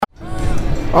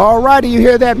All righty, you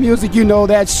hear that music, you know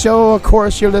that show. Of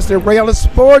course, you're listening to Rail of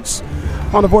Sports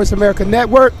on the Voice America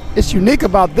Network. It's unique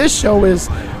about this show is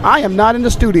I am not in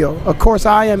the studio. Of course,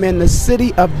 I am in the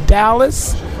city of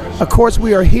Dallas. Of course,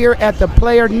 we are here at the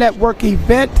Player Network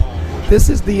event. This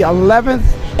is the 11th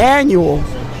annual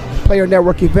Player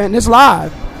Network event. It's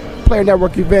live. Player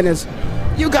Network event is,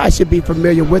 you guys should be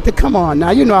familiar with it. Come on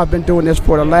now, you know I've been doing this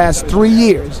for the last 3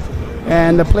 years.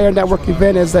 And the Player Network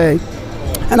event is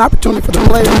an opportunity for the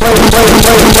players.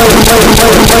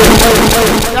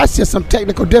 That's just some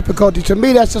technical difficulty. To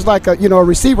me, that's just like a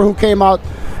receiver who came out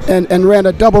and ran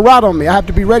a double route on me. I have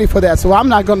to be ready for that. So I'm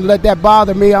not going to let that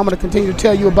bother me. I'm going to continue to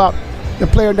tell you about the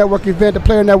Player Network event. The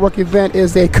Player Network event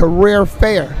is a career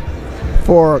fair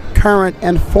for current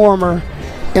and former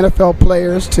NFL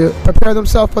players to prepare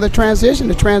themselves for the transition.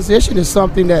 The transition is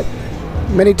something that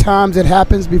many times it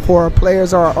happens before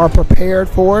players are prepared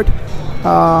for it.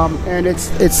 And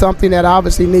it's something that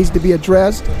obviously needs to be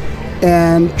addressed.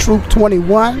 And Troop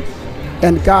 21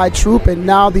 and Guy Troop and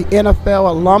now the NFL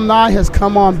alumni has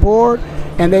come on board,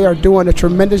 and they are doing a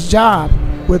tremendous job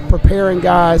with preparing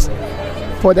guys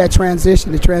for that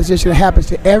transition. The transition happens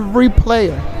to every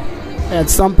player. At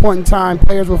some point in time,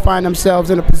 players will find themselves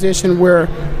in a position where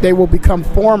they will become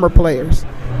former players.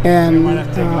 And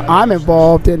I'm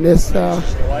involved in this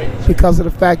because of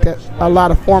the fact that a lot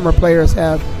of former players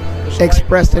have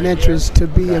expressed an interest to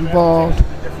be involved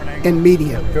in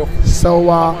media. So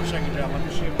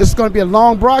this is going to be a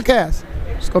long broadcast.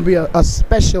 It's going to be a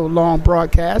special long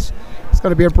broadcast. It's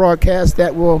going to be a broadcast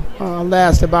that will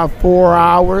last about 4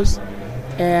 hours,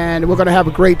 and we're going to have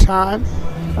a great time.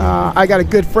 I got a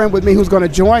good friend with me who's going to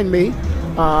join me.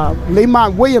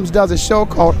 Lemont Williams does a show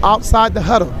called Outside the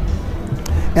Huddle.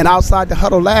 And Outside the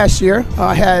Huddle last year,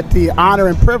 I had the honor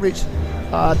and privilege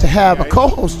to have a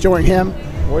co-host join him,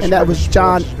 and that was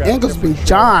John Inglesby.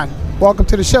 John, welcome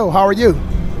to the show. How are you?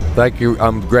 Thank you.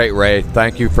 I'm great, Ray.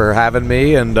 Thank you for having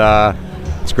me, and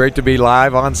it's great to be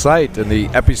live on site in the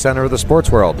epicenter of the sports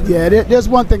world. Yeah, there's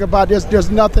one thing about this.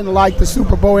 There's nothing like the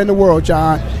Super Bowl in the world,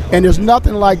 John, and there's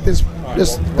nothing like this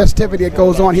festivity that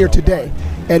goes on here today.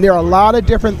 And there are a lot of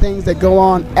different things that go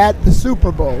on at the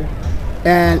Super Bowl,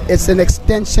 and it's an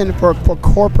extension for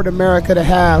corporate America to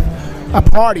have a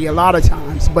party a lot of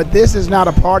times. But this is not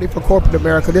a party for corporate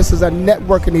America. This is a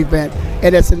networking event,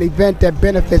 and it's an event that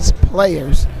benefits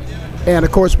players. And,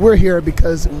 of course, we're here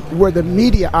because we're the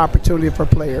media opportunity for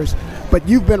players. But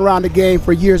you've been around the game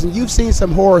for years, and you've seen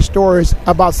some horror stories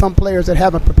about some players that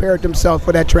haven't prepared themselves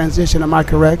for that transition. Am I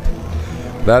correct?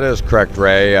 That is correct,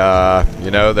 Ray.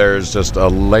 There's just a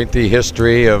lengthy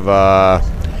history of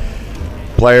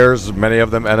players, many of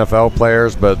them NFL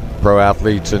players, but pro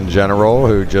athletes in general,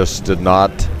 who just did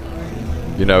not,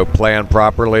 plan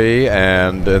properly.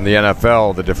 And in the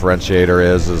NFL, the differentiator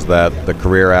is that the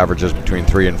career averages between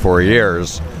 3 and 4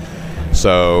 years.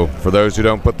 So for those who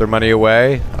don't put their money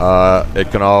away, it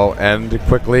can all end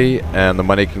quickly, and the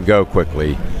money can go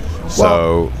quickly.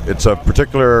 So it's of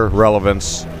particular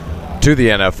relevance to the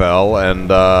NFL,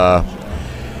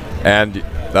 and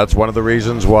that's one of the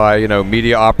reasons why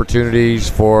media opportunities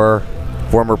for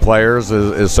former players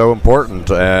is so important.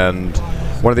 And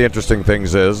one of the interesting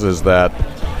things is that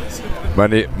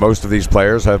most of these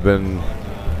players have been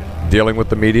dealing with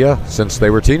the media since they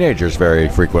were teenagers very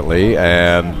frequently,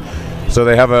 and so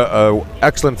they have a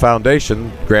excellent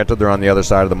foundation. Granted, they're on the other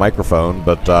side of the microphone,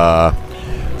 but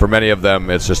for many of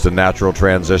them, it's just a natural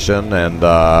transition,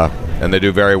 and they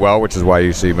do very well, which is why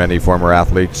you see many former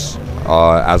athletes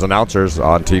as announcers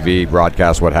on TV,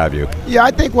 broadcasts, what have you. Yeah, I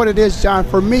think what it is, John,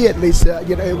 for me at least,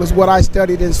 it was what I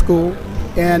studied in school,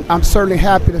 and I'm certainly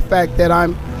happy the fact that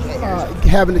I'm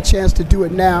having the chance to do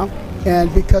it now.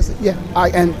 And because,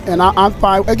 I'm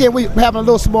fine. Again, we're having a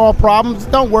little small problems.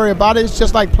 Don't worry about it. It's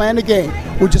just like playing the game.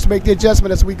 We'll just make the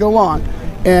adjustment as we go on.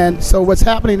 And so what's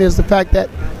happening is the fact that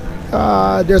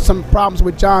there's some problems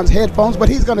with John's headphones, but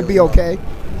he's going to be okay.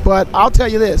 But I'll tell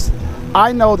you this.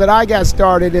 I know that I got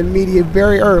started in media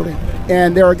very early.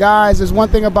 And there are guys, there's one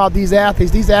thing about these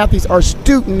athletes. These athletes are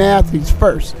student athletes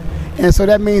first. And so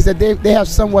that means that they have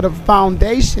somewhat of a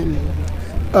foundation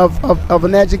of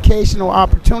an educational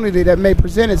opportunity that may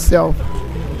present itself.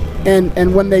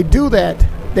 And when they do that,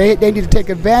 they need to take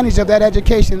advantage of that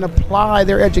education and apply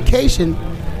their education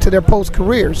to their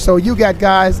post-careers. So you got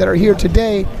guys that are here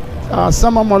today.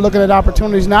 Some of them are looking at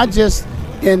opportunities not just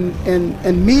in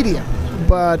media,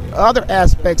 but other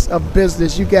aspects of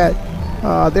business. You got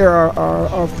there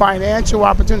are financial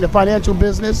opportunities, the financial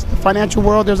business, the financial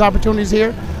world. There's opportunities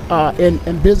here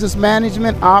in business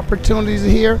management, opportunities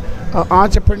here,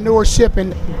 entrepreneurship,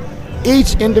 and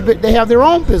each individual, they have their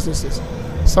own businesses.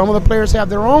 Some of the players have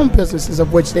their own businesses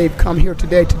of which they've come here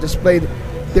today to display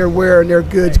their wear and their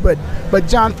goods. But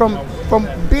John, from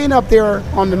being up there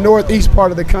on the northeast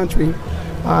part of the country,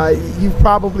 you've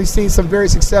probably seen some very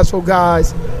successful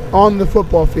guys on the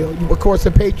football field. Of course,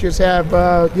 the Patriots have,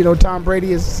 Tom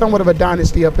Brady is somewhat of a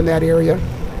dynasty up in that area.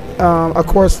 Of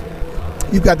course,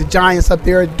 you've got the Giants up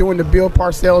there during the Bill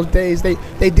Parcells days.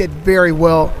 They did very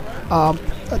well.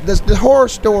 The horror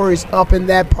stories up in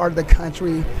that part of the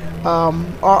country,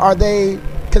 are they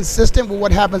consistent with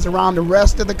what happens around the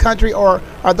rest of the country, or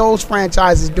are those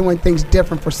franchises doing things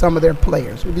different for some of their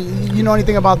players? Do you know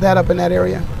anything about that up in that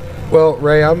area? Well,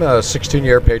 Ray, I'm a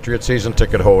 16-year Patriot season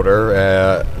ticket holder,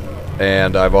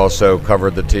 and I've also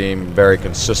covered the team very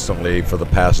consistently for the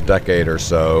past decade or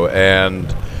so,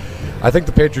 and I think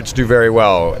the Patriots do very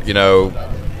well. You know,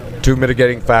 two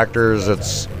mitigating factors.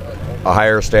 It's a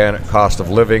higher cost of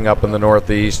living up in the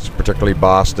Northeast, particularly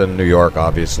Boston, New York,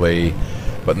 obviously.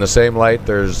 But in the same light,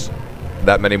 there's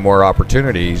that many more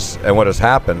opportunities. And what has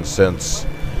happened since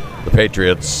the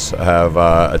Patriots have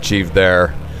achieved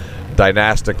their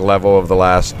dynastic level of the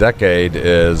last decade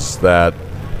is that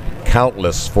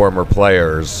countless former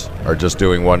players are just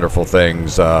doing wonderful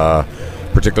things,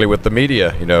 particularly with the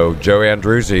media. You know, Joe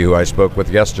Andruzzi, who I spoke with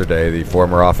yesterday, the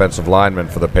former offensive lineman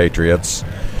for the Patriots,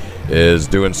 is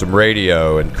doing some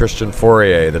radio, and Christian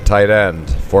Fourier, the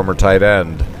former tight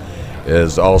end,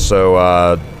 is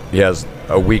also he has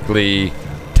a weekly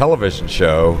television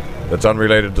show that's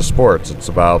unrelated to sports. It's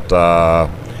about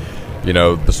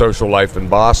the social life in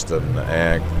Boston,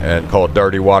 and called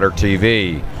Dirty Water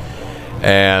TV.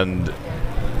 And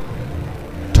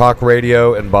talk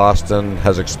radio in Boston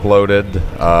has exploded.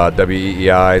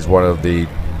 WEEI is one of the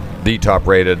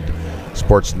top-rated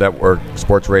sports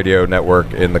radio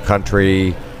network in the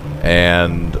country,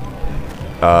 and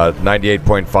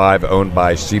 98.5, owned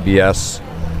by CBS,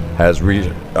 has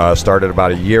started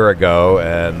about a year ago,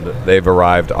 and they've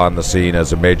arrived on the scene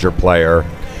as a major player.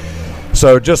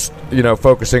 So just,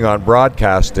 focusing on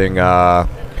broadcasting,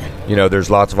 there's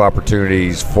lots of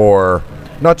opportunities for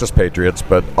not just Patriots,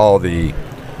 but all the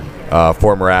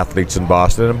former athletes in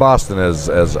Boston. And Boston, as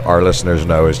our listeners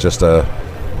know, is just a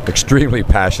extremely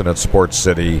passionate sports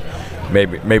city,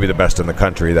 maybe the best in the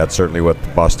country. That's certainly what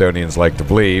Bostonians like to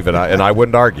believe, and I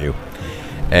wouldn't argue.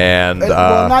 And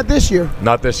well, not this year.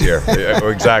 Not this year,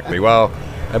 exactly. Well,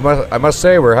 I must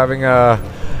say we're having a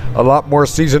lot more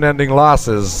season-ending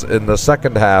losses in the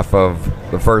second half of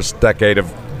the first decade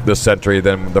of this century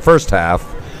than the first half.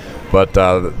 But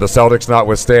the Celtics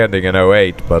notwithstanding in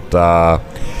 2008,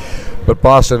 but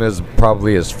Boston is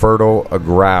probably as fertile a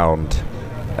ground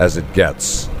as it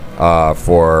gets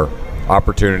for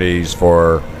opportunities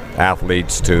for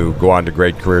athletes to go on to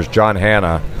great careers. John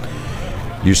Hanna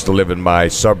used to live in my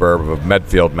suburb of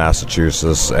Medfield,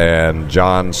 Massachusetts, and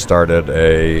John started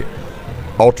a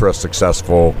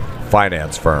ultra-successful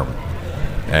finance firm.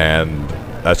 And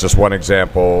that's just one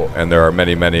example, and there are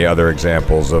many, many other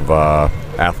examples of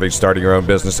athletes starting their own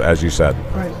business, as you said.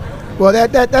 Right. Well,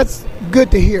 that's good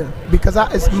to hear, because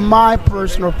it's my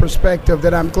personal perspective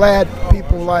that I'm glad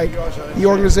people like the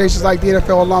organizations like the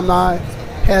NFL Alumni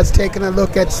has taken a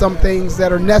look at some things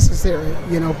that are necessary.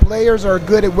 Players are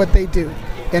good at what they do,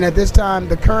 and at this time,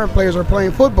 the current players are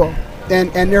playing football,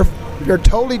 and they're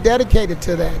totally dedicated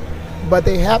to that. But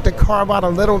they have to carve out a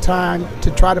little time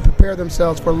to try to prepare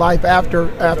themselves for life after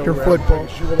football.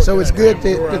 So it's good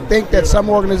to think that some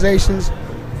organizations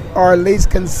are at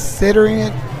least considering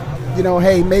it.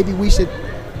 Hey, maybe we should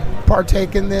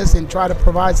partake in this and try to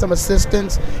provide some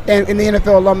assistance. And in the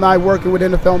NFL Alumni working with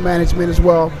NFL management as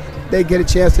well, they get a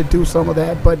chance to do some of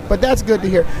that. But that's good to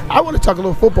hear. I want to talk a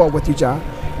little football with you, John,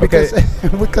 because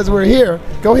because we're here.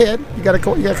 Go ahead. You got a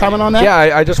comment on that?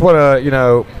 Yeah, I just want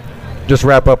to just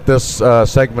wrap up this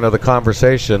segment of the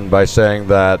conversation by saying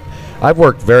that I've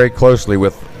worked very closely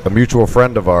with a mutual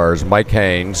friend of ours, Mike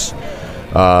Haynes,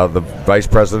 the Vice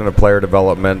President of Player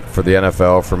Development for the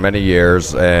NFL for many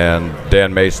years, and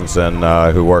Dan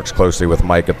Masonson, who works closely with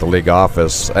Mike at the league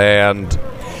office. And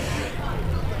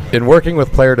in working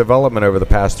with player development over the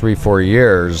past 3-4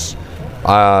 years,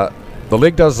 the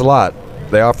league does a lot.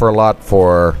 They offer a lot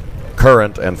for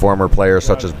current and former players,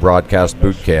 such as Broadcast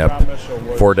Boot Camp,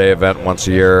 4-day event once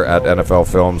a year at NFL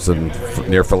Films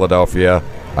near Philadelphia.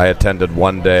 I attended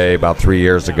one day about 3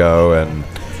 years ago, and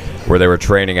where they were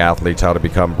training athletes how to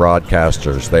become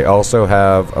broadcasters. They also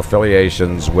have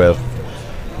affiliations with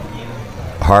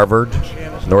Harvard,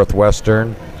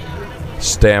 Northwestern,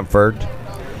 Stanford,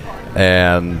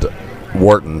 and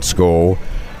Wharton School,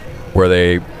 where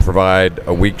they provide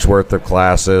a week's worth of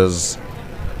classes,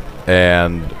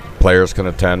 and players can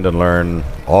attend and learn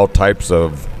all types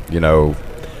of,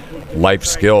 life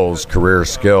skills, career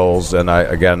skills. And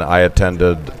I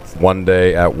attended one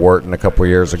day at Wharton a couple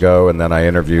years ago, and then I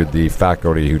interviewed the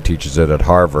faculty who teaches it at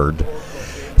Harvard.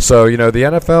 So, the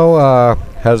NFL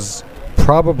has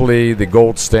probably the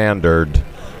gold standard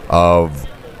of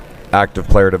active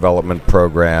player development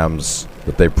programs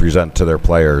that they present to their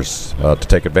players to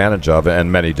take advantage of,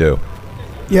 and many do.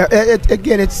 Yeah,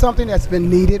 again, it's something that's been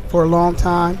needed for a long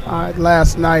time.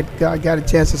 Last night, I got a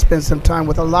chance to spend some time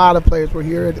with a lot of players. We're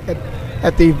here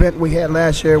at the event we had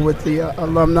last year with the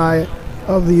Alumni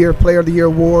of the Year, Player of the Year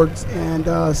awards,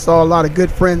 and saw a lot of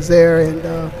good friends there. And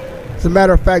as a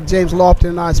matter of fact, James Lofton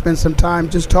and I spent some time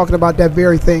just talking about that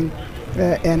very thing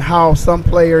and how some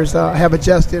players have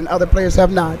adjusted and other players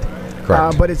have not.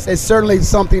 But it's certainly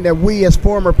something that we as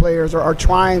former players are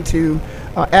trying to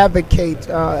advocate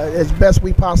as best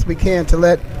we possibly can to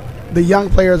let the young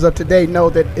players of today know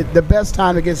that the best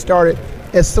time to get started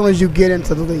as soon as you get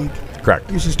into the league.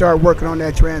 Correct. You should start working on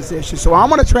that transition. So I'm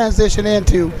going to transition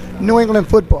into New England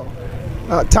football.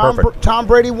 Tom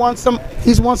Brady won some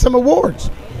awards.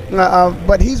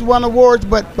 But he's won awards,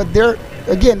 but they're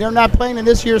not playing in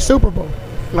this year's Super Bowl.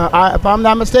 If I'm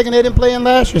not mistaken, they didn't play in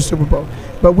last year's Super Bowl.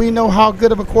 But we know how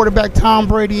good of a quarterback Tom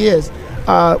Brady is.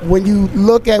 When you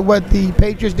look at what the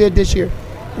Patriots did this year,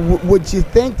 would you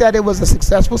think that it was a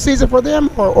successful season for them,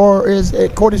 or is,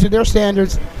 according to their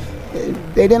standards,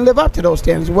 they didn't live up to those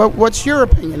standards? What's your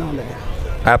opinion on that?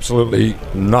 Absolutely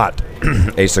not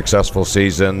a successful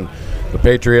season. The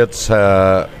Patriots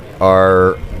they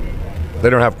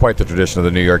don't have quite the tradition of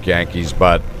the New York Yankees,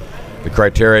 but the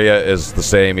criteria is the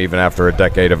same even after a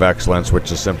decade of excellence,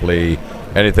 which is simply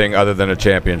anything other than a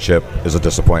championship is a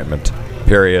disappointment.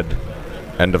 Period.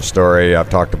 End of story. I've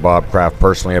talked to Bob Kraft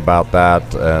personally about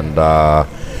that,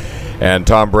 and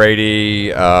Tom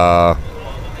Brady, I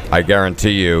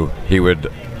guarantee you he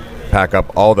would pack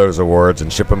up all those awards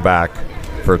and ship them back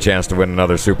for a chance to win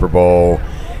another Super Bowl.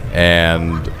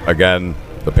 And again,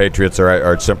 the Patriots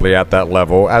are simply at that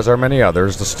level, as are many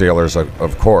others, the Steelers,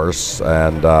 of course,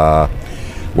 and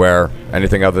where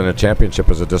anything other than a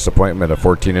championship is a disappointment. A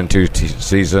 14-2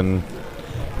 season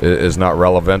is not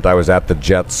relevant. I was at the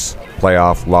Jets'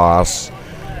 playoff loss.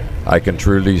 I can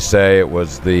truly say it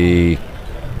was the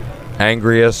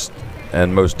angriest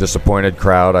and most disappointed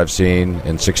crowd I've seen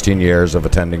in 16 years of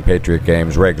attending Patriot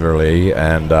games regularly,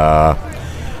 and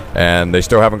they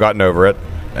still haven't gotten over it.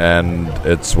 And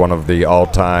it's one of the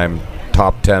all-time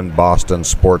top 10 Boston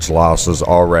sports losses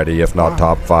already, if not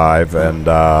top 5. And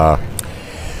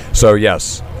so,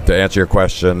 yes, to answer your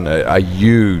question, a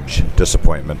huge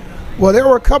disappointment. Well, there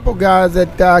were a couple guys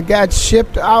that got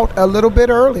shipped out a little bit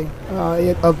early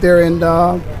up there in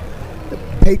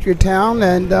Patriot Town,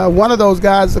 and one of those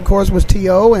guys, of course, was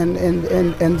T.O.,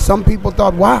 and some people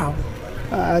thought, wow,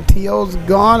 T.O.'s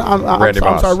gone.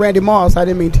 I'm sorry, Randy Moss. I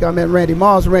didn't mean T.O., I meant Randy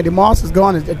Moss. Randy Moss is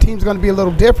gone. The team's going to be a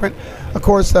little different. Of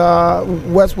course,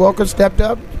 Wes Welker stepped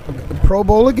up, Pro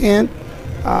Bowl again.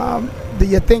 Do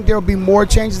you think there will be more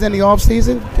changes in the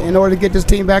offseason in order to get this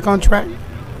team back on track?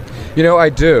 I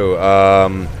do.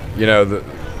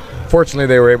 Fortunately,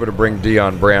 they were able to bring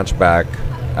Deion Branch back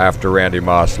after Randy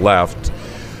Moss left.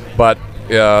 But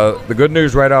the good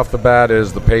news right off the bat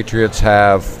is the Patriots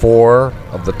have 4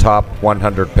 of the top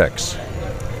 100 picks,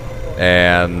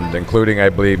 and including, I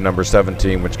believe, number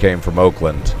 17, which came from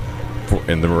Oakland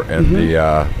within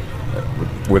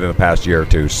the past year or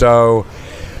two. So,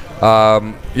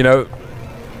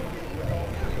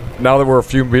 now that we're a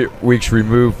few weeks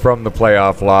removed from the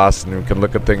playoff loss and we can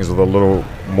look at things with a little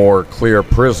more clear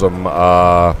prism,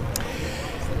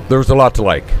 there was a lot to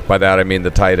like. By that I mean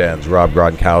the tight ends, Rob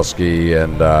Gronkowski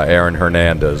and Aaron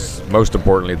Hernandez. Most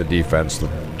importantly, the defense.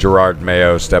 Gerard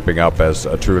Mayo stepping up as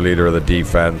a true leader of the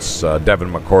defense.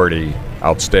 Devin McCourty,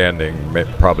 outstanding,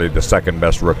 probably the second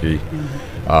best rookie.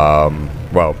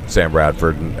 Sam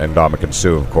Bradford and Ndamukong Suh,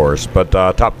 of course, but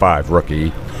top 5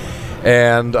 rookie.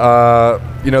 And,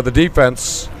 the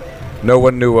defense, no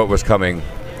one knew what was coming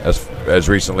as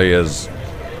recently as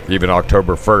even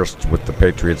October 1st with the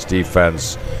Patriots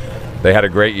defense. They had a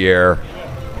great year,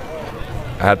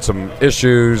 had some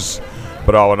issues,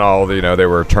 but all in all, they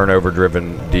were a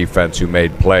turnover-driven defense who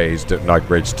made plays, not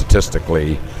great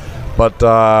statistically. But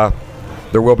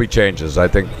there will be changes. I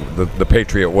think the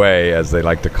Patriot way, as they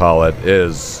like to call it,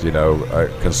 is, a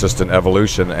consistent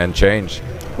evolution and change.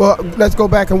 Well, let's go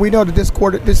back, and we know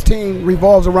that this team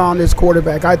revolves around this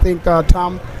quarterback. I think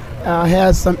Tom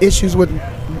has some issues with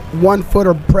one foot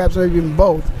or perhaps even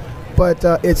both, but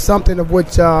it's something of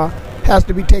which has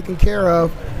to be taken care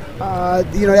of.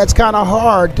 That's kind of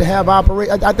hard to have operate.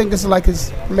 I think this is like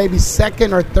his maybe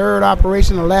second or third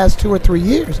operation in the last 2 or 3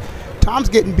 years. Tom's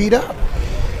getting beat up.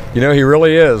 He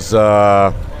really is.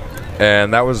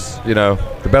 And that was,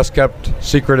 the best kept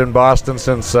secret in Boston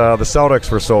since the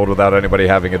Celtics were sold without anybody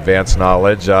having advance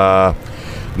knowledge.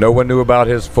 No one knew about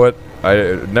his foot.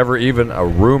 Never even a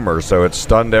rumor, so it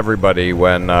stunned everybody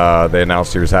when they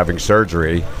announced he was having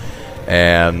surgery.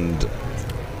 And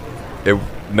it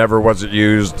never was it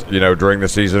used, during the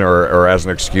season or as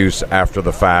an excuse after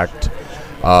the fact.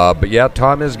 But yeah,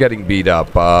 Tom is getting beat up.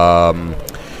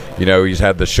 He's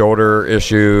had the shoulder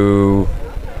issue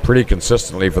pretty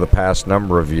consistently for the past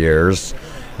number of years,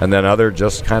 and then other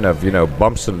just kind of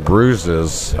bumps and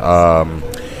bruises. And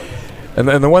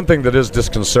the one thing that is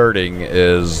disconcerting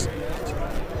is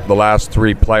the last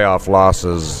 3 playoff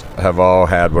losses have all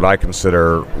had what I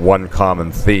consider one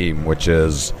common theme, which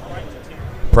is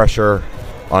pressure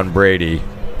on Brady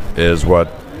is why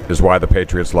the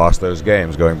Patriots lost those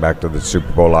games, going back to the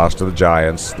Super Bowl loss to the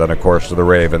Giants, then of course to the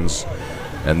Ravens,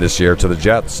 and this year to the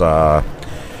Jets.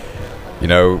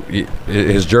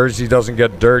 His jersey doesn't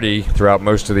get dirty throughout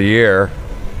most of the year,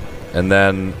 and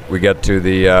then we get to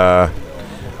the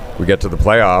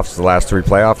playoffs, the last 3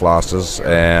 playoff losses,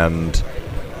 and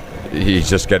he's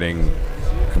just getting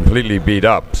completely beat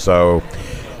up. So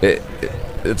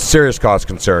it's serious cause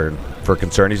for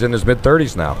concern. He's in his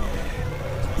mid-30s now.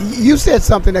 You said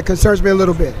something that concerns me a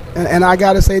little bit, and I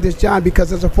got to say this, John,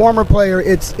 because as a former player,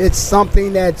 it's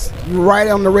something that's right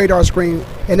on the radar screen,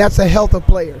 and that's the health of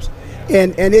players.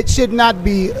 And it should not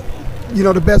be,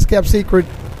 the best kept secret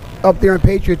up there in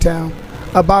Patriot Town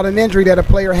about an injury that a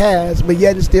player has, but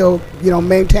yet it still,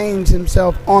 maintains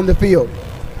himself on the field.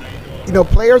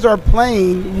 Players are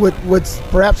playing with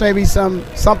perhaps maybe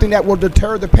something that will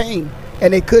deter the pain,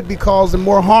 and it could be causing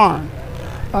more harm.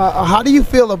 How do you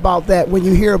feel about that when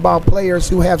you hear about players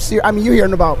who have you're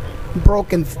hearing about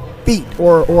broken feet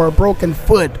or a broken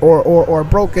foot or a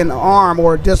broken arm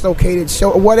or dislocated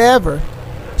shoulder, whatever.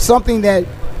 Something that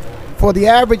for the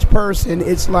average person,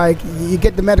 it's like you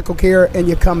get the medical care and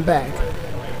you come back.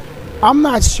 I'm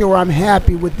not sure I'm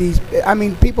happy with these.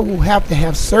 People who have to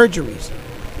have surgeries,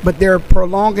 but they're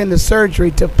prolonging the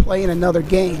surgery to play in another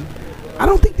game. I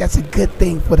don't think that's a good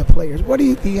thing for the players. What do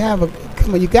you have?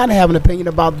 Come on, you got to have an opinion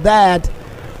about that.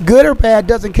 Good or bad,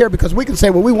 doesn't care, because we can say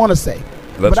what we want to say.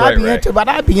 That's right, Ray. But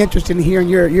I'd be interested in hearing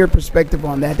your perspective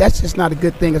on that. That's just not a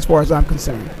good thing as far as I'm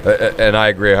concerned. And I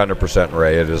agree 100%,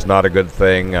 Ray. It is not a good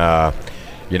thing. I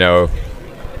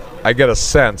get a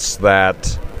sense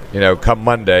that, come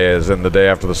Monday, as in the day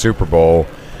after the Super Bowl,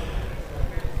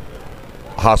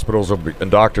 hospitals and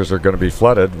doctors are going to be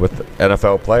flooded with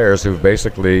NFL players who've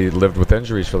basically lived with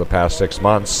injuries for the past 6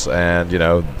 months, and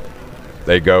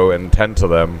they go and tend to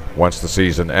them once the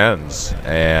season ends.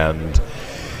 And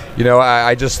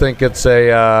I just think it's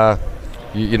an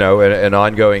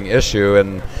ongoing issue,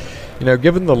 and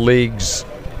given the league's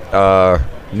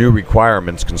new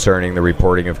requirements concerning the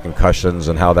reporting of concussions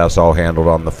and how that's all handled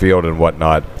on the field and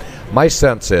whatnot, my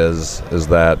sense is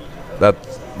that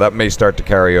may start to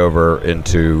carry over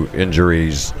into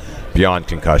injuries beyond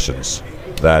concussions,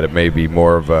 that it may be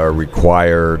more of a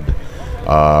required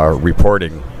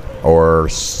reporting or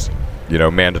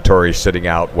mandatory sitting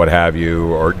out, what have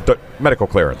you, or medical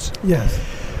clearance. Yes.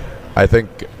 I think,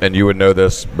 and you would know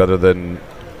this better than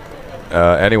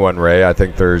anyone, Ray, I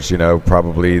think there's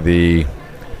probably the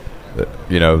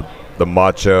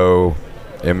macho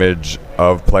image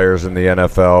of players in the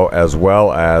NFL, as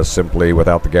well as simply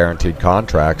without the guaranteed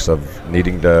contracts of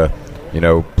needing to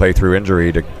play through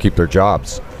injury to keep their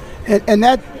jobs. And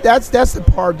that's the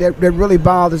part that really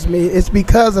bothers me. It's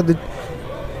because of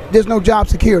there's no job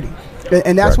security,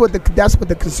 and that's what the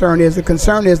concern is. The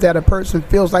concern is that a person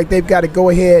feels like they've got to go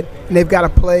ahead and they've got to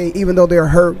play even though they're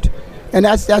hurt, and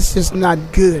that's just not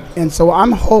good. And so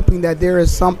I'm hoping that there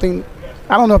is something.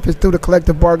 I don't know if it's through the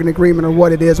collective bargaining agreement or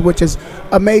what it is, which is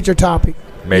a major topic.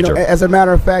 Major. As a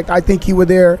matter of fact, I think you were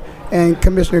there, and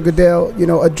Commissioner Goodell,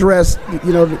 addressed, the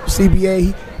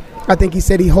CBA. I think he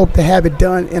said he hoped to have it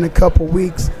done in a couple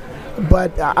weeks.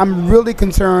 But I'm really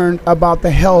concerned about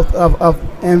the health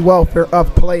and welfare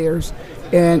of players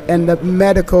and the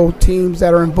medical teams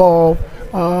that are involved.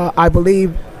 I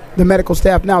believe the medical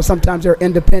staff now, sometimes they're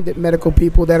independent medical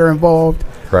people that are involved.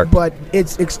 Correct. But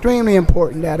it's extremely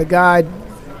important that a guy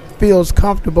feels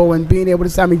comfortable in being able to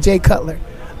say, Jay Cutler,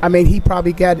 he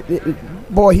probably got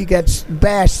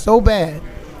bashed so bad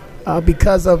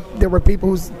because there were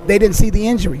people they didn't see the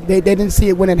injury. They didn't see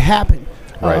it when it happened.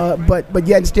 Right. But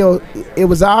yet still, it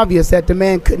was obvious that the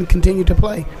man couldn't continue to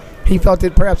play. He felt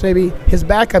that perhaps maybe his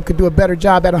backup could do a better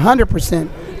job at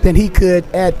 100% than he could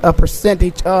at a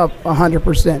percentage of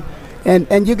 100%.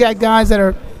 And you got guys that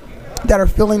are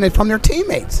feeling it from their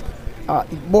teammates.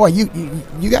 boy,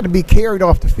 you got to be carried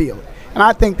off the field. And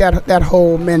I think that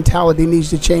whole mentality needs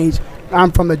to change.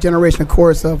 I'm from the generation, of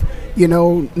course, of,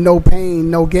 no pain,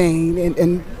 no gain.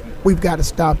 And we've got to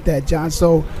stop that, John.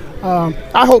 So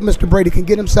I hope Mr. Brady can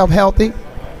get himself healthy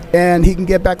and he can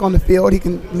get back on the field. He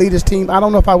can lead his team. I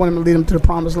don't know if I want him to lead him to the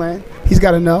promised land. He's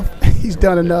got enough. He's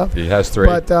done enough. He has 3.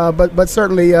 But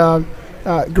certainly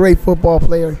great football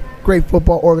player, great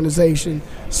football organization.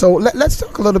 So let's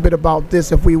talk a little bit about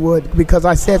this, if we would, because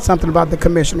I said something about the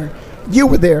commissioner. You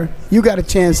were there. You got a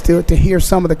chance to hear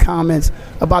some of the comments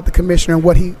about the commissioner and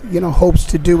what he hopes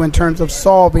to do in terms of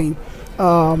solving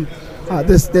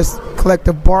this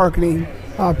collective bargaining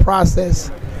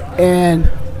process, and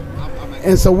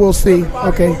so we'll see.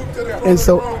 Okay, and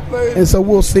so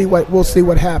we'll see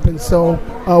what happens. So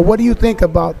what do you think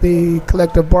about the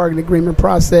collective bargaining agreement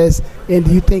process, and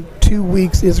do you think 2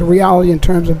 weeks is a reality in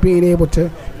terms of being able to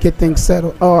get things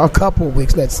settled, or a couple of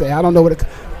weeks, let's say? I don't know what a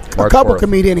couple 4th. Can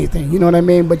mean anything, you know what I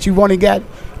mean? But you've only got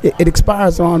it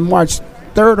expires on March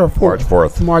 3rd or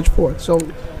 4th? March 4th. So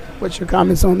what's your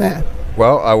comments on that?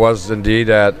 Well, I was indeed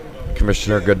at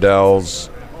Commissioner Goodell's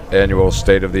annual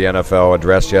State of the NFL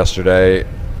address yesterday.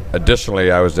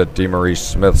 Additionally, I was at DeMaurice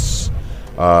Smith's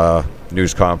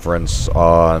news conference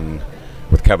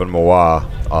with Kevin Mawa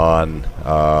on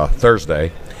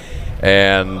Thursday.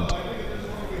 And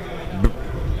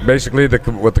basically,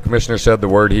 what the commissioner said, the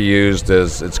word he used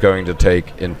is it's going to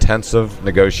take intensive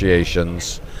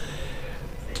negotiations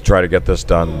to try to get this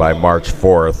done by March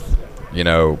 4th.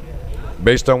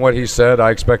 Based on what he said,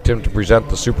 I expect him to present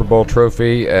the Super Bowl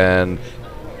trophy and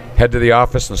head to the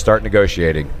office and start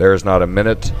negotiating. There is not a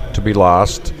minute to be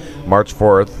lost. March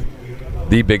 4th,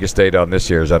 the biggest date on this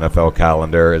year's NFL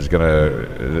calendar,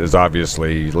 is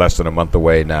obviously less than a month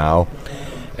away now.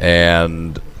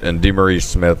 And DeMaurice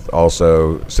Smith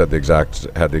also had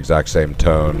the exact same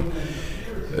tone.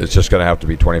 It's just going to have to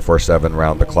be 24/7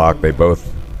 round the clock. They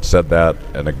both said that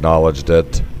and acknowledged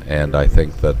it, and I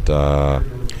think that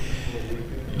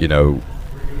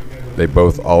they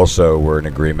both also were in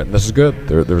agreement. And this is good.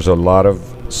 There's a lot of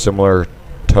similar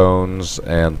tones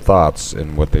and thoughts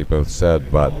in what they both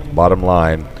said, but bottom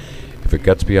line, if it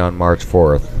gets beyond March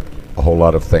 4th, a whole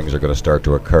lot of things are going to start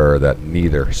to occur that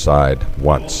neither side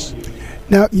wants.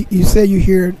 Now, you say you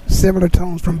hear similar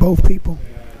tones from both people.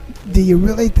 Do you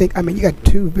really think, you got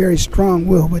two very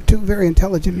strong-willed, but two very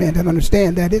intelligent men that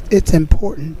understand that it's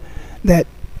important that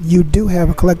you do have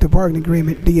a collective bargaining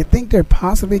agreement. Do you think there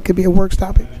possibly could be a work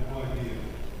stoppage?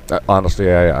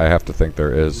 Honestly, I have to think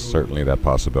there is certainly that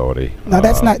possibility. Now,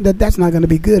 that's not going to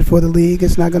be good for the league.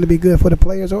 It's not going to be good for the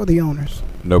players or the owners.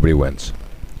 Nobody wins.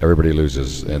 Everybody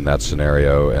loses in that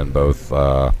scenario, and both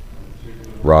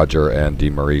Roger and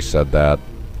DeMaurice said that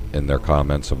in their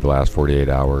comments of the last 48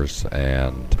 hours.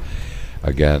 And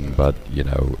again, but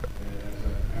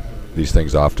these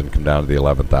things often come down to the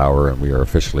 11th hour, and we are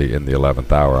officially in the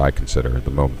 11th hour, I consider,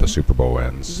 the moment the Super Bowl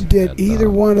ends. Did either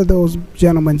one of those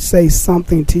gentlemen say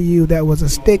something to you that was a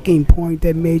sticking point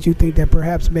that made you think that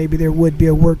perhaps maybe there would be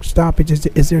a work stoppage?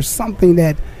 Is there something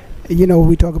that,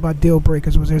 we talk about deal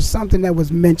breakers, was there something that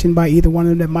was mentioned by either one of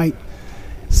them that might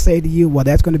say to you, well,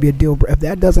 that's going to be a deal breaker? If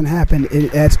that doesn't happen,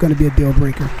 that's going to be a deal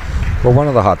breaker. Well, one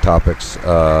of the hot topics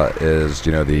is,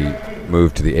 the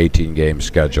move to the 18-game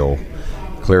schedule.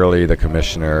 Clearly, the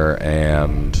commissioner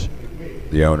and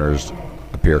the owners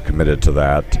appear committed to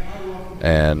that.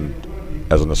 And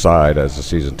as an aside, as a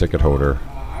season ticket holder,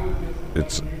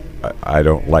 I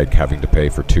don't like having to pay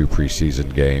for 2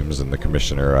 preseason games. And the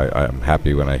commissioner, I'm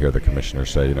happy when I hear the commissioner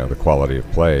say, the quality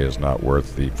of play is not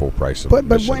worth the full price of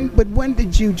admission. But when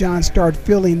did you, John, start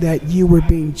feeling that you were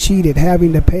being cheated,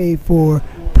 having to pay for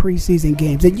preseason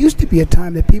games? It used to be a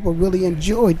time that people really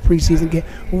enjoyed preseason games.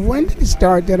 When did it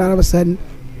start that all of a sudden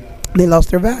they lost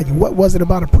their value? What was it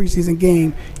about a preseason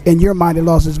game in your mind that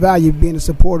lost its value, being a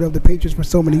supporter of the Patriots for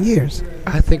so many years?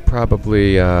 I think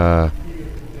probably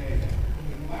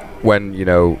when,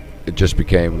 it just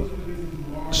became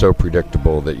so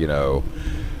predictable that,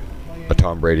 a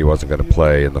Tom Brady wasn't going to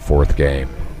play in the fourth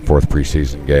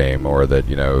preseason game, or that,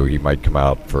 he might come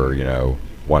out for,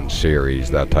 one series,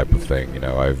 that type of thing.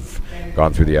 I've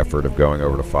gone through the effort of going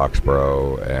over to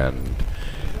Foxborough and,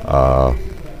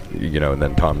 and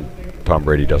then Tom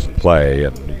Brady doesn't play,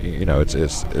 and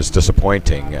it's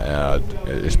disappointing,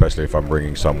 especially if I'm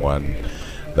bringing someone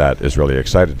that is really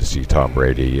excited to see Tom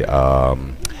Brady.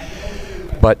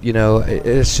 But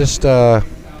it's just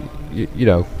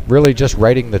really just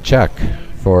writing the check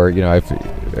for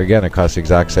it costs the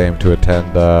exact same to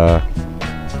attend a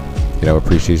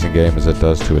preseason game as it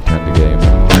does to attend a game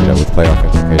with playoff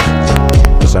implications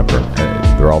in December.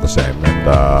 They're all the same, and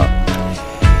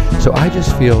So I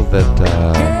just feel that,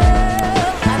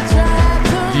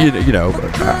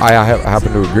 I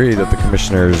happen to agree that the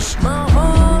commissioner's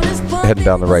heading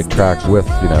down the right track with,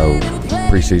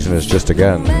 preseason is just,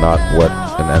 again, not what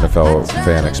an NFL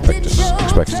fan expects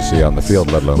to see on the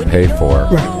field, let alone pay for.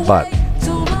 Right. But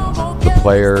the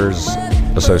Players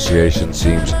Association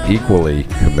seems equally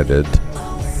committed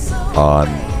on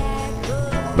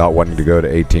not wanting to go to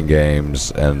 18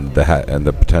 games and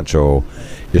the potential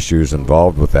issues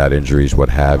involved with that, injuries, what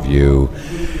have you,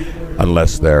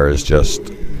 unless there is just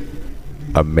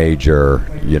a major,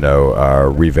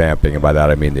 revamping. And by that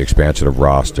I mean the expansion of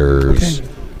rosters,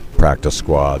 practice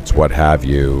squads, what have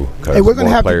you. Hey, we're going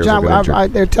to have to,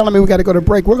 John, they're telling me we got to go to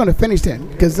break. We're going to finish that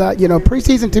because,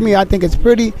 preseason to me, I think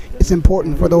it's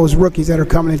important for those rookies that are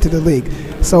coming into the league.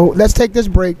 So let's take this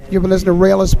break. You've been listening to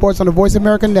Rail of Sports on the Voice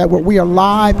America Network. We are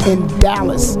live in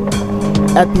Dallas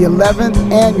at the 11th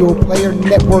Annual Player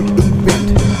Network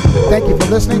event. Thank you for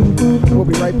listening. We'll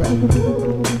be right back.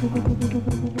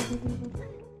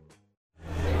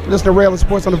 Listen to Rail of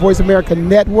Sports on the Voice America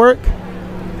Network.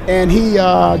 And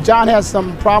John has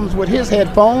some problems with his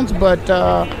headphones, but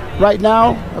right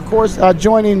now, of course,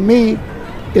 joining me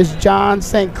is John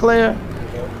St. Clair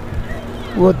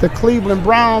with the Cleveland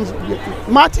Browns,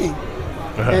 my team.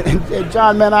 And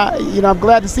John, man, I'm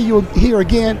glad to see you here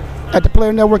again at the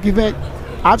Player Network event.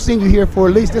 I've seen you here for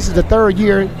at least, this is the third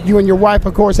year. You and your wife,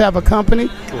 of course, have a company.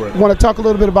 Correct. Want to talk a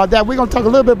little bit about that. We're going to talk a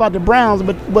little bit about the Browns,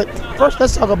 but first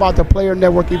let's talk about the Player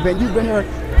Network event. You've been here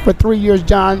for 3 years,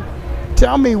 John.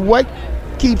 Tell me what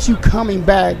keeps you coming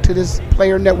back to this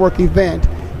Player Network event.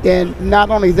 And not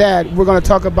only that, we're going to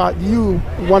talk about you,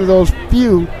 one of those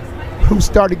few who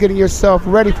started getting yourself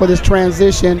ready for this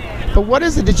transition. But what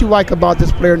is it that you like about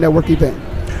this Player Network event?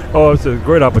 Oh, it's a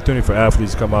great opportunity for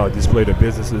athletes to come out and display their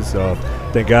businesses.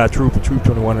 Thank God, Troop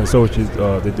 21 and Associates,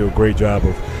 they do a great job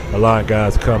of allowing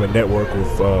guys to come and network with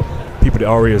people that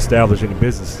are already established in the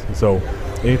business. And so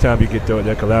anytime you get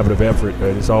that collaborative effort,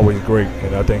 it's always great.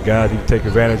 And I think guys need to take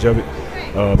advantage of it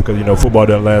because, football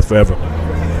doesn't last forever.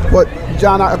 Well,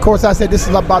 John, of course, I said this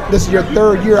is your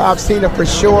third year. I've seen it for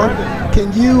sure.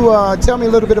 Can you tell me a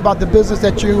little bit about the business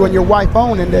that you and your wife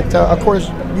own and that, of course,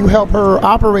 you help her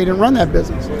operate and run that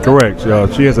business? Correct.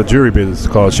 She has a jewelry business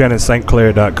called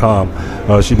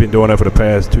ShannonStClair.com. She's been doing that for the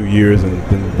past 2 years and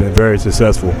been very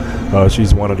successful.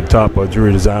 She's one of the top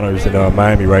jewelry designers in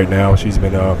Miami right now. She's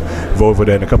been voted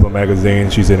in a couple of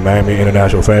magazines. She's in Miami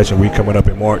International Fashion Week coming up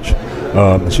in March.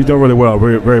 She's doing really well.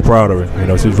 Very, very proud of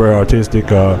her. She's very artistic.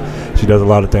 She does a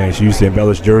lot of things. She used to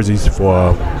embellish jerseys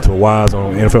for wives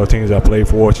on NFL teams I played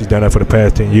for. She's done that for the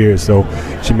past 10 years. So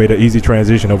she made an easy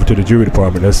transition over to the jewelry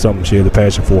department. That's something she has a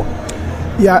passion for.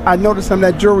 Yeah, I noticed some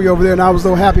of that jewelry over there, and I was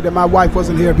so happy that my wife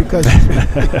wasn't here because,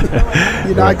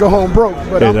 I go home broke.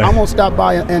 But I'm going to stop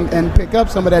by and pick up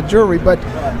some of that jewelry. But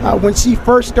when she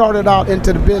first started out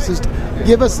into the business,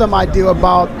 give us some idea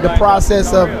about the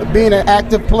process of being an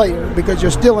active player, because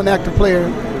you're still an active player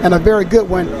and a very good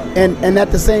one, and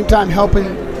at the same time helping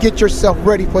get yourself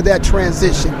ready for that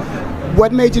transition.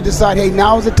 What made you decide, hey,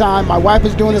 now is the time, my wife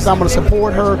is doing this, I'm going to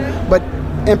support her, but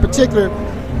in particular,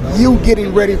 you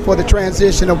getting ready for the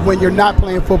transition of when you're not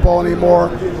playing football anymore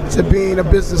to being a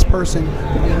business person.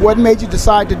 What made you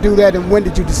decide to do that, and when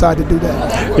did you decide to do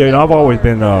that? Yeah, I've always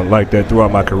been like that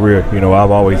throughout my career.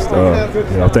 I've always,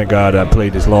 thank God I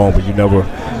played this long, but you never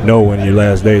know when your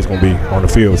last day is going to be on the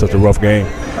field. It's such a rough game.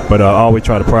 But I always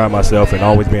try to pride myself in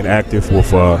always being active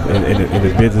with in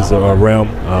the business realm.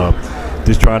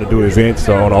 Just trying to do events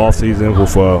on the off season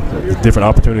with different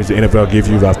opportunities the NFL gives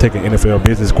you. I've taken NFL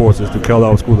business courses through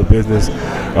Kellogg School of Business,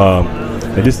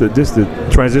 and just to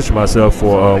transition myself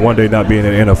for one day not being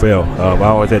in the NFL. I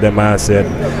always had that mindset.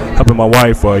 Helping my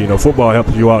wife, football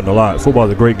helps you out a lot. Football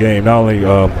is a great game, not only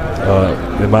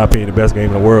in my opinion the best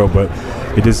game in the world, but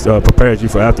it just prepares you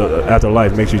for after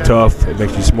life. It makes you tough. It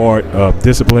makes you smart,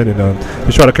 disciplined, and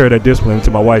just try to carry that discipline into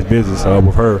my wife's business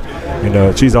with her.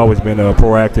 And she's always been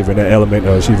proactive in that element.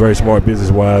 She's very smart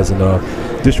business-wise, and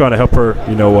just trying to help her,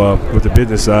 with the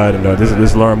business side, and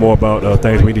just learn more about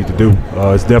things we need to do.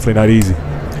 It's definitely not easy.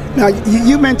 Now,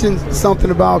 you mentioned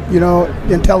something about,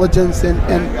 intelligence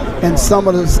and some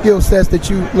of the skill sets that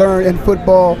you learn in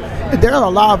football. There are a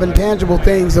lot of intangible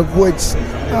things of which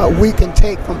we can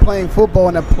take from playing football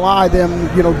and apply them,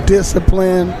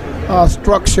 discipline,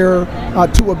 structure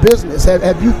to a business.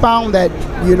 Have you found that,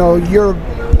 your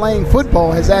playing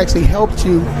football has actually helped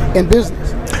you in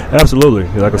business? Absolutely.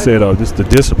 Like I said, just the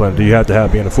discipline that you have to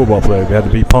have being a football player. You have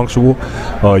to be punctual.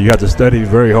 You have to study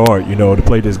very hard, to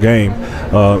play this game.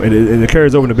 And it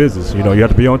carries over into business. You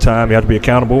have to be on time. You have to be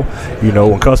accountable.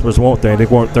 When customers want things, they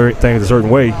want things a certain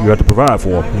way, you have to provide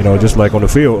for them. Just like on the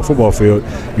field, football field,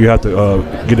 you have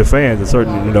to get the fans a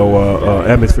certain,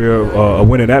 atmosphere, a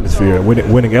winning atmosphere, a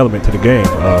winning element to the game.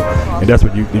 And that's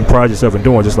what you pride yourself in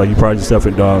doing, just like you pride yourself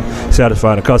in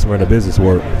satisfying the customer in the business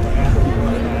work.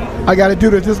 I got to do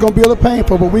this. This is going to be a little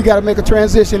painful, but we got to make a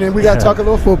transition, and we got to talk a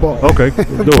little football. Okay,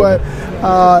 do but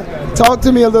talk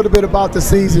to me a little bit about the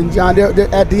season, John.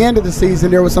 At the end of the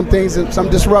season, there were some things, some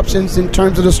disruptions in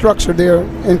terms of the structure there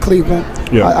in Cleveland.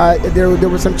 Yeah. There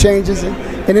were some changes, and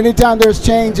anytime there's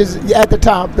changes at the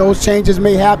top, those changes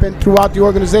may happen throughout the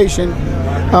organization.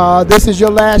 This is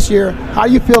your last year. How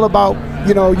do you feel about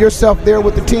yourself there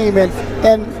with the team, and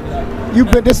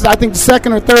this is, I think, the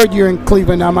second or third year in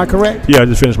Cleveland now, am I correct? Yeah, I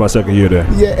just finished my second year there.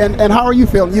 Yeah, and how are you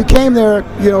feeling? You came there,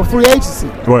 free agency.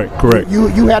 Right, correct.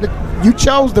 You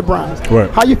chose the Browns. Right.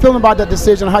 How you feeling about that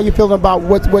decision? How you feeling about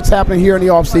what's happening here in the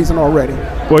offseason already?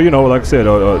 Well, like I said,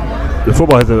 the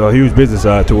football has a huge business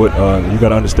side to it. You got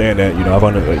to understand that.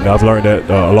 I've learned that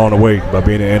along the way by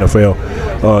being in the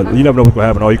NFL. You never know what's going to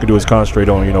happen. All you can do is concentrate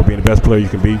on being the best player you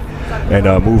can be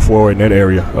and move forward in that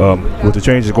area. With the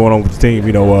changes going on with the team,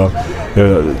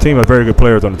 the team has very good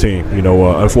players on the team.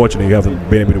 Unfortunately, you haven't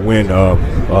been able to win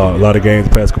a lot of games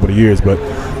the past couple of years, but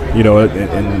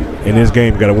in this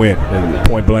game, you got to win.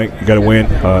 Point blank, you got to win.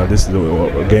 This is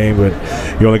a game, but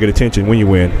you only get attention when you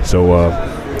win. So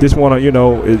just want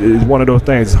to, it's one of those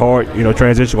things. It's hard.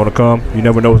 Transition going to come. You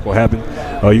never know what's going to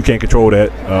happen. You can't control that.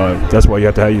 That's why you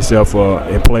have to have yourself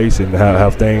in place and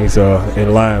have things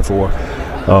in line for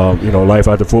life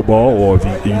after football. Or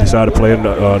if you decide to play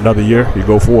another year, you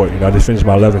go for it. I just finished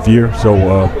my 11th year, so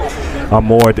I'm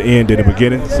more at the end than the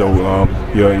beginning. So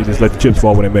you just let the chips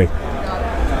fall when they may.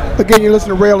 Again, you're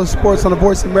listening to Rail of Sports on the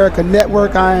Voice America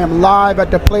Network. I am live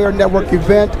at the Player Network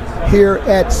event here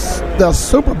at the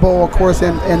Super Bowl, of course,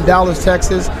 in Dallas,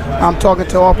 Texas. I'm talking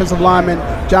to offensive lineman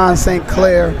John St.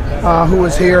 Clair, who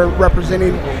is here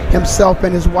representing himself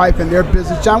and his wife and their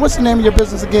business. John, what's the name of your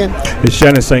business again? It's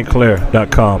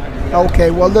ShannonSt.Clair.com.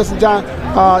 Okay, well, listen, John,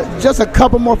 just a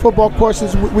couple more football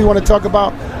questions we want to talk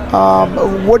about.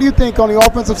 What do you think on the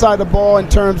offensive side of the ball in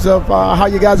terms of how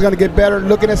you guys are going to get better?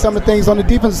 Looking at some of the things on the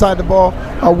defensive side of the ball,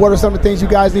 what are some of the things you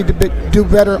guys need to do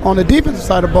better on the defensive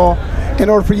side of the ball in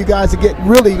order for you guys to get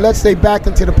really, let's say, back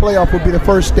into the playoff would be the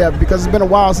first step, because it's been a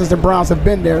while since the Browns have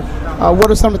been there. What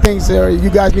are some of the things you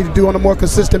guys need to do on a more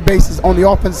consistent basis on the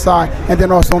offensive side and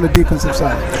then also on the defensive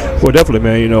side? Well, definitely,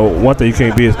 man. One thing you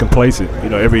can't be is complacent.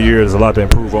 Every year there's a lot to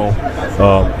improve on.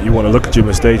 You want to look at your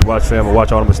mistakes, watch film, and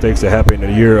watch all the mistakes that happened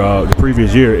in the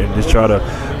previous year, and just try to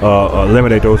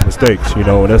eliminate those mistakes. And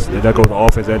that goes on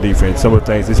offense and defense. Some of the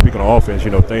things, speaking of offense,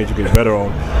 things you get better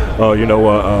on.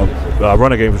 Our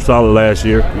running game was solid last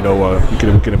year.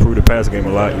 We can improve the passing game a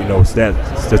lot.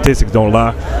 Statistics don't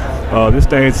lie. There's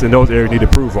things in those areas need to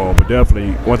improve on, but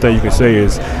definitely one thing you can say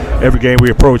is every game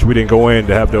we approach, we didn't go in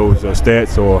to have those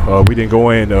stats, or we didn't go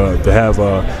in to have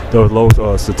those low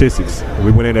statistics.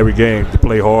 We went in every game to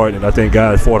play hard, and I think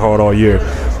guys fought hard all year.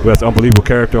 We have unbelievable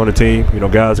character on the team.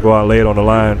 Guys go out and lay it on the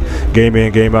line, game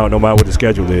in, game out, no matter what the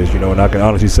schedule is. And I can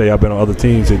honestly say I've been on other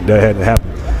teams that hadn't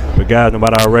happened. But guys, no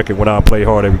matter our record, went out and played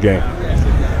hard every game.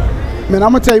 Man,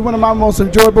 I'm going to tell you one of my most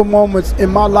enjoyable moments in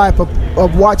my life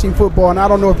of watching football, and I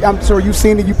don't know if, I'm sure you've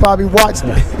seen it, you probably watched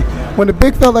it. When the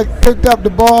big fella picked up the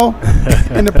ball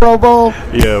in the Pro Bowl.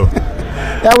 Yeah.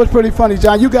 That was pretty funny,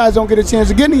 John. You guys don't get a chance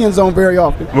to get in the end zone very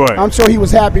often. Right. I'm sure he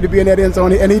was happy to be in that end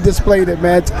zone, and he displayed it,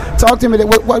 man. Talk to me.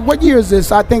 What year is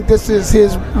this? I think this is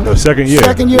his second year.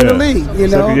 Second year in the league.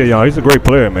 Second year, he's a great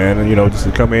player, man. And just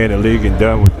to come in the league and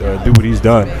do what he's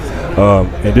done.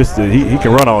 And just he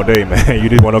can run all day, man. You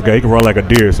didn't want he can run like a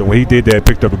deer. So when he did that,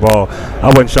 picked up the ball, I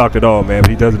wasn't shocked at all, man.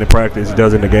 But he does it in practice, he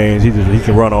does it in the games. He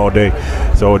can run all day.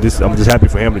 So I'm just happy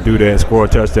for him to do that and score a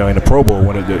touchdown in the Pro Bowl.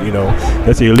 When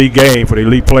that's the elite game for the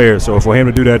elite players. So for him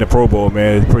to do that in the Pro Bowl,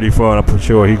 man, it's pretty fun. I'm pretty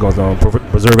sure he's going to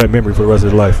preserve that memory for the rest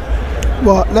of his life.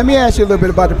 Well, let me ask you a little bit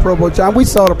about the Pro Bowl, John. We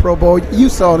saw the Pro Bowl. You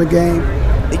saw the game.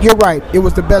 You're right. It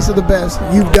was the best of the best.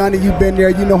 You've done it. You've been there.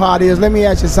 You know how it is. Let me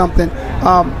ask you something.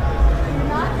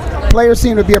 Players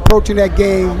seem to be approaching that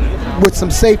game with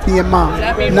some safety in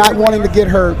mind, not wanting to get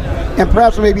hurt, and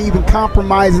perhaps maybe even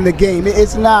compromising the game.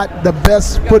 It's not the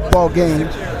best football game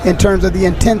in terms of the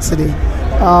intensity.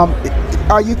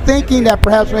 Are you thinking that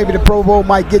perhaps maybe the Pro Bowl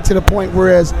might get to the point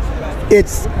whereas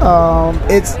it's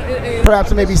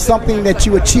perhaps maybe something that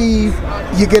you achieve.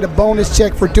 You get a bonus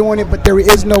check for doing it, but there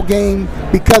is no game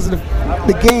because of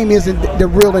the game isn't the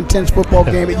real intense football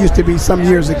game it used to be some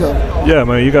years ago. Yeah,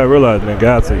 man, you got to realize, man,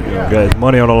 guys got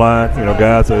money on the line.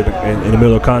 Guys are in the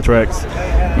middle of contracts.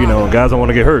 Guys don't want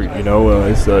to get hurt.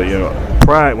 It's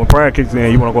pride. When pride kicks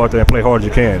in, you want to go out there and play hard as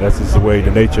you can. That's just the way,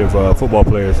 the nature of football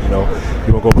players. You want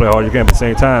to go play hard as you can. But at the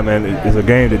same time, man, it's a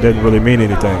game that doesn't really mean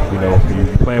anything.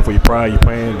 You're playing for your pride. You're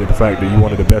playing the fact that you're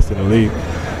one of the best in the league.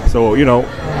 So,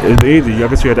 it's easy. I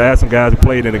guess you had to ask some guys who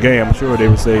played in the game. I'm sure they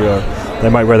would say they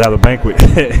might rather have a banquet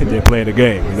than play in the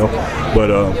game, But,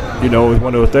 it's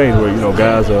one of those things where,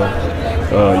 guys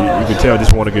you can tell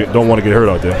just don't want to get hurt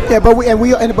out there. Yeah, but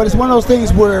it's one of those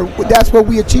things where that's what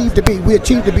we achieve to be. We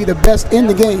achieve to be the best in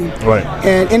the game. Right.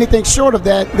 And anything short of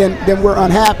that, then we're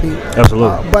unhappy.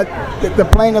 Absolutely. But the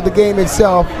playing of the game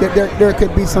itself, there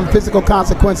could be some physical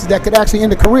consequences that could actually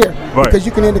end a career. Right. Because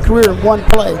you can end a career in one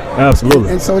play.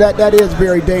 Absolutely. And so that is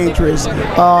very dangerous.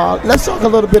 Let's talk a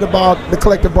little bit about the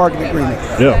collective bargaining agreement.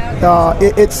 Yeah.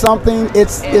 It's something.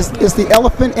 It's the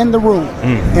elephant in the room,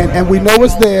 and we know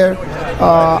it's there.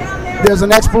 There's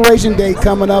an expiration date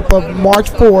coming up of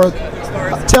March 4th.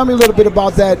 Tell me a little bit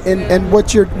about that and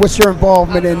what's your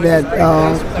involvement in that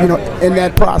in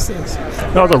that process.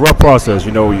 No, it's a rough process.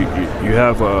 You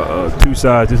have two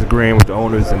sides disagreeing with the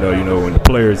owners and and the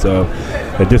players in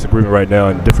disagreement right now,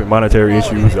 and different monetary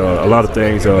issues. A lot of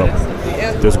things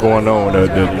that's going on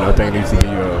that I think needs to be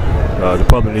the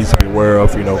public needs to be aware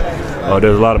of.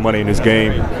 There's a lot of money in this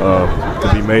game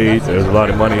to be made. There's a lot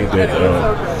of money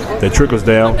that trickles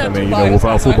down. I mean,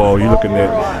 without football, you're looking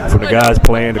at from the guys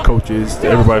playing, the coaches,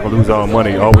 everybody gonna lose all the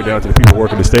money, all the way down to the people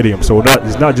working the stadium. So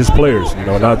it's not just players,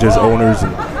 not just owners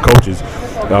and coaches.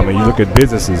 I mean, you look at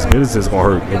businesses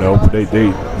gonna hurt.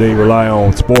 They rely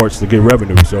on sports to get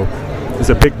revenue, so it's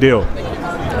a big deal.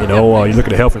 You look at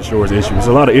the health insurance issues. There's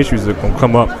a lot of issues that gonna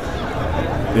come up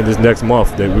in this next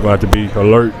month that we're going to have to be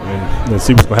alert and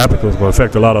see what's going to happen, because it's going to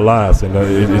affect a lot of lives, and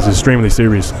it's extremely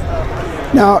serious.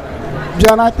 Now,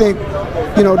 John, I think,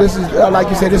 this is, like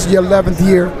you said, this is your 11th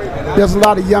year. There's a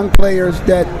lot of young players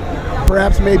that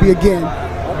perhaps maybe, again,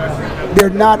 they're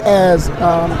not as,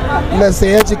 let's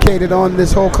say, educated on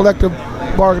this whole collective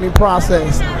bargaining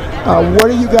process. What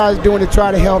are you guys doing to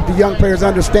try to help the young players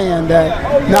understand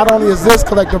that not only is this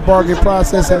collective bargaining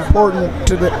process important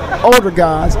to the older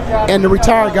guys and the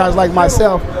retired guys like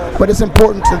myself, but it's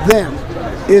important to them?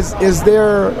 Is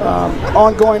there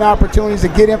ongoing opportunities to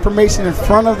get information in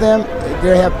front of them?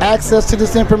 They have access to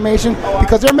this information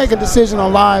because they're making decisions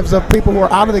on lives of people who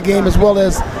are out of the game, as well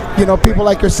as people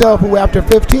like yourself who after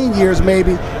 15 years may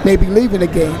be leaving the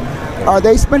game. Are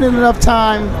they spending enough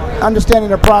time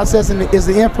understanding the process, and is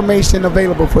the information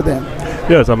available for them?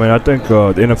 Yes, I mean, I think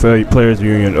the NFL Players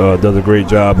Union does a great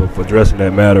job of addressing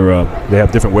that matter. They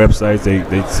have different websites. They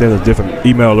send us different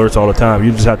email alerts all the time.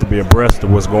 You just have to be abreast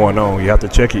of what's going on. You have to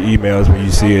check your emails when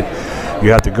you see it. You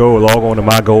have to log on to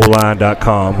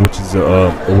mygoalline.com, which is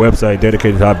a website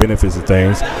dedicated to our benefits and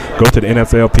things. Go to the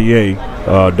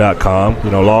NFLPA.com,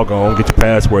 log on, get your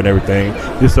password and everything,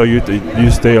 just so you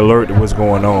stay alert to what's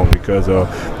going on, because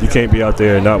you can't be out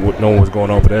there and not knowing what's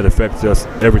going on, but that affects just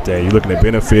everything. You're looking at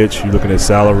benefits, you're looking at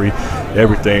salary,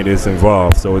 everything that's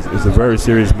involved. So it's a very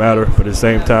serious matter, but at the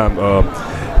same time,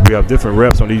 we have different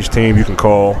reps on each team you can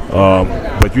call,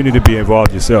 but you need to be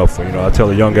involved yourself. I tell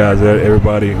the young guys that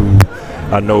everybody who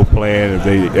I know playing, if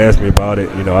they ask me about it,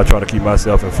 I try to keep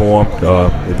myself informed.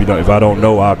 If I don't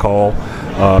know, I call.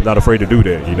 I'm not afraid to do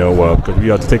that, because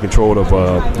you have to take control of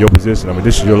your position. I mean,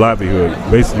 this is your livelihood.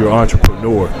 Basically, you're an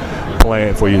entrepreneur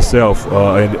playing for yourself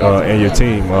and your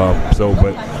team.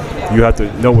 But you have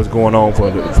to know what's going on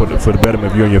for the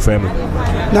betterment of you and your family.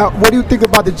 Now, what do you think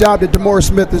about the job that DeMaurice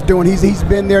Smith is doing? He's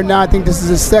been there now. I think this is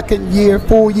his second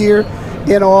full year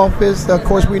in office. Of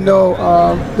course, we know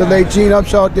the late Gene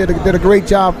Upshaw did a great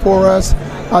job for us.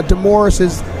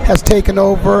 DeMaurice has taken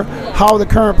over. How are the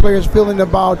current players feeling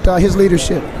about his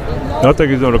leadership? I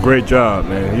think he's doing a great job,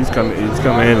 man. He's come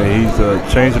in and he's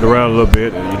changed it around a little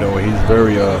bit. And,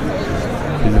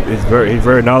 he's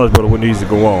very knowledgeable of what needs to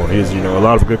go on. He has a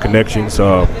lot of good connections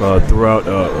throughout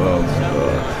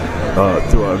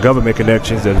government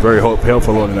connections that's very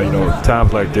helpful in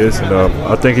times like this. And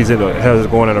I think has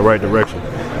it going in the right direction.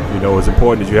 It's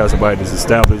important that you have somebody that's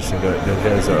established and that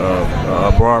has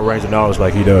a broad range of knowledge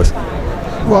like he does.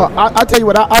 Well, I tell you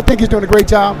what, I think he's doing a great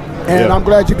job, and yeah. I'm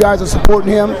glad you guys are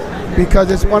supporting him, because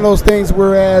it's one of those things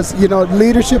whereas,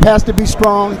 leadership has to be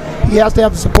strong. he has to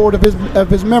have the support of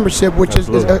his membership, which is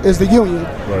the union.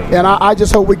 Right. And I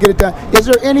just hope we get it done. Is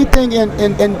there anything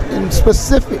in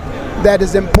specific that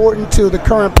is important to the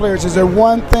current players? Is there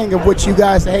one thing of which you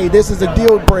guys say, hey, this is a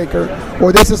deal breaker,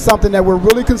 or this is something that we're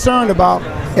really concerned about,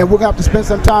 and we're going to have to spend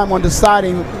some time on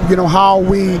deciding, how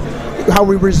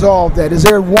we resolve that? Is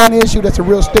there one issue that's a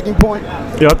real sticking point?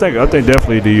 Yeah, I think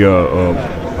definitely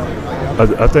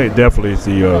I think definitely it's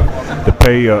the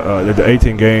pay, the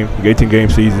 18 game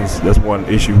seasons. That's one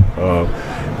issue.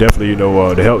 Definitely,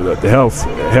 the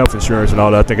health insurance and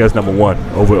all that. I think that's number one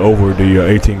over the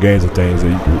 18 games of things.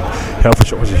 Health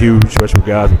insurance is huge, especially for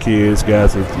guys with kids,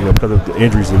 guys that, because of the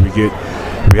injuries that we get.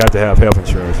 We have to have health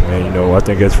insurance, and I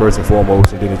think that's first and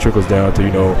foremost, and then it trickles down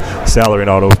to salary and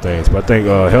all those things. But I think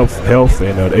health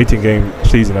and the 18-game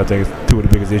season, I think, is two of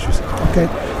the biggest issues. Okay.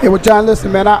 Hey, well, John,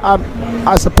 listen, man,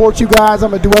 I support you guys. I'm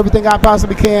gonna do everything I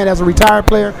possibly can as a retired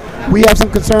player. We have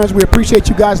some concerns. We appreciate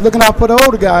you guys looking out for the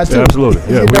older guys too. Yeah, absolutely.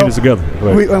 Yeah, we're in this together.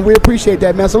 Right. We appreciate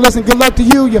that, man. So listen, good luck to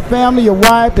you, your family, your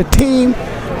wife, the team.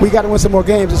 We got to win some more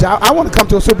games. I want to come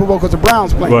to a Super Bowl because the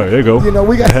Browns playing. Right, there you go.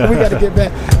 We got to get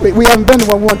back. We haven't been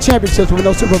to one championships with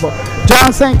no Super Bowl.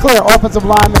 John St. Clair, offensive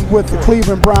lineman with the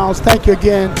Cleveland Browns. Thank you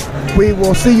again. We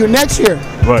will see you next year.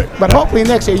 Right. But hopefully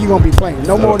next year you're going to be playing.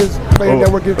 No more of this player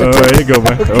network. There you go,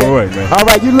 man. Okay. All right, man. All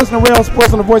right, you listen to Rail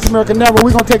Sports on the Voice America Network.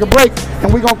 We're going to take a break,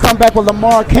 and we're going to come back with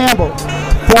Lamar Campbell,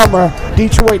 former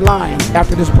Detroit Lion,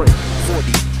 after this break.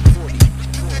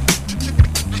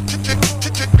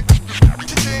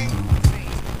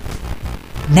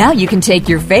 Now you can take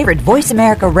your favorite Voice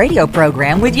America radio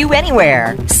program with you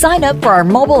anywhere. Sign up for our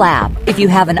mobile app if you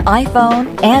have an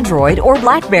iPhone, Android, or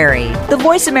BlackBerry. The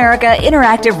Voice America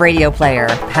Interactive Radio Player,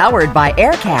 powered by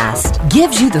Aircast,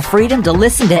 gives you the freedom to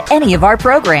listen to any of our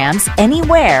programs,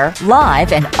 anywhere,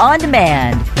 live and on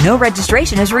demand. No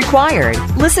registration is required.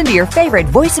 Listen to your favorite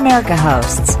Voice America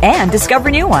hosts and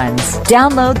discover new ones.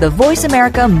 Download the Voice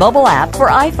America mobile app for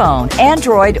iPhone,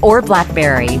 Android, or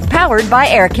BlackBerry, powered by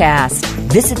Aircast.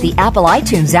 Visit the Apple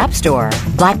iTunes App Store,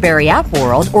 BlackBerry App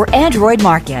World, or Android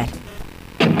Market.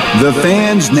 The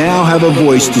fans now have a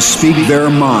voice to speak their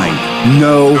mind.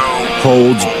 No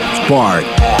holds barred.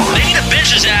 They need to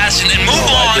bench his ass and then move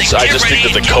on. I just think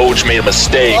that the coach made a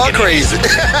mistake. All crazy.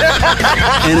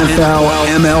 NFL,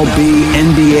 MLB,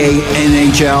 NBA,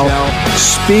 NHL.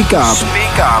 Speak up.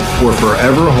 Speak up or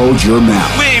forever hold your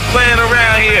mouth. We ain't playing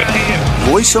around here.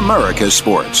 Voice America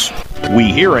Sports.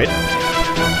 We hear it.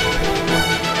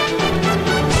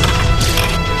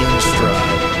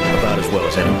 About as well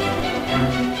as anyone.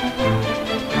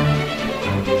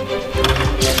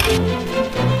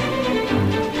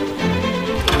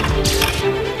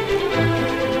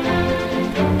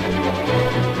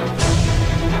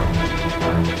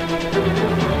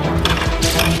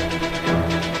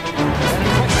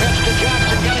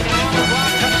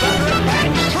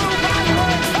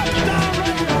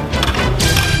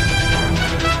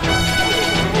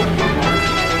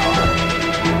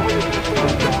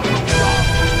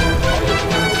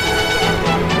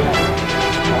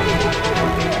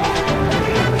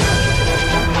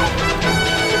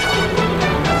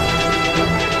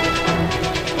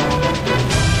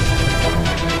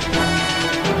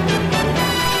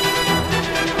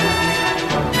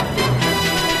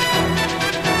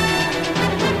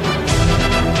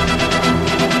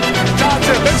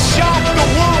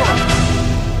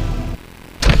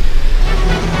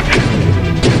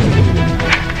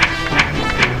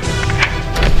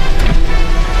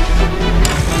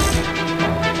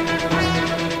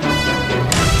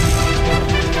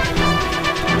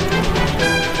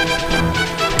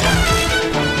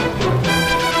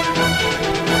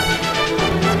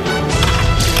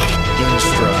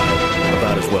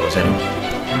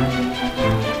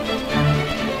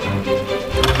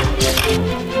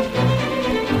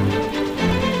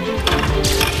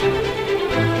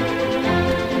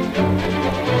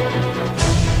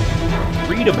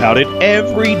 About it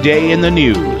every day in the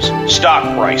news. Stock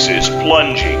prices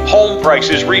plunging, home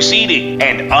prices receding,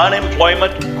 and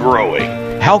unemployment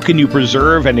growing. How can you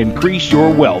preserve and increase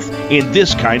your wealth in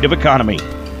this kind of economy?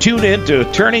 Tune in to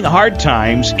Turning Hard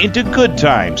Times into Good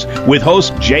Times with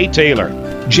host Jay Taylor.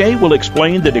 Jay will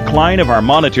explain the decline of our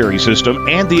monetary system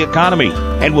and the economy,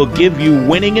 and will give you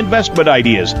winning investment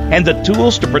ideas and the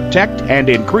tools to protect and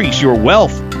increase your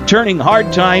wealth. Turning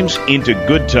Hard Times into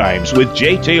Good Times with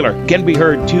Jay Taylor can be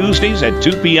heard Tuesdays at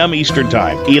 2 p.m. Eastern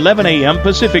Time, 11 a.m.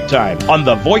 Pacific Time on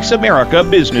the Voice America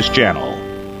Business Channel.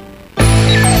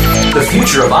 The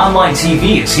future of online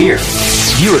TV is here.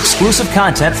 View exclusive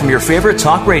content from your favorite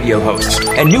talk radio hosts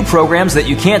and new programs that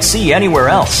you can't see anywhere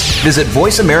else. Visit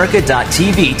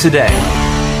voiceamerica.tv today.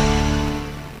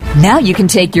 Now you can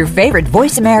take your favorite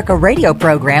Voice America radio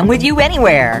program with you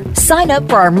anywhere. Sign up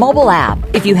for our mobile app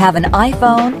if you have an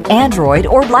iPhone, Android,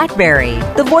 or BlackBerry.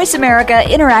 The Voice America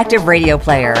Interactive Radio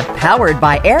Player, powered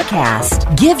by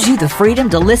Aircast, gives you the freedom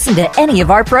to listen to any of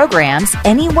our programs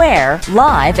anywhere,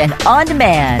 live and on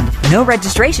demand. No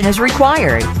registration is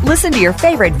required. Listen to your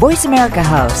favorite Voice America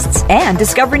hosts and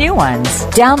discover new ones.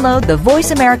 Download the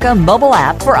Voice America mobile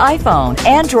app for iPhone,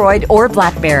 Android, or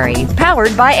BlackBerry,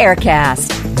 powered by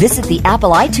Aircast. Visit the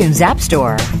Apple iTunes App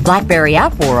Store, BlackBerry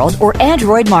App World, or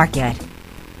Android Market.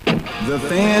 The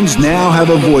fans now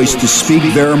have a voice to speak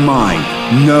their mind.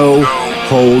 No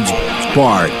holds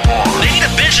barred. They need to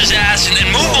bench his ass and then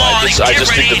move on. I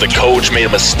just think that the coach made a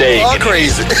mistake. All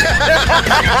crazy.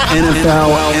 NFL,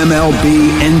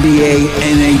 MLB, NBA,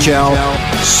 NHL.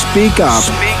 Speak up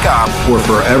or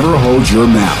forever hold your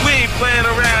mouth. We ain't playing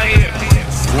around here.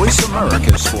 Voice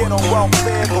America Sports.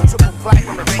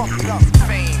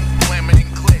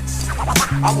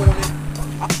 I want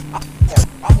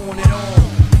it all.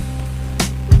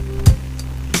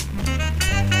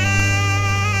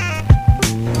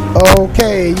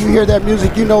 Okay, you hear that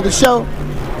music, you know the show.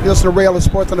 You listen to Rail of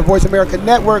Sports on the Voice America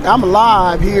Network. I'm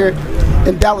live here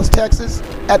in Dallas, Texas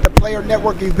at the Player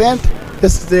Network event.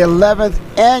 This is the 11th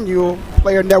annual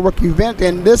Player Network event,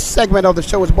 and this segment of the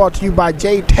show is brought to you by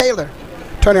Jay Taylor,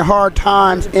 turning hard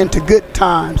times into good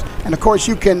times. And of course,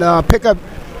 you can pick up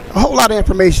a whole lot of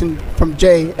information from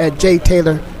Jay at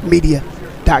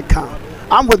jtaylormedia.com.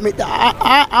 I'm with me.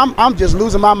 I'm just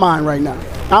losing my mind right now.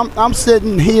 I'm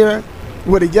sitting here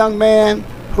with a young man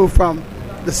who from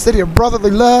the city of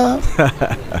brotherly love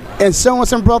and showing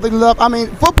some brotherly love. I mean,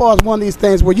 football is one of these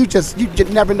things where you just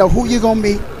never know who you're gonna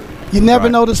meet. You never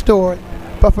know the story.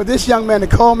 But for this young man to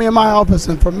call me in my office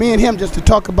and for me and him just to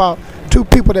talk about two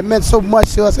people that meant so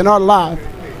much to us in our life,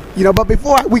 but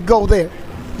before we go there,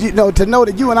 to know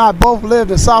that you and I both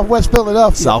lived in Southwest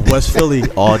Philadelphia. Southwest Philly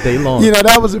all day long.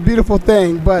 That was a beautiful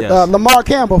thing. But yes. Lamar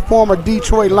Campbell, former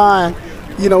Detroit Lion,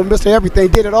 Mr. Everything,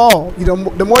 did it all. The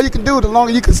more you can do, the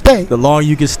longer you can stay. The longer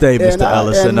you can stay, Mr.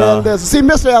 Ellis. See,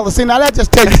 Mr. Ellis, now that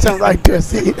just tells you something right there.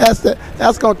 See,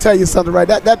 that's going to tell you something right.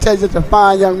 That tells you it's a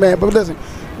fine young man. But listen,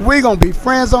 we're going to be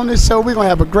friends on this show. We're going to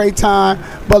have a great time.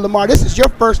 But, Lamar, this is your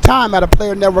first time at a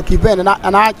Player Network event. And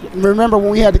I remember when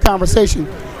we had the conversation,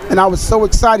 and I was so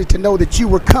excited to know that you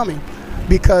were coming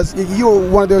because you were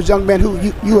one of those young men who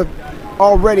you have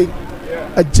already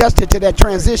adjusted to that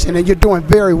transition, and you're doing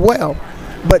very well.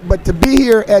 But to be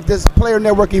here at this Player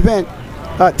Network event,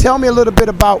 tell me a little bit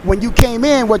about when you came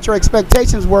in, what your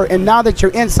expectations were, and now that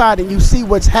you're inside and you see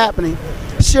what's happening,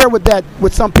 share with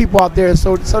some people out there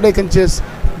so they can just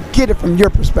get it from your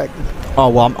perspective. Oh,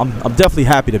 well, I'm definitely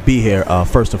happy to be here,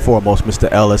 first and foremost, Mr.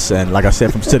 Ellis, and like I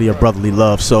said, from City of Brotherly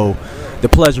Love. So the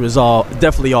pleasure is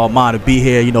definitely all mine to be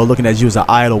here, looking at you as an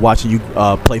idol, watching you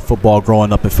play football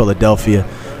growing up in Philadelphia,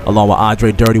 along with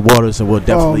Andre Dirty Waters, and we'll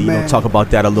definitely talk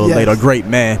about that a little later. A great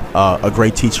man, a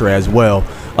great teacher as well.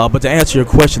 But to answer your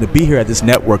question, to be here at this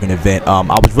networking event, I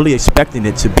was really expecting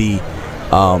it to be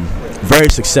very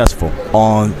successful,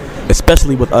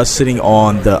 especially with us sitting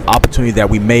on the opportunity that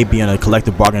we may be in a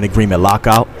collective bargaining agreement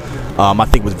lockout. I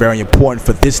think it was very important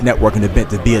for this networking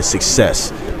event to be a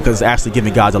success because it's actually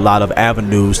giving guys a lot of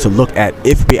avenues to look at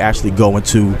if we actually go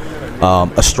into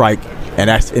a strike. And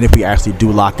if we actually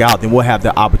do lock out, then we'll have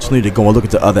the opportunity to go and look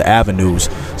into other avenues.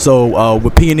 So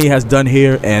what P&E has done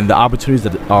here and the opportunities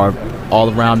that are all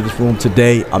around this room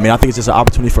today, I think it's just an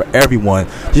opportunity for everyone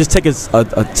to just take a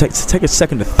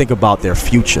second to think about their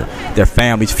future, their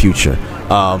family's future,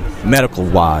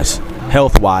 medical-wise,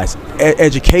 health-wise,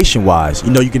 education-wise.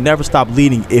 You can never stop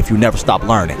leading if you never stop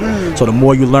learning. So the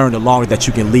more you learn, the longer that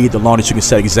you can lead, the longer that you can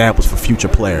set examples for future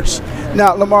players.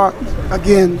 Now, Lamar,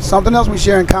 again, something else we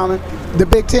share in common, the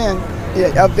Big Ten.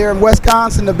 Up there in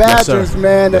Wisconsin, the Badgers,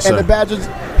 and the Badgers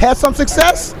had some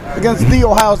success against the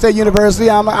Ohio State University.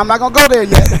 I'm not going to go there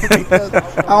yet because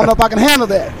I don't know if I can handle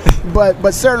that.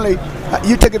 But certainly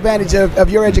you took advantage of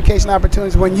your education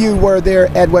opportunities when you were there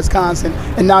at Wisconsin,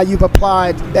 and now you've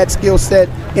applied that skill set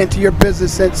into your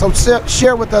business. And so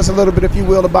share with us a little bit, if you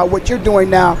will, about what you're doing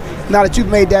now that you've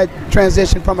made that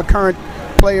transition from a current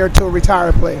player to a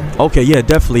retired player. Okay, yeah,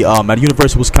 definitely. At the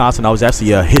University of Wisconsin, I was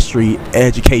actually a history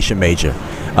education major.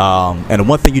 And the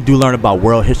one thing you do learn about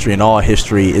world history and all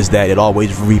history is that it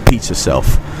always repeats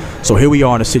itself. So here we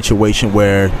are in a situation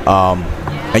where,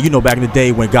 and back in the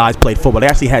day when guys played football, they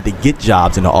actually had to get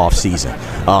jobs in the off season.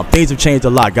 Things have changed a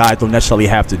lot. Guys don't necessarily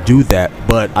have to do that,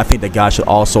 but I think that guys should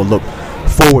also look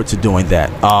forward to doing that.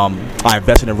 I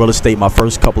invested in real estate my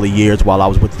first couple of years while I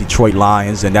was with the Detroit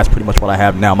Lions, and that's pretty much what I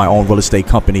have now, my own real estate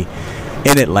company.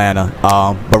 in Atlanta.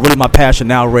 But really my passion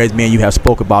now, Ray, as me and you have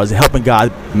spoke about, is helping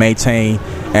guys maintain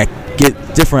and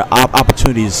get different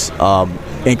opportunities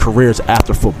in careers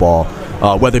after football,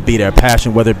 whether it be their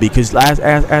passion, whether it be, because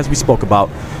as we spoke about,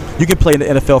 you can play in the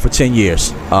NFL for 10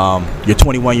 years. You're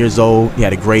 21 years old. You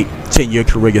had a great 10-year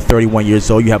career. You're 31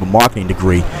 years old. You have a marketing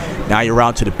degree. Now you're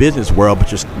out to the business world,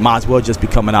 but you might as well just be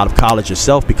coming out of college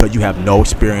yourself because you have no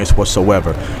experience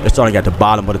whatsoever. You're starting at the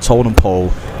bottom of the totem pole.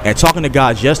 And talking to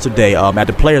guys yesterday at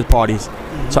the players' parties,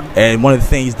 and one of the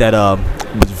things that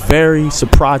was very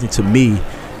surprising to me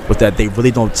was that they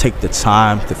really don't take the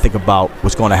time to think about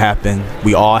what's going to happen.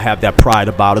 We all have that pride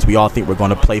about us. We all think we're going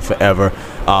to play forever.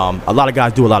 A lot of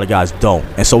guys do, a lot of guys don't.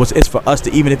 And so it's for us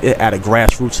to, even if it at a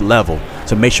grassroots level,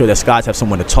 to make sure that guys have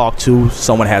someone to talk to,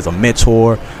 someone has a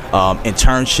mentor.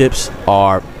 Internships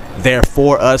are there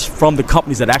for us from the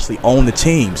companies that actually own the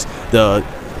teams. The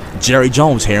Jerry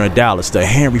Jones here in Dallas, the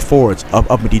Henry Fords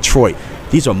up in Detroit.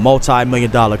 These are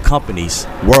multi-million-dollar companies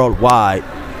worldwide.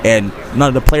 And none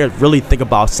of the players really think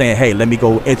about saying, hey, let me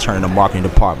go intern in the marketing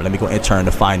department. Let me go intern in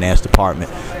the finance department.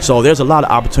 So there's a lot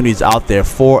of opportunities out there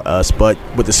for us. But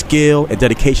with the skill and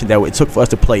dedication that it took for us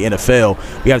to play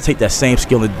NFL, we got to take that same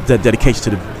skill and dedication to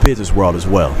the business world as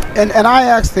well. And I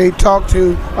actually talked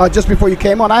to, just before you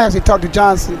came on, I actually talked to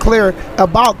John Sinclair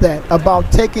about that,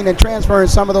 about taking and transferring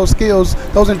some of those skills,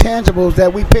 those intangibles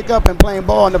that we pick up in playing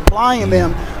ball and applying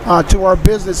them to our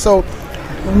business. So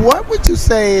what would you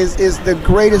say is the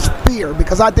greatest fear,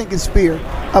 because I think it's fear,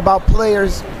 about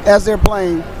players as they're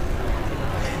playing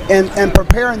and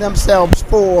preparing themselves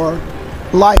for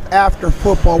life after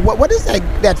football? What is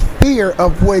that fear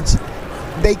of which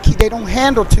they don't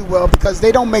handle too well because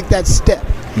they don't make that step?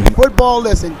 Mm-hmm. Football,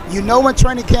 listen, you know when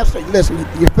training camps, listen,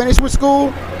 you're finished with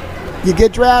school, you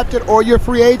get drafted, or you're a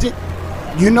free agent,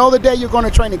 you know the day you're going to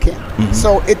training camp. Mm-hmm.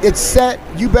 So it's set,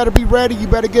 you better be ready, you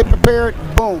better get prepared,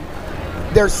 boom.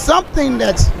 There's something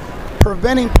that's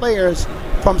preventing players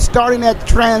from starting that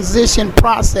transition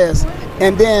process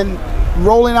and then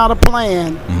rolling out a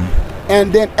plan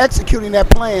and then executing that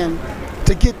plan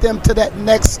to get them to that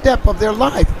next step of their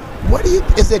life.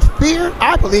 Is it fear?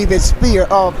 I believe it's fear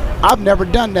of, I've never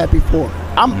done that before.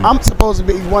 I'm supposed to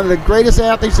be one of the greatest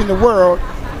athletes in the world,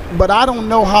 but I don't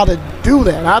know how to do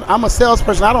that. I'm a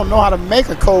salesperson. I don't know how to make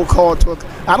a cold call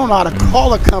I don't know how to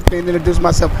call a company and introduce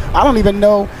myself. I don't even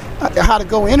know how to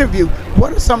go interview.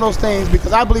 What are some of those things?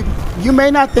 Because I believe you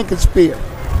may not think it's fear.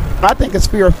 I think it's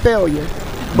fear of failure.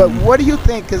 But what do you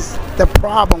think is the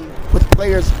problem with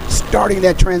players starting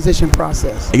that transition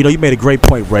process? You know, you made a great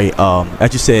point, Ray.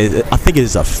 As you said, I think it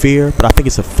is a fear, but I think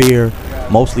it's a fear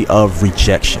mostly of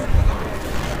rejection.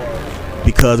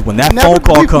 Because when that phone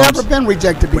call comes, never been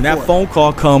rejected before. When that phone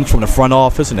call comes from the front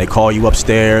office and they call you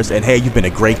upstairs and, hey, you've been a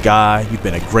great guy, you've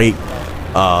been a great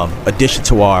addition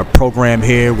to our program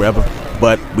here, wherever,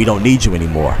 but we don't need you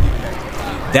anymore.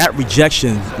 That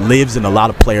rejection lives in a lot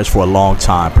of players for a long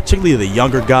time, particularly the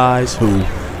younger guys who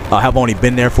have only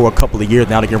been there for a couple of years.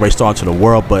 Now they're getting ready to start into the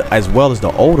world, but as well as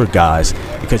the older guys,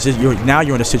 because you're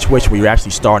in a situation where you're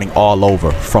actually starting all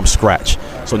over from scratch.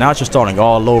 So now that you're starting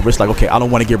all over, it's like, okay, I don't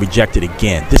want to get rejected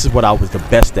again. This is what I was the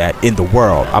best at in the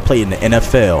world. I played in the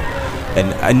NFL.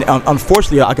 And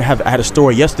unfortunately, I had a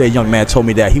story yesterday. A young man told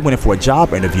me that he went in for a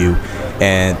job interview,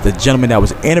 and the gentleman that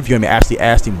was interviewing me actually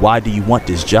asked him, why do you want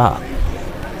this job?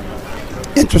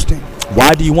 Interesting.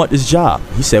 Why do you want this job?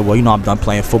 He said, well, I'm done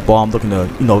playing football. I'm looking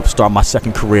to, start my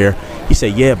second career. He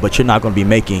said, yeah, but you're not going to be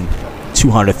making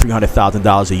 $200,000,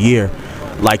 $300,000 a year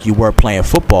like you were playing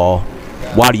football.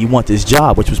 Why do you want this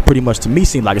job? Which was pretty much, to me,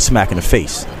 seemed like a smack in the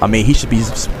face. I mean, he should be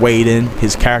weighed in.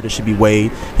 His character should be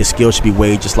weighed. His skills should be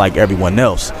weighed just like everyone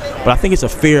else. But I think it's a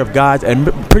fear of guys,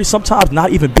 and sometimes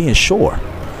not even being sure.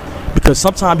 Because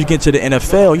sometimes you get to the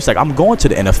NFL, you're like, I'm going to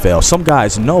the NFL. Some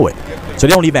guys know it. So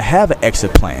they don't even have an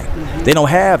exit plan.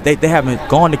 They haven't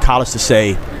gone to college to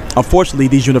say, unfortunately,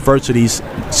 these universities,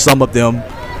 some of them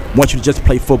want you to just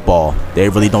play football. They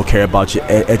really don't care about your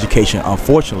education,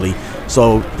 unfortunately.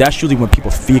 So that's usually when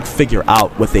people figure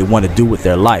out what they want to do with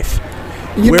their life.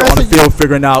 We're on the field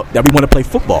figuring out that we want to play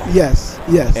football. Yes.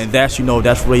 And that's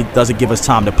really doesn't give us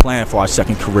time to plan for our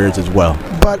second careers as well.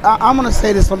 But I'm going to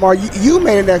say this, Lamar. You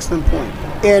made an excellent point.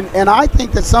 And I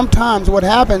think that sometimes what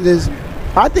happens is,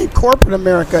 I think corporate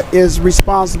America is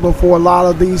responsible for a lot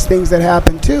of these things that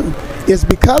happen too. is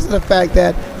because of the fact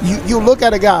that you look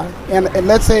at a guy, and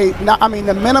let's say,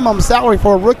 the minimum salary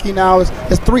for a rookie now is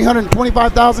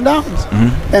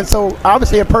 $325,000. And so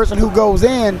obviously a person who goes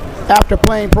in after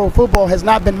playing pro football has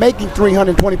not been making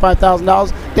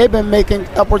 $325,000. They've been making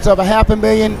upwards of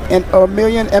 $500,000 and or $1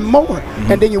 million and more.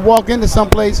 And then you walk into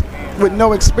someplace with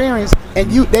no experience,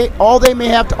 and all they may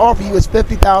have to offer you is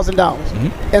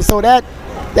 $50,000. And so that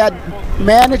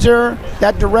manager,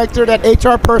 that director, that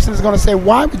HR person is going to say,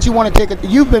 why would you want to take it?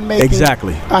 You've been making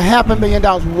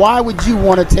 $500,000. Why would you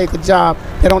want to take a job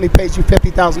that only pays you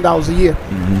 $50,000 a year?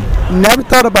 Never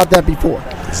thought about that before.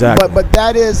 Exactly. But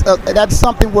that is that's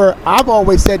something where I've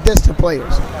always said this to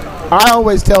players. I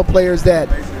always tell players that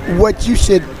what you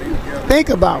should think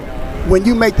about when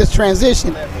you make this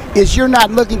transition is you're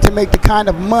not looking to make the kind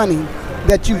of money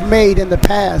that you've made in the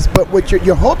past, but what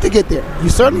you hope to get there. You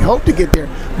certainly hope to get there.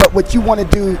 But what you want to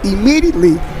do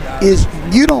immediately is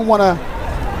you don't want to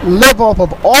live off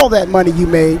of all that money you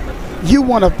made. You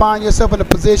want to find yourself in a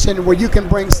position where you can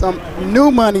bring some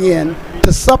new money in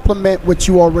to supplement what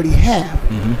you already have.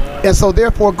 And so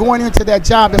therefore going into that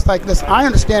job, it's like, listen, I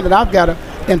understand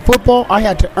that in football, I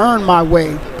had to earn my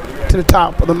way to the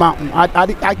top of the mountain.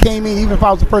 I came in, even if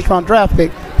I was a first-round draft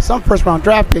pick, some first-round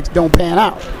draft picks don't pan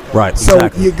out. Right, so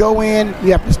exactly. You go in,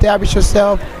 you have to establish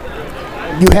yourself.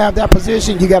 You have that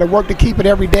position. You got to work to keep it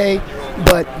every day,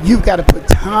 but you've got to put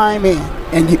time in.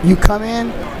 And you come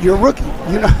in, you're a rookie.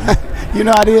 You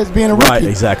know how it is being a rookie. Right,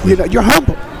 exactly. You're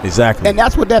humble. Exactly. And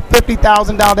that's what that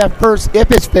 $50,000, that first,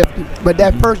 if it's 50, but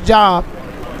that first job,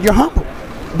 you're humble.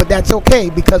 But that's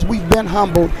okay because we've been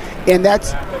humbled, and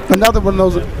that's another one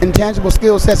of those intangible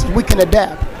skill sets that we can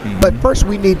adapt. But first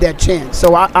we need that chance.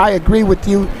 So I agree with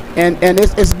you, and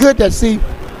it's good to see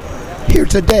here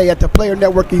today at the Player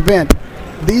Network event.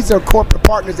 These are corporate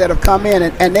partners that have come in,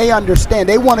 and they understand.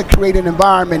 They want to create an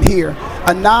environment here,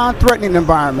 a non-threatening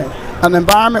environment, an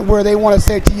environment where they want to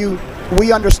say to you,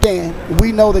 we understand,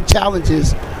 we know the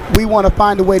challenges, we want to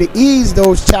find a way to ease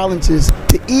those challenges,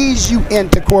 to ease you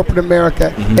into corporate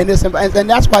America. And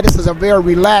that's why this is a very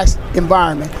relaxed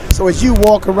environment. So as you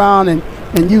walk around and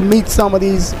you meet some of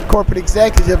these corporate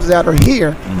executives that are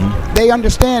here, they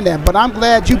understand that. But I'm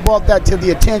glad you brought that to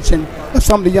the attention of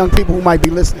some of the young people who might be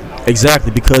listening.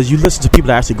 Exactly, because you listen to people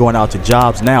that are actually going out to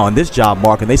jobs now in this job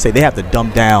market, and they say they have to dumb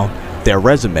down their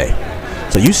resume.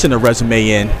 So you send a resume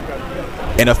in,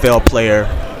 NFL player,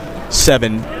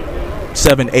 7,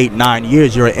 8, 9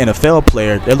 years, you're an NFL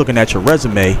player. They're looking at your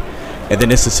resume, and then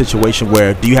it's a situation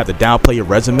where do you have to downplay your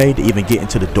resume to even get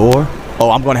into the door?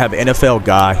 Oh, I'm going to have an NFL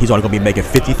guy. He's only going to be making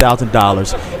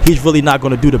 $50,000. He's really not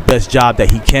going to do the best job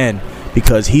that he can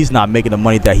because he's not making the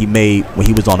money that he made when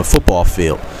he was on the football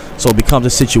field. So it becomes a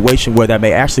situation where that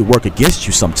may actually work against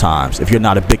you sometimes if you're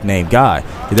not a big-name guy.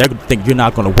 They're going to think you're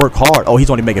not going to work hard. Oh, he's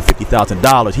only making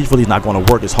 $50,000. He's really not going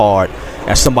to work as hard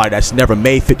as somebody that's never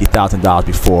made $50,000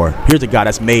 before. Here's a guy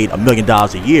that's made $1 million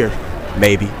a year,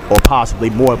 maybe, or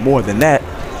possibly more than that.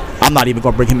 I'm not even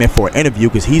going to bring him in for an interview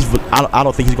because I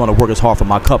don't think he's going to work as hard for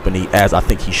my company as I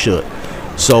think he should.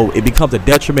 So it becomes a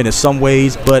detriment in some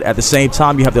ways, but at the same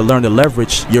time, you have to learn to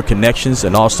leverage your connections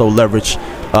and also leverage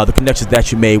the connections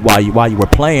that you made while you were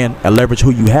playing, and leverage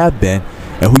who you have been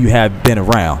and who you have been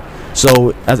around.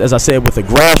 So as I said, with the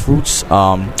grassroots,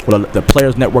 with the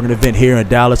Players Networking event here in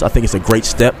Dallas, I think it's a great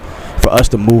step for us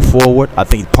to move forward. I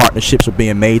think partnerships are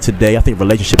being made today. I think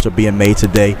relationships are being made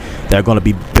today that are going to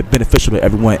be beneficial to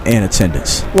everyone in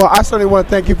attendance. Well, I certainly want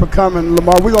to thank you for coming,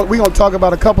 Lamar. We're going to talk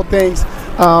about a couple things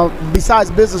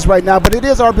besides business right now, but it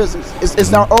is our business.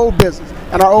 It's our old business,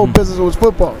 and our old business was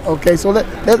football. Okay, so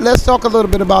let's talk a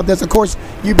little bit about this. Of course,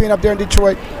 you being up there in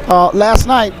Detroit last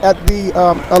night at the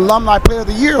Alumni Player of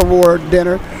the Year Award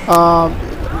dinner,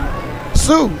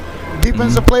 Sue,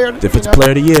 Defensive Player Player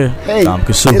of the Year. Hey,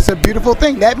 it's a beautiful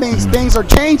thing. That means things are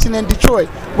changing in Detroit.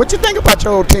 What you think about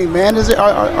your old team, man?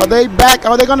 Are they back?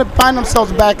 Are they going to find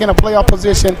themselves back in a playoff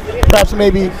position, perhaps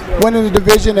maybe winning the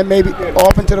division and maybe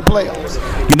off into the playoffs?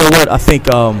 You know what? I think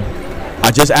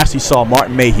I just actually saw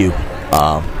Martin Mayhew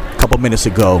a couple minutes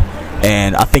ago.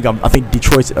 And I think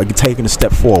Detroit's taking a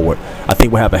step forward. I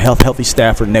think we'll have a healthy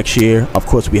staff for next year. Of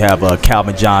course, we have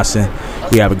Calvin Johnson.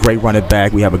 We have a great running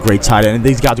back. We have a great tight end. And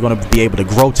these guys are going to be able to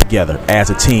grow together as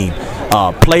a team.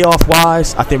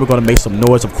 Playoff-wise, I think we're going to make some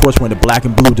noise. Of course, we're in the black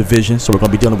and blue division, so we're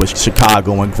going to be dealing with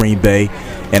Chicago and Green Bay,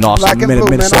 and also Minnesota.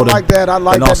 Man, I like that.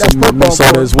 And also That's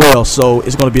Minnesota as well. So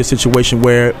it's going to be a situation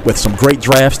where, with some great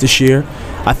drafts this year,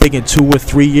 I think in 2 or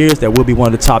 3 years that we'll be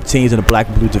one of the top teams in the black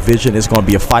and blue division. It's going to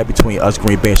be a fight between us,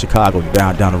 Green Bay, and Chicago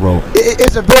down the road.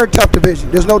 It's a very tough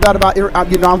division. There's no doubt about it.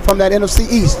 I'm from that NFC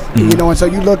East, and so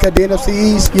you look at the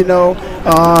NFC East,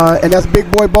 and that's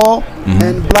big boy ball,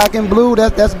 and black and blue,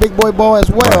 that's big boy ball as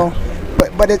well.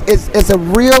 Right. But it's a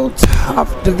real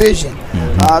tough division.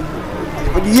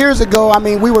 Years ago,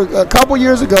 a couple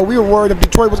years ago, we were worried if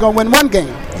Detroit was going to win one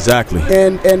game. Exactly.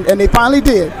 And they finally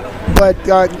did. But,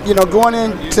 going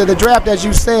into the draft, as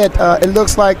you said, it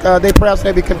looks like they perhaps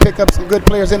maybe can pick up some good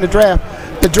players in the draft.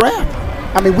 The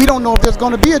draft, we don't know if there's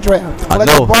going to be a draft.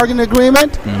 Collective bargaining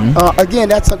agreement, again,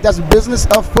 that's business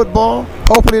of football.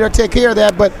 Hopefully they'll take care of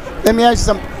that. But let me ask you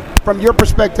something. From your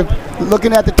perspective,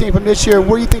 looking at the team from this year,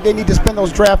 where do you think they need to spend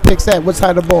those draft picks at? What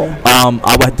side of the ball?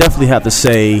 I would definitely have to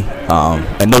say,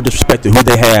 and no disrespect to who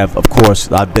they have, of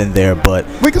course, I've been there, but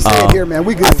we can say it here, man.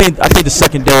 We good. I think the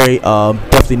secondary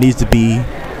definitely needs to be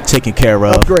taken care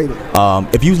of.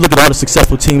 Upgraded. If you look at all the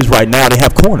successful teams right now, they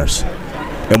have corners.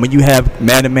 And when you have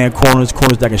man-to-man corners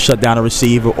that can shut down a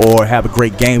receiver or have a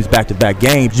great games, back-to-back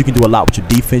games, you can do a lot with your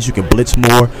defense. You can blitz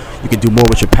more. You can do more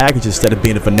with your package instead of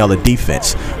being a vanilla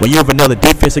defense. When you're a vanilla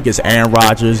defense against Aaron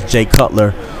Rodgers, Jay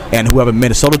Cutler, and whoever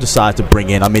Minnesota decides to bring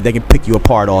in, they can pick you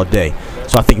apart all day.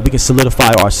 So I think if we can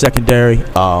solidify our secondary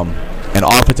and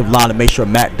offensive line to make sure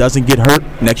Matt doesn't get hurt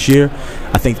next year,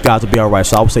 I think guys will be all right.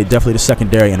 So I would say definitely the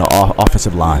secondary and the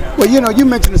offensive line. Well, you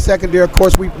mentioned the secondary. Of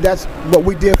course, that's what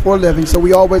we did for a living. So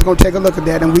we always going to take a look at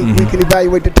that, and we can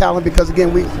evaluate the talent because,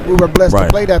 again, we were blessed to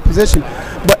play that position.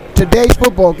 But today's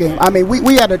football game,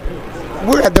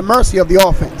 we're at the mercy of the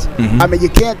offense. You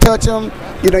can't touch them.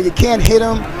 You can't hit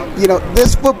them.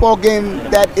 This football game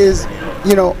that is,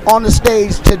 on the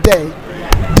stage today,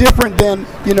 different than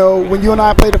when you and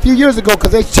I played a few years ago,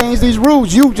 because they changed these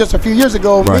rules. You just a few years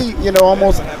ago, me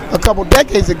almost a couple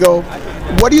decades ago.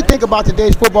 What do you think about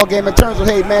today's football game in terms of,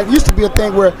 hey man, it used to be a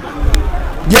thing where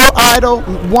your idol,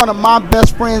 one of my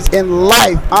best friends in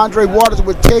life, Andre Waters,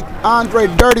 would take Andre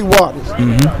Dirty Waters,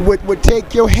 would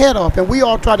take your head off, and we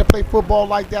all tried to play football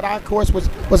like that. I, of course,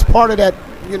 was part of that,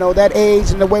 that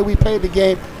age and the way we played the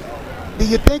game. Do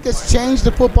you think it's changed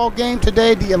the football game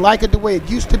today? Do you like it the way it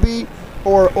used to be?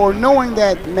 Or knowing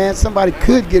that, man, somebody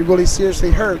could get really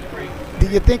seriously hurt, do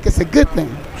you think it's a good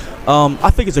thing? I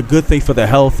think it's a good thing for the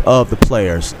health of the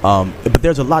players. But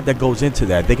there's a lot that goes into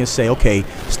that. They can say, okay,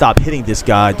 stop hitting this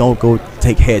guy. Don't go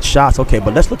take head shots. Okay,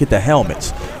 but let's look at the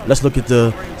helmets. Let's look at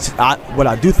what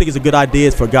I do think is a good idea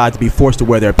is for guys to be forced to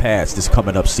wear their pads this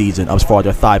coming up season as far as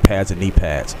their thigh pads and knee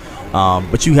pads.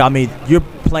 But you're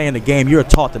playing the game. You're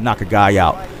taught to knock a guy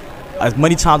out. As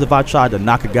many times as I tried to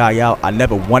knock a guy out, I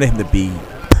never wanted him to be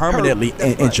permanently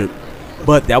injured.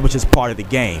 But that was just part of the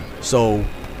game. So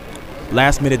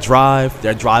last minute drive,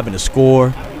 they're driving to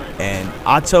score. And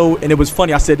it was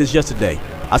funny, I said this yesterday.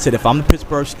 I said, if I'm the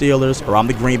Pittsburgh Steelers or I'm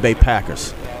the Green Bay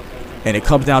Packers, and it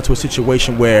comes down to a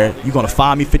situation where you're going to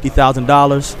fine me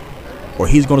 $50,000 or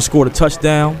he's going to score the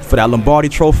touchdown for that Lombardi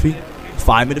trophy,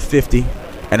 fine me the $50,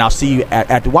 and I'll see you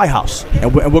at the White House.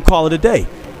 And we'll call it a day.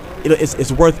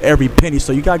 It's worth every penny.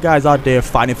 So you got guys out there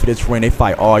fighting for this ring. They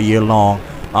fight all year long.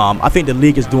 I think the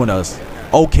league is doing a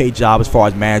okay job as far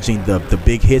as managing the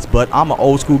big hits, but I'm an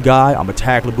old school guy. I'm a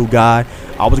tackleable guy.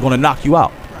 I was going to knock you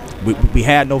out. We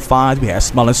had no fines. We had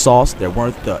smelling salts. There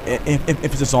weren't the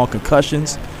emphasis on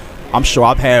concussions. I'm sure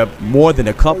I've had more than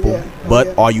a couple,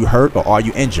 but are you hurt or are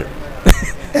you injured?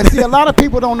 And see, a lot of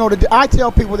people don't know that. I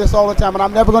tell people this all the time, and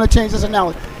I'm never going to change this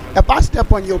analogy. If I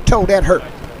step on your toe, that hurt.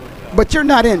 But you're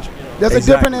not injured. There's a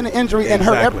difference in an injury and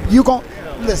hurt. You gon'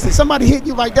 listen. Somebody hit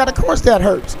you like that. Of course, that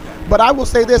hurts. But I will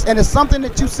say this, and it's something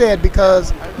that you said,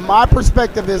 because my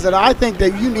perspective is that I think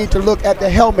that you need to look at the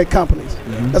helmet companies.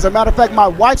 As a matter of fact, my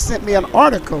wife sent me an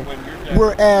article,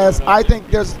 whereas I think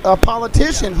there's a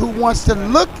politician who wants to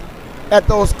look at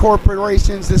those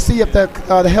corporations to see if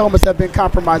the helmets have been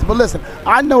compromised. But listen,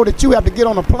 I know that you have to get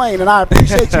on a plane, and I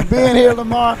appreciate you being here,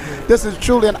 Lamar. This is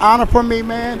truly an honor for me,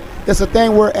 man. It's a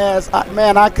thing whereas,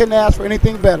 I couldn't ask for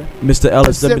anything better. Mr.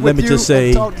 Ellis, let me just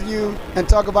say, talk to you and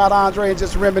talk about Andre and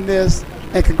just reminisce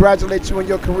and congratulate you on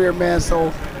your career, man.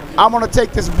 So I'm going to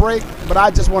take this break, but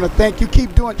I just want to thank you.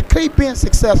 Keep being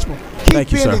successful. Keep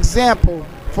being an example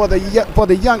for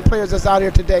the young players that's out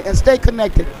here today, and stay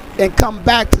connected and come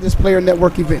back to this Player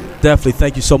Network event. Definitely.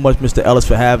 Thank you so much, Mr. Ellis,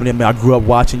 for having me. I grew up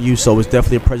watching you, so it's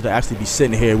definitely a pleasure to actually be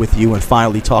sitting here with you and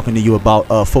finally talking to you about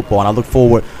football. And I look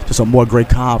forward to some more great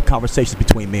conversations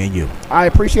between me and you. I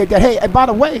appreciate that. Hey, and by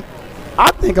the way, I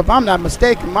think if I'm not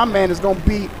mistaken, my man is going to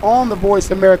be on the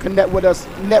Voice America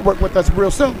network with us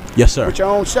real soon. Yes, sir. With your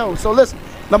own show. So listen,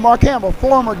 Lamar Campbell,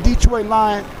 former Detroit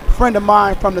Lion, friend of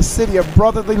mine from the city of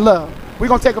brotherly love. We're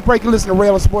going to take a break and listen to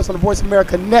Rail and Sports on the Voice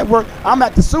America Network. I'm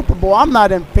at the Super Bowl. I'm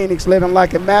not in Phoenix living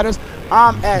like it matters.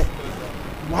 I'm at,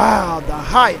 the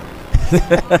Hyatt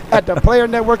at the Player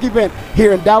Network event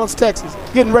here in Dallas, Texas,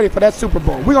 getting ready for that Super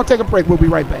Bowl. We're going to take a break. We'll be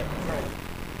right back.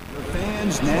 The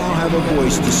fans now have a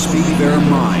voice to speak their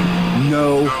mind.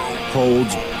 No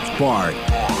holds barred.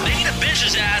 They need to bitch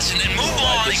his ass and then move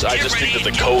on. I just think that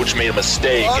the coach made a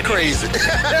mistake. All crazy.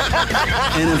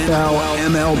 NFL,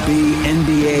 MLB,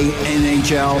 NBA,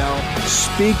 NHL.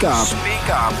 Speak up. Speak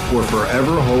up or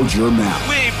forever hold your mouth.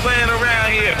 We ain't playing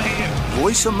around here.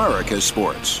 Voice America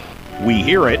Sports. We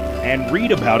hear it and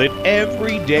read about it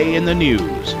every day in the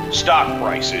news. Stock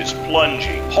prices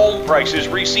plunging, home prices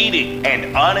receding,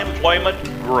 and unemployment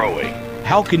growing.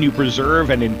 How can you preserve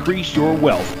and increase your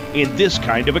wealth in this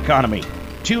kind of economy?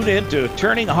 Tune in to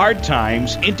Turning Hard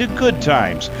Times into Good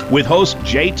Times with host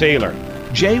Jay Taylor.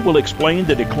 Jay will explain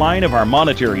the decline of our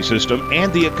monetary system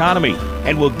and the economy,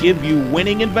 and will give you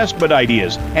winning investment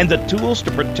ideas and the tools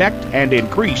to protect and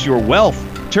increase your wealth.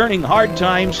 Turning Hard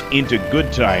Times into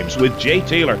Good Times with Jay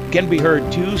Taylor can be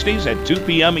heard Tuesdays at 2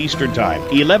 p.m. Eastern Time,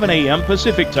 11 a.m.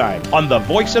 Pacific Time on the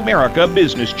Voice America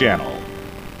Business Channel.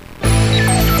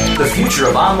 The future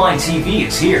of online TV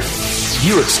is here.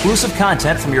 View exclusive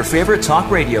content from your favorite talk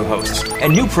radio hosts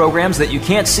and new programs that you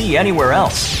can't see anywhere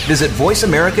else. Visit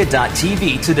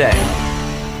voiceamerica.tv today.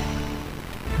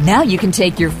 Now you can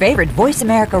take your favorite Voice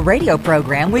America radio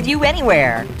program with you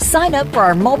anywhere. Sign up for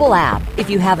our mobile app if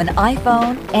you have an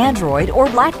iPhone, Android, or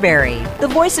BlackBerry. The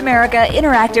Voice America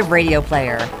Interactive Radio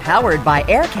Player, powered by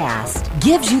Aircast,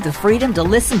 gives you the freedom to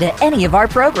listen to any of our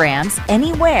programs,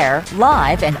 anywhere,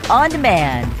 live and on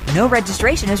demand. No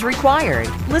registration is required.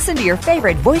 Listen to your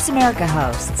favorite Voice America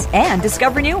hosts and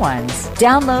discover new ones.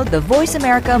 Download the Voice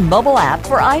America mobile app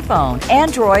for iPhone,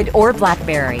 Android, or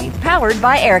BlackBerry, powered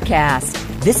by Aircast.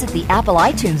 Visit the Apple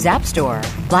iTunes App Store,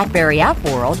 BlackBerry App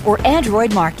World, or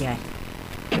Android Market.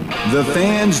 The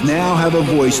fans now have a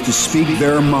voice to speak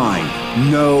their mind.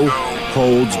 No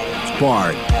holds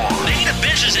barred. They need to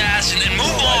bitch his ass and then move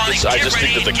on. I just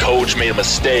think that the coach made a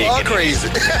mistake. All crazy.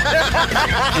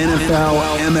 NFL,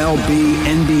 MLB,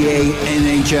 NBA,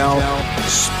 NHL.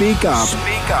 Speak up.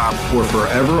 Speak up or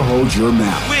forever hold your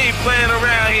mouth. We ain't playing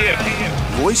around here.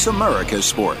 Voice America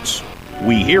Sports.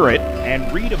 We hear it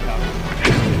and read about it.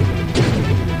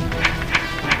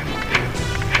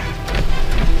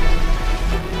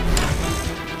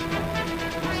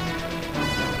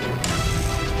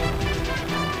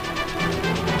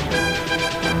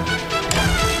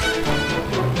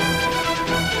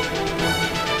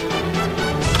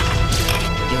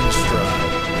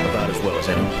 About as well as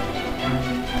anyone.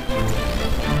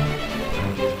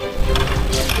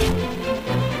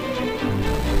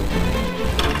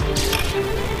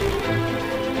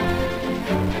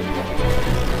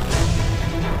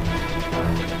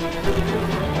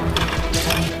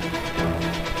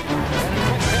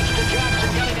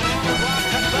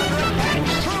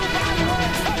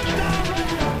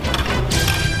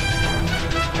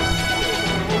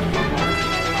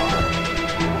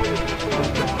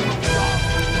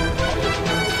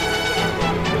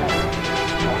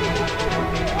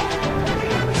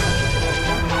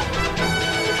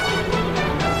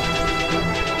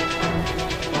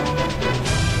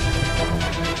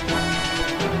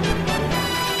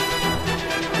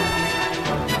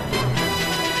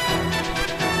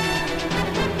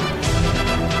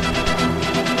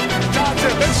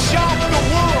 Let's shock the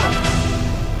world.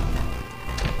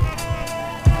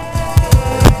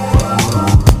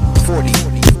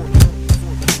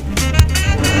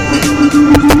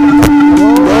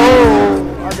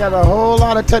 I got a whole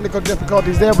lot of technical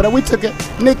difficulties there, but we took it.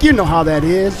 Nick, you know how that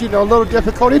is. You know, a little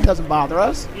difficulty doesn't bother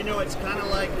us. You know, it's kind of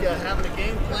like having a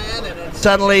game plan, and then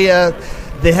suddenly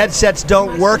the headsets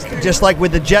don't work, just like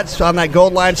with the Jets on that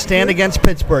goal line stand against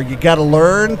Pittsburgh. You got to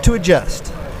learn to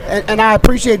adjust. And I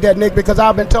appreciate that, Nick, because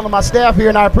I've been telling my staff here,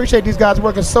 and I appreciate these guys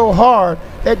working so hard.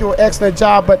 They do an excellent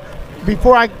job. But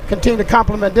before I continue to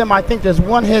compliment them, I think there's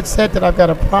one headset that I've got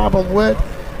a problem with.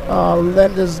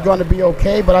 Linda's going to be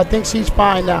okay, but I think she's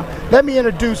fine now. Let me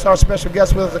introduce our special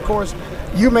guest with us. Of course,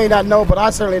 you may not know, but I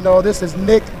certainly know. This is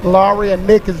Nick Lowery, and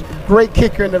Nick is a great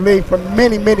kicker in the league for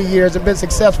many, many years and been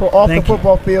successful off the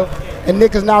football field. And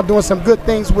Nick is now doing some good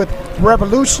things with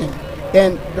Revolution.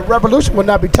 And the Revolution will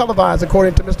not be televised,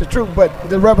 according to Mr. True, but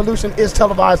the Revolution is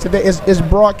televised today. It's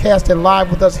broadcasted live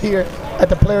with us here at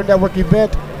the Player Network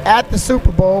event. at the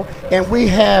Super Bowl, and we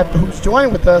have, who's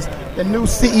joined with us, the new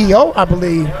CEO, I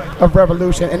believe, of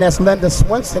Revolution, and that's Linda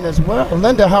Swenson as well.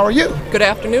 Linda, how are you? Good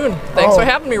afternoon. Thanks for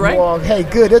having me, Ray. Well, hey,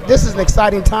 good. This is an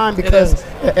exciting time because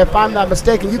if I'm not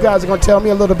mistaken, you guys are going to tell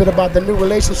me a little bit about the new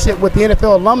relationship with the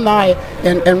NFL alumni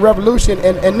and Revolution.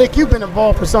 And Nick, you've been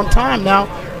involved for some time now,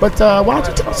 but why don't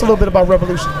you tell us a little bit about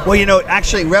Revolution? Well,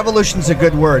 actually, revolution's a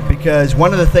good word because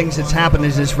one of the things that's happened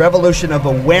is this revolution of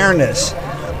awareness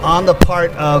on the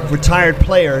part of retired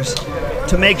players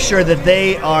to make sure that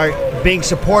they are being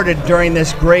supported during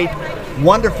this great,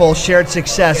 wonderful shared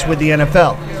success with the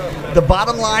NFL. The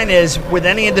bottom line is, with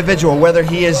any individual, whether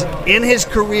he is in his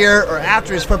career or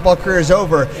after his football career is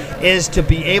over, is to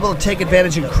be able to take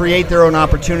advantage and create their own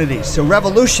opportunities. So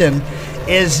Revolution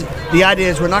is, the idea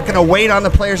is we're not going to wait on the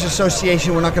Players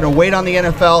Association, we're not going to wait on the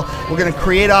NFL, we're going to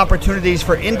create opportunities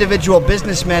for individual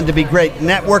businessmen to be great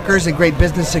networkers and great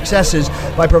business successes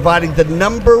by providing the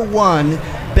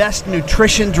 #1 best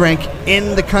nutrition drink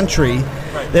in the country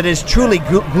that is truly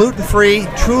gluten-free,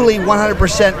 truly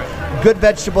 100% good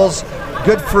vegetables,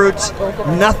 good fruits,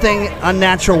 nothing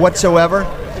unnatural whatsoever.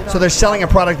 So they're selling a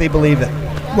product they believe in.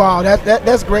 Wow,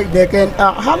 that's great, Nick. And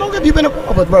how long have you been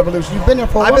involved with Revolution? You've been there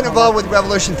for a while. I've been involved with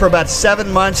Revolution for about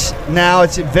 7 months now.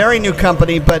 It's a very new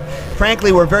company, but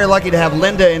frankly, we're very lucky to have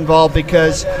Linda involved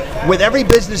because with every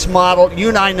business model, you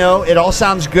and I know, it all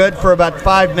sounds good for about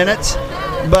 5 minutes,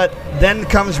 but then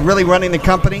comes really running the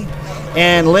company.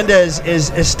 And Linda is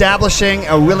establishing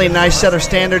a really nice set of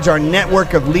standards. Our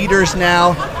network of leaders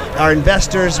now, our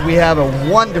investors, we have a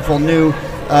wonderful new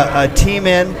team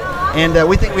in. And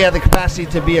we think we have the capacity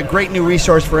to be a great new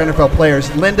resource for NFL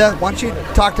players. Linda, why don't you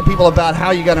talk to people about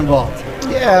how you got involved?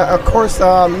 Yeah, of course,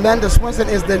 Linda Swenson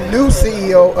is the new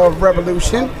CEO of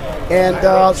Revolution.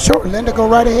 And sure, Linda, go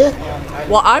right ahead.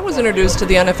 Well, I was introduced to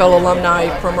the NFL alumni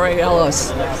from Ray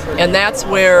Ellis, and that's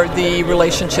where the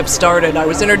relationship started. I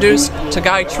was introduced to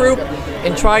Guy Troop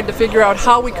and tried to figure out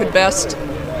how we could best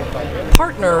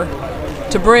partner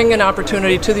to bring an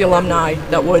opportunity to the alumni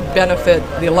that would benefit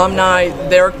the alumni,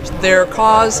 their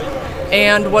cause,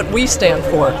 and what we stand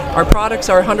for. Our products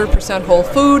are 100% whole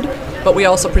food, but we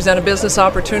also present a business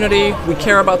opportunity. We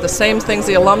care about the same things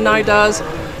the alumni does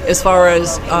as far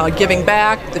as giving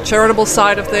back, the charitable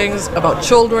side of things, about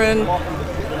children,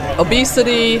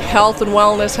 obesity, health and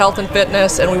wellness, health and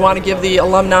fitness, and we want to give the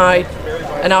alumni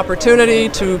an opportunity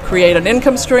to create an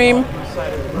income stream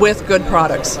with good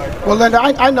products. Well, Linda,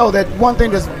 I know that one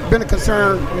thing that's been a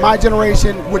concern, my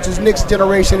generation, which is Nick's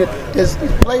generation, is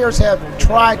players have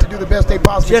tried to do the best they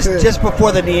possibly could. Just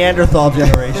before the Neanderthal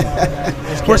generation.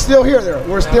 We're still here, though.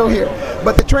 We're still here.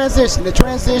 But the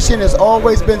transition has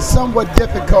always been somewhat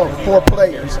difficult for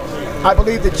players. I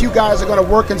believe that you guys are going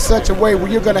to work in such a way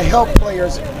where you're going to help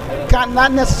players,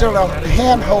 not necessarily a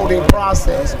hand-holding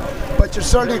process, but you're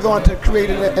certainly going to create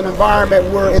an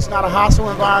environment where it's not a hostile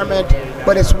environment,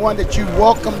 but it's one that you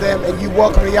welcome them and you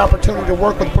welcome the opportunity to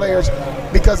work with players.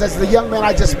 Because as the young man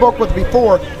I just spoke with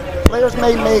before, players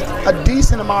may make a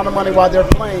decent amount of money while they're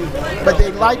playing, but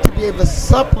they like to be able to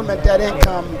supplement that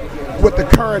income with the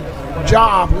current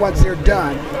job once they're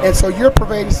done. And so you're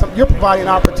providing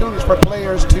opportunities for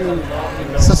players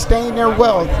to sustain their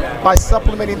wealth by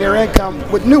supplementing their income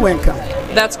with new income.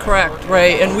 That's correct,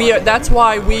 Ray, and that's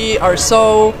why we are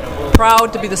so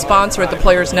proud to be the sponsor at the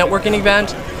Players Networking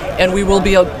event, and we will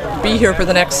be here for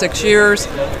the next 6 years,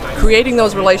 creating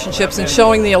those relationships and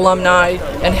showing the alumni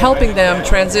and helping them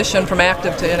transition from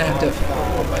active to inactive.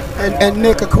 And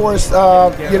Nick, of course,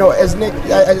 as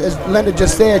Linda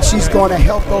just said, she's going to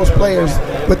help those players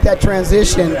with that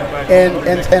transition,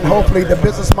 and hopefully the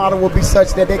business model will be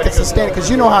such that they can sustain it. Because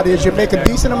you know how it is, you make a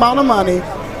decent amount of money,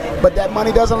 but that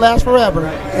money doesn't last forever.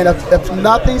 And if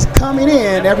nothing's coming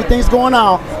in, everything's going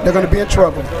out, they're going to be in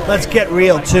trouble. Let's get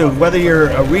real, too. Whether you're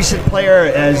a recent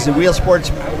player, as the Real Sports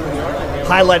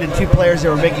highlighted 2 players that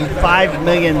were making $5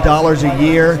 million a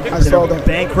year that are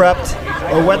bankrupt,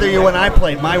 or whether you're when I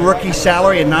played, my rookie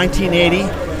salary in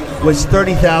 1980 was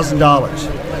 $30,000.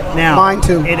 Now, mine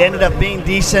too. It ended up being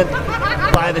decent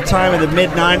by the time of the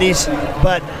mid-'90s,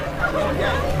 but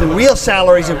the real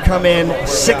salaries have come in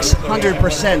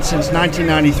 600% since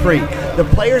 1993. The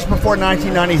players before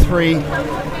 1993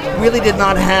 really did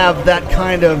not have that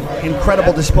kind of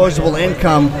incredible disposable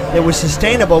income that was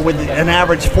sustainable with an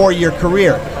average 4-year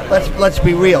career. Let's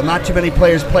be real. Not too many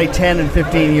players play 10 and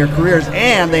 15-year careers,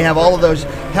 and they have all of those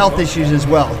health issues as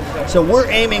well. So we're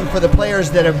aiming for the players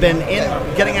that have been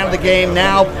getting out of the game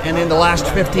now and in the last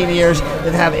 15 years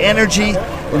that have energy,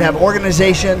 that have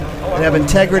organization, that have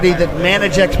integrity, that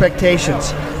manage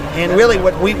expectations. And really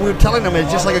what we were telling them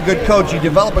is just like a good coach, you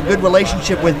develop a good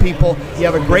relationship with people, you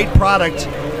have a great product,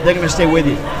 they're going to stay with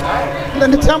you.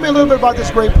 Linda, tell me a little bit about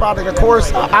this great product. Of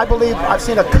course, I believe I've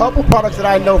seen a couple products that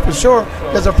I know for sure.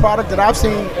 There's a product that I've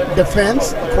seen,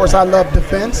 Defense. Of course, I love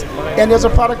Defense. And there's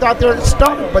a product out there,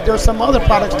 Start, but there's some other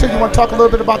products too. You want to talk a little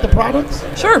bit about the products?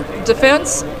 Sure.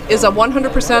 Defense is a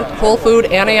 100% whole food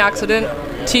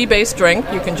antioxidant tea-based drink.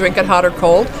 You can drink it hot or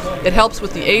cold. It helps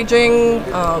with the aging,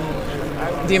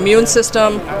 the immune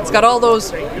system. It's got all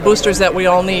those boosters that we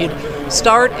all need.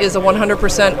 Start is a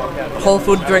 100% whole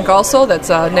food drink also. That's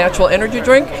a natural energy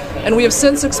drink. And we have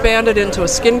since expanded into a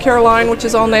skincare line, which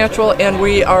is all natural. And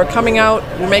we are coming out,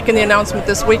 we're making the announcement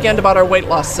this weekend about our weight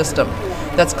loss system.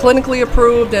 That's clinically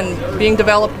approved and being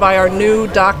developed by our new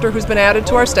doctor who's been added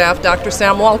to our staff, Dr.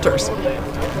 Sam Walters.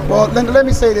 Well, Linda, let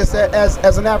me say this.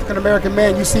 As an African-American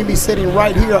man, you see me sitting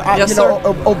right here. Yes, sir.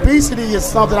 Obesity is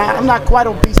something, I'm not quite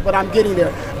obese, but I'm getting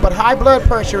there. But high blood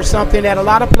pressure is something that a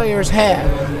lot of players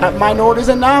have, minorities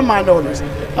and non-minorities.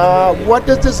 What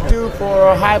does this do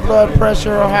for high blood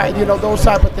pressure, or those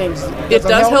type of things? It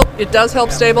does help. It does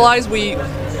help stabilize. We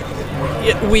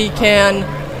can,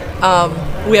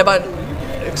 we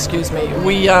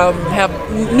have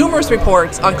numerous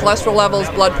reports on cholesterol levels,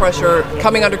 blood pressure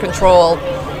coming under control.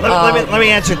 Let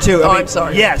me answer too. I'm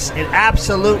sorry. Yes, it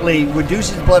absolutely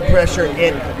reduces blood pressure.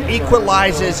 It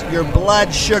equalizes your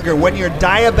blood sugar. When you're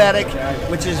diabetic,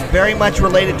 which is very much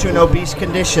related to an obese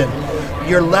condition,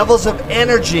 your levels of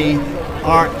energy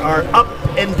are up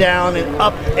and down and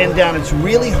up and down. It's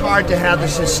really hard to have the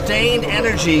sustained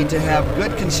energy to have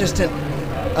good, consistent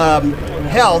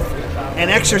health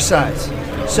and exercise.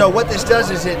 So what this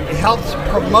does is it helps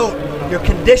promote your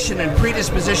condition and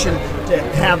predisposition to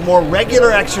have more regular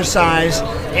exercise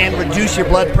and reduce your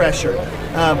blood pressure.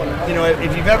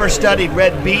 If you've ever studied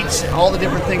red beets, all the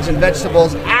different things in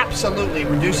vegetables, absolutely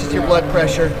reduces your blood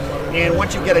pressure. And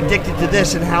once you get addicted to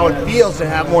this and how it feels to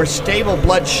have more stable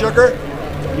blood sugar,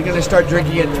 you're going to start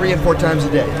drinking it 3 and 4 times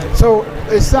a day. So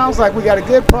it sounds like we got a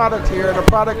good product here, and a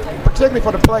product particularly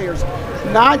for the players.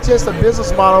 Not just a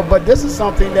business model, but this is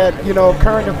something that,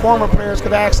 current and former players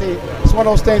could actually, it's one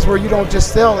of those things where you don't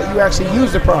just sell it, you actually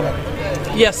use the product.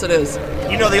 Yes, it is.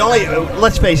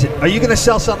 Let's face it, are you going to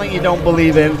sell something you don't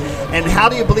believe in? And how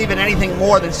do you believe in anything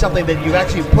more than something that you've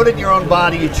actually put in your own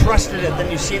body, you trusted it,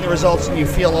 then you see the results and you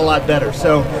feel a lot better?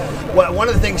 So one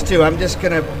of the things too, I'm just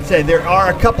going to say there are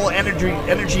a couple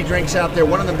energy drinks out there.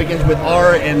 One of them begins with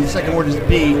R and the second word is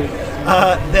B,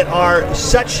 that are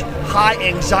such high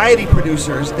anxiety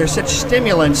producers. They're such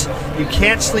stimulants. You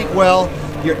can't sleep well.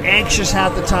 You're anxious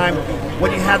half the time.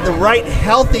 When you have the right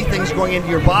healthy things going into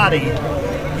your body,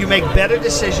 you make better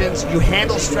decisions, you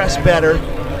handle stress better,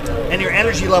 and your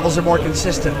energy levels are more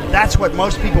consistent. That's what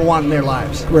most people want in their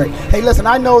lives. Great. Hey, listen,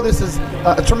 I know this is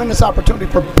a tremendous opportunity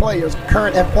for players,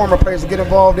 current and former players, to get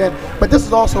involved in, but this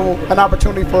is also an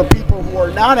opportunity for people who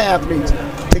are not athletes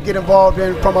to get involved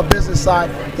in from a business side.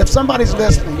 If somebody's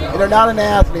listening and they're not an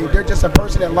athlete, they're just a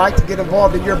person that likes to get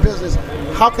involved in your business,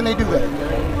 how can they do that?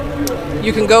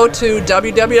 You can go to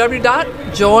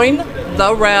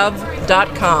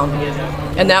www.jointherev.com.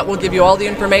 And that will give you all the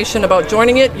information about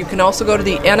joining it. You can also go to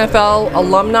the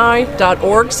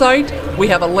NFLalumni.org site. We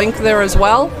have a link there as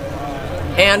well.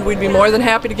 And we'd be more than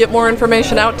happy to get more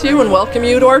information out to you and welcome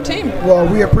you to our team. Well,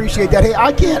 we appreciate that. Hey,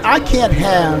 I can't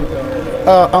have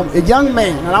a young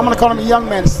man, and I'm going to call him a young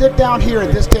man, sit down here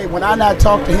at this table when I not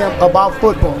talk to him about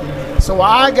football. So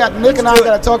Nick and I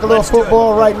got to talk a little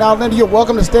football right now. Linda, you're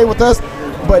welcome to stay with us.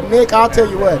 But, Nick, I'll tell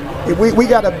you what, we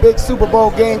got a big Super Bowl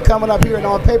game coming up here, and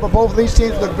on paper, both of these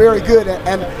teams look very good.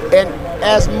 And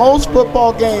as most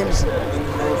football games,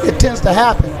 it tends to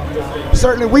happen.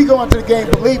 Certainly, we go into the game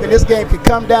believing this game could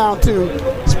come down to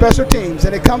special teams.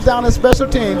 And it comes down to special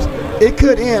teams, it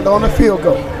could end on a field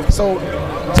goal. So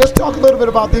just talk a little bit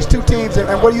about these two teams and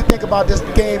what do you think about this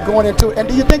game going into it? And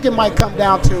do you think it might come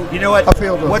down to a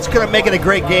field goal? What's going to make it a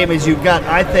great game is you've got,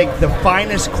 I think, the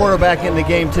finest quarterback in the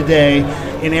game today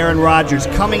in Aaron Rodgers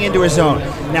coming into his own.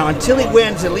 Now, until he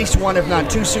wins at least one, if not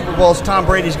 2 Super Bowls, Tom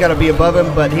Brady's got to be above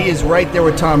him, but he is right there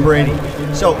with Tom Brady.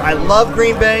 So I love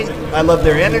Green Bay. I love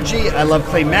their energy. I love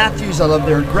Clay Matthews. I love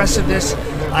their aggressiveness.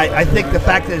 I think the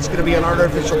fact that it's going to be on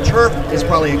artificial turf is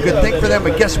probably a good thing for them.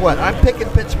 But guess what? I'm picking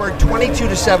Pittsburgh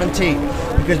 22-17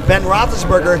 because Ben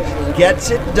Roethlisberger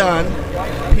gets it done,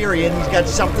 period. He's got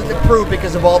something to prove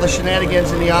because of all the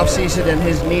shenanigans in the offseason and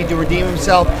his need to redeem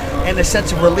himself and the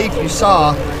sense of relief you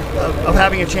saw of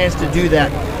having a chance to do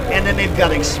that. And then they've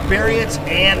got experience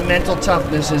and mental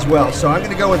toughness as well. So I'm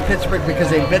going to go with Pittsburgh because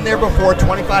they've been there before,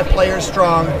 25 players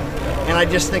strong. and I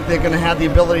just think they're going to have the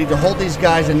ability to hold these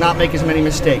guys and not make as many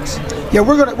mistakes. Yeah,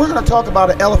 we're gonna talk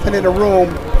about an elephant in the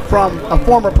room from a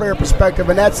former player perspective,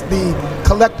 and that's the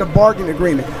collective bargaining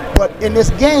agreement. But in this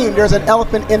game, there's an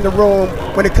elephant in the room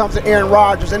when it comes to Aaron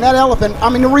Rodgers, and that elephant, I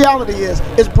mean, the reality is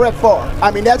Brett Favre.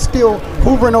 I mean, that's still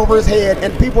hovering over his head,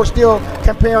 and people are still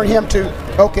comparing him to,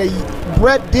 okay,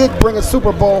 Brett did bring a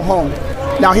Super Bowl home.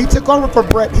 Now, he took over for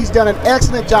Brett. He's done an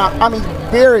excellent job. I mean,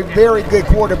 very, very good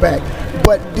quarterback.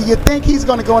 But do you think he's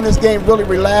going to go in this game really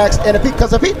relaxed? And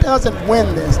because if he doesn't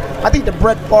win this, I think the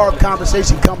Brett Favre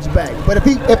conversation comes back. But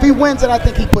if he wins it, I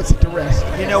think he puts it to rest.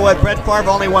 You know what? Brett Favre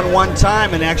only won one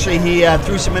time, and actually he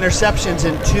threw some interceptions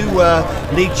in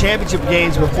 2 league championship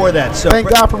games before that. So thank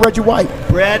God for Reggie White.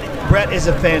 Brett is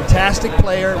a fantastic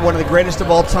player, one of the greatest of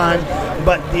all time.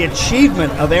 But the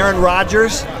achievement of Aaron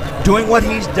Rodgers doing what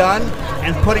he's done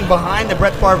and putting behind the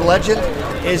Brett Favre legend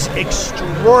is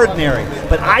extraordinary.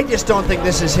 But I just don't think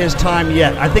this is his time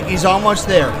yet. I think he's almost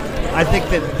there. I think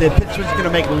that Pittsburgh's going to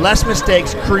make less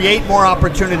mistakes, create more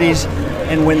opportunities,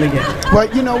 and win the game.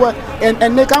 Well, you know what,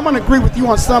 and Nick, I'm going to agree with you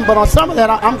on some, but on some of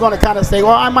that, I'm going to kind of say,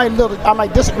 well, I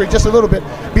might disagree just a little bit,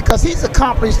 because he's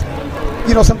accomplished,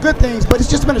 some good things, but it's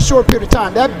just been a short period of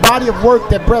time. That body of work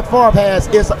that Brett Favre has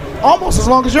is almost as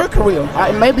long as your career.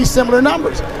 It may be similar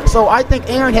numbers. So I think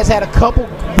Aaron has had a couple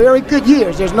very good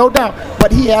years, there's no doubt,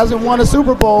 but he hasn't won a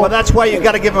Super Bowl. Well, that's why you've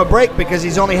got to give him a break, because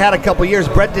he's only had a couple years.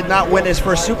 Brett did not win his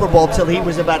first Super Bowl till he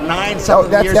was about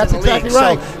 9-something years in the exactly league.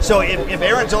 Right. So if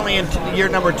Aaron's only in year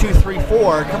number 2, 3,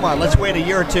 4, come on, let's wait a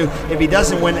year or two. If he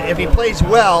doesn't win, if he plays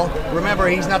well, remember,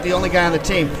 he's not the only guy on the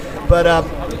team. But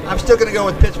I'm still going to go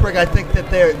with Pittsburgh. I think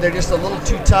that they're just a little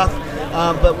too tough,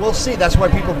 but we'll see. That's why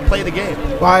people play the game.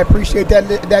 Well, I appreciate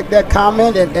that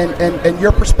comment and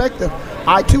your perspective.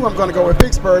 I, too, am going to go with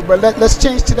Pittsburgh, but let's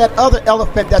change to that other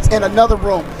elephant that's in another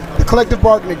room, the collective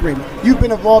bargaining agreement. You've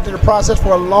been involved in the process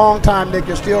for a long time, Nick.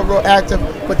 You're still real active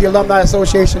with the Alumni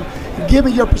Association. Give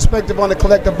me your perspective on the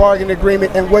collective bargaining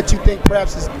agreement and what you think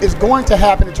perhaps is going to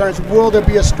happen in terms of, will there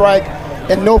be a strike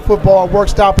and no football, work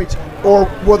stoppage, or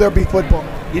will there be football?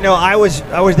 I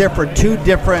was there for 2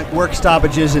 different work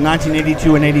stoppages in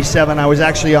 1982 and 87. I was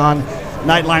actually on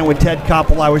Nightline with Ted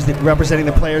Koppel. I was representing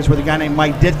the players with a guy named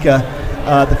Mike Ditka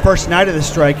the first night of the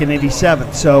strike in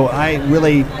 87. So I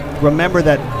really remember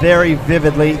that very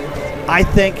vividly. I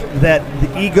think that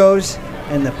the egos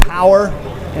and the power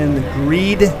and the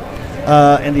greed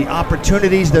and the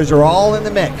opportunities, those are all in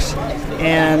the mix.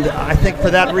 And I think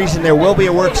for that reason there will be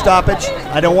a work stoppage.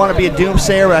 I don't want to be a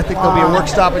doomsayer, but I think there'll be a work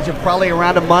stoppage of probably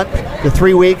around a month to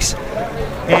 3 weeks.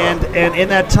 And in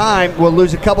that time, we'll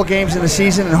lose a couple games in the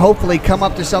season and hopefully come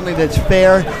up to something that's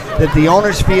fair, that the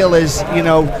owners feel is,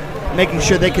 making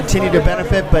sure they continue to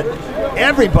benefit. But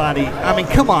everybody, I mean,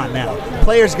 come on now.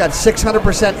 Players got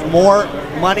 600% more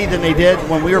money than they did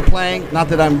when we were playing. Not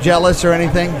that I'm jealous or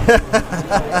anything. But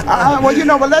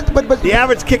the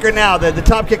average kicker now, the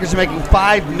top kickers are making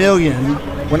 $5 million.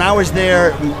 When I was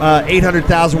there,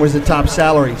 $800,000 was the top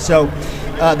salary. So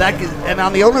and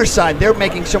on the owner's side, they're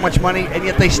making so much money, and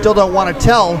yet they still don't want to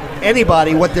tell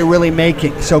anybody what they're really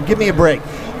making. So give me a break.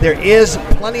 There is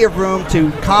plenty of room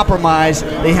to compromise.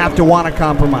 They have to want to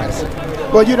compromise.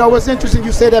 Well, what's interesting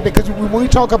you say that, because when we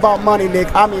talk about money, Nick,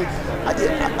 I mean,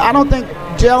 I don't think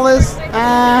jealous.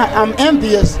 I'm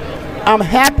envious. I'm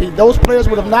happy. Those players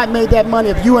would have not made that money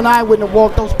if you and I wouldn't have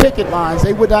walked those picket lines.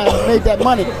 They would not have made that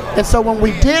money. And so when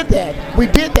we did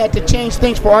that to change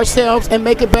things for ourselves and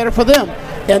make it better for them.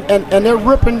 And they're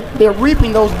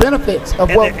reaping those benefits of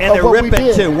what we did. And they're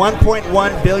ripping too.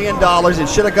 $1.1 billion. It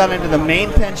should have gone into the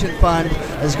main pension fund.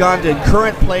 Has gone to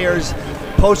current players'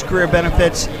 post-career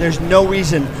benefits. There's no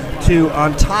reason to,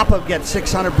 on top of get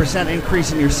 600%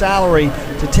 increase in your salary,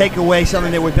 to take away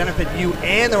something that would benefit you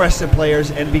and the rest of the players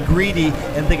and be greedy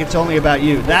and think it's only about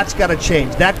you. That's got to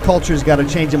change. That culture's got to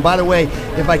change. And by the way,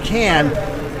 if I can,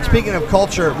 speaking of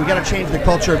culture, we got to change the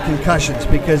culture of concussions,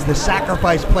 because the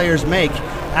sacrifice players make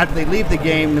after they leave the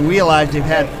game and realize they've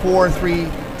had 4, 3,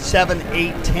 7,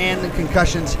 8, 10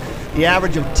 concussions. The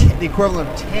average of the equivalent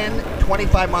of 10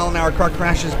 25-mile-an-hour car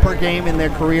crashes per game in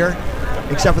their career,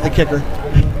 except for the kicker.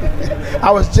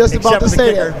 I was just about to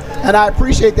say that, and I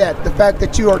appreciate that, the fact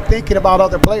that you are thinking about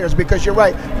other players, because you're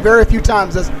right. Very few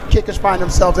times does kickers find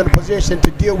themselves in a position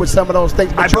to deal with some of those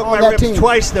things. But I broke my ribs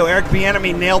twice, though. Eric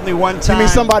Bieniemy nailed me one time. You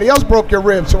mean somebody else broke your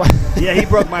ribs? Yeah, he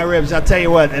broke my ribs. I'll tell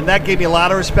you what, and that gave me a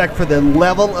lot of respect for the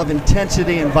level of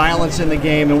intensity and violence in the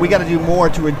game, and we got to do more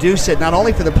to reduce it, not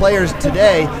only for the players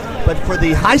today, but for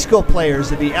the high school players,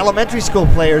 the elementary school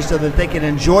players, so that they can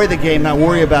enjoy the game, not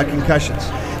worry about concussions.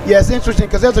 Yeah, it's interesting,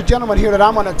 because there's a gentleman here that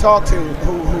I'm going to talk to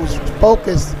whose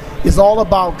focus is all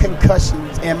about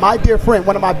concussions. And my dear friend,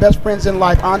 one of my best friends in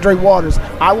life, Andre Waters,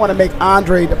 I want to make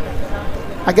Andre,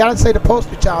 I got to say, the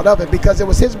poster child of it, because it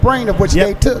was his brain of which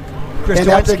they took. And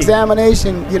after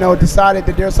examination, decided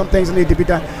that there's some things that need to be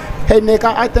done. Hey, Nick,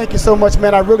 I thank you so much,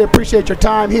 man. I really appreciate your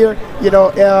time here.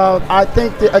 I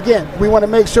think that, again, we want to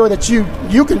make sure that you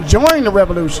can join the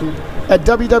revolution at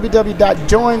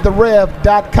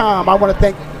www.jointherev.com. I want to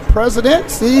thank President,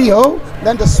 CEO,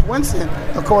 Linda Swenson,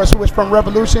 of course, who is from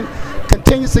Revolution.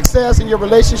 Continued success in your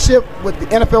relationship with the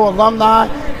NFL alumni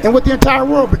and with the entire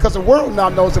world, because the world now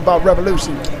knows about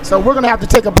Revolution. So we're going to have to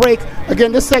take a break.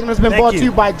 Again, this segment has been brought to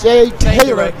you by Jay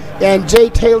Taylor and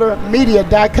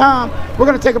jtaylormedia.com. We're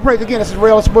going to take a break. Again, this is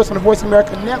Ray Ellis Sports on the Voice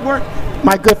America Network.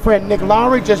 My good friend Nick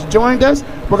Lowry just joined us.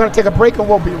 We're going to take a break, and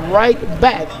we'll be right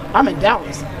back. I'm in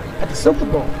Dallas at the Super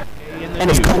Bowl.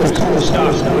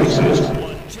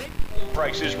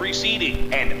 Prices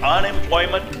receding and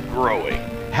unemployment growing.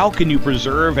 How can you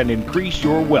preserve and increase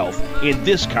your wealth in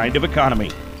this kind of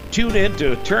economy? Tune in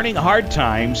to Turning Hard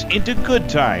Times into Good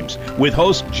Times with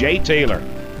host Jay Taylor.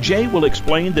 Jay will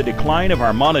explain the decline of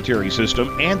our monetary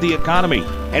system and the economy,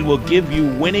 and will give you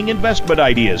winning investment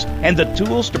ideas and the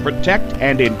tools to protect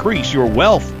and increase your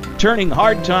wealth. Turning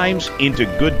Hard Times into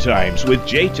Good Times with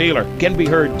Jay Taylor can be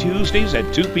heard Tuesdays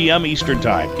at 2 p.m. Eastern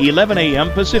Time, 11 a.m.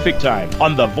 Pacific Time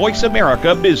on the Voice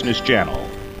America Business Channel.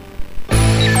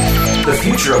 The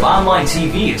future of online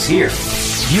TV is here.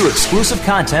 View exclusive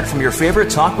content from your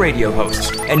favorite talk radio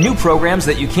hosts and new programs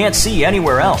that you can't see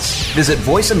anywhere else. Visit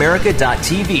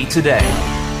voiceamerica.tv today.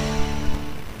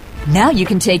 Now you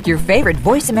can take your favorite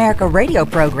Voice America radio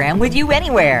program with you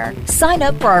anywhere. Sign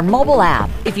up for our mobile app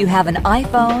if you have an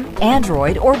iPhone,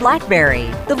 Android, or BlackBerry.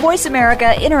 The Voice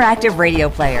America Interactive Radio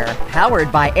Player,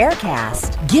 powered by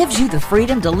Aircast, gives you the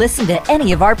freedom to listen to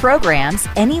any of our programs,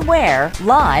 anywhere,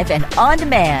 live and on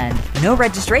demand. No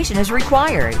registration is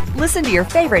required. Listen to your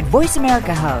favorite Voice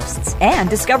America hosts and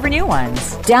discover new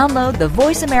ones. Download the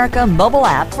Voice America mobile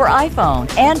app for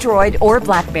iPhone, Android, or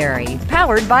BlackBerry,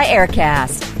 powered by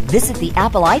Aircast. Visit the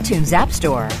Apple iTunes App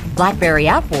Store, BlackBerry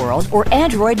App World, or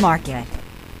Android Market.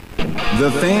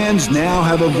 The fans now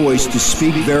have a voice to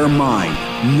speak their mind.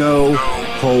 No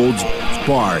holds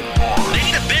barred. They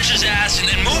need to bench his ass and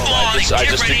then move on. I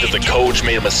just think that the coach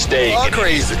made a mistake. All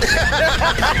crazy.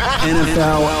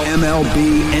 NFL,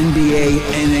 MLB, NBA,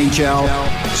 NHL.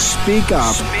 Speak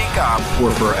up.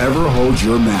 Or forever hold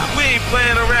your mouth. We ain't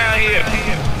playing around here.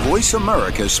 Voice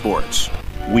America Sports.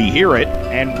 We hear it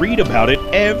and read about it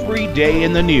every day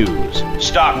in the news.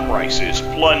 Stock prices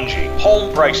plunging,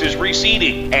 home prices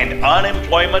receding, and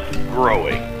unemployment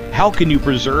growing. How can you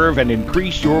preserve and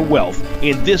increase your wealth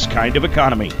in this kind of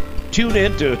economy? Tune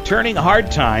in to Turning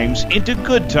Hard Times into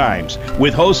Good Times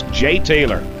with host Jay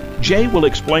Taylor. Jay will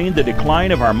explain the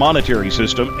decline of our monetary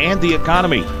system and the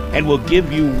economy, and will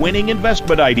give you winning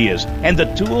investment ideas and the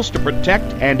tools to protect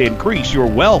and increase your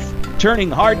wealth.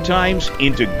 Turning Hard Times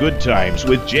into Good Times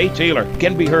with Jay Taylor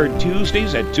can be heard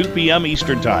Tuesdays at 2 p.m.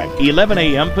 Eastern Time, 11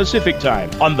 a.m. Pacific Time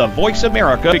on the Voice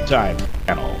America Time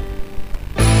channel.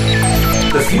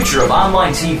 The future of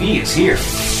online TV is here.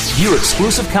 View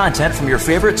exclusive content from your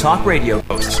favorite talk radio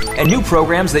hosts and new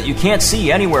programs that you can't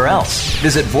see anywhere else.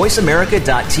 Visit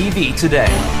voiceamerica.tv today.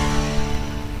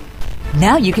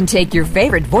 Now you can take your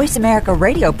favorite Voice America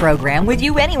radio program with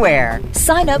you anywhere.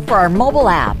 Sign up for our mobile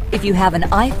app if you have an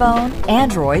iPhone,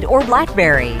 Android, or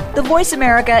BlackBerry. The Voice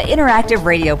America Interactive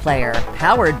Radio Player,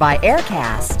 powered by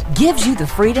Aircast, gives you the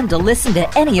freedom to listen to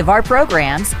any of our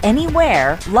programs,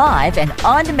 anywhere, live and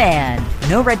on demand.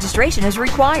 No registration is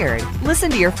required. Listen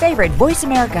to your favorite Voice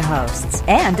America hosts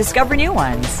and discover new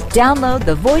ones. Download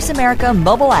the Voice America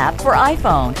mobile app for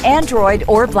iPhone, Android,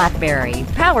 or BlackBerry,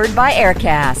 powered by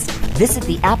Aircast. Visit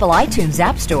the Apple iTunes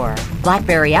App Store,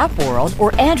 BlackBerry App World,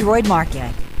 or Android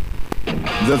Market.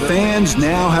 The fans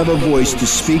now have a voice to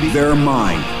speak their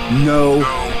mind. No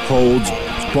holds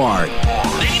barred.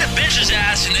 They need to bench his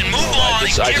ass and then move on.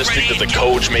 I just think that the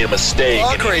coach made a mistake.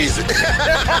 All crazy.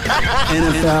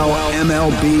 NFL,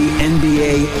 MLB,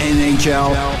 NBA,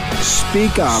 NHL.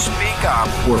 Speak up.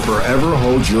 Or forever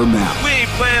hold your mouth. We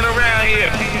ain't playing around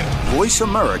here. Voice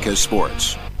America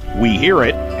Sports. We hear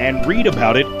it and read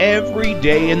about it every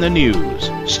day in the news.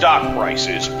 Stock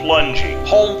prices plunging,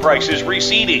 home prices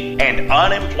receding, and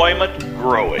unemployment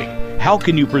growing. How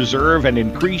can you preserve and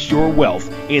increase your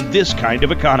wealth in this kind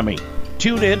of economy?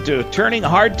 Tune in to Turning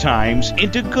Hard Times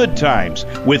into Good Times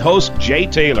with host Jay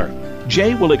Taylor.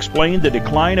 Jay will explain the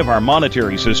decline of our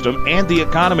monetary system and the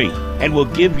economy, and will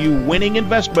give you winning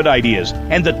investment ideas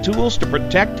and the tools to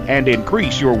protect and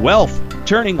increase your wealth.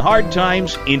 Turning hard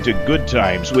times into good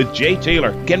times with Jay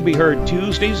Taylor can be heard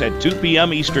Tuesdays at 2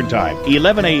 p.m. Eastern Time,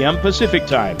 11 a.m. Pacific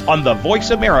Time on the Voice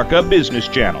America Business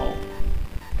Channel.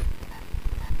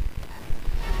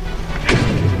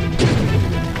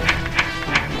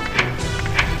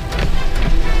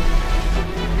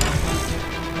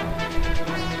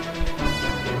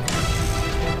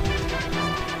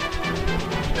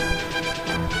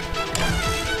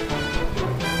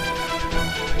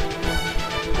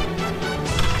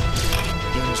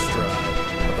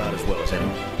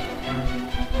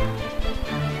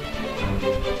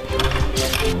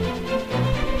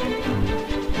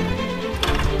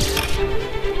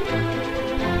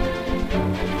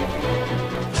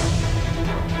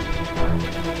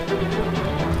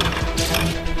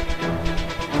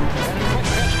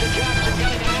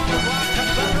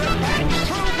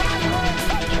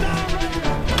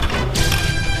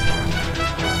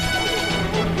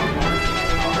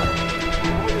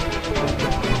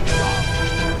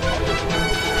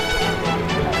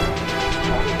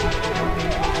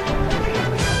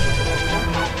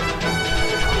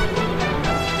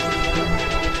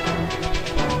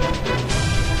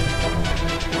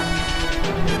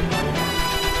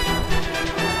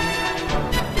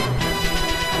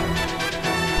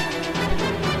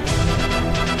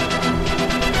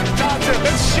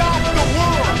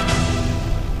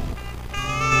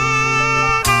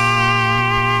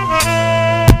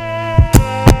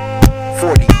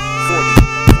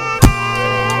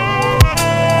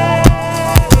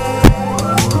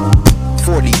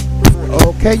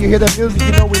 Okay, you hear that music,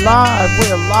 you know we're live.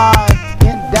 We're live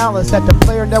in Dallas at the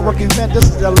Player Network event. This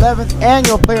is the 11th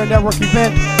annual Player Network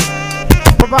event.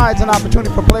 It provides an opportunity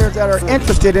for players that are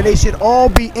interested, and they should all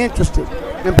be interested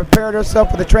and prepare themselves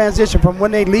for the transition from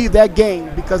when they leave that game,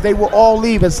 because they will all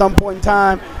leave at some point in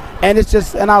time, and it's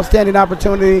just an outstanding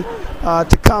opportunity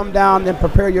to come down and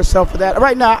prepare yourself for that.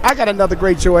 Right now, I got another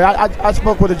great joy. I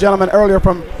spoke with a gentleman earlier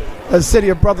from the city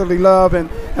of brotherly love, and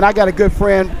I got a good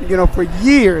friend, you know, for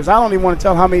years. I don't even want to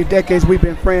tell how many decades we've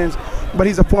been friends, but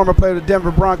he's a former player of the Denver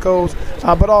Broncos,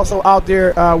 but also out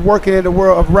there working in the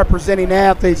world of representing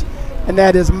athletes, and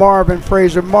that is Marvin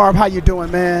Frazier. Marv, how you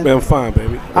doing, man? Man, I'm fine,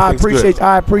 baby.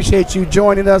 I appreciate you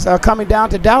joining us, coming down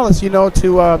to Dallas, you know,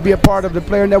 to be a part of the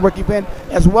Player Network event,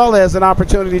 as well as an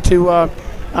opportunity to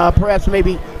perhaps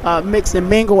maybe mix and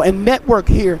mingle and network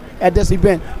here at this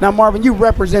event. Now, Marvin, you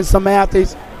represent some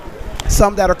athletes,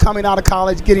 some that are coming out of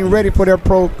college, getting ready for their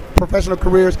professional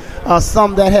careers,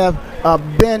 some that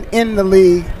have been in the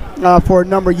league for a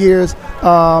number of years.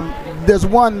 There's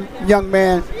one young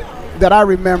man that I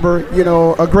remember, you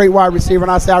know, a great wide receiver,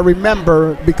 and I say I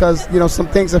remember because, you know, some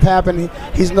things have happened.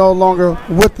 He's no longer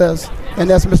with us, and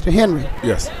that's Mr. Henry.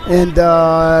 Yes. And,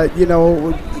 you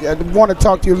know, I want to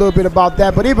talk to you a little bit about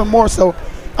that, but even more so,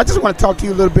 I just want to talk to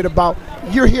you a little bit about,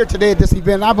 you're here today at this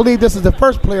event, and I believe this is the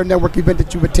first Player Network event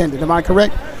that you've attended. Am I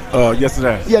correct? Yes, it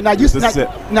has. Yeah, now you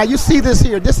see this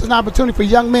here. This is an opportunity for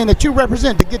young men that you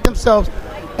represent to get themselves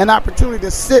an opportunity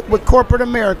to sit with corporate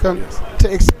America,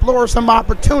 to explore some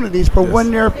opportunities for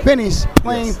when they're finished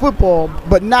playing football,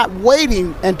 but not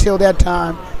waiting until that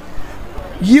time.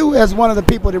 You, as one of the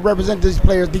people that represent these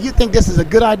players, do you think this is a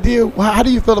good idea? How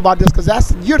do you feel about this?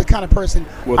 Because you're the kind of person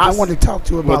I want to talk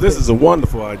to about this. Well, this is a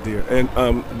wonderful idea,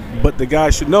 and but the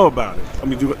guys should know about it. I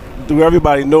mean, do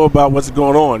everybody know about what's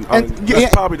going on?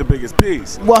 That's probably the biggest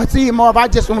piece. Well, see, Marv, I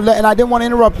just want to and I didn't want to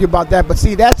interrupt you about that, but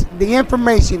see, that's the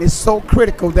information is so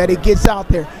critical that it gets out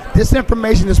there. This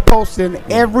information is posted in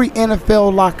every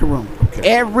NFL locker room. Okay.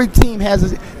 Every team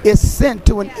it's sent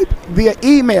to via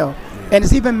email. And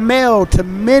it's even mailed to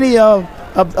many of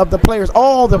the players,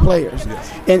 all the players.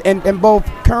 Yes. And both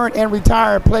current and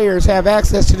retired players have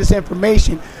access to this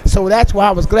information. So that's why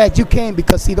I was glad you came,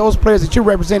 because, see, those players that you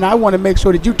represent, I want to make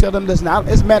sure that you tell them, listen, I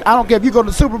don't care if you go to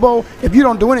the Super Bowl, if you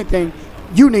don't do anything,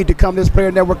 you need to come to this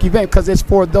Player Network event because it's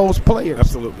for those players.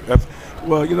 Absolutely.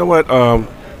 Well, you know what?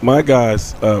 My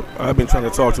guys, I've been trying to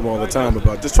talk to them all the time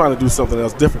about just trying to do something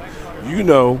else different. You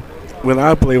know, when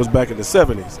I played, it was back in the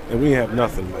 70s, and we had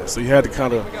nothing, man. So you had to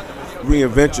kind of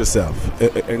reinvent yourself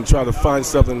and try to find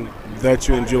something that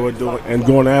you enjoy doing and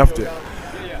going after.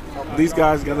 These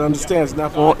guys got to understand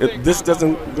this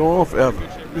doesn't go on forever.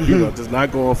 You know, it does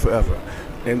not go on forever.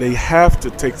 And they have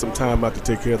to take some time out to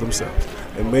take care of themselves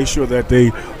and make sure that they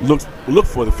look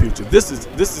for the future. This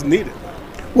is needed.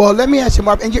 Well, let me ask you,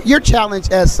 Mark, and your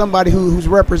challenge as somebody who's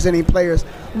representing players,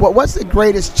 what's the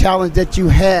greatest challenge that you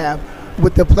have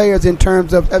with the players in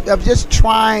terms of just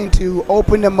trying to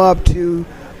open them up to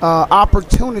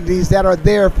opportunities that are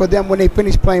there for them when they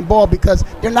finish playing ball, because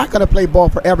they're not going to play ball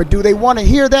forever. Do they want to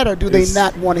hear that, or do they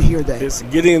not want to hear that? It's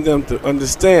getting them to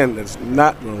understand that it's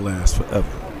not going to last forever.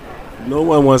 No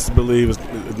one wants to believe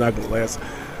it's not going to last.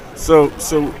 So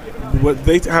what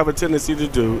they have a tendency to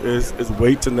do is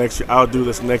wait till next year. I'll do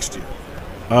this next year.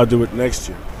 I'll do it next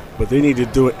year. But they need to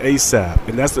do it ASAP,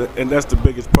 and that's the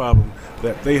biggest problem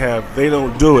that they have. They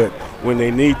don't do it when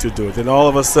they need to do it. Then all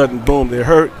of a sudden, boom, they're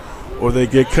hurt, or they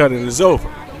get cut and it's over.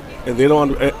 And they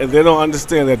don't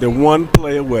understand that they're one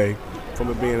play away from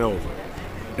it being over,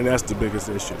 and that's the biggest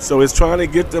issue. So it's trying to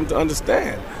get them to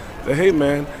understand that, hey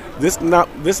man, this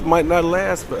might not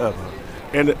last forever,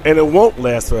 and it won't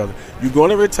last forever. You're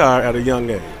going to retire at a young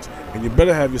age, and you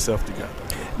better have yourself together.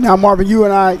 Now, Marvin, you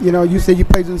and I, you said you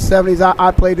played in the 70s.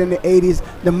 I played in the 80s.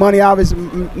 The money, obviously,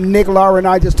 Nick Laura and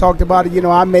I just talked about it.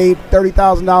 I made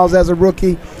 $30,000 as a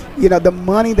rookie. The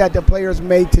money that the players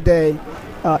made today,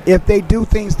 if they do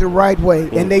things the right way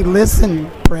and they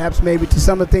listen perhaps maybe to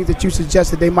some of the things that you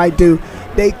suggested they might do,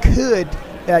 they could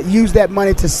use that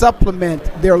money to supplement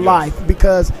their life,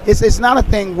 because it's not a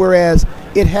thing whereas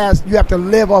you have to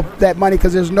live off that money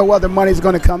because there's no other money that's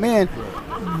going to come in.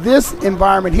 This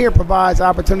environment here provides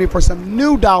opportunity for some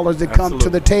new dollars to come to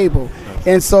the table.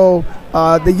 And so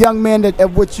the young men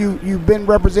of which you've been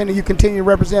representing, you continue to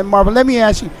represent. Marvin, let me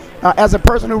ask you, as a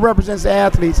person who represents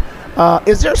athletes,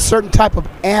 is there a certain type of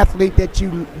athlete that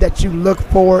you look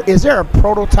for? Is there a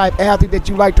prototype athlete that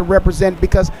you like to represent?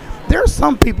 Because there are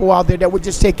some people out there that would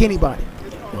just take anybody.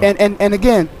 And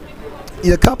again,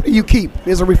 the company you keep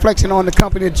is a reflection on the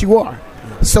company that you are.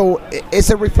 So it's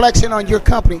a reflection on your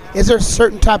company. Is there a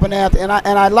certain type of athlete? And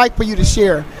I'd like for you to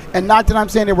share, and not that I'm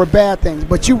saying there were bad things,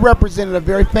 but you represented a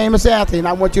very famous athlete, and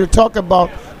I want you to talk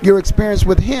about your experience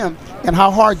with him and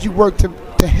how hard you worked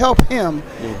to help him,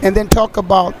 and then talk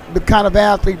about the kind of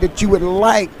athlete that you would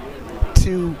like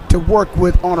to work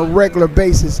with on a regular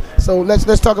basis. So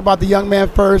let's talk about the young man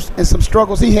first and some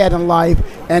struggles he had in life,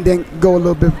 and then go a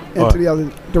little bit into the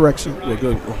other direction. Yeah,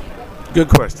 good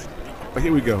question. But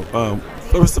here we go.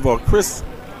 First of all, Chris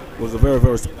was a very,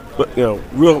 very,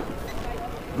 real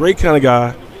great kind of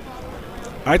guy.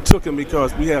 I took him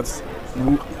because we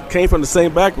came from the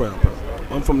same background.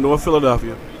 I'm from North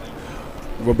Philadelphia.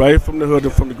 We're right from the hood,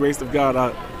 and from the grace of God,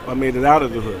 I made it out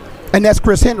of the hood. And that's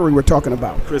Chris Henry we're talking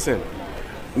about. Chris Henry.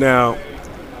 Now,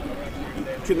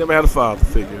 kid never had a father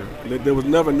figure. There was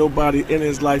never nobody in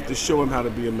his life to show him how to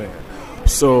be a man.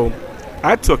 So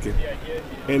I took him.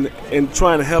 And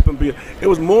trying to help him it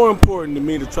was more important to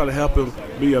me to try to help him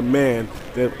be a man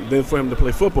than for him to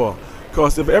play football.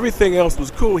 Because if everything else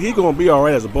was cool, he going to be all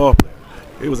right as a ball player.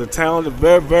 He was a talented,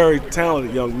 very, very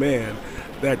talented young man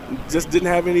that just didn't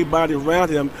have anybody around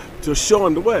him to show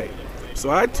him the way. So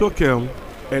I took him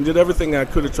and did everything I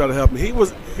could to try to help him.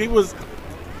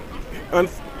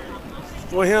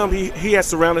 For him, he had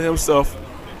surrounded himself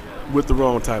with the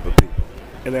wrong type of people.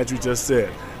 And as you just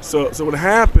said. So what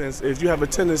happens is you have a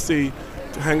tendency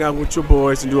to hang out with your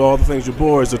boys and do all the things your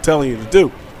boys are telling you to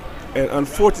do. And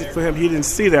unfortunately for him, he didn't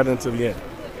see that until the end.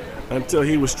 Until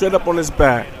he was straight up on his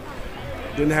back,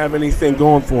 didn't have anything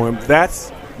going for him. That's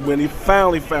when he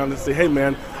finally found it and said, hey,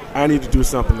 man, I need to do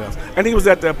something else. And he was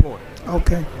at that point.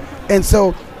 Okay. And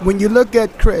so when you look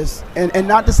at Chris, and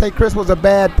not to say Chris was a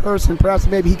bad person, perhaps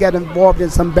maybe he got involved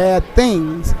in some bad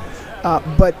things,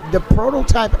 but the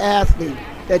prototype athlete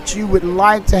that you would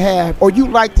like to have, or you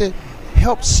like to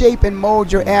help shape and mold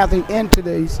your athlete into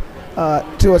these,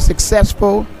 to a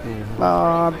successful,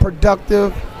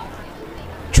 productive,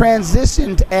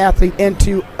 transitioned athlete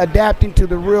into adapting to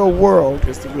the real world.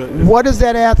 What does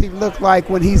that athlete look like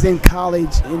when he's in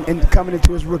college and coming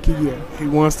into his rookie year? He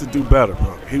wants to do better,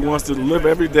 bro. He wants to live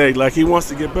every day like he wants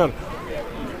to get better.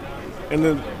 And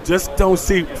then just don't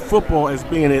see football as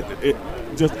being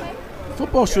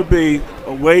football should be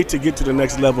a way to get to the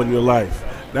next level in your life.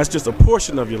 That's just a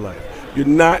portion of your life. You're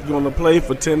not going to play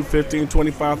for 10, 15,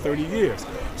 25, 30 years.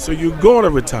 So you're going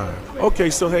to retire. Okay,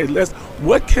 so hey,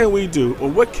 what can we do, or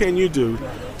what can you do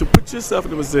to put yourself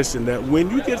in a position that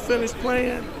when you get finished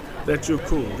playing, that you're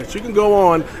cool, that you can go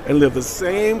on and live the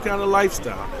same kind of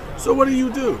lifestyle. So what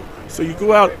do? So you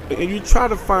go out and you try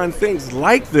to find things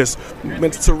like this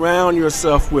meant to surround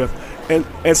yourself with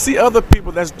and see other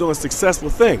people that's doing successful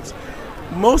things.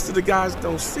 Most of the guys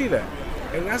don't see that,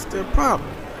 and that's their problem.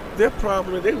 Their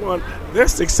problem is their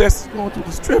success is going to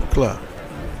the strip club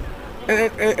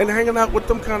and hanging out with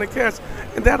them kind of cats,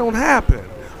 and that don't happen.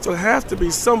 So it has to be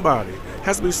somebody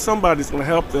that's going to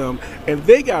help them, and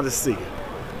they got to see it.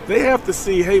 They have to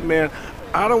see, hey man,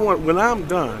 when I'm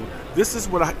done, this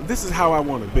is how I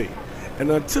want to be.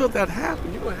 And until that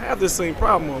happens, you're going to have the same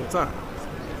problem all the time.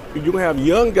 you're going to have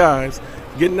young guys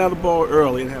getting out of the ball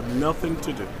early and have nothing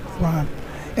to do. Right.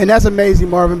 And that's amazing,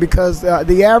 Marvin, because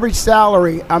the average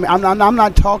salary, I'm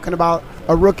not talking about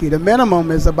a rookie. The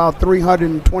minimum is about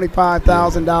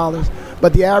 $325,000.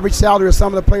 But the average salary of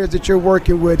some of the players that you're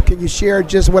working with, can you share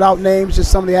just without names,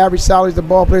 just some of the average salaries the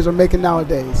ball players are making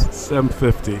nowadays?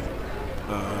 $750.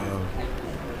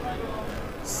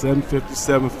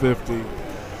 $750.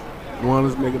 One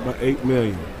is making about $8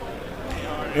 million.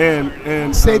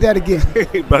 And say that again.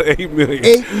 About $8 million.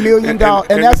 $8 million,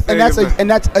 and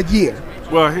that's a year.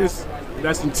 Well,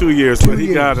 that's in 2 years, but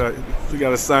he got a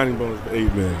signing bonus of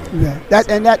 $8 million. Yeah,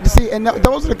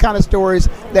 those are the kind of stories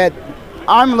that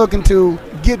I'm looking to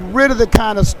get rid of. The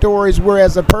kind of stories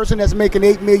whereas a person that's making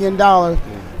 $8 million,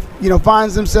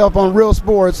 finds himself on Real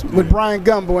Sports with Brian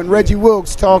Gumbo and Reggie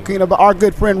Wilkes talking about our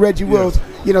good friend Reggie Wilkes,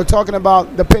 talking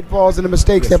about the pitfalls and the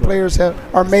mistakes that players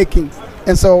are making.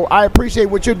 And so I appreciate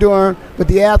what you're doing with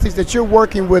the athletes that you're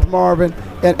working with, Marvin,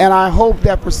 and I hope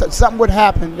that something would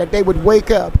happen, that they would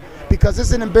wake up, because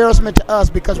it's an embarrassment to us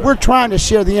because we're trying to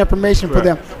share the information for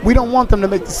them. We don't want them to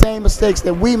make the same mistakes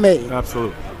that we made.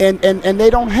 Absolutely. And they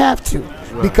don't have to.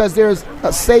 Because there's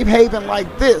a safe haven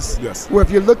like this, where if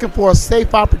you're looking for a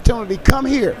safe opportunity, come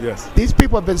here. These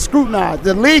people have been scrutinized.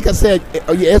 The league has said,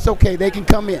 it's okay, they can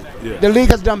come in. The league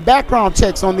has done background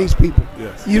checks on these people.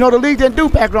 The league didn't do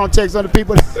background checks on the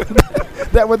people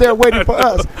that were there waiting for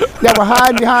us, that were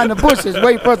hiding behind the bushes,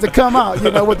 waiting for us to come out,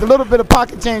 with the little bit of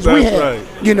pocket change we had.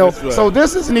 So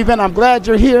this is an event. I'm glad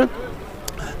you're here.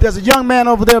 There's a young man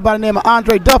over there by the name of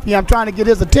Andre Duffy. I'm trying to get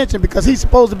his attention because he's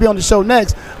supposed to be on the show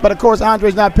next. But, of course,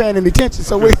 Andre's not paying any attention,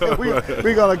 so we're going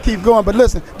to keep going. But,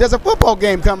 listen, there's a football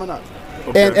game coming up.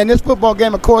 Okay. And this football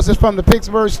game, of course, is from the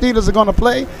Pittsburgh Steelers are going to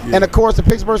play. Yeah. And, of course, the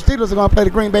Pittsburgh Steelers are going to play the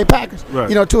Green Bay Packers. Right.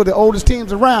 Two of the oldest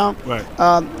teams around. Right.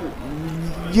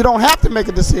 You don't have to make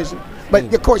a decision.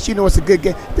 But, of course, it's a good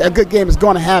game. A good game is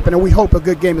going to happen, and we hope a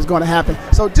good game is going to happen.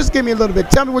 So just give me a little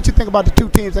bit. Tell me what you think about the two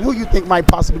teams and who you think might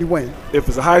possibly win. If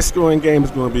it's a high-scoring game,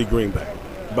 it's going to be Green Bay.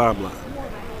 Bottom line.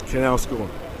 Can't outscore.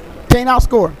 Can't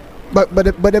outscore. But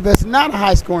if it's not a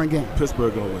high-scoring game.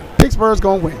 Pittsburgh going to win. Pittsburgh's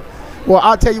going to win. Well,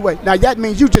 I'll tell you what. Now, that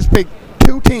means you just picked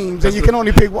two teams, and you can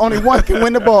only pick only one can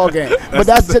win the ball game. But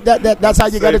that's how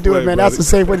you got to do it, man. That's the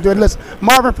safe way to do it. Listen,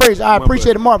 Marvin Frazier, I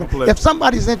appreciate it, Marvin. If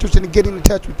somebody's interested in getting in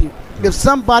touch with you, if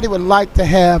somebody would like to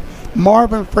have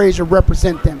Marvin Frazier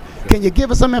represent them, can you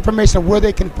give us some information of where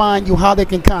they can find you, how they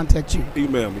can contact you?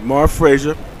 Email me, Marv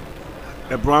Frazier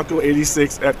at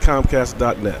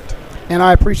Bronco86@Comcast.net. And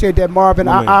I appreciate that, Marvin.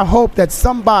 I hope that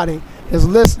somebody is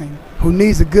listening who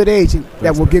needs a good agent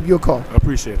that will give you a call. I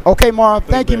appreciate it. Okay, Marv.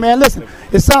 Thank you, man. Listen,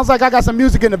 it sounds like I got some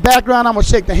music in the background. I'm going to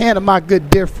shake the hand of my good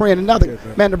dear friend.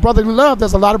 The brotherly love.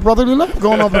 There's a lot of brotherly love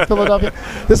going on in Philadelphia.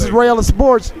 This is Ray Ellis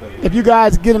Sports. If you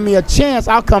guys giving me a chance,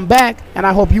 I'll come back, and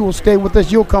I hope you will stay with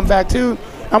us. You'll come back, too.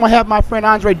 I'm going to have my friend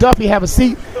Andre Duffy have a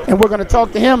seat, and we're going to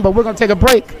talk to him, but we're going to take a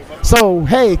break. So,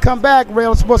 hey, come back. Ray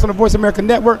Ellis Sports on the Voice America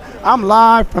Network. I'm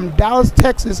live from Dallas,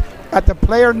 Texas at the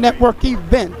Player Network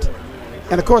event.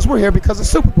 And, of course, we're here because the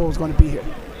Super Bowl is going to be here.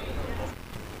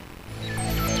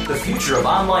 The future of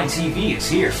online TV is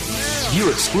here. View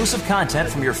exclusive content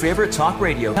from your favorite talk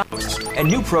radio hosts and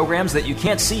new programs that you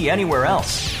can't see anywhere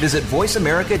else. Visit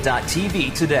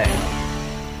voiceamerica.tv today.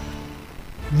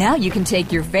 Now you can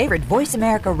take your favorite Voice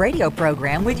America radio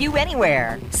program with you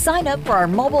anywhere. Sign up for our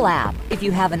mobile app if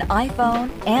you have an iPhone,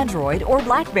 Android, or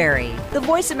BlackBerry. The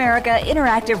Voice America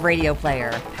Interactive Radio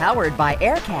Player, powered by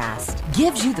Aircast,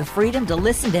 gives you the freedom to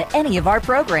listen to any of our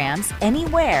programs,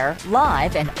 anywhere,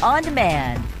 live and on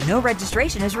demand. No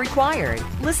registration is required.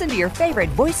 Listen to your favorite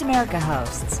Voice America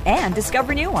hosts and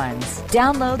discover new ones.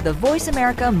 Download the Voice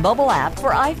America mobile app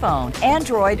for iPhone,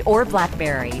 Android, or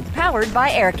BlackBerry, powered by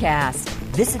Aircast.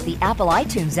 Visit the Apple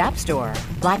iTunes App Store,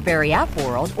 BlackBerry App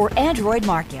World, or Android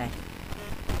Market.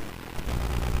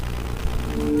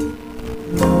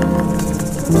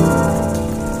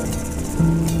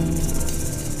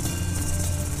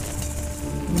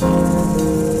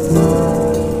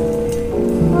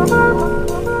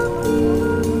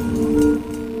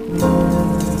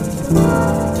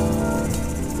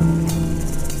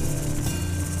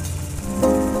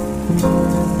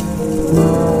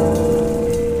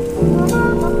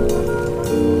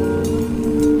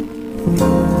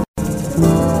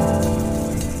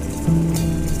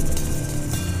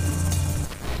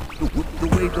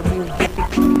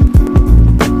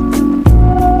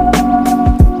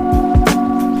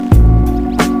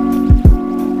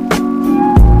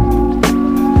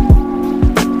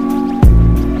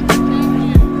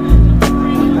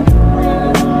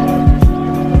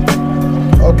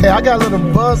 I got a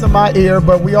little buzz in my ear,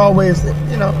 but we always, a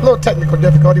little technical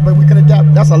difficulty, but we can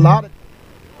adapt. That's a lot of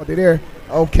difficulty there.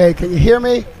 Okay, can you hear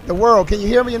me? The world, can you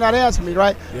hear me? You're not answering me,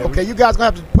 right? Yeah, okay, you guys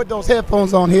going to have to put those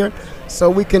headphones on here so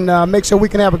we can make sure we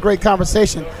can have a great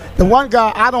conversation. The one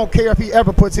guy, I don't care if he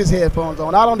ever puts his headphones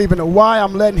on. I don't even know why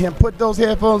I'm letting him put those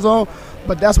headphones on,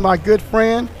 but that's my good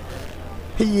friend.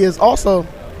 He is also,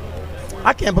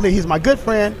 I can't believe he's my good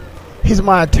friend. He's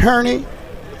my attorney.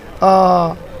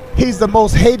 He's the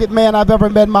most hated man I've ever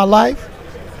met in my life,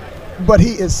 but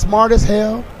he is smart as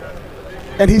hell,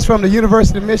 and he's from the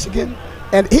University of Michigan.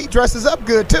 And he dresses up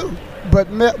good, too. But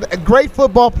a great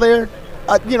football player,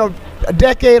 a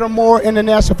decade or more in the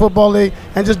National Football League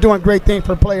and just doing great things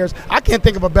for players. I can't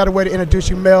think of a better way to introduce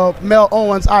you, Mel. Mel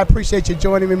Owens, I appreciate you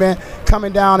joining me, man,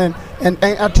 coming down and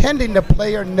attending the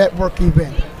Player Network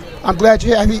event. I'm glad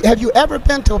you have. Have you ever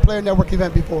been to a Player Network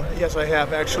event before? Yes, I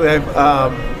have. Actually,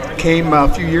 I came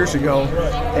a few years ago,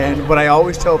 and what I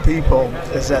always tell people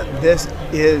is that this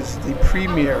is the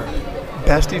premier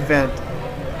best event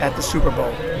at the Super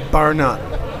Bowl, bar none.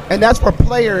 And that's for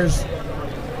players.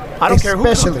 I don't care who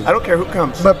comes. I don't care who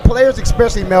comes. But players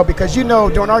especially, Mel, because during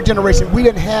our generation, we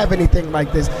didn't have anything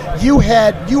like this. You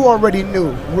already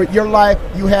knew with your life,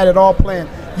 you had it all planned.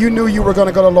 You knew you were going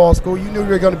to go to law school. You knew you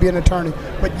were going to be an attorney.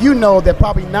 But you know that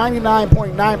probably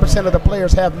 99.9% of the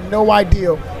players have no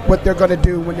idea what they're going to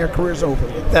do when their career's over.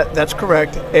 That's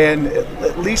correct. And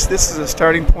at least this is a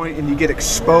starting point, and you get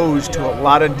exposed to a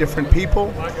lot of different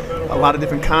people, a lot of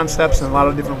different concepts, and a lot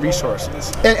of different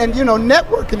resources. And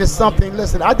networking is something,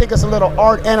 listen, I think it's a little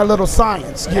art and a little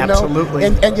science, Absolutely.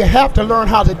 And you have to learn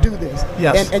how to do this.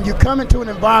 Yes. And you come into an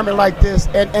environment like this,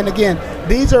 and again,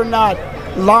 these are not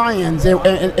lions,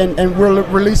 and we're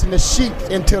releasing the sheep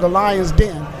into the lion's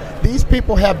den. These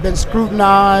people have been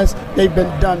scrutinized. They've been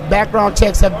done. Background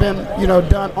checks have been,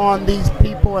 done on these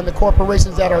people and the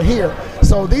corporations that are here.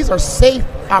 So these are safe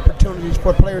opportunities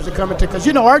for players to come into. Because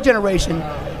our generation,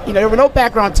 there were no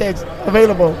background checks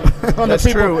available on That's the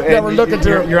people true. that were looking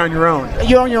to. You're on your own.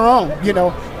 You're on your own,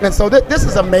 And so this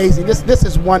is amazing. This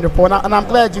is wonderful, and I'm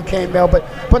glad you came, Mel. But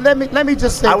let me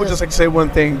just say. I would just like to say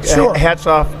one thing. Sure. Hats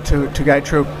off to Guy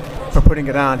Troop for putting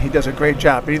it on. He does a great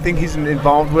job. Anything he's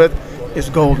involved with is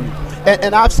golden.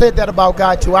 And I've said that about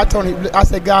Guy too. I told him, I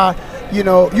said, Guy,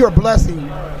 you're a blessing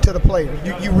to the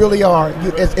players. You really are.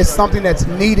 It's something that's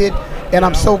needed, and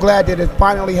I'm so glad that it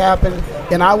finally happened.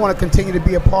 And I want to continue to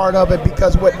be a part of it,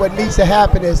 because what needs to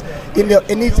happen is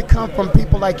it needs to come from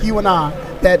people like you and I,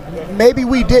 that maybe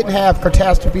we didn't have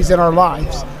catastrophes in our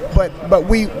lives, but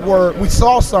we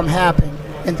saw some happen,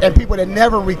 and people that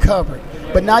never recovered.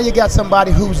 But now you got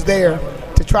somebody who's there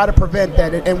to try to prevent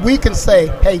that, and we can say,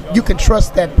 hey, you can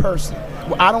trust that person.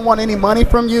 I don't want any money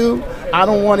from you. I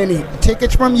don't want any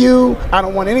tickets from you. I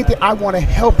don't want anything. I want to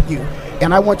help you,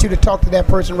 and I want you to talk to that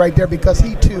person right there, because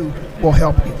he too will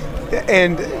help you.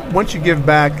 And once you give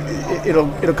back,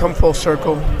 it'll come full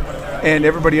circle, and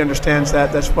everybody understands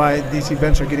that. That's why these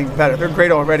events are getting better. They're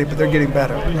great already, but they're getting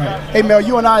better. Right. Hey, Mel,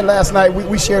 you and I last night,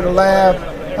 we shared a laugh.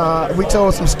 We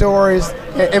told some stories,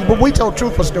 but we told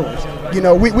truthful stories.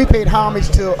 We paid homage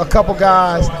to a couple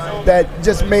guys that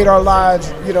just made our lives,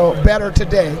 better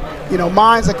today.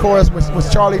 Mine's, of course,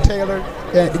 was Charlie Taylor.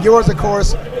 And yours, of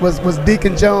course, was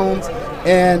Deacon Jones.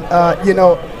 And,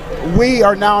 we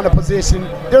are now in a position,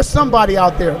 there's somebody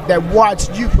out there that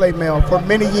watched you play, Mel, for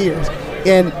many years,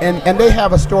 and they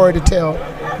have a story to tell.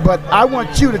 But I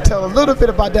want you to tell a little bit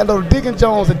about that little Deacon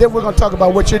Jones, and then we're going to talk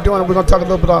about what you're doing, and we're going to talk a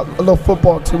little bit about a little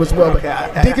football too as well.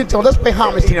 Okay, Deacon Jones, let's pay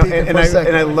homage to Deacon for a second.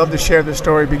 And I love to share this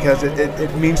story because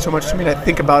it means so much to me, and I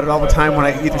think about it all the time when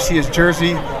I either see his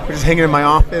jersey, or just hanging in my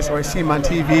office, or I see him on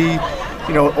TV,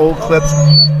 old clips.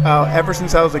 Ever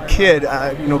since I was a kid,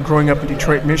 growing up in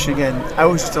Detroit, Michigan, I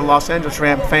was just a Los Angeles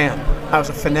Ram fan. I was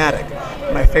a fanatic.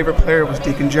 My favorite player was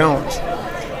Deacon Jones.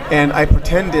 And I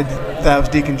pretended that I was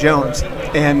Deacon Jones.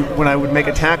 And when I would make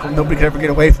a tackle, nobody could ever get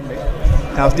away from me.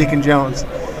 I was Deacon Jones.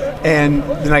 And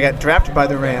then I got drafted by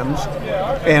the Rams,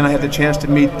 and I had the chance to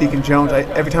meet Deacon Jones.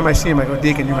 Every time I see him, I go,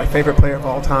 Deacon, you're my favorite player of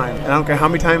all time. And I don't care how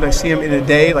many times I see him in a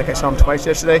day, like I saw him twice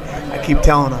yesterday, I keep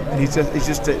telling him. And he's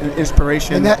just an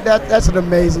inspiration. And that's an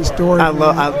amazing story.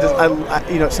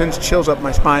 It sends chills up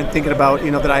my spine thinking about,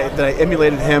 that I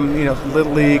emulated him,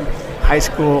 Little League, high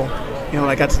school, when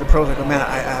I got to the pros, I go, man,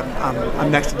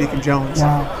 I'm next to Deacon Jones.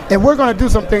 Wow. And we're going to do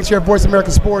some things here at Voice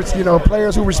America Sports,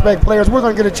 players who respect players. We're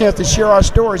going to get a chance to share our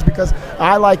stories because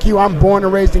I, like you, I'm born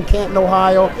and raised in Canton,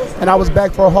 Ohio, and I was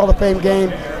back for a Hall of Fame game,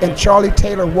 and Charlie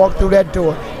Taylor walked through that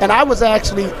door. And I was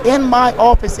actually in my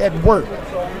office at work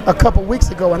a couple weeks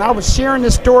ago, and I was sharing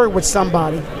this story with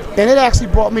somebody, and it actually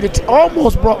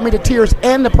almost brought me to tears,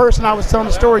 and the person I was telling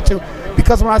the story to,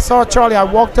 because when I saw Charlie, I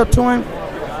walked up to him,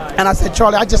 and I said,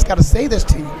 Charlie, I just got to say this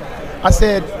to you. I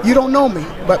said, you don't know me,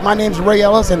 but my name's Ray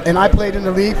Ellis, and I played in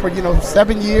the league for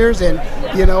 7 years, and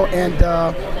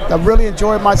I really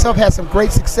enjoyed myself, had some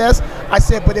great success. I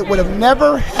said, but it would have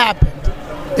never happened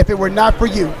if it were not for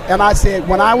you. And I said,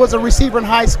 when I was a receiver in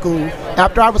high school,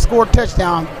 after I would score a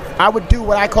touchdown, I would do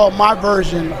what I call my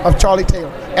version of Charlie Taylor.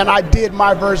 And I did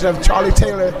my version of Charlie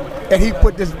Taylor, and he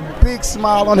put this big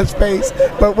smile on his face.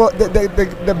 But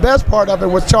the best part of it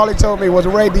was Charlie told me was,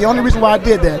 Ray, the only reason why I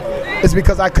did that is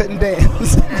because I couldn't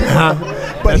dance.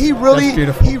 But he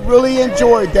really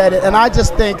enjoyed that. And I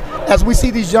just think as we see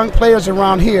these young players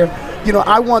around here,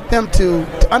 I want them to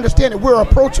understand that we're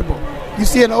approachable. You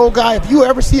see an old guy, if you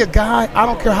ever see a guy, I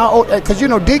don't care how old, because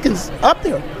Deacon's up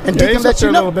there. And Deacon lets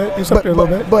you know. He's up there a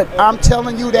little bit. But I'm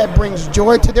telling you, that brings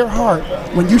joy to their heart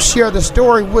when you share the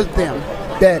story with them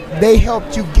that they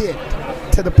helped you get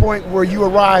to the point where you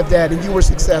arrived at and you were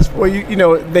successful.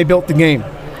 Well, they built the game,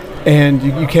 and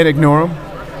you can't ignore them,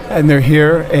 and they're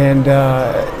here, and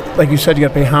like you said, you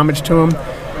got to pay homage to them.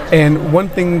 And one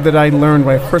thing that I learned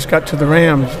when I first got to the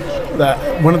Rams,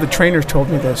 that one of the trainers told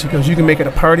me this. He goes, you can make it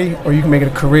a party or you can make it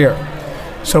a career.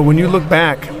 So when you look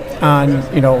back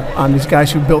on these guys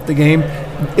who built the game,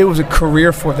 it was a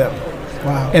career for them.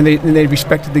 Wow. And they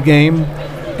respected the game.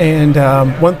 And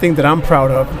one thing that I'm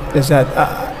proud of is that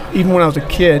even when I was a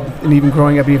kid and even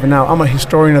growing up even now, I'm a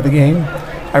historian of the game.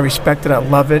 I respect it. I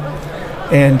love it.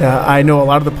 And I know a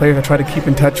lot of the players. I try to keep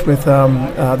in touch with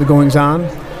the goings-on.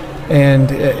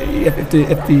 And if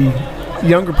the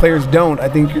younger players don't, I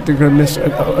think they're going to miss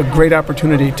a great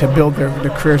opportunity to build their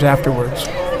careers afterwards.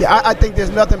 Yeah, I think there's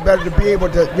nothing better to be able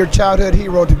to, your childhood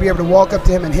hero, to be able to walk up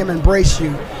to him and him embrace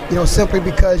you, simply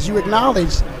because you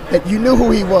acknowledge that you knew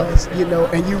who he was,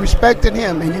 and you respected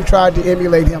him and you tried to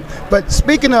emulate him. But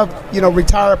speaking of,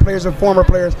 retired players and former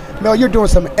players, Mel, you're doing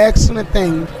some excellent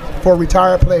things for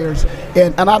retired players.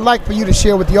 And I'd like for you to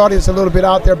share with the audience a little bit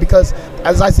out there because,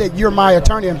 as I said, you're my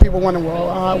attorney and people wonder,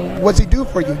 well, what's he do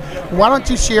for you? Why don't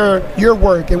you share your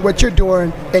work and what you're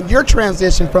doing and your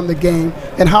transition from the game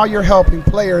and how you're helping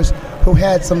players who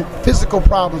had some physical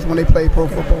problems when they played pro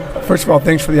football? First of all,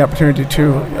 thanks for the opportunity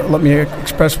to let me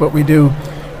express what we do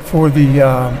for the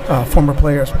former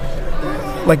players.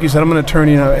 Like you said, I'm an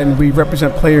attorney and we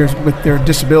represent players with their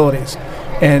disabilities.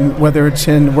 And whether it's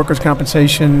in workers'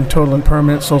 compensation, total and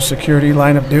permanent, Social Security,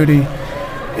 line of duty,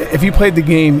 if you played the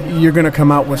game, you're going to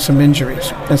come out with some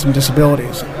injuries and some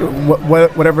disabilities.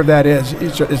 Whatever that is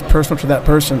personal to that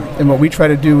person. And what we try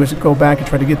to do is go back and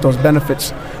try to get those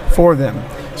benefits for them.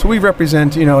 So we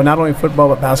represent, not only football,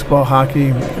 but basketball,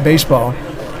 hockey, baseball.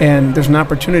 And there's an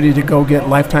opportunity to go get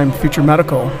lifetime future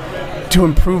medical to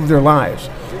improve their lives.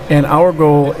 And our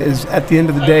goal is, at the end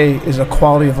of the day, is a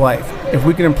quality of life. If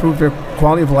we can improve their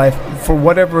quality of life for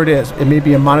whatever it is, it may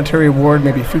be a monetary award,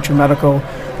 maybe future medical,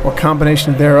 or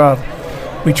combination thereof,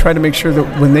 we try to make sure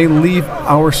that when they leave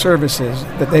our services,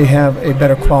 that they have a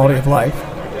better quality of life.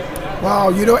 Wow,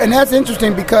 and that's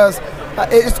interesting because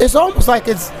it's almost like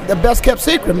it's the best kept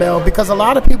secret, Mel, because a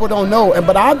lot of people don't know.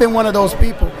 But I've been one of those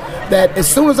people that as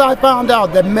soon as I found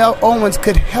out that Mel Owens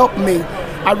could help me,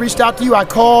 I reached out to you, I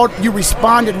called, you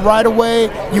responded right away.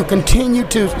 You continue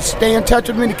to stay in touch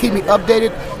with me to keep me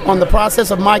updated on the process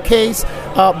of my case.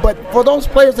 But for those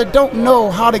players that don't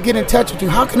know how to get in touch with you,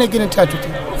 how can they get in touch with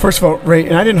you? First of all, Ray,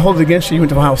 and I didn't hold it against you, you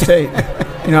went to Ohio State.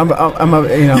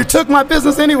 You took my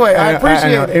business anyway. I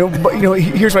appreciate it. But,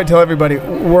 here's what I tell everybody.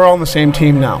 We're all on the same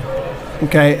team now,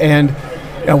 okay? And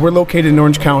we're located in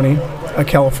Orange County,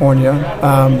 California.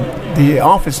 The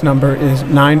office number is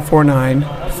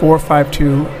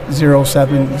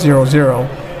 949-452-0700.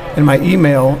 And my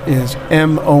email is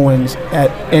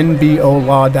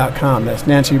mowens@nbolaw.com. That's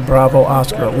Nancy Bravo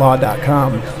Oscar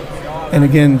Law.com. And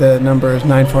again, the number is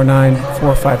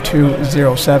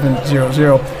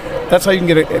 949-452-0700. That's how you can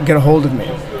get a hold of me,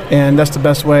 and that's the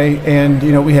best way. And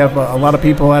we have a lot of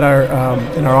people at our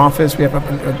in our office. We have a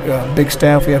big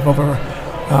staff. We have over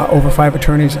 5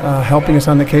 attorneys helping us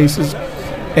on the cases,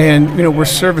 and we're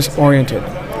service oriented.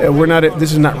 We're not.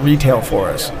 This is not retail for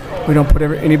us. We don't put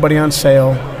anybody on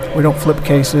sale. We don't flip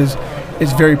cases.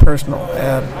 It's very personal.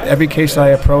 Every case I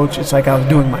approach, it's like I was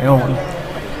doing my own.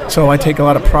 So I take a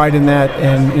lot of pride in that,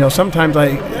 and sometimes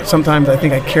I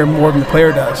think I care more than the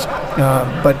player does.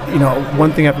 But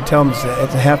one thing I have to tell them is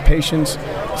to have patience.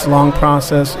 It's a long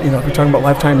process. If you're talking about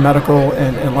lifetime medical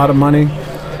and a lot of money,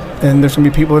 then there's going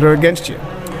to be people that are against you,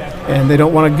 and they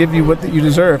don't want to give you what you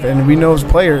deserve. And we know as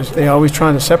players, they always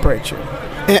trying to separate you.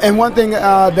 And one thing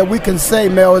that we can say,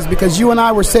 Mel, is because you and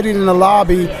I were sitting in the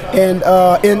lobby in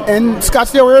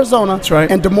Scottsdale, Arizona. That's right.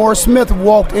 And DeMaurice Smith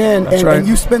walked in, and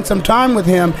you spent some time with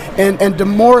him. And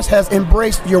DeMaurice has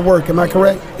embraced your work. Am I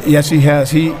correct? Yes, he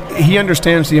has. He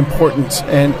understands the importance.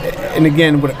 And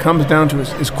again, what it comes down to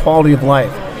is quality of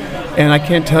life. And I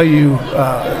can't tell you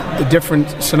the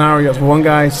different scenarios. One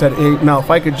guy said, hey, Mel,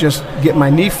 if I could just get my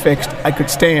knee fixed, I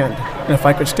could stand. And if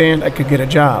I could stand, I could get a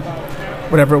job.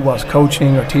 Whatever it was,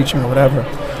 coaching or teaching or whatever.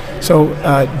 So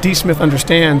D. Smith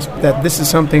understands that this is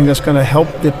something that's going to help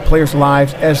the players'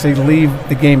 lives as they leave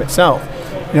the game itself.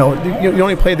 You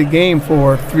only play the game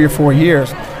for 3 or 4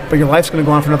 years, but your life's going to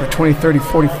go on for another 20, 30,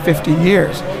 40, 50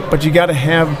 years. But you got to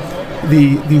have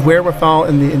the wherewithal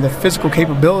and the physical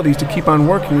capabilities to keep on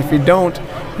working. If you don't,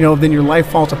 then your life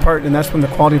falls apart, and that's when the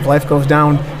quality of life goes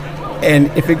down. And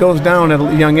if it goes down at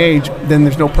a young age, then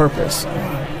there's no purpose.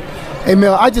 Hey,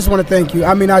 Mel, I just want to thank you.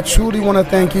 I mean, I truly want to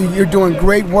thank you. You're doing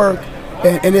great work,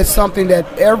 and it's something that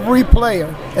every player,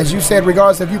 as you said,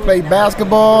 regardless if you play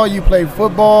basketball, you play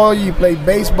football, you play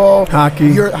baseball, hockey,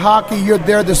 you're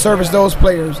there to service those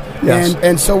players. Yes.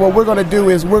 And so what we're going to do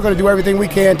is we're going to do everything we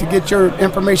can to get your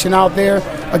information out there.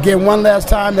 Again, one last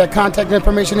time, that contact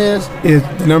information is?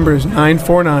 The number is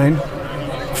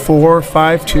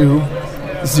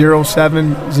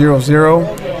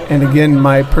 949-452-0700. And again,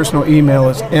 my personal email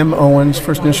is mowens,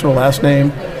 first initial, last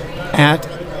name, at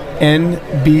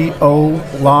nbolaw.com,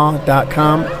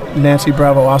 Nancy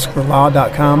Bravo Oscar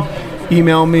Law.com.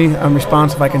 Email me. I'm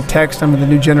responsive. I can text. I'm in the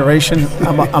new generation.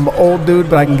 I'm an old dude,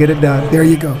 but I can get it done. There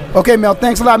you go. Okay, Mel,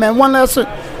 thanks a lot, man. One last,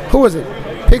 who is it?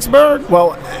 Pittsburgh?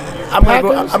 Well, I'm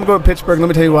going to go to Pittsburgh. Let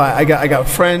me tell you why. I got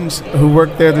friends who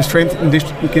work there. The strength and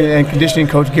conditioning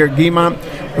coach, Garrett Guimont,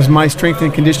 was my strength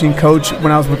and conditioning coach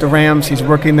when I was with the Rams. He's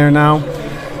working there now.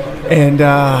 And,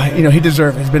 he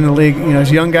deserved it. He's been in the league.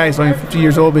 He's a young guy. He's only 50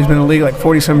 years old, but he's been in the league like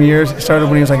 40-some years. He started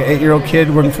when he was like an 8-year-old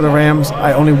kid working for the Rams.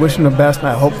 I only wish him the best, and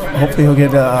I hopefully he'll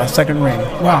get a second ring.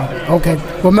 Wow. Okay.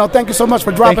 Well, Mel, thank you so much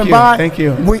for dropping by. Thank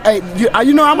you. I'm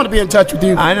going to be in touch with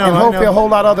you. I know. And hopefully a whole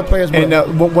lot of other players will.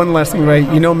 And one last thing, Ray.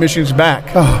 Michigan's back.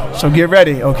 Oh. So get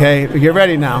ready, okay? Get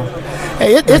ready now.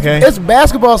 Hey, it's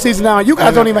basketball season now. You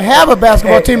guys don't even have a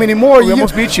basketball team anymore. We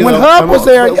almost beat you. When Hub was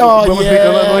there, let me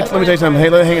tell you something. Hey,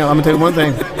 hang on. I'm going to tell you one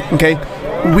thing. Okay?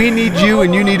 We need you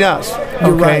and you need us.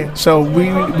 You're right. So we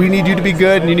need you to be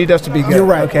good and you need us to be good. You're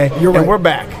right. Okay? You're right. And we're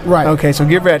back. Right. Okay, so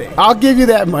get ready. I'll give you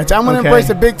that much. I'm going to embrace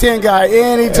the Big Ten guy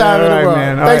anytime in the world.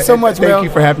 Man. Thanks so much, Mel. Thank you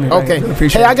for having me. Okay.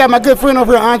 Appreciate it. I got my good friend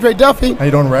over here, Andre Duffy. How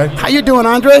you doing, Ray? How you doing,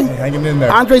 Andre? Hanging in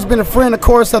there. Andre's been a friend, of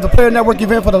course, of the Player Network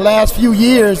event for the last few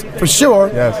years, for sure.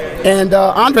 Yes. And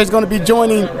Andre's going to be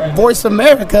joining Voice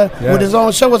America with his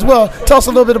own show as well. Tell us a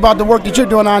little bit about the work that you're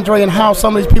doing, Andre, and how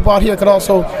some of these people out here could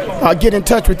also get in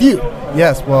touch with you.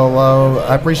 Yes, well,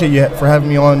 I appreciate you for having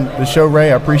me on the show,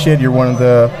 Ray. I appreciate you're one of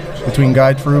the, between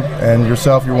Guy Troop and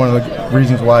yourself, you're one of the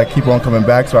reasons why I keep on coming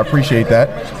back, so I appreciate that.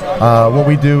 What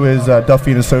we do is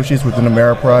Duffy & Associates within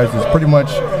Ameriprise is pretty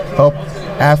much help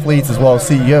athletes as well as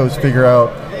CEOs figure out,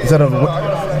 instead of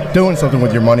doing something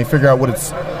with your money, figure out what it's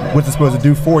supposed to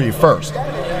do for you first.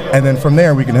 And then from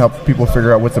there, we can help people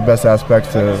figure out what's the best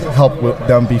aspects to help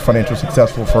them be financially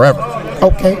successful forever.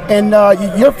 Okay, and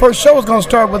your first show is going to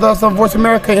start with us on Voice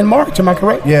America in March, am I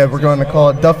correct? Yeah, we're going to call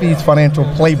it Duffy's Financial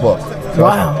Playbook. So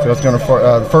wow. So it's going to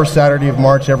the first Saturday of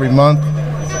March every month,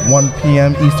 1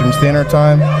 p.m. Eastern Standard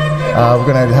Time. We're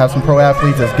going to have some pro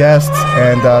athletes as guests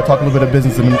and talk a little bit of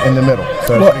business in the middle.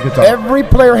 So it's a good time. Every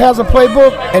player has a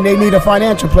playbook, and they need a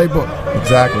financial playbook.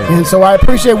 Exactly. And so I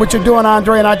appreciate what you're doing,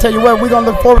 Andre, and I tell you what, we're going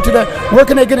to look forward to that. Where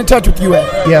can they get in touch with you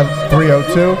at? Yeah,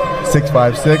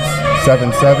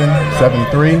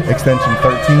 302-656-7773, extension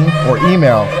 13, or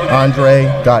email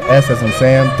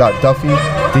andre.s.sam.duffy,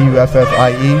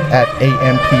 D-U-F-F-I-E,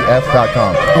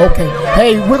 @ampf.com. Okay.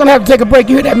 Hey, we're going to have to take a break.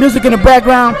 You hear that music in the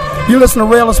background? You listen to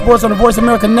Rail of Sports on the Voice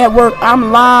America Network.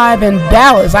 I'm live in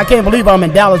Dallas. I can't believe I'm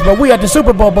in Dallas, but we're at the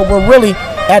Super Bowl, but we're really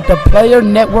at the Player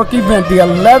Network event, the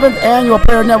 11th annual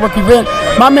Player Network event.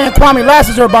 My man Kwame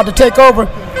Lassiter about to take over.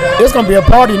 It's going to be a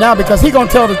party now because he's going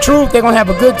to tell the truth. They're going to have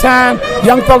a good time.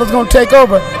 Young fella's going to take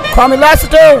over. Kwame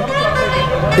Lassiter,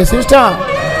 it's his time.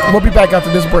 We'll be back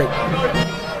after this break.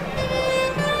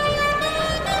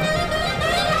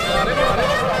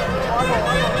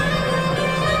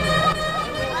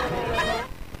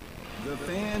 The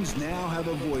fans now have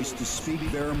a voice to speak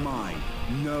their mind.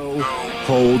 No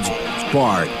holds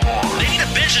barred. They need to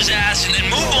bitch his ass and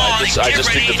move on. I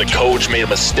just think that the coach made a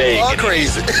mistake. All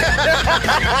crazy.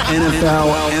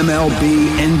 NFL, MLB,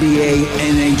 NBA,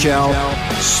 NHL.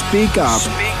 Speak up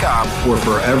or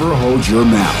forever hold your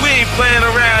mouth. We ain't playing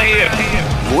around here.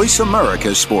 Voice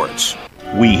America Sports.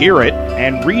 We hear it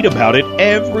and read about it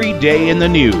every day in the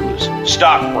news.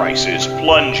 Stock prices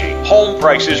plunging, home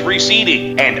prices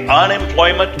receding, and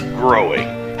unemployment growing.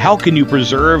 How can you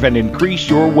preserve and increase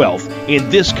your wealth in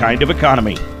this kind of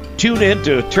economy? Tune in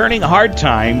to Turning Hard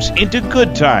Times into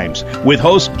Good Times with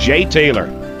host Jay Taylor.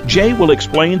 Jay will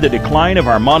explain the decline of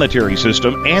our monetary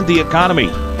system and the economy,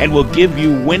 and will give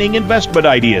you winning investment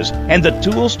ideas and the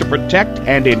tools to protect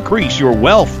and increase your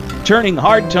wealth. Turning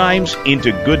Hard Times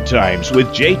into Good Times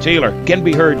with Jay Taylor can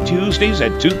be heard Tuesdays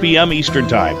at 2 p.m. Eastern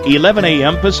Time, 11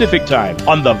 a.m. Pacific Time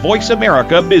on the Voice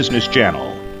America Business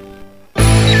Channel.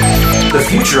 The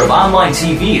future of online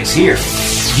TV is here.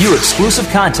 View exclusive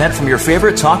content from your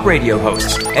favorite talk radio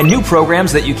hosts and new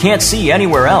programs that you can't see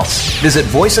anywhere else. Visit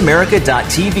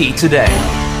voiceamerica.tv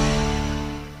today.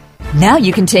 Now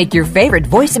you can take your favorite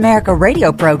Voice America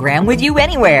radio program with you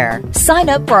anywhere. Sign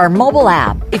up for our mobile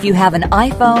app if you have an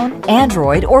iPhone,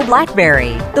 Android, or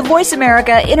BlackBerry. The Voice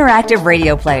America Interactive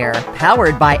Radio Player,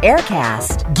 powered by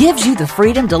Aircast, gives you the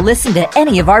freedom to listen to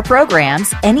any of our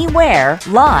programs, anywhere,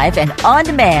 live and on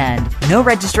demand. No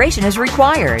registration is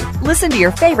required. Listen to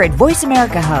your favorite Voice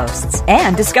America hosts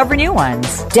and discover new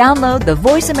ones. Download the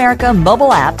Voice America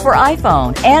mobile app for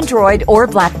iPhone, Android, or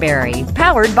BlackBerry,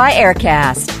 powered by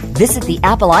Aircast. Visit the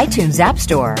Apple iTunes App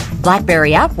Store,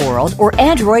 BlackBerry App World, or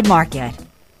Android Market.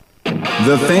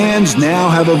 The fans now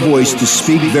have a voice to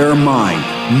speak their mind.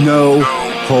 No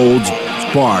holds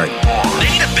barred. They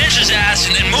need to bitch his ass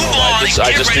and move on.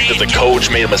 I just think that the coach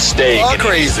made a mistake. All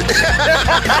crazy.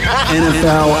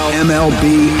 NFL,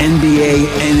 MLB, NBA,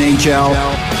 NHL.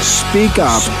 Speak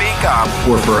up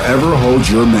or forever hold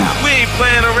your mouth. We ain't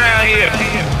playing around here.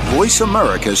 Voice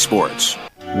America Sports.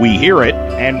 We hear it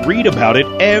and read about it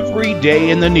every day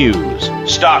in the news.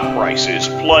 Stock prices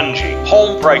plunging,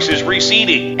 home prices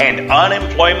receding, and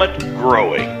unemployment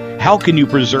growing. How can you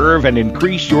preserve and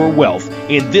increase your wealth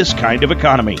in this kind of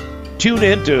economy? Tune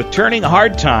in to Turning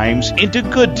Hard Times into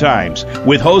Good Times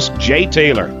with host Jay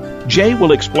Taylor. Jay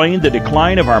will explain the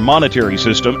decline of our monetary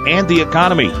system and the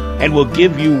economy, and will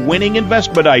give you winning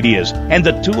investment ideas and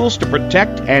the tools to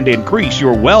protect and increase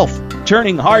your wealth.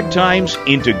 Turning Hard Times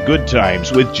into Good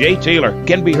Times with Jay Taylor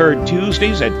can be heard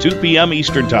Tuesdays at 2 p.m.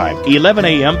 Eastern Time, 11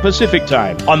 a.m. Pacific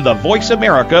Time on the Voice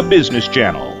America Business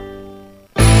Channel.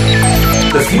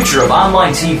 The future of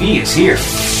online TV is here.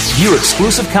 View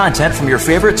exclusive content from your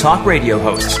favorite talk radio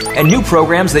hosts and new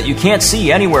programs that you can't see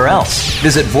anywhere else.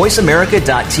 Visit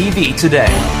voiceamerica.tv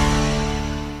today.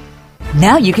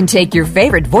 Now you can take your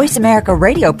favorite Voice America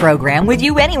radio program with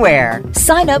you anywhere.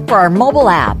 Sign up for our mobile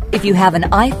app if you have an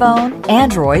iPhone,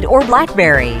 Android, or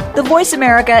BlackBerry. The Voice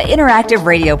America Interactive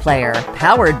Radio Player,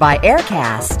 powered by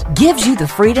Aircast, gives you the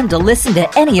freedom to listen to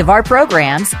any of our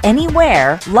programs,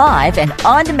 anywhere, live and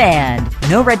on demand.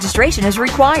 No registration is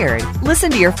required. Listen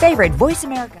to your favorite Voice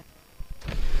America.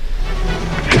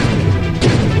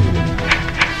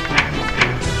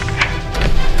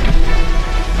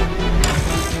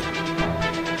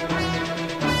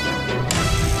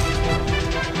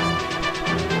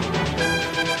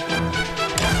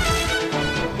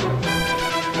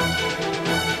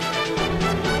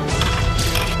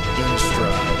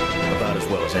 About as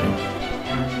well as anyone.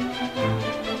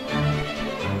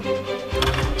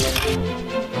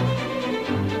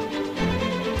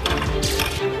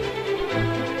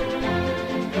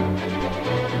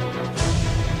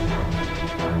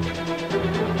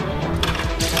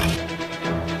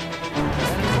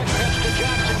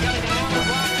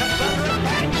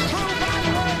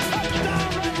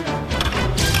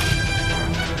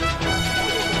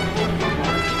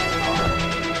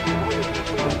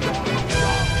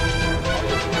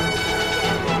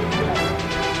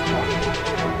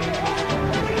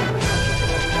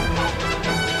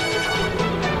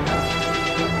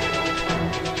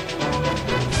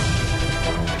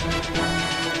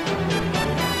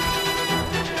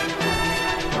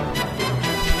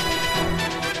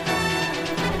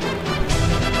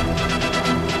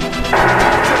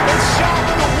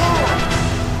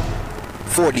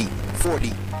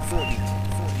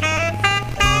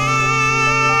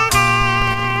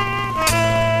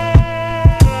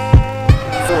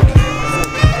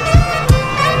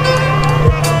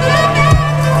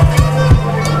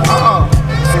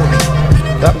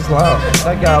 That was loud.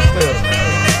 That guy upstairs.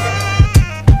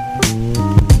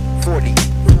 40.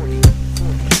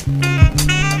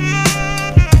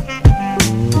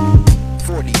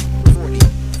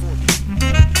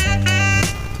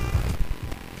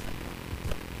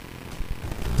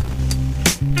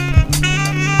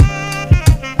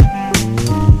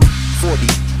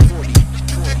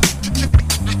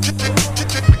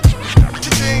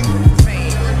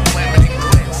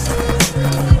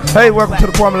 Hey, welcome to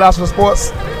the Kwame Lasseter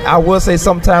Sports. I will say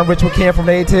sometime Richmond Ken from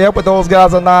the ATL, but those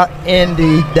guys are not in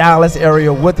the Dallas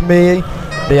area with me.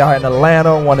 They are in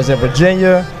Atlanta. One is in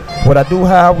Virginia. What I do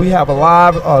have, we have a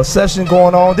live session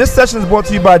going on. This session is brought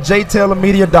to you by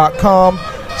jtaylormedia.com.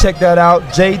 Check that out,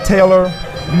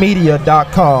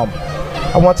 jtaylormedia.com.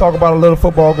 I want to talk about a little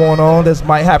football going on. This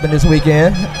might happen this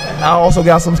weekend. I also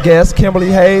got some guests, Kimberly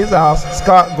Hayes,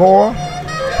 Scott Gore.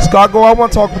 Scott Gore, I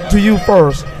want to talk to you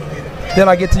first. Then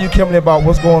I get to you, Kimberly, about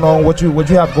what's going on, what you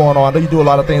have going on. I know you do a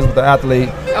lot of things with the athlete.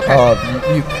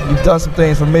 Okay. You've done some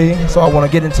things for me, so I want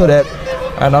to get into that.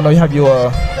 And I know you have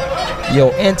your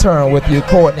intern with you,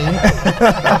 Courtney.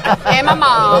 And my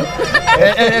mom.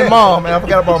 and mom, man. I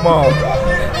forgot about mom.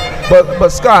 But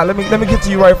Scott, let me get to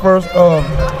you right first.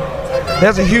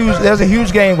 There's a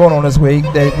huge game going on this week.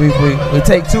 That we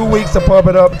take 2 weeks to pump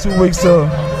it up, 2 weeks to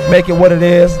make it what it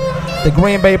is. The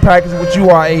Green Bay Packers, which you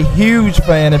are a huge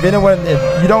fan. If you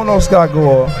don't know Scott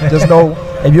Gore, just know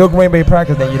if you're a Green Bay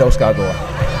Packers, then you know Scott Gore.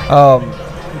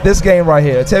 This game right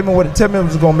here, tell me what it's going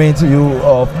to mean to you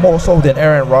more so than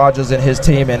Aaron Rodgers and his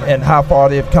team and how far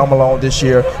they've come along this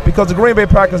year. Because the Green Bay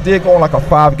Packers did go on like a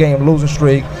 5-game losing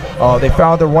streak. They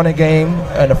found their running game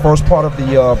in the first part of the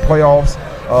playoffs.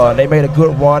 They made a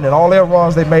good run, and all their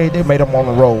runs they made them on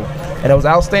the road. And it was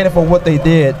outstanding for what they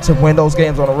did to win those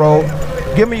games on the road.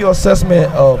 Give me your assessment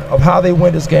of how they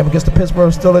win this game against the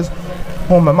Pittsburgh Steelers,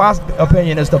 whom in my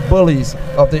opinion is the bullies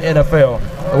of the NFL.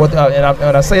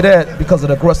 And I say that because of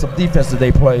the aggressive defense that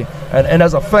they play. And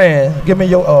as a fan, give me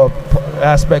your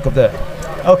aspect of that.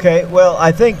 Okay, well,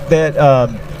 I think that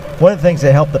one of the things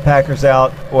that helped the Packers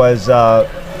out was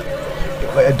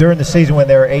during the season when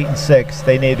they were 8-6,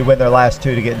 they needed to win their last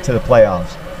 2 to get into the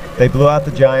playoffs. They blew out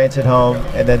the Giants at home,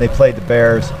 and then they played the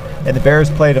Bears. And the Bears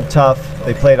played them tough.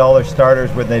 They played all their starters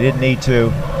when they didn't need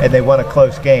to, and they won a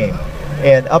close game.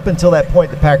 And up until that point,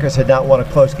 the Packers had not won a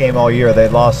close game all year. They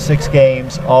lost 6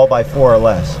 games, all by 4 or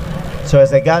less. So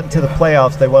as they got into the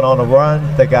playoffs, they went on a run,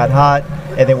 they got hot,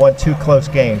 and they won 2 close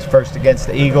games, first against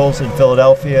the Eagles in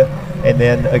Philadelphia, and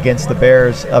then against the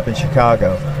Bears up in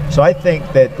Chicago. So I think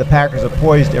that the Packers are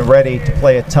poised and ready to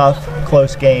play a tough,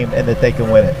 close game, and that they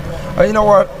can win it. You know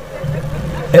what?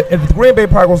 If the Green Bay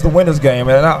Packers was to win this game,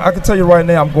 and I can tell you right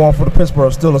now, I'm going for the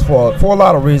Pittsburgh Steelers for a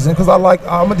lot of reasons. Because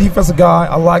I'm a defensive guy.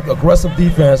 I like aggressive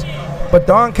defense. But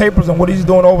Don Capers and what he's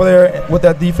doing over there with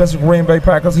that defensive Green Bay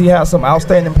Packers, he has some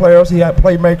outstanding players. He had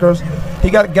playmakers. He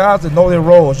got guys that know their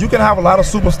roles. You can have a lot of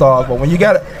superstars, but when you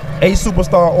got a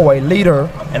superstar or a leader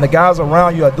and the guys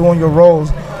around you are doing your roles,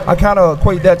 I kind of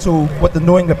equate that to what the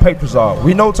New England Patriots are.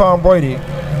 We know Tom Brady.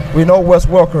 We know Wes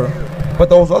Welker. But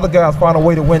those other guys find a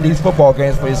way to win these football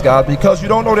games for these guys because you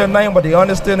don't know their name, but they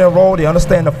understand their role. They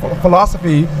understand the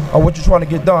philosophy of what you're trying to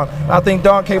get done. And I think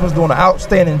Don Capers is doing an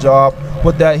outstanding job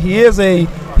with that. He is a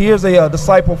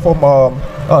disciple from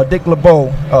Dick LeBeau.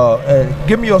 And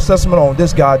give me your assessment on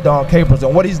this guy, Don Capers,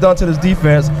 and what he's done to this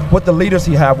defense, what the leaders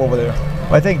he have over there.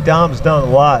 I think Dom's done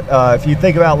a lot. If you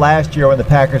think about last year when the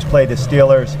Packers played the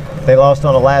Steelers, they lost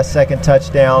on a last-second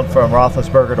touchdown from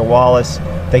Roethlisberger to Wallace.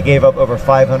 They gave up over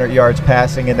 500 yards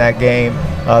passing in that game.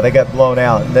 They got blown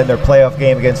out. And then their playoff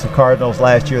game against the Cardinals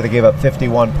last year, they gave up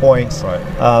 51 points. Right.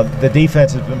 The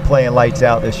defense has been playing lights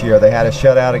out this year. They had a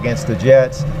shutout against the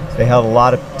Jets. They held a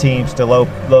lot of teams to low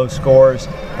scores.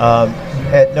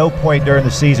 At no point during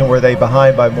the season were they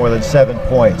behind by more than 7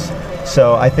 points.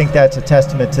 So I think that's a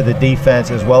testament to the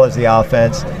defense as well as the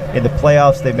offense. In the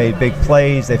playoffs, they made big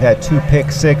plays. They've had 2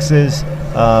 pick sixes.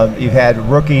 You've had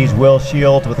rookies, Will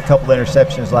Shields, with a couple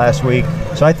interceptions last week.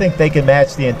 So I think they can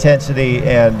match the intensity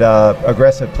and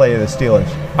aggressive play of the Steelers.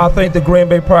 I think the Green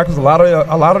Bay Packers, a lot of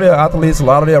their athletes, a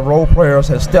lot of their role players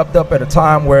have stepped up at a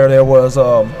time where there was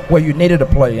where you needed to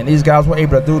play, and these guys were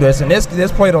able to do this. And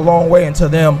this played a long way into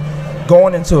them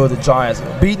going into the Giants,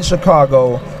 beating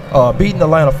Chicago, beating the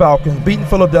Atlanta Falcons, beating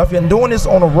Philadelphia, and doing this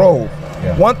on the road.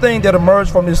 Yeah. One thing that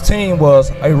emerged from this team was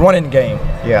a running game.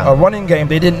 Yeah. A running game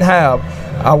they didn't have.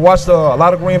 I watched a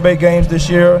lot of Green Bay games this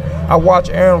year. I watched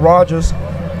Aaron Rodgers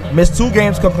miss 2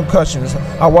 games with concussions.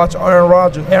 I watched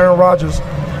Aaron Rodgers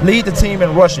lead the team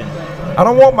in rushing. I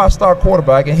don't want my star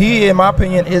quarterback, and he, in my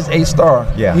opinion, is a star.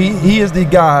 Yeah. He is the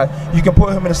guy. You can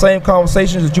put him in the same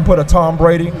conversations that you put a Tom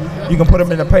Brady. You can put him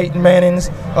in the Peyton Mannings.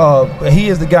 He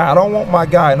is the guy. I don't want my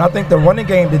guy. And I think the running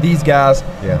game that these guys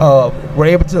were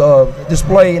able to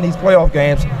display in these playoff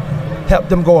games helped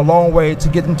them go a long way to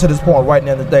get them to this point right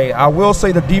now in the day. I will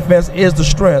say the defense is the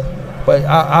strength, but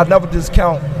I never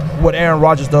discount what Aaron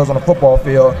Rodgers does on the football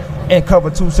field in cover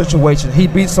 2 situations. He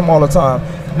beats them all the time.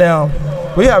 Now,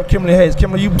 we have Kimberly Hayes.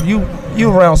 Kimberly, you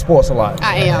around sports a lot.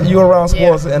 I am. You around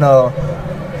sports, and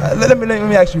let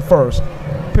me ask you first.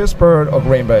 Pittsburgh or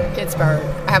Green Bay? Pittsburgh.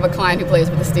 I have a client who plays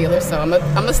with the Steelers, so I'm a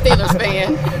Steelers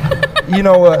fan. You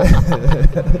know what?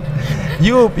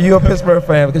 You're a Pittsburgh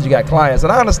fan because you got clients,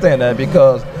 and I understand that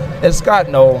because, as Scott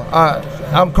know,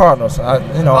 I'm Cardinals.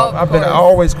 I've been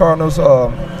always Cardinals.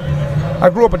 I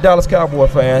grew up a Dallas Cowboy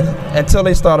fan until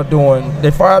they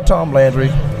fired Tom Landry.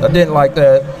 I didn't like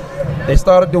that. They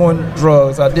started doing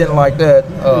drugs. I didn't like that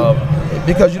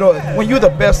because when you're the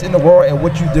best in the world at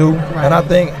what you do, and I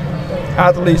think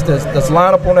athletes that's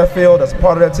lined up on that field, that's a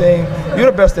part of that team,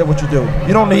 you're the best at what you do.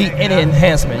 You don't need any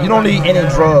enhancement. You don't need any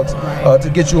drugs to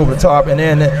get you over the top, and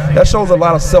then that shows a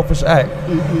lot of selfish act.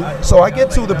 Mm-hmm. So I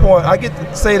get to the point. I get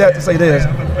to say that to say this.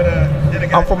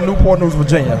 I'm from Newport News,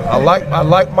 Virginia. I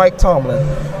like Mike Tomlin.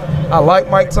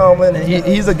 And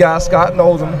he's a guy. Scott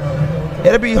knows him.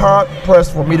 It'll be hard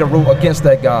pressed for me to root against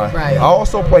that guy. Right. I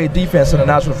also play defense in the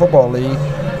National Football League.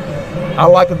 I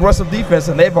like aggressive defense,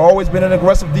 and they've always been an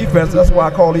aggressive defense. That's why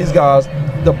I call these guys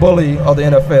the bully of the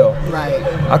NFL. Right.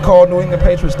 I call New England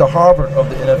Patriots the Harvard of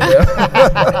the NFL.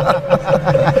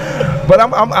 But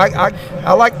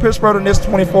I like Pittsburgh in this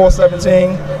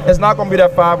 24-17. It's not going to be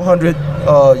that 500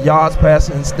 yards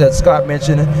passing that Scott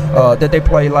mentioned that they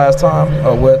played last time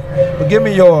with. But give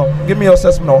me your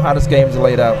assessment on how this game is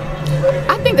laid out.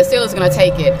 I think the Steelers are going to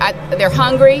take it. They're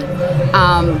hungry.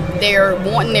 They're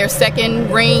wanting their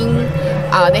second ring.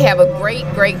 They have a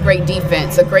great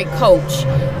defense, a great coach.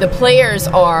 The players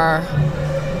are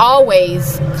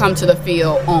always come to the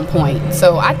field on point.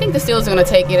 So I think the Steelers are going to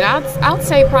take it. I'd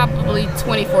say probably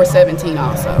 24-17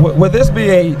 also. Would this be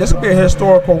a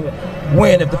historical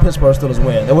win if the Pittsburgh Steelers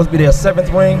win? It would be their seventh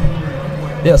ring.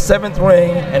 Their seventh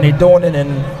ring, and they're doing it in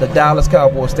the Dallas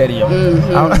Cowboys Stadium.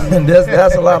 Mm-hmm. And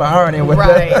that's a lot of irony with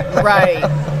that. Right.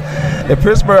 The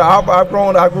Pittsburgh,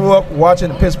 I grew up watching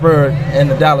the Pittsburgh and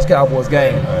the Dallas Cowboys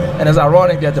game, and it's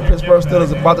ironic that the Pittsburgh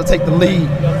Steelers are about to take the lead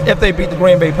if they beat the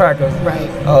Green Bay Packers. Right.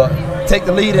 Take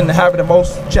the lead in having the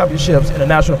most championships in the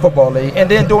National Football League, and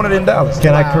then doing it in Dallas.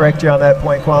 Can I correct you on that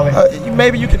point, Kwame?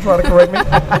 Maybe you can try to correct me.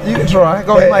 You can try.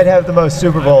 Go ahead. They might have the most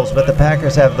Super Bowls, but the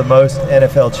Packers have the most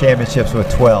NFL championships with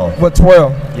 12. With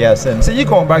 12? Yes. And see, you're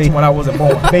going back to when I wasn't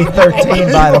born. Be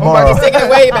 13 by tomorrow. He's taking it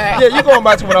way back. Yeah, you're going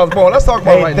back to when I was born. Let's talk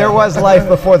about right there now. Was life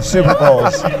before the Super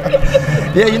Bowls.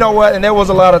 Yeah, you know what? And there was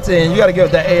a lot of teams. You got to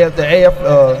give the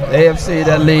AFC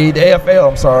that lead, the AFL,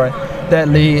 I'm sorry, that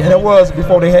lead. And it was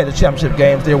before they had the championship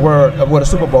games. They were with a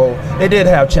Super Bowl. They did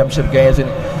have championship games, and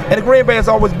the Green Bay has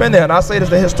always been there. And I say this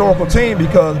the historical team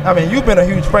because you've been a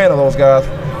huge fan of those guys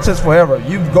since forever.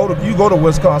 You go to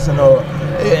Wisconsin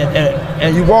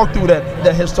and you walk through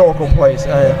that historical place.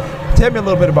 Tell me a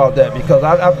little bit about that because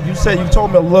you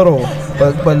told me a little,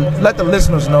 but let the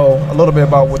listeners know a little bit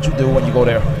about what you do when you go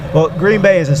there. Well, Green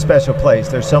Bay is a special place.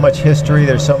 There's so much history.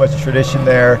 There's so much tradition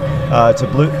there. It's a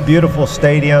beautiful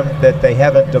stadium that they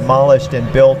haven't demolished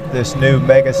and built this new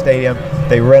mega stadium.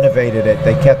 They renovated it.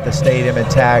 They kept the stadium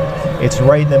intact. It's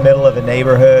right in the middle of the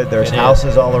neighborhood. There's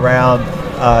houses all around.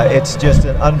 It's just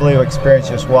an unbelievable experience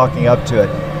just walking up to it.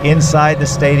 Inside the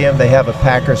stadium, they have a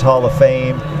Packers Hall of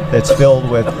Fame that's filled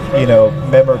with,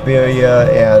 memorabilia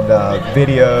and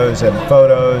videos and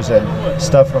photos and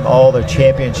stuff from all their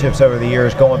championships over the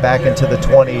years, going back into the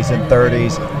 20s and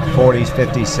 30s, 40s,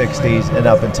 50s, 60s, and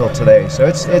up until today. So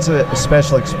it's a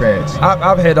special experience.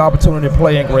 I've had the opportunity to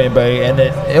play in Green Bay, and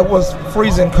it was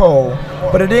freezing cold,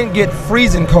 but it didn't get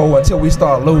freezing cold until we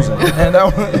started losing. And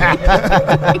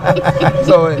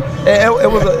so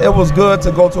it was good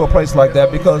to go to a place like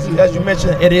that because, as you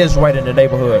mentioned, it is right in the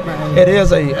neighborhood. It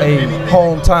is a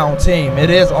hometown team. It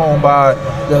is owned by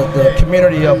the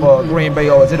community of Green Bay,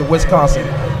 or is it Wisconsin?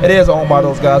 It is owned by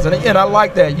those guys, and I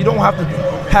like that. You don't have to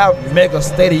have mega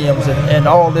stadiums and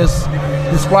all this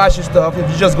flashy stuff.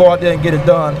 If you just go out there and get it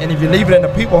done, and if you leave it in the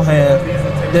people's hands,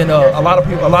 then a lot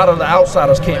of the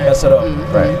outsiders can't mess it up.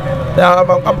 Right. Now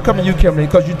I'm coming to you, Kimberly,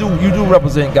 because you do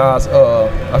represent guys,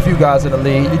 a few guys in the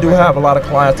league. You do have a lot of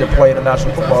clients that play in the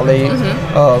National Football League.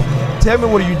 Tell me,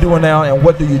 what are you doing now, and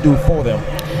what do you do for them?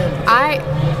 I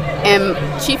am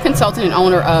chief consultant and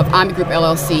owner of Omni Group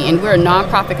LLC, and we're a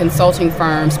nonprofit consulting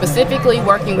firm specifically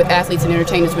working with athletes and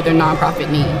entertainers with their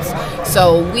nonprofit needs.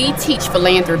 So we teach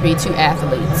philanthropy to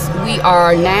athletes. We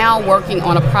are now working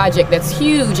on a project that's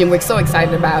huge, and we're so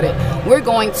excited about it. We're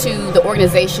going to the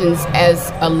organizations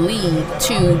as a league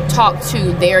to talk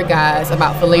to their guys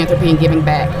about philanthropy and giving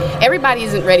back. Everybody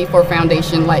isn't ready for a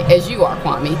foundation like as you are,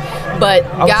 Kwame, But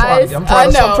guys, I'm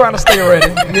trying to stay ready.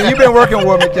 You've been working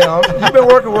with me, Kel. You've been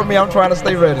working with me. I'm trying to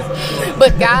stay ready.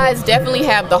 But guys definitely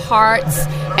have the hearts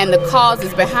and the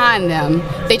causes behind them.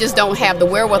 They just don't have the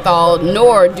wherewithal,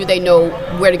 nor do they know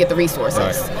where to get the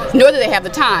resources, nor do they have the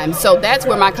time. So that's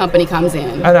where my company comes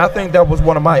in. And I think that was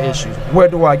one of my issues. Where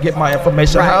do I get my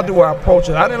information? Right. How do I approach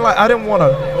it? I didn't want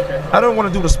to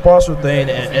do the sponsor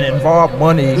thing and involve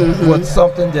money with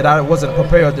something that I wasn't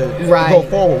prepared to go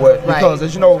forward with. Because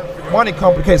as you know, money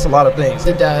complicates a lot of things.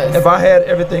 It does. If I had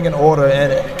everything in order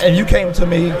and you came to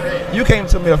me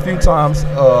a few times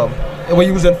when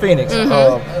you was in Phoenix.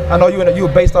 I know you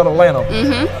were based out of Atlanta.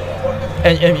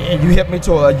 And you hit me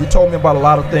you told me about a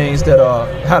lot of things that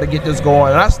how to get this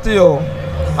going. And I still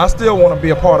want to be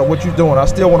a part of what you're doing. I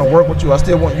still want to work with you. I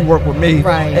still want you to work with me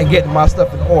and getting my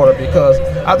stuff in order, because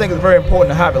I think it's very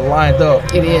important to have it lined up.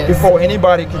 It is. Before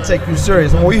anybody can take you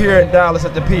serious. When we're here in Dallas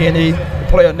at the P&E, the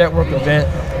Player Network event,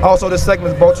 also this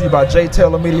segment is brought to you by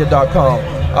jtaylormedia.com.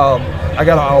 I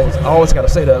always got to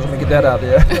say that. Let me get that out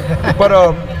there. But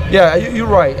yeah, you're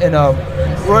right. And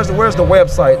where's the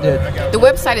website? The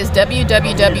website is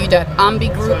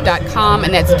www.ombigroup.com,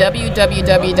 and that's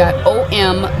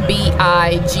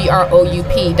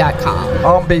www.ombigroup.com.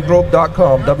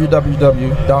 Ombigroup.com.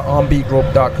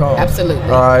 www.ombigroup.com. Absolutely.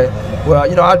 All right.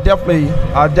 Well, I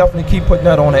definitely keep putting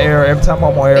that on the air every time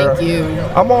I'm on air. Thank you.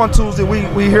 I'm on Tuesday.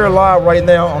 We here live right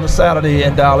now on a Saturday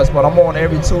in Dallas, but I'm on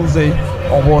every Tuesday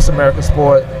on Voice America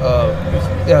Sport.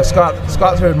 Yeah,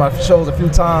 Scott's heard my shows a few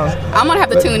times. I'm gonna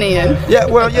have to tune in. Yeah,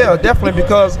 well, yeah, definitely,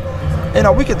 because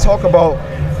we can talk about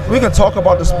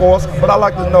the sports, but I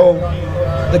like to know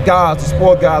the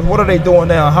sport guys. What are they doing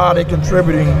now? How are they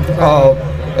contributing?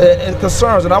 And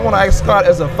concerns. And I want to ask Scott,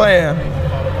 as a fan,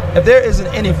 if there isn't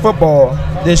any football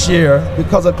this year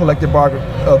because of collective bargaining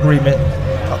agreement,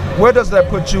 where does that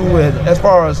put you in as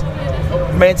far as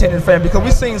maintaining the fan? Because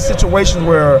we've seen situations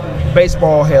where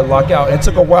baseball had lockout. It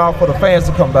took a while for the fans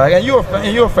to come back, and you're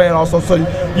a fan also, so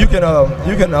you can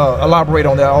elaborate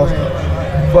on that also.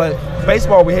 But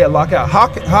baseball, we had lockout.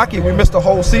 Hockey, we missed the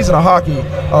whole season of hockey.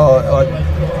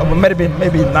 Maybe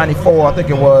 94, I think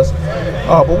it was.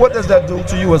 But what does that do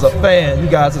to you as a fan, you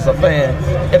guys as a fan,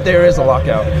 if there is a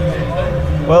lockout?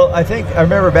 Well, I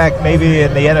remember back maybe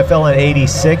in the NFL in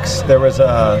 '86, there was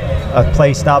a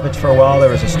play stoppage for a while.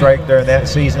 There was a strike during that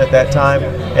season at that time.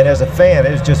 And as a fan,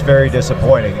 it was just very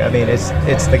disappointing. I mean, it's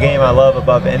the game I love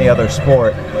above any other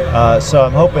sport. So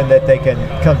I'm hoping that they can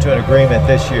come to an agreement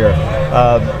this year.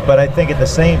 But I think at the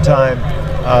same time,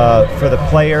 for the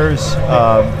players,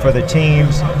 for the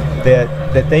teams,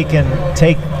 that they can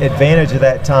take advantage of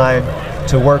that time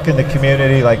to work in the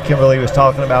community, like Kimberly was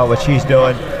talking about, what she's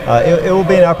doing. It will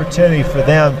be an opportunity for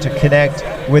them to connect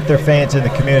with their fans in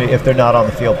the community if they're not on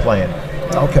the field playing.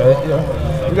 Okay, yeah.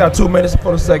 We got 2 minutes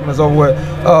before the segment's over with.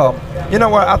 You know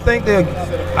what? I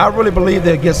really believe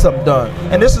they'll get something done.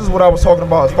 And this is what I was talking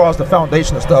about as far as the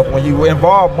foundation of stuff. When you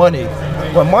involve money,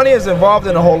 when money is involved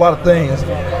in a whole lot of things,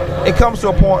 it comes to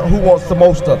a point who wants the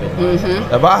most of it.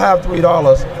 If I have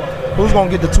 $3, who's going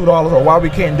to get the $2, or why we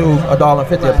can't do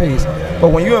 $1.50 a piece?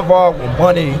 But when you involve with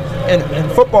money, and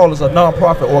football is a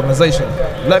non-profit organization,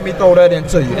 let me throw that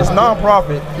into you. It's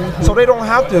non-profit, so they don't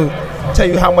have to tell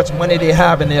you how much money they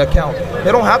have in their account.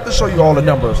 They don't have to show you all the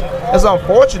numbers. It's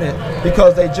unfortunate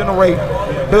because they generate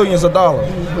billions of dollars.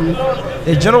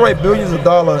 They generate billions of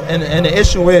dollars, and the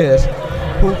issue is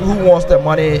who wants that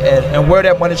money and where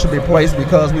that money should be placed,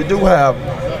 because we do have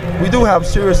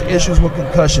serious issues with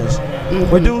concussions.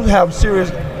 We do have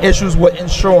serious issues with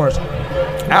insurance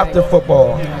after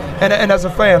football. And as a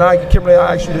fan, Kimberly,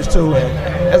 I ask you this too. And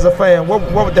as a fan, what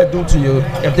would that do to you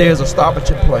if there is a stoppage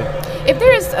in play? If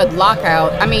there is a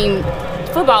lockout, I mean,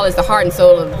 football is the heart and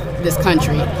soul of this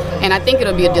country. And I think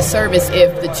it'll be a disservice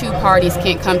if the two parties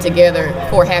can't come together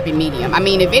for a happy medium. I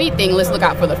mean, if anything, let's look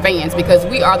out for the fans, because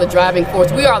we are the driving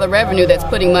force. We are the revenue that's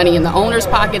putting money in the owners'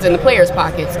 pockets and the players'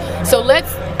 pockets. So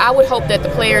I would hope that the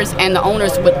players and the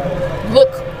owners would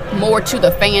look more to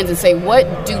the fans and say, what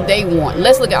do they want?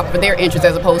 Let's look out for their interests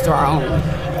as opposed to our own.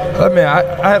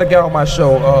 I had a guy on my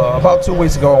show about 2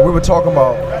 weeks ago, and we were talking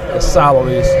about the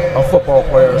salaries of football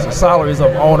players, the salaries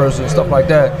of owners and stuff like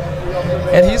that.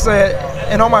 And he said,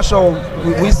 and on my show,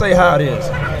 we say how it is.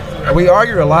 We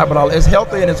argue a lot, but it's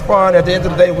healthy and it's fun. At the end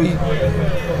of the day, we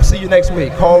see you next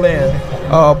week. Call in.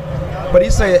 But he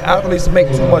said athletes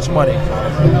make too much money.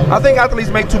 I think athletes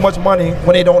make too much money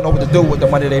when they don't know what to do with the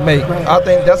money they make. I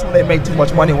think that's when they make too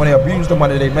much money, when they abuse the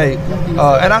money they make.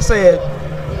 And I said,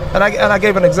 and I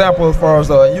gave an example as far as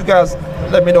you guys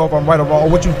let me know if I'm right or wrong, or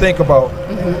what you think about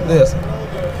this.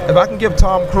 If I can give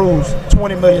Tom Cruise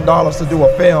 $20 million to do a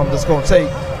film that's going to take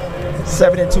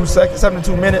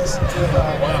 72 minutes,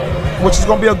 which is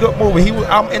going to be a good movie.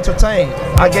 I'm entertained.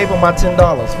 I gave him my $10.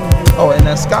 Oh, and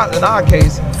then Scott, in our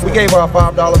case, we gave our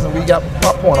 $5 and we got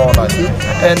popcorn all night.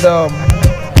 And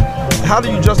how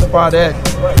do you justify that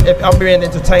if I'm being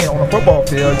entertained on the football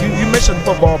field? You mentioned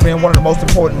football being one of the most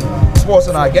important sports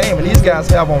in our game, and these guys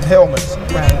have on helmets.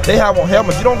 Right. They have on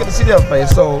helmets. You don't get to see their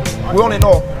face, so we only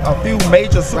know a few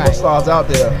major superstars out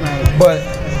there. Right. But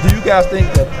do you guys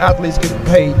think that athletes get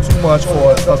paid too much,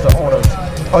 or does the owners,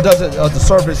 or does it the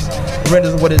service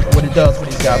renders what it does for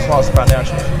these guys, as far as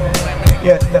financially?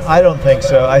 Yeah, no, I don't think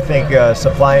so. I think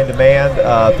supply and demand,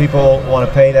 people want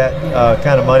to pay that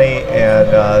kind of money, and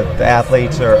the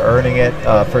athletes are earning it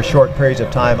for short periods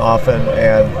of time often,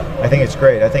 and I think it's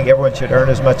great. I think everyone should earn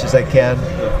as much as they can,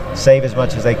 save as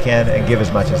much as they can, and give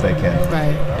as much as they can.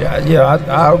 Right. Yeah,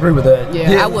 I agree with that.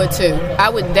 Yeah, I would too. I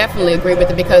would definitely agree with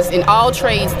it, because in all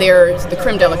trades there's the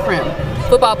creme de la creme.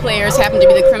 Football players happen to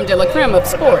be the creme de la creme of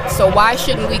sports, so why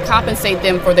shouldn't we compensate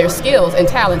them for their skills and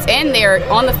talents? And they're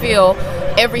on the field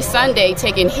every Sunday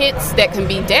taking hits that can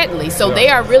be deadly, so they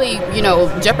are really,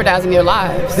 jeopardizing their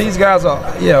lives. These guys are,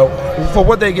 for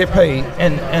what they get paid,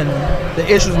 and the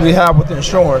issues we have with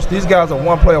insurance, these guys are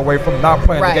one play away from not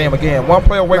playing the game again, one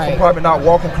play away from probably not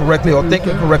walking correctly or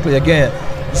thinking correctly again.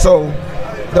 So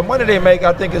the money they make,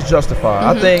 I think, is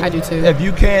justified. I think I do too. If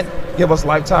you can't give us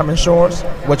lifetime insurance,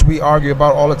 which we argue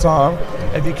about all the time,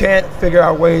 if you can't figure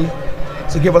out a way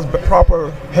to give us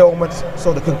proper helmets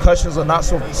so the concussions are not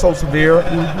so severe,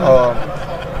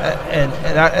 and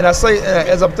I say,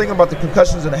 as I'm thinking about the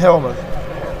concussions in the helmet,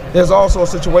 there's also a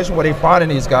situation where they're finding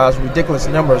these guys ridiculous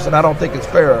numbers, and I don't think it's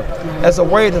fair. As a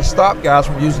way to stop guys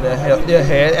from using their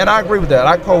head, and I agree with that.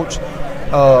 I coach,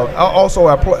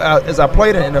 as I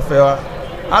played in the NFL,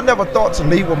 I never thought to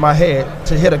lead with my head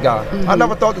to hit a guy. I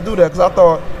never thought to do that, because I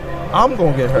thought, I'm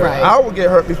going to get hurt. Right. I will get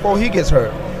hurt before he gets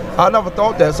hurt. I never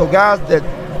thought that. So guys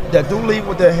that do lead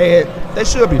with their head, they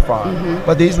should be fine.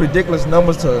 But these ridiculous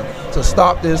numbers to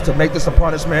stop this, to make this a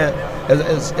punishment,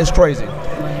 is crazy.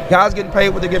 Guys getting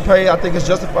paid what they get paid, I think it's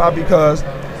justified, because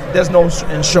there's no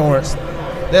insurance.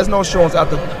 There's no insurance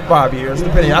after 5 years.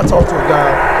 Depending, I talked to a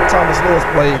guy, Thomas Lewis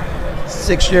played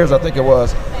 6 years, I think it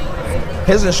was.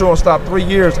 His insurance stopped 3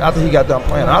 years after he got done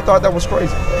playing. I thought that was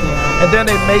crazy. And then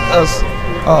they make us,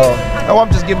 I'm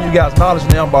just giving you guys knowledge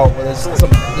now about this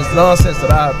nonsense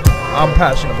that I'm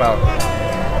passionate about.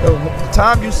 The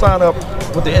time you sign up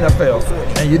with the NFL,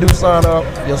 and you do sign up,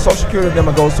 your Social Security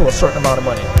number goes to a certain amount of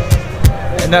money.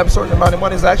 And that certain amount of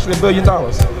money is actually $1 billion.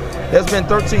 There's been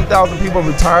 13,000 people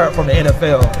retired from the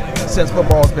NFL since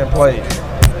football's been played.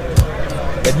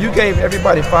 If you gave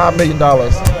everybody $5 million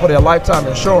for their lifetime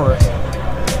insurance,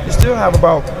 you still have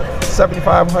about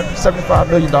 $7,500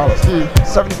 million.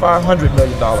 $7,500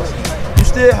 million. You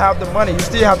still have the money. You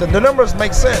still have the numbers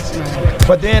make sense.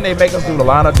 But then they make us do the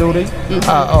line of duty.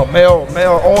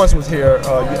 Mel Owens was here.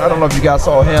 I don't know if you guys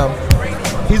saw him.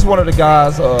 He's one of the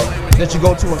guys that you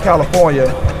go to in California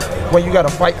when you got to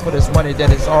fight for this money that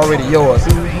is already yours.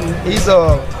 He's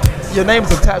your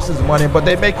name's attached to the money, but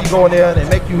they make you go in there and they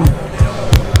make you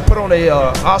put on a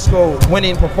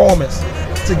Oscar-winning performance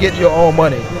to get your own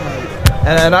money.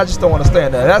 And I just don't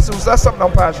understand that. That's something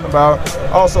I'm passionate about.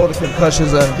 Also the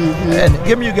concussions and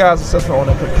giving you guys assessment on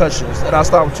the concussions. And I'll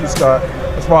start with you, Scott,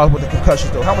 as far as with the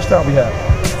concussions though. How much time we have?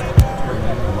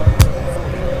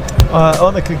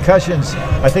 On the concussions,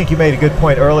 I think you made a good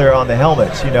point earlier on the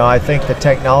helmets. I think the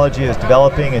technology is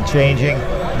developing and changing.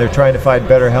 They're trying to find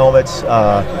better helmets.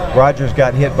 Rodgers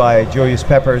got hit by Julius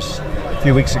Peppers a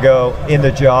few weeks ago in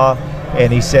the jaw,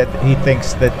 and he said he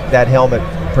thinks that helmet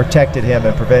protected him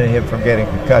and prevented him from getting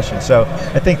concussion. So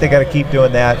I think they got to keep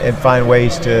doing that and find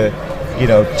ways to,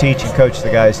 teach and coach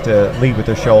the guys to lead with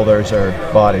their shoulders or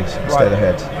bodies instead of their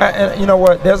heads. And you know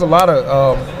what? There's a lot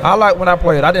of I like when I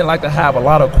played. I didn't like to have a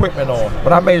lot of equipment on,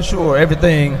 but I made sure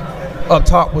everything up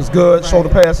top was good. Shoulder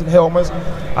pads and helmets.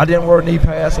 I didn't wear knee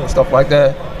pads and stuff like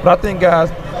that. But I think guys,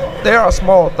 there are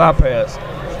small thigh pads.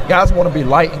 Guys want to be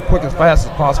light and quick as fast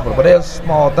as possible, but there's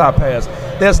small thigh pads.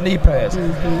 There's knee pads.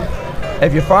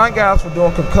 If you find guys for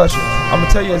doing concussions, I'm going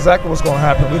to tell you exactly what's going to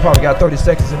happen. We probably got 30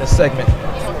 seconds in this segment.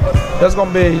 There's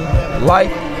going to be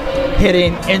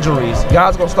life-hitting injuries.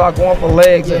 Guys are going to start going for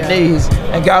legs and knees,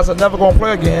 and guys are never going to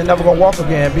play again, never going to walk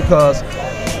again, because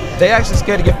they actually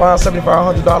scared to get fined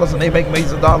 $7,500 and they make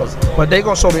millions of dollars. But they're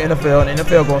going to show the NFL, and the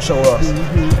NFL going to show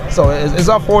us. So it's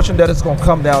unfortunate that it's going to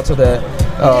come down to that.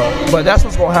 But that's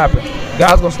what's going to happen.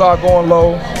 Guys going to start going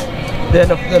low. Then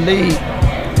the league,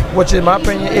 which in my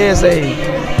opinion is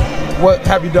what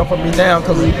have you done for me now?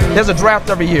 Because there's a draft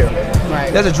every year.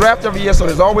 Right. There's a draft every year, so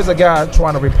there's always a guy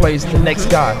trying to replace the next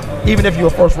guy, even if you're a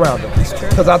first rounder.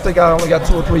 Because I think I only got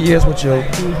 2 or 3 years with you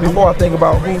before I think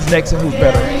about who's next and who's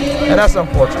better. And that's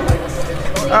unfortunate.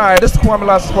 All right, this is Kwame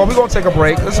Lasseter Sport. We're going to take a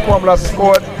break. This is Kwame Lasseter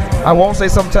Sport. I won't say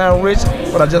sometime rich,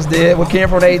 but I just did. We came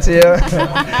from ATL.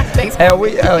 Thanks. And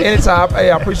we, anytime,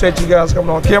 hey, I appreciate you guys coming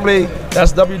on. Kimberly,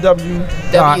 that's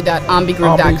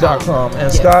www.ambigroup.com.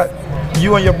 And Scott,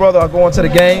 you and your brother are going to the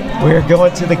game. We're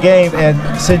going to the game, and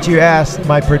since you asked,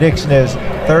 my prediction is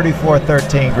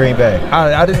 34-13 Green Bay.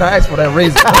 I did not ask for that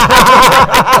reason.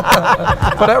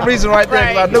 For that reason right there,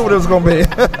 because I knew what it was going to be.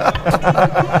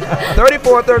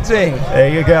 34-13. There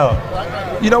you go.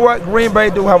 You know what? Green Bay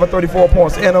do have a 34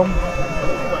 points in them,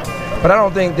 but I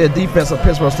don't think the defense of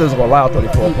Pittsburgh Steelers will allow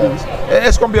 34 points.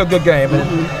 It's going to be a good game.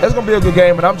 It's going to be a good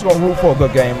game, and I'm just going to root for a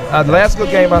good game. The last good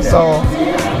game I saw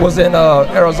was in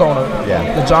Arizona.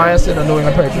 Yeah. The Giants and the New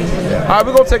England Patriots. Yeah. All right,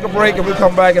 we're going to take a break, and we'll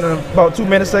come back in about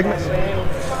 2-minute segments.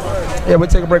 Yeah, we'll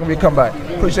take a break and we'll come back.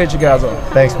 Appreciate you guys all.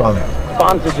 Thanks, Kwame.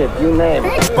 Sponsorship, you name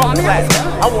it.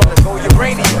 I want to go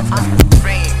uranium.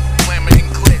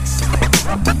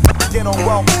 Get on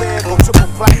welfare, go triple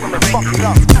platinum and fuck it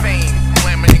up. Fame,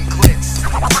 glamour, and glitz.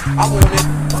 I want it.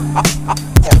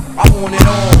 I want it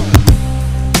all.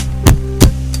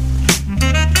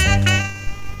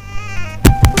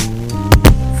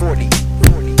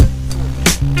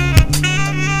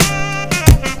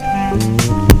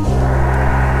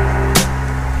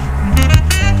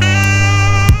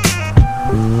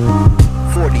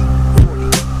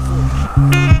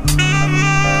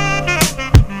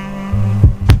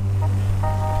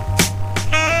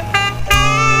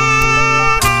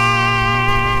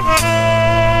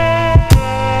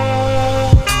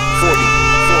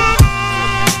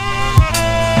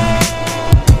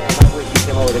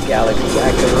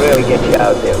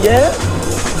 Yeah?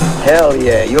 Hell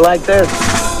yeah. You like this?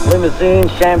 Limousine,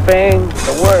 champagne,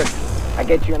 the works. I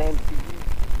get you an MTV.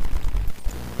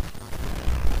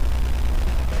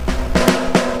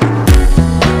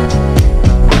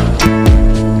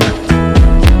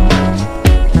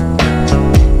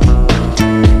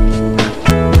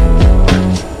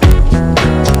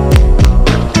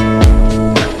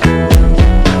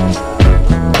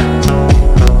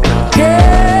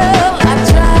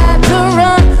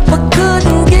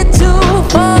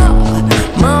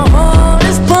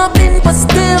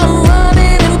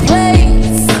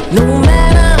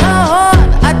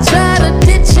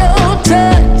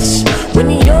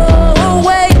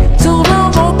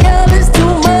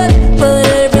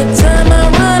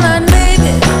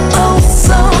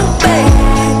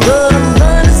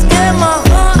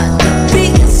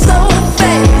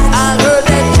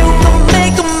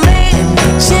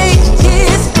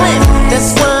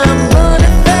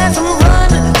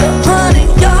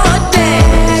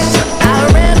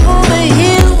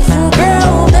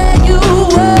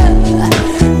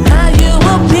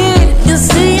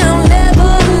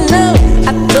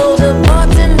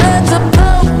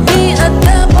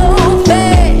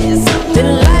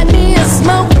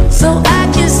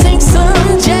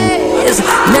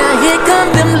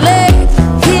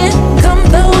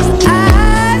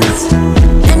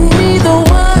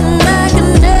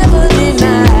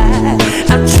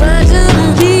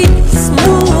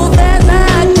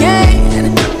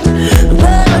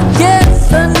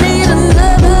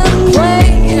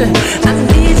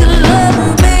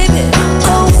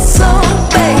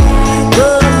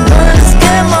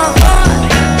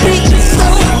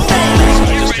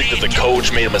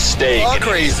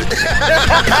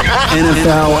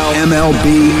 NFL, MLB,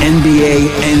 NBA,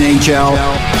 NHL.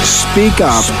 Speak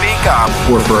up. Speak up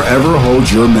or forever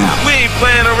hold your mouth. We ain't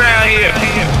playing around here.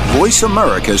 Voice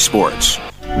America Sports.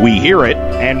 We hear it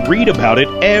and read about it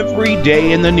every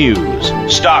day in the news.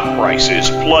 Stock prices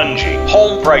plunging,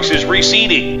 home prices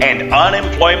receding, and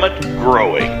unemployment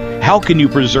growing. How can you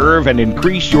preserve and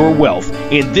increase your wealth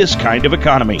in this kind of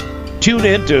economy? Tune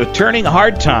in to Turning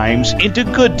Hard Times into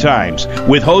Good Times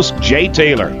with host Jay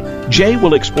Taylor. Jay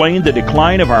will explain the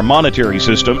decline of our monetary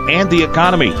system and the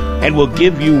economy, and will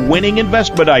give you winning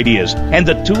investment ideas and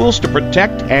the tools to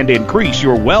protect and increase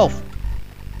your wealth.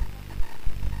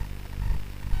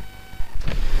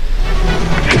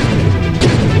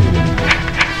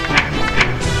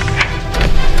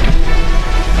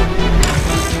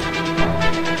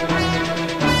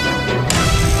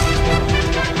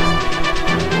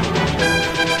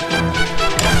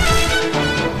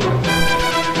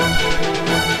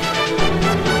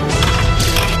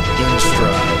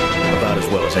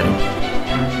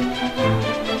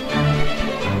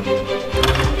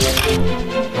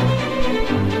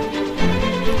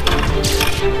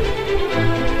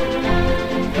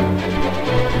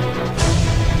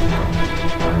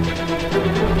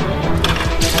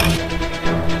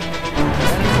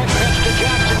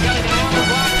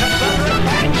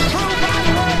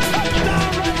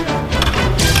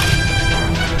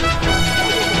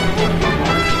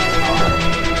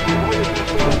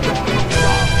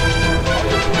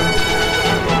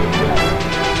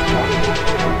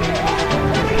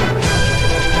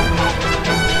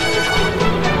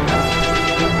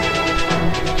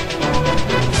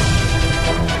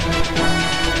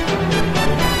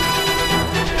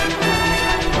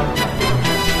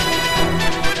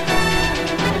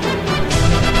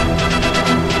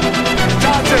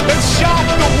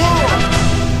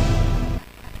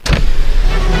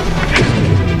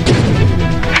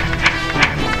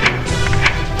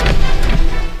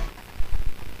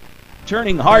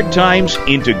 Turning hard times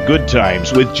into good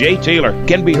times with Jay Taylor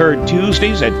can be heard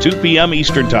Tuesdays at 2 p.m.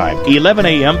 Eastern Time, 11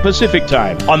 a.m. Pacific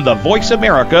Time on the Voice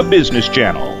America Business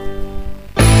Channel.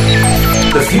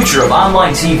 The future of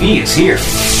online TV is here.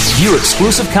 View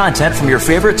exclusive content from your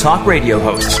favorite talk radio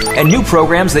hosts and new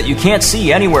programs that you can't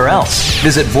see anywhere else.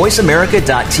 Visit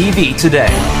voiceamerica.tv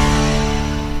today.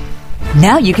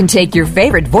 Now you can take your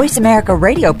favorite Voice America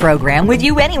radio program with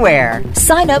you anywhere.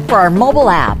 Sign up for our mobile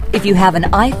app if you have an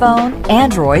iPhone,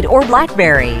 Android, or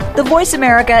BlackBerry. The Voice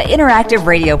America Interactive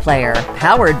Radio Player,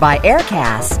 powered by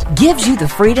Aircast, gives you the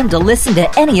freedom to listen to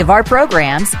any of our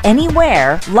programs,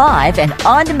 anywhere, live and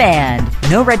on demand.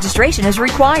 No registration is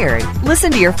required. Listen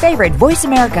to your favorite Voice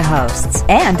America hosts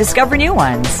and discover new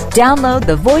ones. Download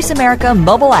the Voice America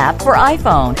mobile app for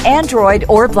iPhone, Android,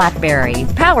 or BlackBerry,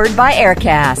 powered by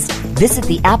Aircast. Visit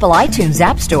the Apple iTunes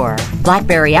App Store,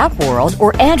 BlackBerry App World,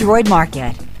 or Android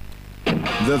Market.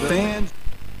 The fans.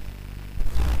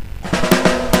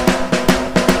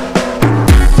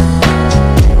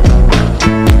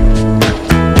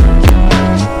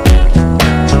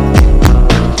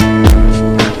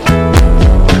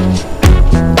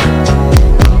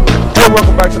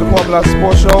 Welcome back to the Kwame Lasseter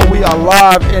Sports Show. We are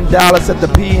live in Dallas at the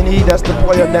P&E. That's the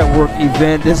Player Network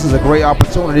event. This is a great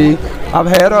opportunity. I've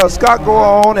had Scott go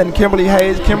on and Kimberly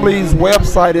Hayes. Kimberly's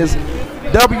website is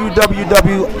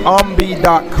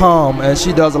www.umbi.com, and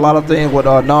she does a lot of things with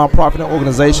nonprofit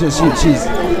organizations.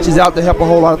 She's out to help a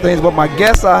whole lot of things. But my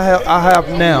guest I have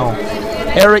now,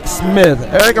 Eric Smith.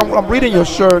 Eric, I'm reading your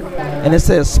shirt, and it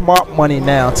says Smart Money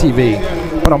Now TV.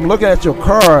 But I'm looking at your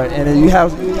car, and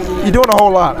you're doing a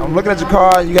whole lot. I'm looking at your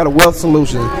car, and you got a wealth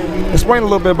solution. Explain a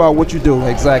little bit about what you do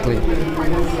exactly.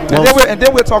 And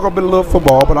then we'll talk a little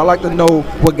football, but I like to know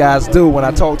what guys do when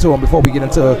I talk to them before we get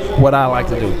into what I like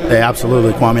to do. Hey,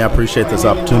 absolutely, Kwame. I appreciate this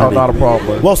opportunity. Oh, not a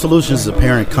problem. Wealth Solutions is a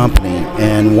parent company,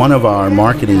 and one of our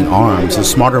marketing arms is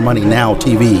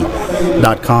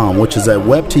SmarterMoneyNowTV.com, which is a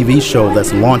web TV show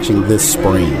that's launching this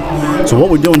spring. So what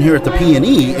we're doing here at the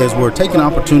P&E is we're taking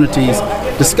opportunities,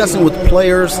 discussing with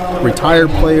players, retired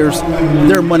players,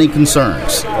 their money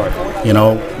concerns. You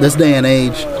know, this day and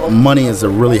age, money is a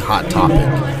really hot topic.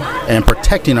 And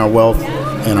protecting our wealth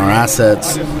and our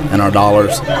assets and our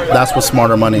dollars, that's what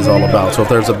Smarter Money is all about. So if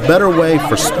there's a better way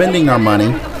for spending our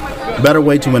money, better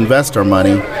way to invest our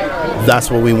money, that's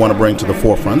what we want to bring to the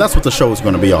forefront. That's what the show is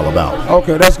going to be all about.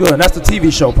 Okay, that's good. And that's the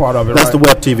TV show part of it, That's right? the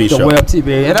web TV show. The web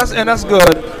TV. And that's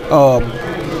good.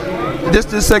 This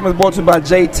segment is brought to you by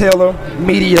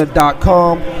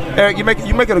jtaylormedia.com. Eric, you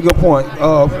make it a good point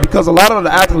because a lot of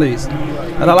the athletes,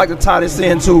 and I like to tie this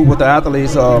in too with the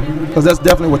athletes because that's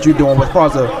definitely what you're doing as far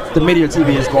as the media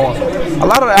TV is going. A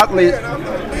lot of the athletes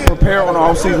prepare on the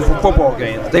off season for football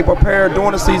games. They prepare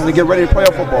during the season to get ready to play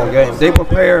a football game. They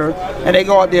prepare and they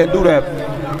go out there and do that.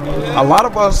 A lot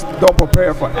of us don't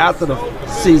prepare for after the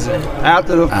season,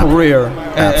 after the career,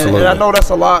 and I know that's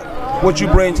a lot what you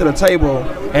bring to the table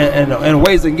and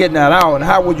ways of getting that out, and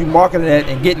how would you market that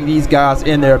and getting these guys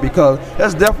in there, because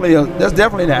that's definitely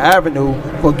an avenue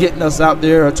for getting us out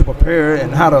there to prepare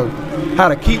and how to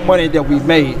keep money that we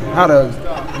made, how to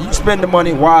spend the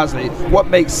money wisely, what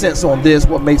makes sense on this,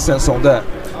 what makes sense on that.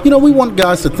 You know, we want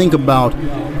guys to think about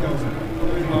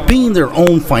being their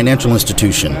own financial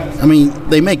institution. I mean,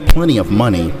 they make plenty of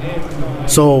money,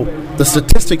 so the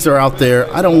statistics are out there.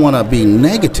 I don't want to be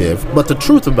negative, but the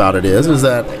truth about it is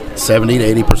that 70 to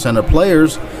 80% of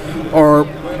players are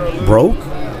broke,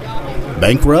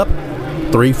 bankrupt,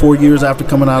 3-4 years after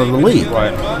coming out of the league.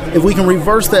 Right. If we can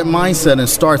reverse that mindset and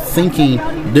start thinking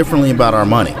differently about our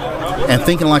money and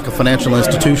thinking like a financial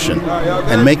institution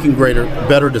and making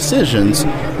better decisions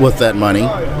with that money,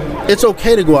 it's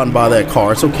okay to go out and buy that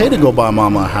car. It's okay to go buy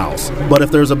mama a house. But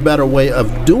if there's a better way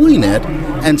of doing it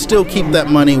and still keep that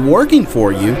money working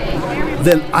for you,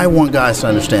 then I want guys to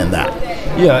understand that.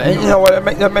 Yeah, and you know what?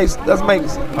 That makes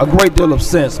a great deal of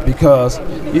sense, because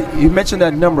you mentioned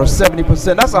that number of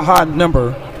 70%. That's a high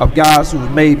number of guys who've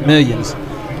made millions.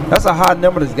 That's a high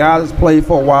number of guys that's played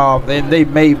for a while and they've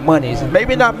made monies.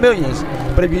 Maybe not millions,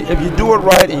 but if you do it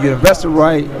right and you invest it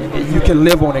right, you can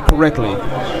live on it correctly.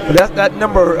 But that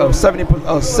number of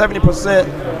 70%,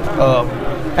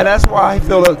 and that's why I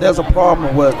feel that there's a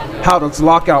problem with how this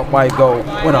lockout might go.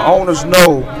 When the owners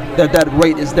know that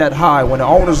rate is that high, when the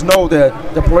owners know that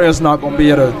the player's not going to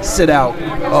be able to sit out,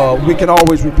 we can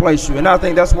always replace you. And I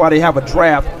think that's why they have a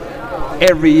draft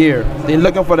every year. They're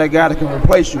looking for that guy that can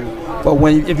replace you. But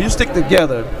if you stick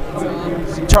together,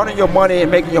 turning your money and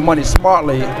making your money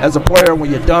smartly as a player when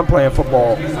you're done playing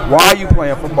football, while you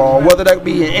playing football, whether that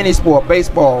be in any sport,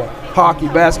 baseball, hockey,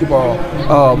 basketball,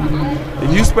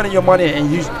 If you spending your money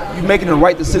and you making the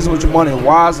right decision with your money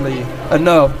wisely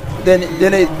enough, then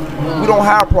we don't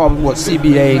have problems with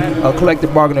CBA,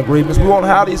 collective bargaining agreements. We won't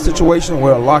have these situations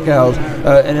where lockouts.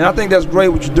 And I think that's great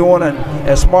what you're doing.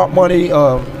 And Smart Money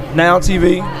Now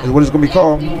TV is what it's going to be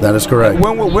called. That is correct.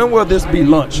 When will this be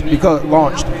launched?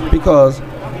 Because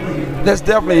there's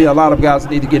definitely a lot of guys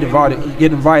that need to get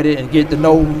invited and get to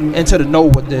know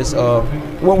with this.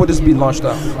 When will this be launched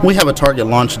out? We have a target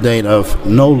launch date of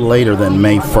no later than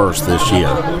May 1st this year.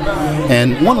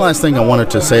 And one last thing I wanted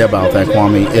to say about that,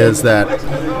 Kwame, is that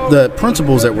the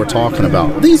principles that we're talking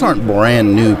about, these aren't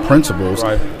brand new principles.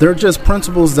 Right. They're just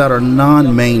principles that are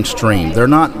non-mainstream. They're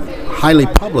not highly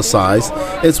publicized.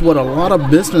 It's what a lot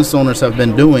of business owners have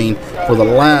been doing for the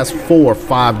last 4 or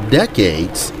 5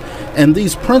 decades. And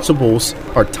these principles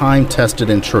are time-tested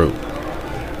and true.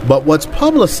 But what's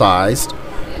publicized,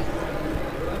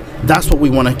 that's what we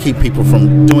want to keep people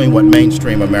from doing what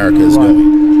mainstream America is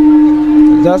doing.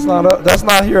 That's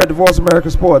not here at the Voice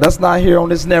America Sport. That's not here on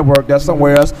this network. That's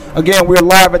somewhere else. Again, we're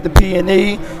live at the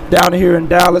P&E down here in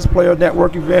Dallas, Player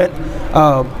Network event.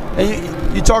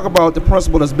 And you talk about the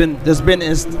principle that's been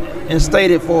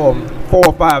instated for 4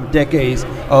 or 5 decades.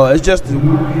 It's just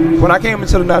when I came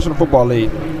into the National Football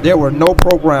League, there were no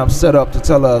programs set up to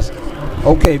tell us,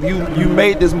 okay, if you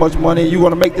made this much money, you're going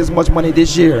to make this much money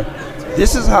this year.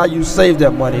 This is how you save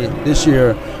that money this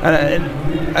year.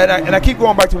 And I keep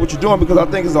going back to what you're doing because I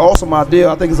think it's an awesome idea.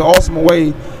 I think it's an awesome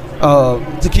way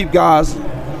to keep guys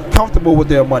comfortable with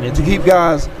their money, to keep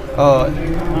guys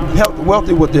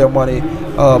wealthy with their money.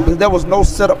 But there was no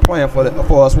setup plan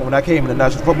for us when I came in the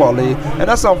National Football League. And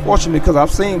that's unfortunate because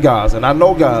I've seen guys, and I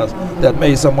know guys that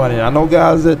made some money. I know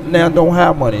guys that now don't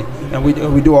have money. And we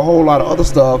do a whole lot of other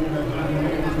stuff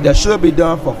that should be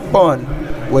done for fun,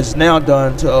 which is now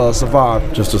done to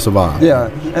survive. Just to survive. Yeah,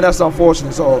 and that's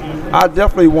unfortunate. So I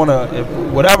definitely want to,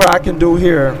 whatever I can do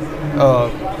here,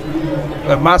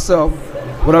 myself,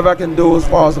 whatever I can do as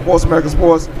far as the Voice America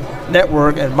Sports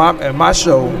Network and my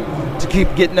show to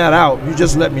keep getting that out, you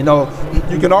just let me know.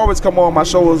 You can always come on my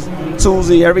shows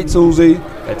every Tuesday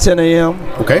at 10 a.m.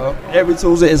 Okay. Every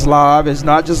Tuesday it's live. It's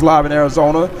not just live in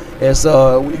Arizona. It's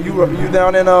you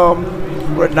down in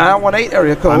 918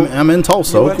 area code. I'm in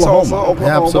Tulsa, Oklahoma.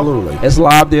 Absolutely. It's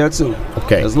live there too.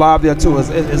 Okay. It's live there too.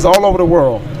 It's all over the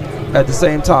world at the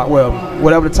same time. Well,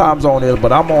 whatever the time zone is,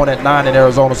 but I'm on at 9 in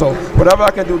Arizona. So whatever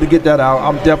I can do to get that out,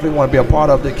 I'm definitely want to be a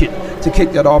part of to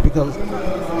kick that off because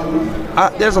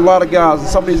there's a lot of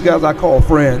guys, some of these guys I call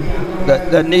friends,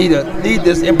 that need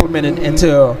this implemented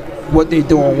into what they're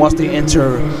doing once they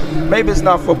enter. Maybe it's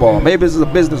not football. Maybe it's a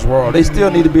business world. They still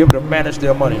need to be able to manage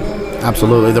their money.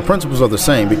 Absolutely. The principles are the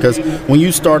same because when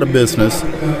you start a business,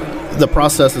 the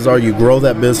processes are you grow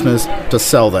that business to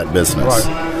sell that business.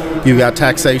 Right. You got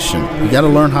taxation. You got to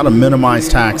learn how to minimize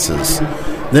taxes.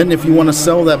 Then if you want to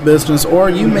sell that business, or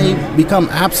you may become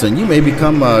absent, you may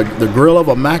become the grill of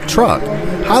a Mack truck.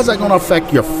 How's that going to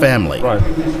affect your family? Right.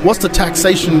 What's the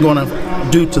taxation going to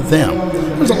do to them?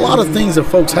 There's a lot of things that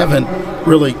folks haven't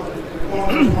really,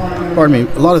 pardon me,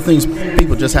 a lot of things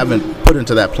people just haven't put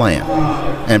into that plan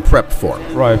and prepped for.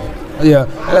 Right. Yeah,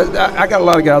 I got a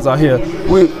lot of guys out here.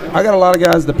 I got a lot of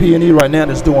guys at the P&E right now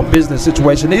that's doing business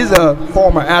situation. These are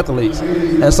former athletes,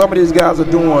 and some of these guys are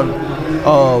doing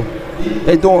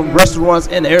restaurants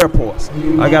in the airports.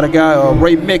 I got a guy,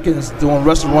 Ray Mickens, doing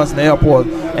restaurants in the airport,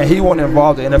 and he wasn't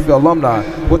involved in NFL alumni.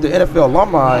 With the NFL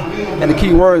alumni, and the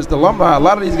key word is the alumni, a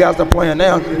lot of these guys that are playing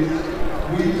now,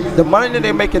 the money that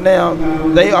they're making now,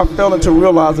 they are failing to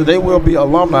realize that they will be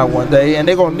alumni one day, and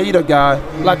they're going to need a guy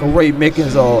like a Ray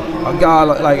Mickens or a guy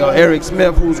like Eric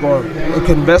Smith who's going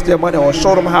to invest their money or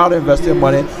show them how to invest their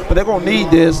money. But they're going to need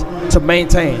this to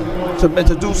maintain,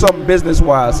 to do something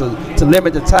business-wise, to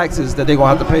limit the taxes that they're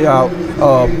going to have to pay out.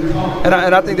 And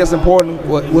I think that's important,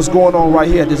 what's going on right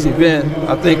here at this event.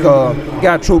 I think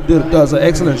Guy Troop does an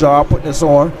excellent job putting this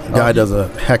on. Guy does a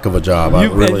heck of a job.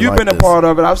 You've been a part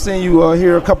of it. I've seen you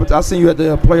here a couple. I've seen you at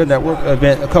the Player Network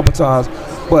event a couple times.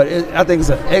 But I think it's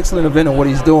an excellent event in what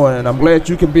he's doing, and I'm glad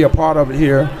you can be a part of it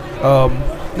here.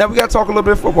 Now we got to talk a little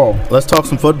bit of football. Let's talk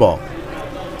some football.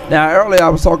 Now, earlier I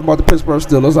was talking about the Pittsburgh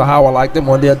Steelers and how I like them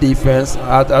on their defense.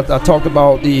 I talked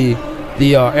about the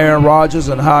Aaron Rodgers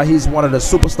and how he's one of the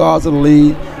superstars of the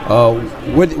league.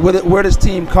 Where this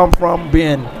team come from,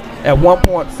 being at one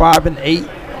point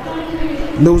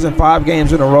 5-8, losing 5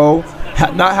 games in a row,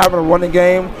 not having a running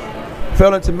game.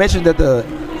 Failing to mention that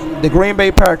the Green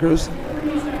Bay Packers,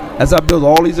 as I build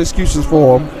all these excuses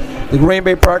for them, the Green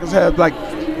Bay Packers had like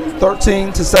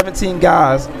 13 to 17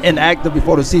 guys inactive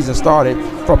before the season started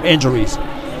from injuries.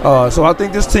 So I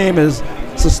think this team is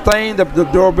sustain the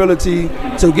durability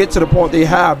to get to the point they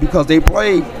have, because they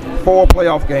played 4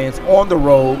 playoff games on the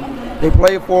road. They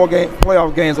played 4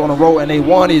 playoff games on the road, and they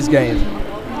won these games.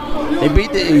 They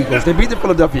beat the Eagles. They beat the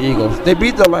Philadelphia Eagles. They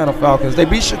beat the Atlanta Falcons. They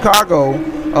beat Chicago,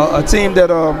 a team that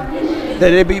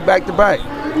they beat back-to-back.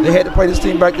 They had to play this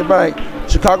team back-to-back.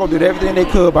 Chicago did everything they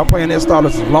could by playing their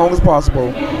starters as long as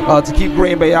possible to keep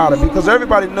Green Bay out of it, because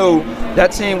everybody knew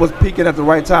that team was peaking at the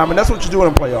right time, and that's what you do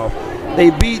in a playoff. They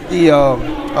beat the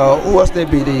who else they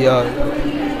beat?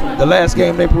 The last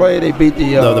game they played, they beat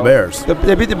the Bears.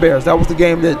 They beat the Bears. That was the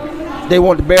game that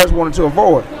the Bears wanted to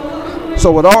avoid.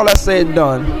 So with all that said and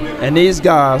done, and these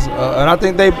guys, and I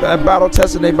think they battle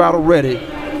tested, they battle ready,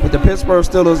 with the Pittsburgh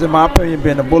Steelers, in my opinion,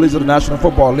 being the bullies of the National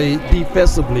Football League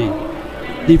defensively,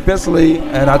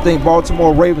 and I think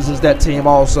Baltimore Ravens is that team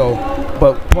also.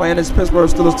 But playing this Pittsburgh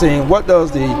Steelers team, what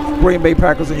does the Green Bay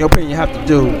Packers, in your opinion, have to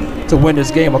do to win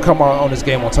this game or come out on this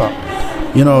game on top?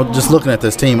 You know, just looking at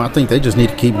this team, I think they just need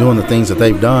to keep doing the things that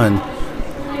they've done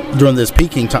during this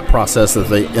peaking process that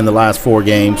they in the last 4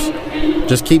 games.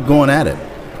 Just keep going at it.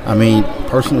 I mean,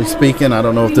 personally speaking, I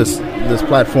don't know if this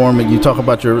platform, and you talk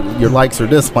about your likes or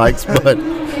dislikes, but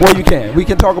well, you can. We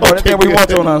can talk about anything we want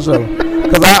to on our show.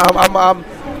 Because I'm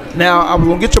now I was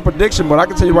gonna get your prediction, but I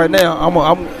can tell you right now,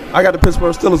 I got the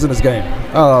Pittsburgh Steelers in this game.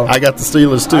 I got the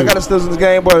Steelers too. I got the Steelers in this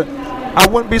game, but I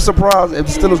wouldn't be surprised if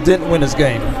the Steelers didn't win this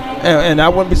game, and I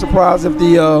wouldn't be surprised if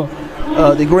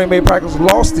the Green Bay Packers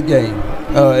lost the game.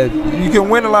 You can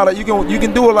win a lot of you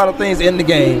can do a lot of things in the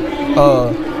game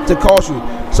to cost you.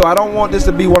 So I don't want this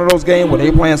to be one of those games where they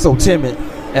playing so timid.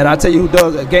 And I tell you who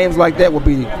does games like that would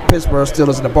be Pittsburgh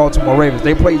Steelers and the Baltimore Ravens.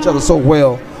 They play each other so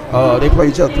well. They play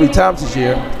each other 3 times this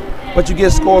year, but you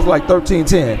get scores like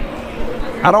 13-10.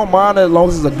 I don't mind it as long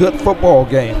as it's a good football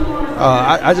game.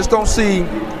 I just don't see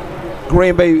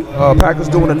Green Bay Packers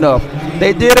doing enough.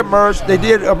 They did emerge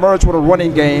with a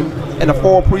running game in the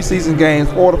 4 preseason games,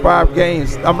 4 to 5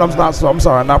 games. I'm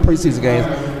sorry, not preseason games,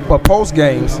 but post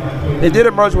games. They did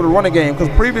emerge with a running game because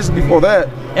previously before that,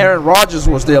 Aaron Rodgers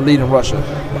was their leading rusher.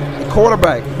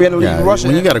 Quarterback being the leading rusher.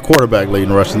 When you got a quarterback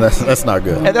leading rushing, that's not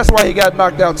good. And that's why he got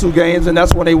knocked out 2 games, and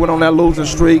that's when they went on that losing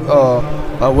streak.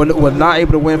 Were not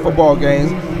able to win football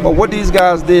games. But what these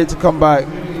guys did to come back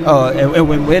and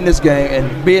win this game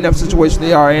and be in that situation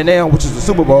they are in now, which is the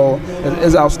Super Bowl,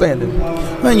 is outstanding.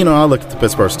 Man, you know, I look at the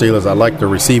Pittsburgh Steelers. I like the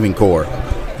receiving core,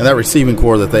 and that receiving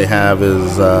core that they have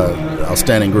is an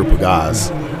outstanding group of guys.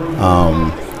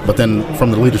 But then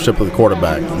from the leadership of the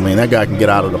quarterback, I mean, that guy can get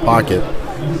out of the pocket.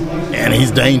 And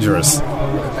he's dangerous,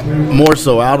 more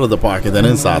so out of the pocket than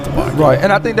inside the pocket. Right,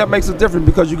 and I think that makes it different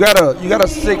because you got a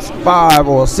 6'5"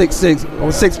 or 6'6" or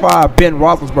 6'5" Ben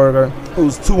Roethlisberger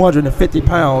who's 250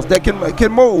 pounds that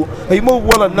can move. He moved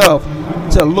well enough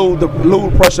to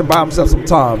elude pressure by himself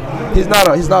sometime. He's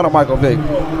not a Michael Vick,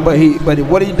 but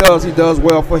what he does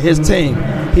well for his team.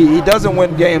 He doesn't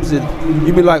win games that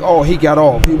you be like, oh, he got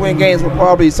off. He wins games with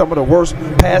probably some of the worst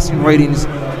passing ratings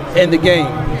in the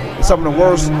game. Some of the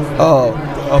worst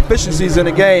efficiencies in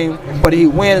the game, but he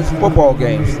wins football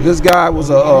games. This guy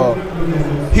was a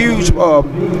huge.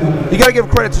 You got to give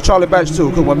credit to Charlie Batch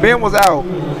too, because when Ben was out,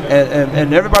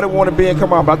 and everybody wanted Ben to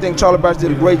come out, but I think Charlie Batch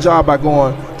did a great job by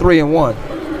going 3-1.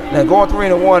 Now going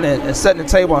 3-1 and setting the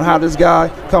table on how this guy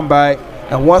come back.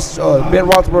 And once Ben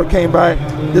Roethlisberger came back,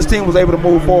 this team was able to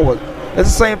move forward. It's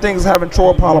the same thing as having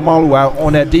Troy Polamalu out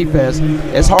on that defense.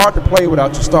 It's hard to play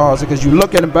without your stars because you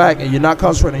look in the back and you're not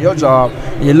concentrating on your job,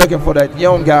 and you're looking for that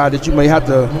young guy that you may have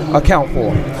to account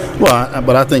for. Well,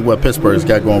 but I think what Pittsburgh's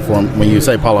got going for him, when you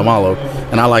say Polamalu,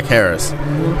 and I like Harris,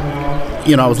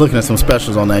 you know, I was looking at some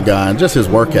specials on that guy and just his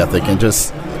work ethic and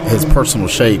just his personal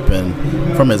shape, and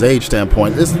from his age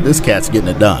standpoint, this cat's getting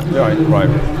it done. Right.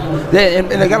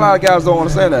 And a lot of guys don't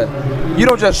understand that. You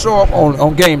don't just show up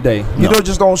on game day. You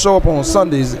don't show up on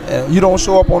Sundays. You don't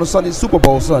show up on a Sunday, Super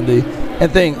Bowl Sunday,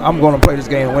 and think, I'm going to play this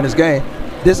game and win this game.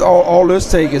 All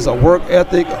this take is a work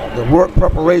ethic, the work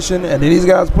preparation, and then these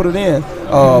guys put it in.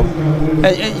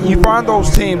 And you find those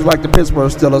teams like the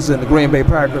Pittsburgh Steelers and the Green Bay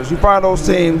Packers. You find those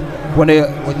teams when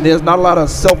there's not a lot of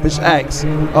selfish acts,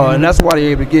 and that's why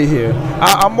they're able to get here.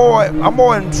 I'm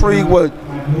more intrigued with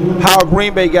how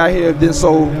Green Bay got here than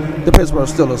so the Pittsburgh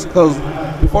Steelers, because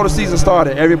before the season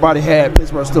started, everybody had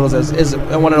Pittsburgh Steelers as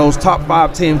one of those top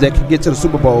 5 teams that can get to the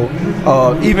Super Bowl.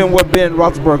 Even with Ben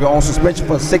Roethlisberger on suspension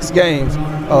for 6 games,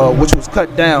 which was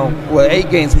cut down, 8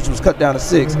 games, which was cut down to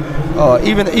 6.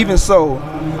 Even so,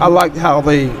 I liked how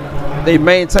they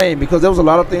maintained, because there was a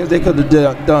lot of things they could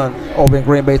have done over in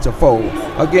Green Bay to fold.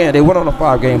 Again, they went on a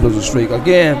 5-game losing streak.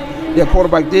 Again, their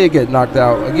quarterback did get knocked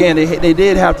out. Again, they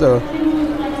did have to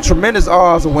tremendous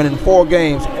odds of winning 4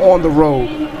 games on the road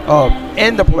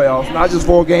in the playoffs, not just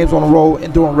 4 games on the road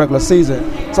and during regular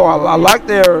season. So I like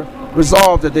their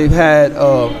resolve that they've had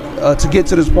to get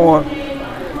to this point.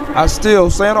 I still,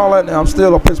 saying all that now, I'm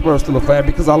still a Pittsburgh Steelers fan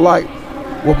because I like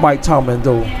what Mike Tomlin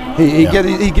do. He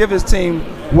give his team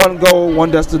one goal,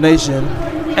 one destination,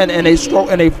 and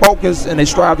they focus and they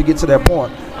strive to get to that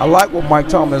point. I like what Mike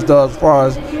Tomlin does as far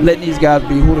as letting these guys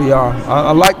be who they are.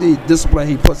 I like the discipline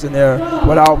he puts in there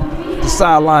without the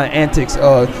sideline antics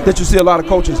that you see a lot of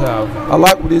coaches have. I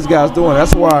like what these guys doing.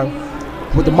 That's why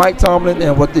with the Mike Tomlin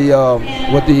and with the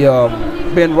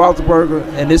Ben Roethlisberger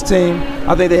and this team,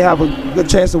 I think they have a good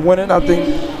chance of winning. I think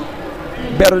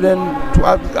better than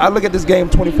I look at this game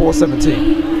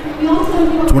 24-17.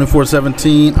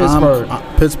 24-17. Pittsburgh.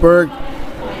 Pittsburgh.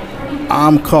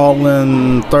 I'm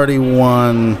calling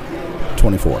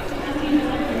 31-24.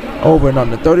 Over and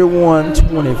under.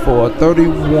 31-24.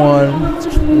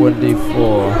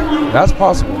 31-24. That's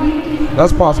possible.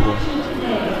 That's possible.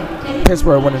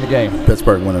 Pittsburgh winning the game.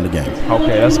 Pittsburgh winning the game.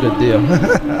 Okay, that's a good deal.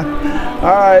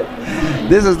 All right.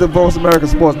 This is the Voice America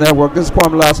Sports Network. This is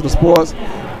Kwame Lasseter Sports.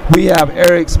 We have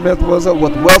Eric Smith with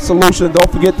Wealth Solution. Don't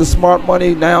forget the Smart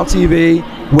Money Now TV,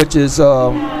 which is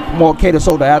more catered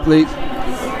to athletes.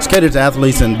 It's catered to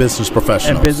athletes and business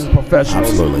professionals.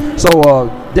 Absolutely. So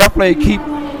definitely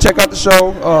check out the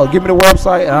show. Give me the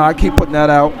website, and I keep putting that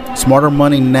out.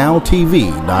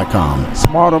 SmarterMoneyNowTV.com.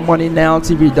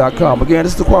 SmarterMoneyNowTV.com. Again,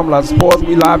 this is the Kwame Lasseter Sports.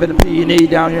 We live in the P&E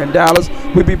down here in Dallas.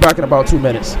 We'll be back in about 2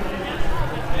 minutes.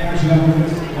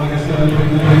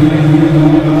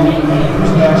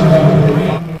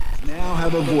 Now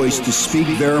have a voice to speak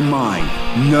their mind.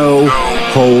 No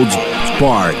holds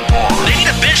barred. They need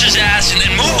to bench his ass and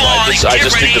then move on. I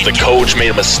just think that the coach made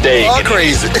a mistake. All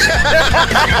crazy.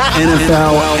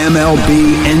 NFL,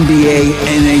 MLB, NBA,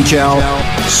 NHL.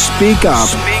 Speak up.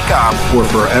 Or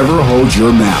forever hold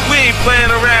your mouth. We ain't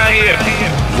playing around here.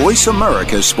 Voice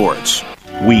America Sports.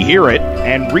 We hear it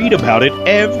and read about it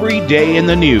every day in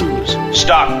the news.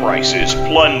 Stock prices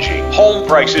plunging, home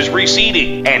prices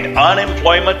receding, and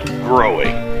unemployment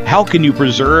growing. How can you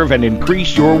preserve and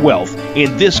increase your wealth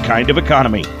in this kind of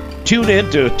economy? Tune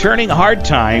in to Turning Hard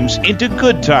Times into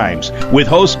Good Times with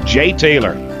host Jay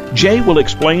Taylor. Jay will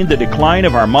explain the decline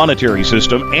of our monetary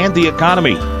system and the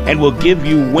economy, and will give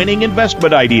you winning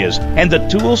investment ideas and the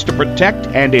tools to protect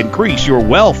and increase your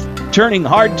wealth. Turning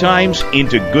Hard Times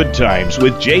into Good Times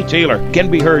with Jay Taylor can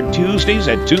be heard Tuesdays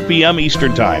at 2 p.m.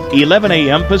 Eastern Time, 11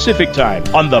 a.m. Pacific Time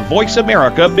on the Voice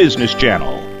America Business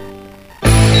Channel.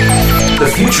 The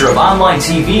future of online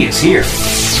TV is here.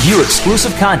 View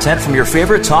exclusive content from your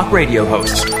favorite talk radio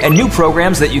hosts and new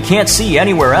programs that you can't see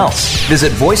anywhere else.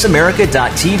 Visit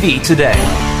voiceamerica.tv today.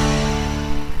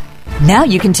 Now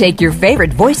you can take your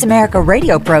favorite Voice America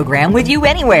radio program with you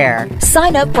anywhere.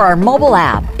 Sign up for our mobile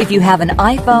app if you have an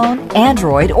iPhone,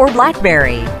 Android, or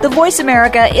BlackBerry. The Voice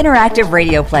America Interactive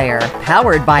Radio Player,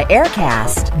 powered by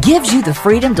Aircast, gives you the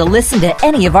freedom to listen to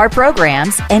any of our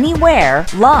programs, anywhere,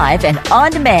 live and on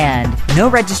demand. No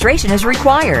registration is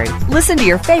required. Listen to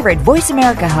your favorite Voice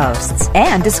America hosts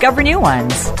and discover new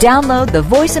ones. Download the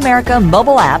Voice America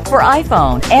mobile app for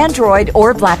iPhone, Android,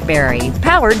 or BlackBerry,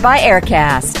 powered by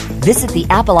Aircast. Visit the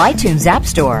Apple iTunes App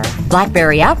Store,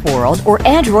 BlackBerry App World, or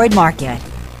Android Market.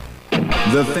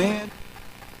 The Fan.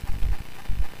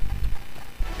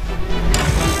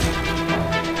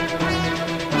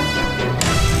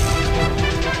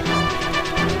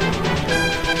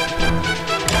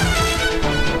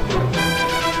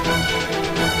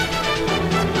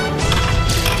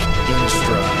 In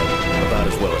stride, about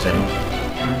as well as anyone.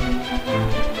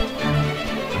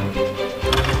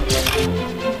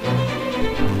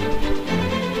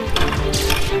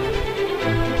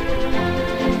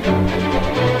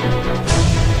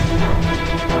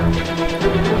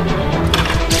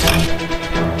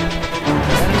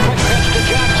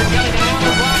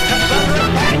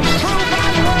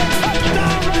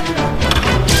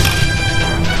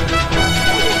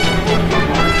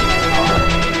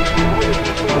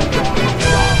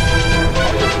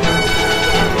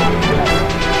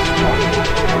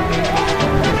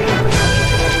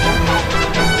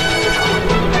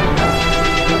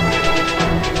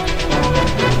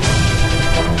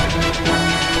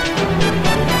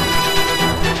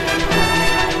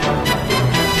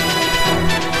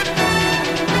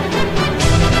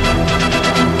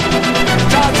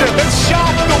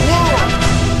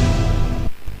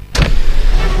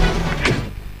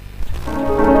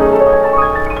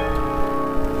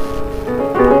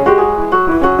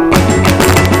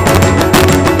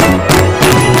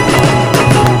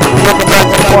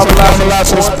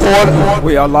 report.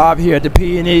 We are live here at the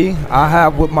P&E. I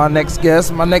have with my next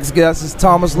guest. My next guest is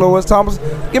Thomas Lewis. Thomas,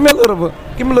 give me a little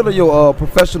of your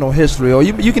professional history, or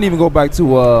you can even go back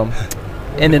to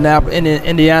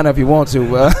Indiana if you want to.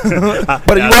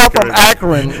 But you are from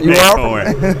Akron.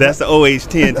 That's the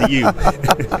OH10 to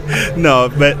you. No,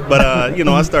 but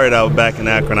I started out back in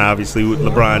Akron, obviously with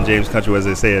LeBron James country, as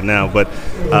they say it now. But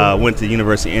went to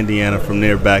University of Indiana from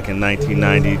there back in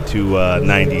 1990 to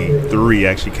 93.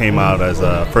 Actually came out as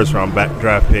a first-round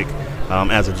draft pick.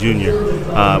 As a junior,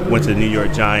 went to the New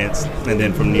York Giants, and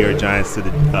then from New York Giants to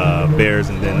the Bears,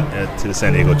 and then to the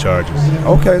San Diego Chargers.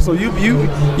 Okay, so you've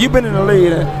been in the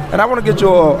league, and I want to get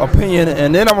your opinion,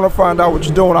 and then I want to find out what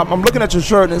you're doing. I'm looking at your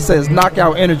shirt, and it says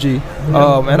Knockout Energy,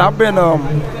 and I've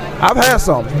had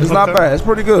some. It's not bad. It's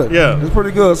pretty good. Yeah, it's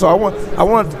pretty good. So I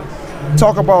want to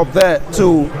talk about that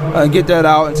too, and get that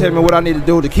out, and tell me what I need to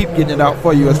do to keep getting it out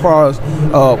for you as far as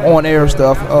on air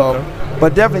stuff.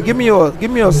 But definitely, give me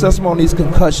your assessment on these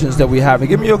concussions that we have, and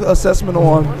give me your assessment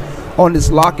on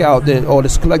this lockout or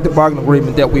this collective bargaining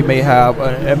agreement that we may have,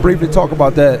 and briefly talk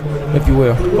about that, if you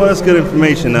will. Well, that's good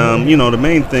information. The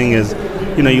main thing is,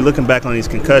 you're looking back on these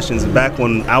concussions. Back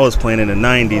when I was playing in the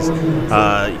 90s,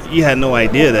 you had no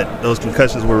idea that those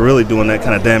concussions were really doing that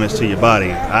kind of damage to your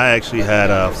body. I actually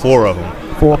had 4 of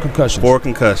them. 4 concussions. 4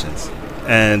 concussions.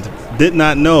 And did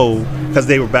not know, because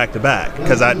they were back-to-back,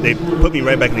 because they put me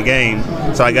right back in the game.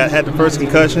 So I had the first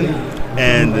concussion,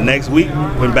 and the next week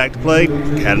went back to play,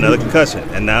 had another concussion.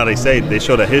 And now they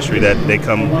show the history that they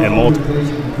come in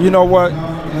multiples. You know what?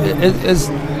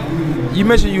 You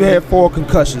mentioned you had 4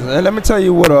 concussions, and let me tell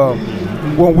you what.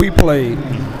 When we played,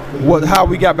 how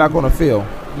we got back on the field.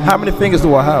 How many fingers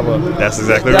do I have? That's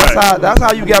exactly right. That's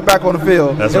how you got back on the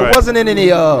field. That's it right. Wasn't in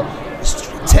any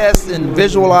tests and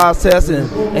visualized tests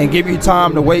and give you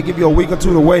time to wait, give you a week or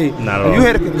 2 to wait. Not at all. You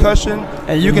had a concussion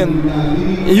and you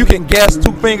can guess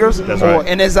 2 fingers. That's right.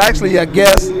 And it's actually a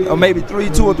guess of maybe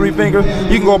 2 or 3 fingers.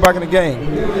 You can go back in the game.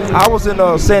 I was in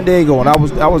San Diego and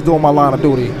I was doing my line of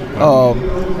duty.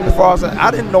 As far as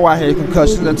I didn't know I had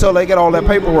concussions until they get all that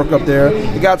paperwork up there.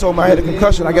 The guy told me I had a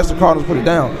concussion. I guess the Cardinals put it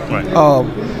down.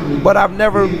 Right. But I've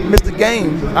never missed a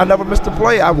game. I never missed a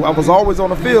play. I was always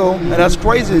on the field, and that's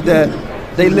crazy that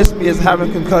they list me as having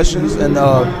concussions and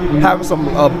having some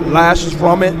lashes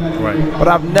from it. Right.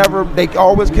 But they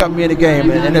always kept me in the game.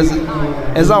 And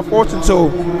it's unfortunate too.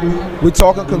 We're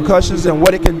talking concussions and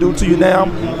what it can do to you now,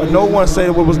 but no one said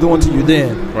what it was doing to you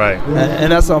then. Right.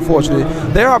 And that's unfortunate.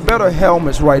 There are better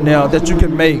helmets right now that you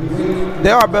can make.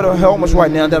 There are better helmets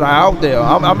right now that are out there.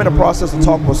 I'm in the process of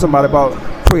talking with somebody about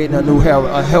creating a new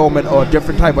helmet or a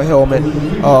different type of helmet.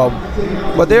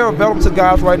 But they're available to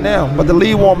guys right now. But the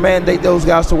league won't mandate those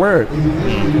guys to wear it.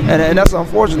 And that's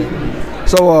unfortunate.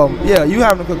 So, you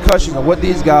having a concussion of what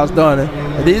these guys done.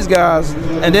 And these guys,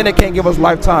 and then they can't give us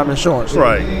lifetime insurance.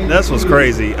 Right. That's what's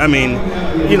crazy. I mean,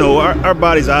 our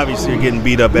bodies obviously are getting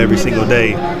beat up every single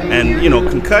day. And,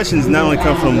 concussions not only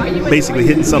come from basically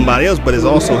hitting somebody else, but it's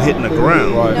also hitting the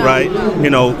ground, right?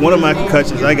 One of my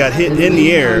concussions, I got hit in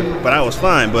the air, but I was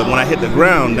fine. But when I hit the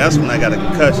ground, that's when I got a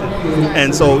concussion.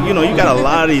 And so, you got a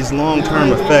lot of these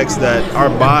long-term effects that our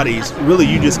bodies, really,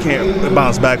 you just can't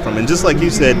bounce back from. And just like you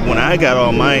said, when I got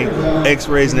all my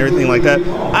x-rays and everything like that,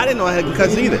 I didn't know I had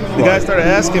concussions either. The guy started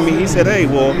asking me, he said, hey,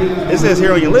 well, it says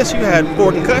here on your list you had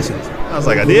 4 concussions. I was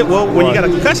like, I did? Well, when you got a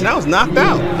concussion, I was knocked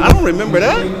out. I don't remember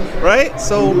that, right?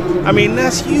 So, I mean,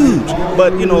 that's huge.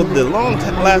 But, the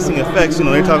long-lasting effects,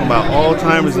 they're talking about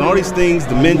Alzheimer's and all these things,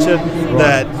 dementia,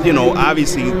 that,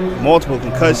 obviously multiple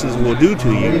concussions will do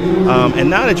to you. And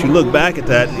now that you look back at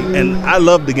that, and I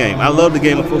love the game. I love the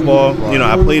game of football.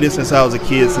 I played it since I was a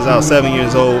kid, since I was 7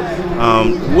 years old.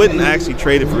 Wouldn't actually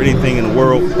trade it for anything in the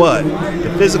world, but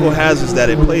the physical hazards that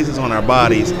it places on our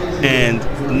bodies and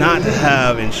not to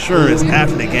have insurance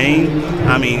after the game,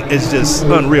 I mean, it's just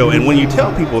unreal. And when you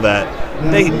tell people that,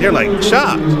 they're like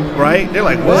shocked, right? They're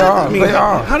like, what? They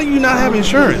are. How do you not have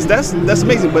insurance? That's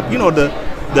amazing. But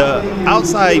the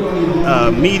outside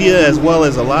media, as well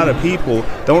as a lot of people,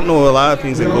 don't know a lot of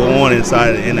things that go on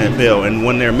inside the NFL. And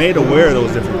when they're made aware of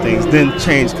those different things, then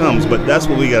change comes. But that's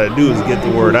what we got to do, is get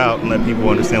the word out and let people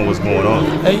understand what's going on.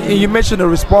 And you mentioned the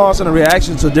response and the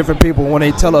reaction to different people when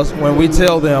they tell us, when we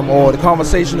tell them, or the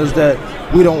conversation is that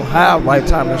we don't have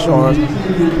lifetime insurance.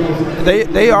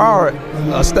 They are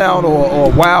astounded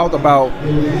or wild about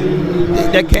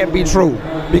that. Can't be true,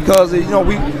 because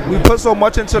we put so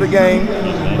much into the game,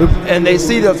 and they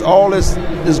see there's all this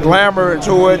glamour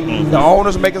into it. The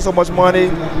owners making so much money,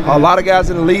 a lot of guys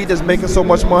in the league that's making so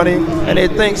much money, and they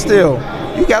think still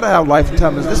you got to have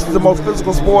lifetime. This is the most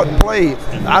physical sport played.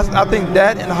 I think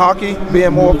that in hockey,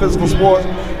 being more physical sport,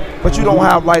 but you don't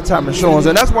have lifetime insurance.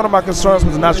 And that's one of my concerns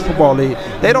with the National Football League.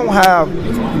 They don't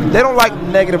like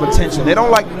negative attention. They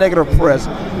don't like negative press.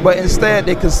 But instead,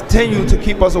 they continue to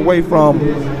keep us away from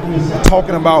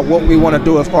talking about what we want to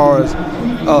do as far as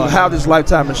have this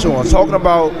lifetime insurance, talking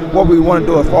about what we want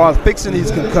to do as far as fixing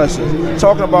these concussions,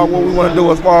 talking about what we want to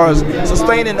do as far as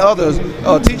sustaining others,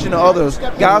 teaching others,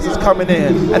 guys that's coming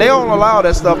in. And they don't allow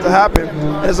that stuff to happen.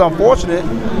 And it's unfortunate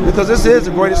because this is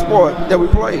the greatest sport that we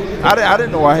play. I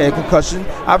didn't know I had concussion.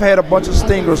 I've had a bunch of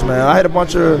stingers, man. I had a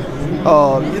bunch of,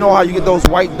 you know how you get those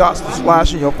white dots to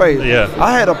splash in your face? Yeah.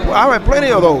 I had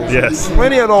plenty of those. Yes.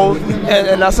 Plenty of those.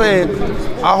 And I said,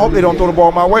 I hope they don't throw the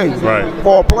ball my way. Right.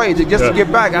 For a play, just to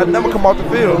get back. I'd never come off the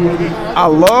field. I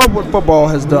love what football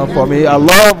has done for me. I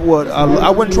love what I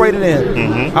wouldn't trade it in.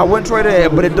 Mm-hmm. I wouldn't trade it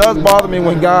in. But it does bother me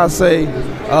when guys say,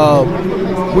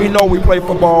 we know we play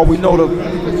football. We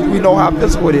know how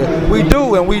physical it is. We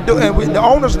do, and the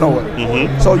owners know it.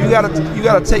 Mm-hmm. So you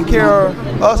gotta take care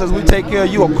of us as we take care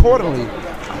of you accordingly.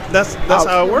 That's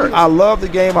how it works. I love the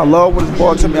game. I love what it's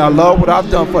brought to me. I love what I've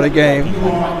done for the game.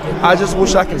 I just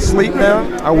wish I could sleep now.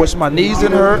 I wish my knees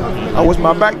didn't hurt. I wish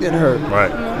my back didn't hurt.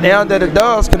 Right. Now that it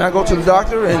does, can I go to the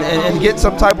doctor and get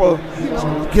some type of,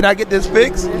 can I get this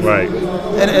fixed? Right.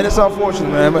 And it's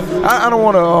unfortunate, man. But I don't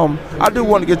want to, I do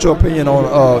want to get your opinion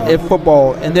on if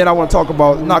football, and then I want to talk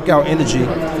about knockout energy.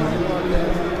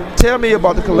 Tell me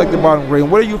about the collective bargaining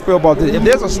agreement. What do you feel about this? If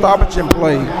there's a stoppage in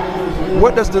play,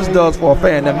 what does this do for a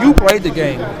fan? Now, you played the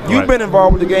game. You've been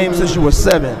involved with the game since you were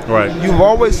 7. Right. You've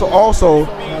always also,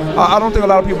 I don't think a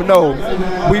lot of people know,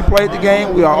 we played the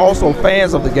game. We are also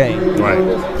fans of the game. Right.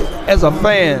 As a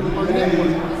fan,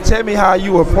 tell me how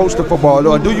you approach the football.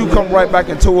 Or do you come right back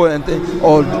into it,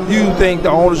 or do you think the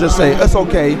owners just say, it's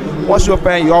okay, once you're a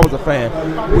fan, you're always a fan?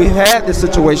 We had this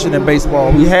situation in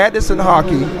baseball. We had this in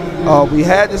hockey. We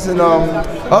had this in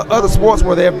other sports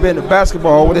where they have been in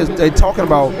basketball, where they're talking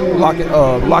about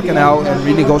locking out and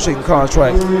renegotiating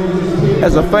contracts.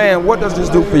 As a fan, what does this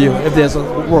do for you if there's a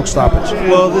work stoppage?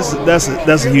 Well, that's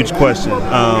a huge question.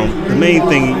 The main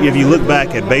thing, if you look back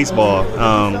at baseball,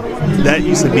 that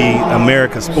used to be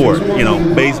America's sport,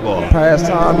 baseball.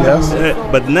 Pastime, yes.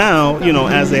 But now,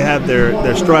 as they have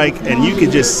their strike, and you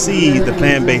could just see the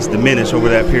fan base diminish over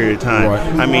that period of time.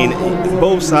 Right. I mean,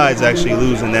 both sides actually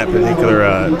lose in that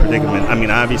particular predicament. I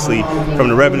mean, obviously, from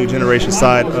the revenue generation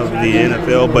side of the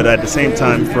NFL, but at the same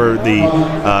time for the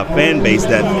fan base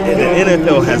that the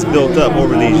NFL has built up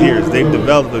over these years. They've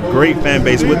developed a great fan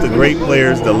base with the great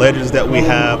players, the legends that we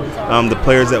have, the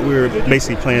players that we're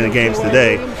basically playing the games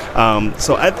today.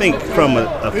 So I think from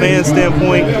a fan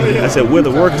standpoint, I said where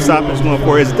the work stoppage is going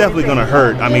for, it's definitely going to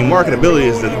hurt. I mean, marketability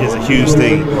is a huge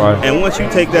thing. Right. And once you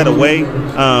take that away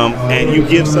and you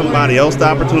give somebody else the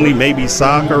opportunity, maybe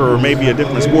soccer or maybe a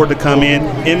different sport to come in,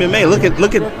 MMA,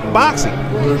 look at boxing.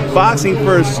 Boxing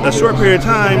for a short period of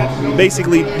time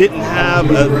basically didn't have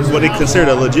what they considered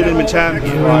a legitimate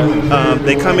champion.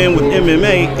 They come in with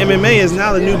MMA. MMA is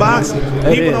now the new boxing.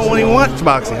 People don't even watch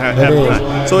boxing half the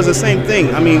time. So it's the same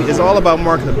thing. I mean, it's all about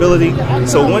marketability.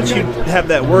 So once you have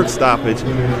that work stoppage,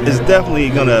 it's definitely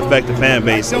going to affect the fan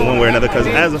base in one way or another. Because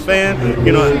as a fan,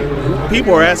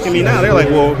 people are asking me now. They're like,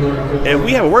 well, if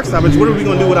we have a work stoppage, what are we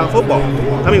going to do without football?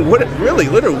 I mean, literally,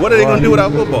 what are they going to do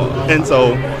without football? And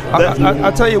so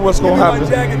I'll tell you what's going to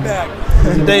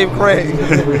happen. Dave Craig.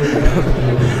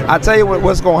 I tell you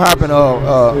what's going to happen.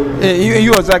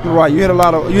 You're exactly right. You hit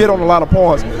on a lot of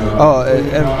points.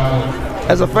 And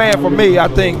as a fan, for me, I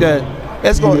think that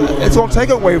it's going to take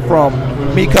away from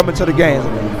me coming to the games.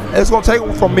 It's going to take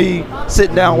away from me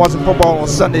sitting down watching football on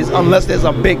Sundays unless there's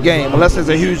a big game, unless there's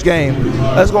a huge game.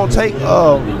 It's going to take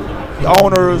the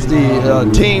owners, the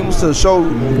teams to show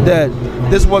that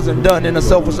this wasn't done in a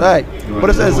selfish act. But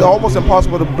it's almost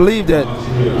impossible to believe that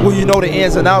when you know the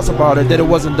ins and outs about it, that it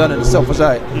wasn't done in a selfish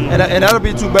act. And that'll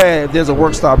be too bad if there's a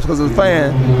work stoppage, because as a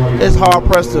fan, it's hard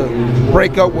pressed to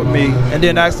break up with me and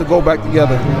then ask to go back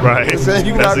together. Right.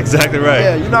 That's exactly right.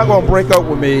 Yeah, you're not going to break up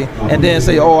with me and then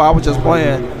say, oh, I was just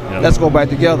playing. Yep. Let's go back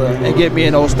together and get me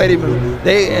in those stadiums.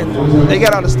 They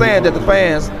got to understand that the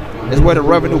fans is where the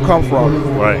revenue comes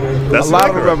from. Right. That's a lot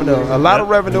of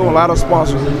revenue, a lot of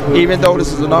sponsors. Even though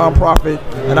this is a non-profit,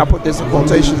 and I put this in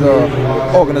quotations,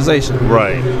 organization.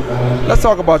 Right. Let's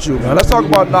talk about you, man. Let's talk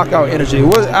about Knockout Energy.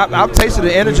 I've tasted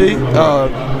the energy.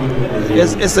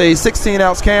 It's a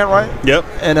 16-ounce can, right? Yep.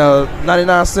 And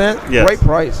 99 cents. Yes. Great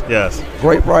price. Yes.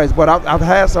 Great price, but I've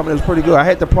had something that's pretty good. I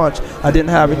had the punch. I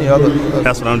didn't have any other.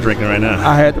 That's what I'm drinking right now.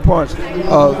 I had the punch.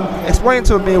 Explain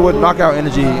to me what Knockout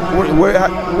Energy,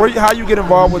 how you get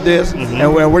involved with this,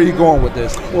 and where are you going with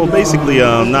this? Well, basically,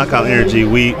 Knockout Energy,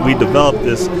 we developed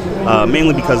this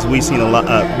mainly because we've seen a lot,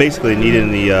 basically needed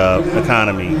in the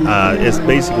economy. It's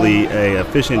basically a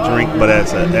efficient drink, but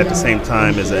at the same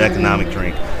time is an economic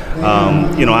drink.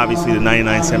 Obviously the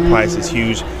 99-cent price is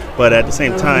huge, but at the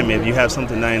same time, if you have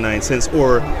something 99 cents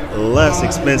or less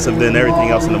expensive than everything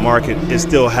else in the market, it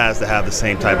still has to have the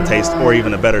same type of taste or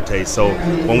even a better taste. So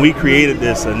when we created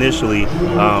this initially,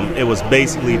 it was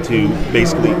basically to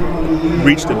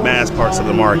reach the mass parts of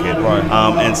the market. Right.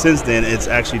 And since then, it's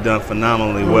actually done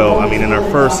phenomenally well. I mean, in our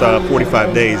first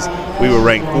 45 days, we were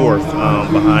ranked 4th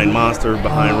behind Monster,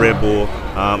 behind Red Bull,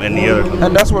 and the other.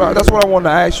 And that's what I wanted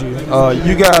to ask you.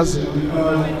 You guys,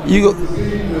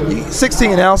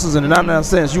 16 ounces and 99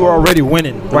 cents, you are already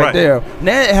winning right there.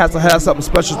 Now it has to have something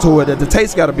special to it. That the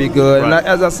taste got to be good. Right. And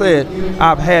as I said,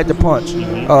 I've had the punch.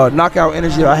 Knockout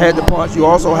Energy, I had the punch. You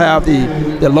also have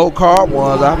the low carb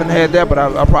ones. I haven't had that, but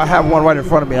I probably have one right in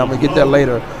front of me. I'm gonna get that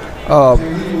later.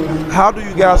 How do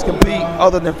you guys compete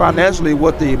other than financially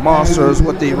with the Monsters,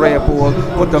 with the Red Bull,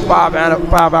 with the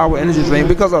 5-hour energy drink?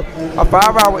 Because a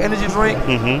 5-hour energy drink,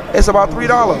 it's about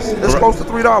 $3. It's close to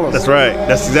 $3. That's right.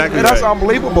 That's exactly right. And that's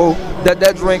unbelievable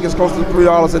that drink is close to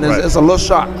 $3, and it's a little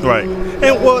shock. Right.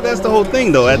 And well, that's the whole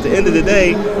thing, though. At the end of the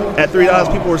day, at $3,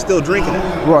 people are still drinking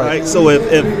it. Right. So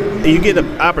if you get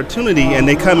an opportunity and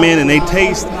they come in and they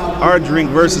taste our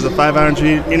drink versus a 5-hour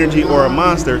energy or a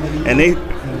Monster, and they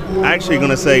actually going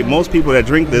to say most people that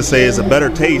drink this say it's a better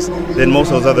taste than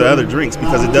most of those other drinks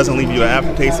because it doesn't leave you an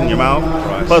aftertaste in your mouth.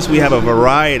 Right. Plus, we have a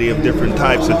variety of different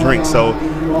types of drinks. So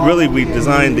really, we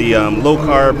designed the low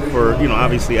carb for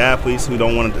obviously athletes who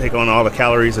don't want to take on all the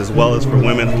calories, as well as for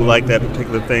women who like that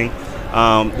particular thing.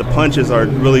 The punches are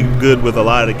really good with a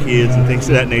lot of the kids and things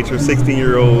of that nature.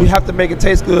 16-year-olds. You have to make it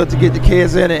taste good to get the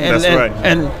kids in it. That's right.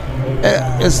 And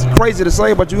it's crazy to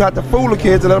say, but you have to fool the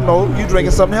kids to let them know you're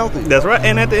drinking something healthy. That's right.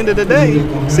 And at the end of the day,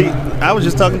 see, I was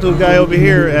just talking to a guy over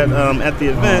here at the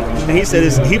event, and he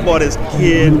said he bought his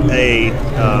kid a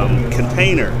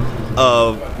container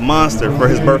of Monster for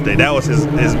his birthday. That was his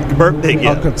birthday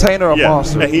gift. A container of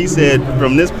Monster. And he said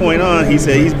from this point on, he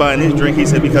said he's buying this drink, he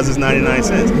said, because it's 99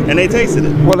 cents. And they tasted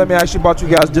it. Well, let me ask you about you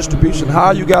guys' distribution. How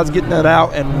are you guys getting that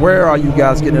out, and where are you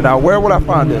guys getting it out? Where would I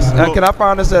find this? Can I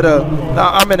find this at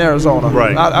I'm in Arizona.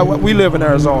 Right. We live in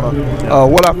Arizona.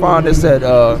 Will I find this at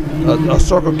a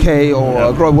Circle K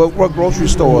or what grocery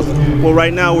stores? Well,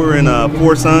 right now we're in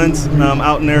Four Sons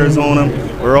out in Arizona.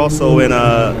 We're also in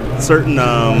certain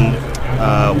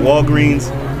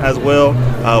Walgreens as well.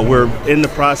 We're in the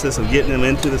process of getting them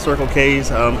into the Circle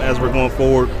K's as we're going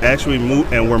forward. Actually,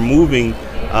 we're moving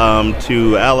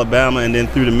to Alabama and then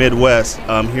through the Midwest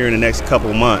here in the next couple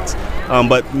of months.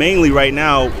 But mainly right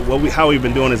now, how we've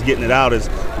been doing is getting it out is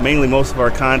mainly most of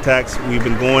our contacts. We've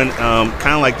been going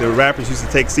kind of like the rappers used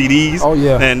to take CDs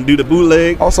and do the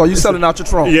bootleg. Also, you selling out your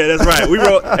trunk. Yeah, that's right. We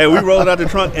roll it out the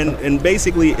trunk, and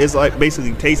basically it's like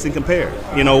taste and compare.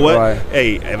 You know what? Right.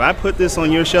 Hey, if I put this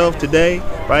on your shelf today,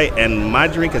 right, and my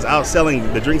drink is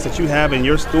outselling the drinks that you have in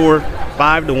your store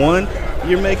 5-1,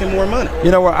 you're making more money.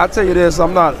 You know what? I tell you this,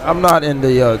 I'm not in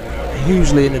the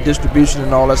hugely in the distribution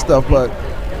and all that stuff, but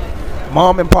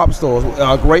mom and pop stores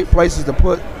are great places to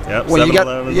put. Yep, when you got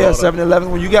 7-Eleven.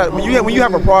 When you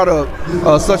have a product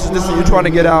such as this and you're trying to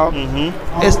get out,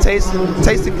 it's taste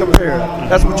and compare.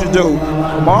 That's what you do.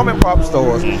 Mom and pop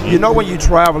stores. You know when you're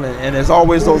traveling and there's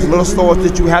always those little stores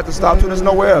that you have to stop to. There's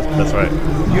nowhere else. That's right.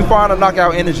 You find a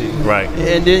Knockout Energy. Right.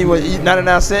 And then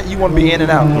 99 cents, you want to be in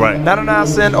and out. Right. 99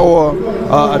 cents or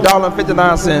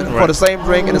 $1.59 for the same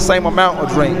drink and the same amount of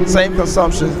drink, same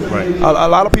consumption. Right. A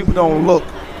lot of people don't look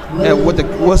at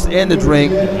what's in the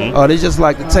drink. They just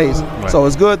like the taste. Right. So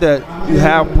it's good that you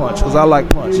have punch, because I like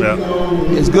punch. Yeah.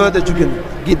 It's good that you can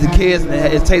get the kids and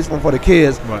it's tasteful for the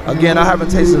kids. Right. Again, I haven't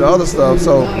tasted the other stuff.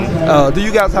 So do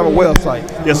you guys have a website?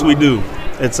 Yes, we do.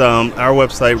 It's our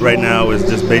website right now is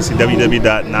just basically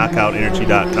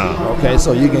www.knockoutenergy.com. Okay,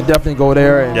 so you can definitely go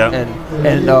there and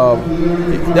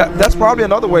that's probably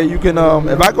another way you can.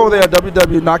 If I go there at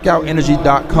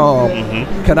www.knockoutenergy.com,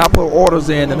 can I put orders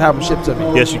in and have them shipped to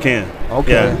me? Yes, you can.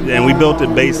 Okay. Yeah, and we built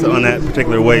it based on that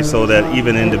particular way so that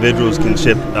even individuals can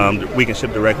ship. We can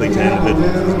ship directly to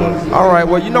individuals as well. All right.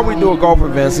 Well, we do a golf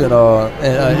events in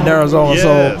Arizona, Yes.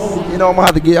 so I'm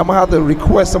gonna have to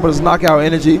request some of this Knockout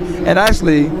Energy, and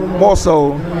actually more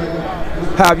so,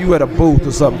 have you at a booth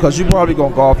or something, because you probably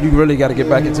gonna golf. You really got to get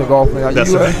back into golfing.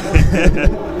 That's right.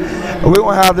 We're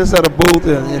gonna have this at a booth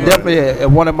and definitely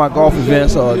at one of my golf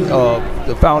events or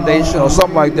the foundation or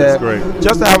something like that. That's great.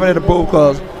 Just to have it at a booth,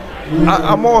 because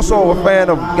I'm also a fan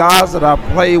of guys that I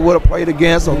played with or played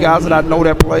against, or guys that I know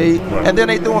that played, and then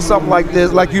they doing something like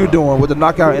this, like you're doing with the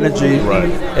Knockout Energy.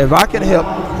 Right. If I can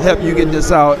help you get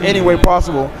this out any way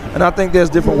possible, and I think there's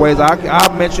different ways. I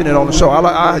mention it on the show.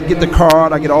 I get the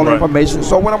card, I get all the information.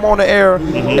 So when I'm on the air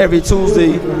every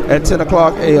Tuesday at 10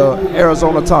 o'clock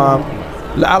Arizona time,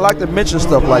 I like to mention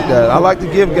stuff like that. I like to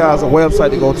give guys a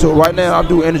website to go to. Right now, I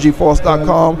do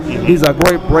energyforce.com. These are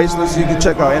great bracelets. You can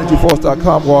check out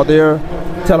energyforce.com. Go out there,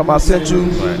 tell them I sent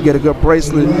you, get a good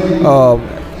bracelet.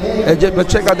 But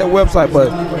check out that website.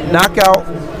 But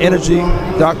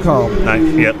knockoutenergy.com.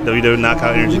 Yep,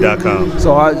 www.knockoutenergy.com.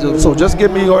 So just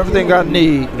give me everything I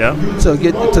need to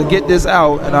get this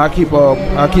out, and I keep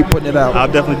putting it out. I'll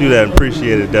definitely do that and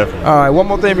appreciate it, definitely. All right, one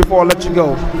more thing before I let you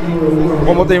go.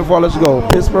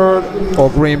 Pittsburgh or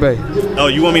Green Bay? Oh,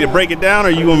 you want me to break it down, or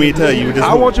you want me to tell you?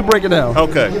 I want you to break it down.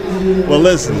 Okay. Well,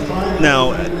 listen.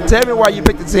 Now, tell me why you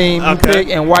picked the team you picked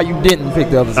and why you didn't pick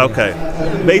the other team. Okay.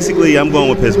 Basically, I'm going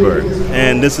with Pittsburgh,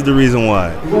 and this is the reason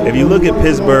why. If you look at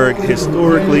Pittsburgh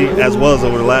historically, as well as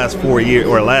over the last 4 years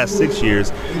or last 6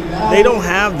 years, they don't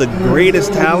have the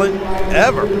greatest talent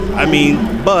ever. I mean,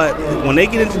 but when they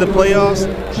get into the playoffs,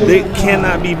 they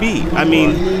cannot be beat. I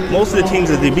mean, most of the teams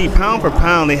that they beat, pound for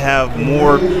pound, they have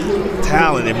more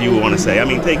talent, if you want to say. I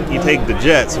mean, you take the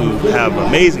Jets, who have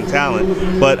amazing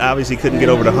talent, but obviously couldn't get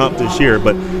over the hump this year.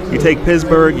 But you take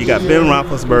Pittsburgh, you got Ben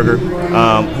Roethlisberger,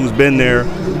 who's been there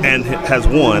and has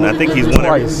won. I think he's won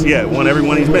twice. Won every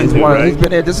one he's been to. Won. Right? He's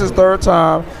been there. This is his third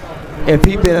time. If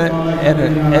he been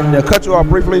and to cut you off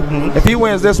briefly, if he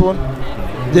wins this one,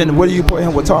 then what do you put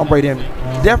him with Tom Brady in?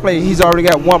 Definitely, he's already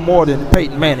got one more than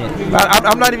Peyton Manning.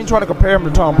 I'm not even trying to compare him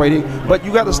to Tom Brady, but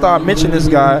you got to start mentioning this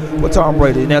guy with Tom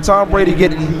Brady. Now, Tom Brady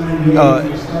getting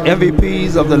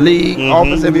MVPs of the league,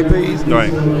 offense MVPs.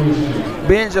 Right.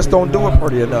 Ben just don't do it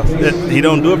pretty enough. He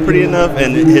don't do it pretty enough,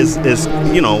 and his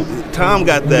Tom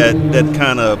got that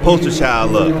kind of poster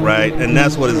child look, right? And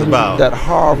that's what it's about. That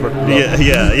Harvard look.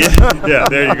 Yeah,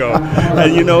 there you go.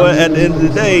 And you know what? At the end of the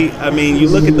day, I mean, you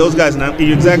look at those guys, and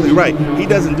you're exactly right. He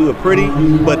doesn't do it pretty,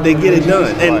 but they get it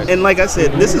done. And like I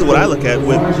said, this is what I look at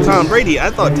with Tom Brady.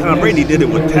 I thought Tom Brady did it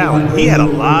with talent. He had a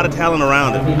lot of talent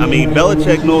around him. I mean,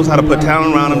 Belichick knows how to put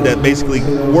talent around him that basically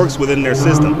works within their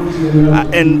system.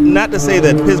 And not to say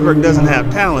that Pittsburgh doesn't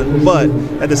have talent, but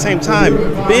at the same time,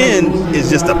 Ben is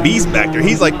just a beast back there.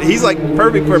 He's like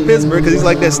perfect for Pittsburgh because he's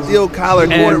like that steel collar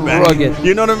quarterback. Rugged.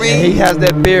 You know what I mean? And he has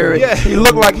that beard. Yeah. He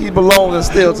looked like he belongs in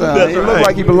Steel Town. He looked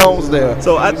like he belongs there.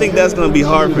 So I think that's going to be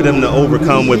hard for them to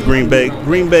overcome with Green Bay.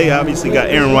 Green Bay obviously got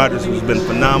Aaron Rodgers, who's been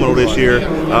phenomenal this year.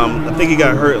 I think he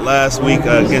got hurt last week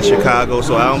against Chicago,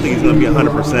 so I don't think he's going to be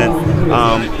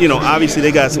 100%. Obviously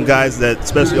they got some guys that,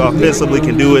 especially offensively,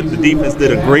 can do it. The defense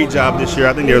did a great job this year.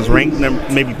 I think they was ranked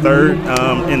maybe third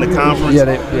in the conference.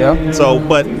 Yeah. So,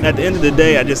 but at the end of the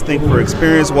day, I just think for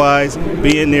experience-wise,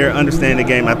 being there, understanding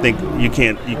the game, I think you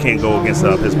can't go against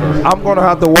Pittsburgh. I'm going to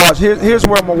have to watch. Here's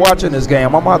where I'm watching this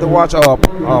game. I'm going to have to watch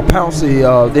Pouncey,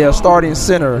 their starting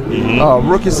center,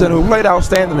 rookie center, who played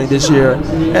outstandingly this year,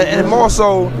 and more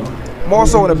so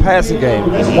in the passing game.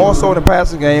 More so in the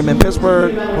passing game. In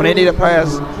Pittsburgh, when they need a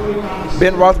pass,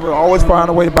 Ben Roethlisberger always find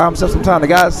a way to buy himself some time. The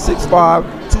guy's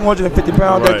 6'5", 250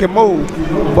 pounds that can move.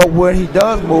 But when he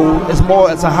does move,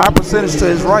 it's a high percentage to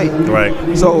his right. Right.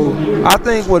 So I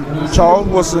think with Charles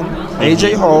Woodson,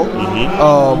 A.J. Hall,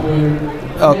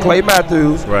 Clay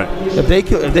Matthews, right. If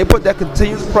they put that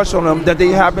continuous pressure on them that they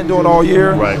have been doing all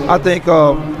year, right. I think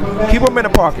keep him in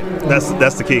the pocket.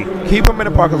 That's the key. Keep him in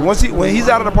the pocket. When he's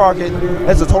out of the pocket,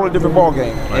 that's a totally different ball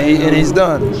game, right. and he's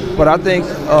done. But I think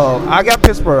I got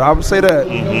Pittsburgh. I would say that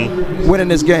winning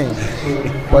this game.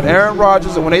 But Aaron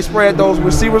Rodgers, and when they spread those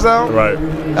receivers out, right.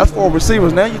 That's 4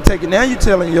 receivers. Now you're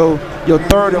telling your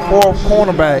third and fourth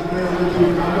cornerback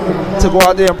to go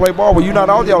out there and play ball. Well, you're not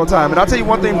out there all the time. And I'll tell you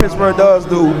one thing Pittsburgh does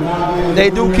do. They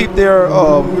do keep their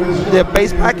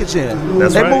base package in.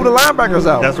 That's they right. move the linebackers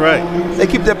out. That's right. They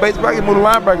keep their base package, move the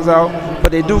linebackers out,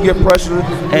 but they do get pressure.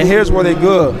 And here's where they're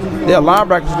good. their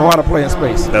linebackers know how to play in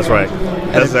space. That's right.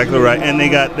 That's exactly right. And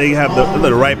they have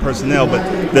the right personnel.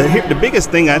 But the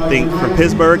biggest thing I think for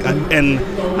Pittsburgh, and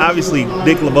obviously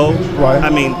Dick LeBeau. Right. I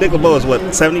mean, Dick LeBeau is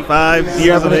what, 75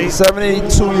 years of age?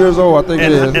 72 years old, I think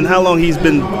it is. And how long he's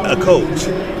been a coach.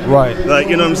 Right. Like,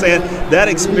 you know what I'm saying? That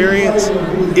experience,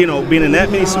 you know, being in that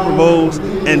many Super Bowls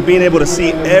and being able to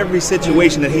see every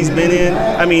situation that he's been in.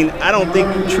 I mean, I don't think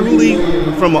truly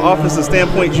from an offensive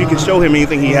standpoint you can show him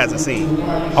anything he hasn't seen.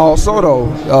 Also,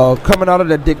 though, coming out of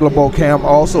that Dick LeBeau camp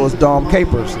also is Dom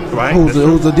Capers, right?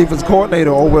 who's the defense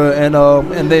coordinator over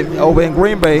in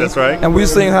Green Bay. That's right. And we've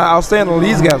seen how outstanding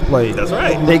these guys played. That's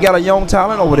right. They got a young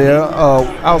talent over there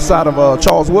outside of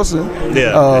Charles Woodson,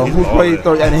 who's played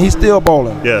and he's still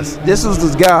bowling. Yes. This is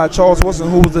this guy, Charles Woodson,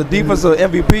 who was the defensive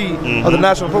MVP of the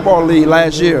National Football League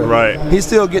last year. Right. He's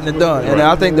still getting it done. And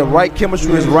I think the right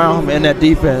chemistry is around him in that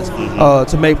defense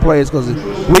to make plays, because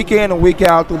week in and week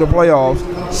out through the playoffs,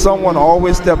 someone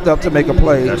always stepped up to make a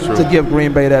play to give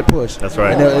Green Bay that push. That's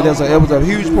right. And it was a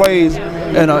huge plays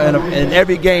in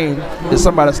every game that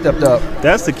somebody stepped up.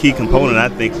 That's the key component, I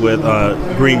think, with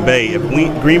Green Bay. If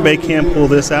Green Bay can pull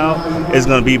this out, it's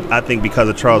going to be, I think, because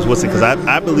of Charles Woodson, because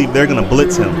I believe they're going to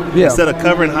blitz him. Yeah. Instead of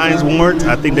covering Hines Ward,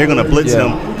 I think they're going to blitz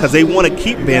him because they want to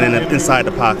keep Ben inside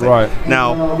the pocket. Right.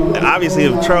 Now, obviously,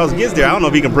 if Charles gets there, I don't know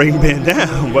if he can bring Ben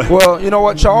down. But well, you know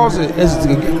what? Charles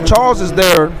is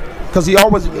there because he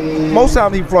always, most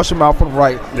times he flush him out from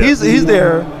right. Yeah. He's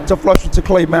there to flush it to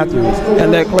Clay Matthews,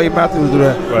 and let Clay Matthews do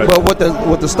that. Right. But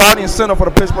with the starting center for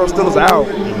the Pittsburgh Steelers out,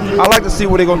 I like to see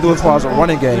what they're gonna do as far as a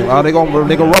running game. Are they gonna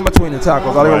run between the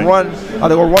tackles? Are they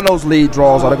gonna run those lead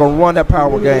draws? Are they gonna run that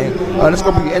power game? It's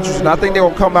gonna be interesting. I think they're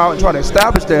gonna come out and try to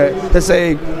establish that to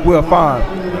say we're fine.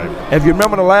 Right. If you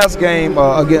remember the last game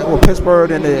again with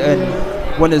Pittsburgh and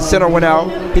when the center went out,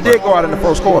 he did go out in the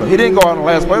first quarter. He didn't go out in the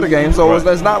last play of the game, so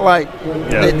it's not like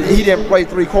he didn't play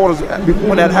 3 quarters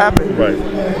when that happened. Right.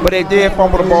 But they did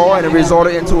fumble the ball, and it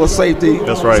resulted into a safety.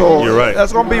 That's right. So you're right.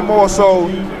 That's going to be more so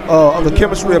of the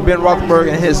chemistry of Ben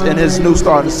Roethlisberger and his new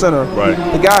starting center. Right.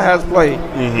 The guy has played.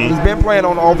 He's been playing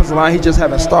on the offensive line. He just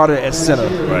haven't started at center.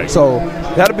 Right. So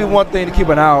that'll be one thing to keep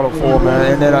an eye out for,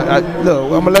 man. And then look, I'm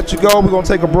going to let you go. We're going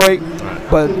to take a break.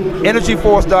 But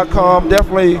energyforce.com,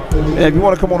 definitely, if you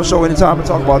want to come on the show anytime and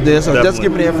talk about this, or just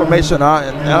give me the information, and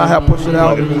I have pushed it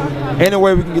out. Any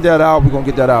way we can get that out, we're going to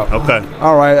get that out. Okay.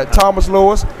 All right. Thomas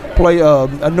Lewis played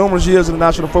numerous years in the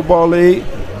National Football League.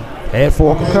 Had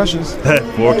 4 concussions.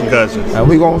 4 concussions. And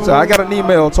we're going to. I got an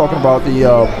email talking about the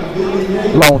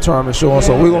long-term insurance,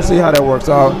 so we're going to see how that works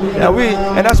out.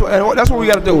 And that's what we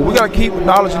got to do. We got to keep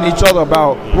acknowledging each other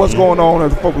about what's going on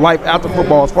in life after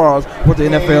football, as far as what the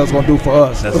NFL is going to do for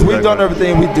us. Because we've done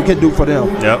everything we can do for them.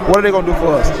 Yep. What are they going to do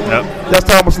for us? Yep. That's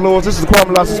Thomas Lewis. This is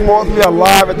Kwame Lasseter Sports. We are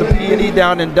live at the P&E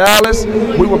down in Dallas.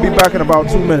 We will be back in about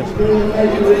 2 minutes.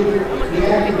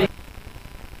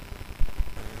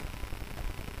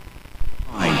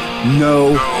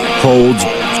 No holds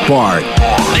barred.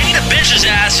 They need to bench his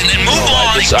ass and then move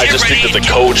on. I just think that the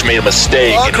coach made a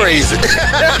mistake. All crazy.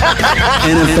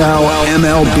 NFL,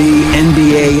 MLB,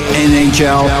 NBA,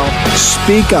 NHL.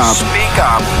 Speak up. Speak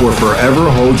up or forever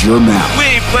hold your mouth. We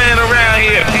ain't playing around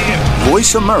here.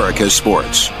 Voice America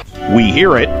Sports. We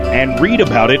hear it and read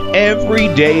about it every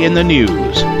day in the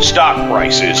news. Stock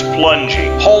prices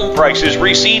plunging, home prices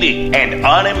receding, and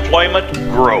unemployment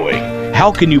growing. How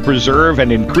can you preserve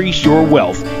and increase your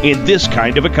wealth in this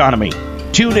kind of economy?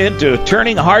 Tune in to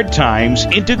Turning Hard Times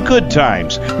into Good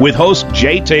Times with host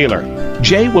Jay Taylor.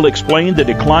 Jay will explain the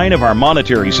decline of our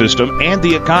monetary system and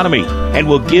the economy, and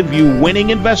will give you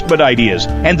winning investment ideas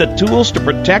and the tools to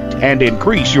protect and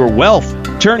increase your wealth.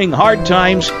 Turning Hard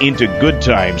Times into Good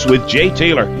Times with Jay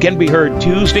Taylor can be heard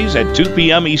Tuesdays at 2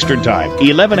 p.m. Eastern Time,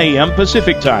 11 a.m.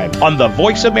 Pacific Time on the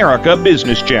Voice America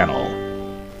Business Channel.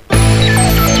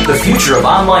 The future of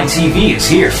online TV is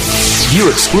here. View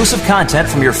exclusive content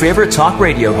from your favorite talk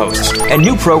radio hosts and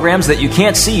new programs that you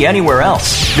can't see anywhere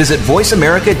else. Visit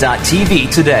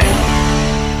voiceamerica.tv today.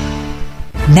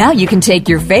 Now you can take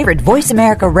your favorite Voice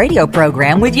America radio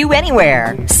program with you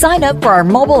anywhere. Sign up for our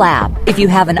mobile app if you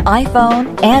have an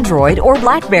iPhone, Android, or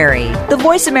BlackBerry. The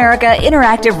Voice America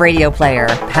Interactive Radio Player,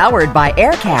 powered by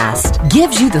Aircast,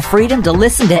 gives you the freedom to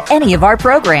listen to any of our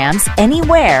programs,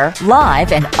 anywhere,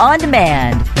 live and on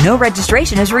demand. No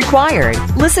registration is required.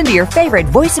 Listen to your favorite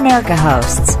Voice America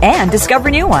hosts and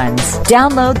discover new ones.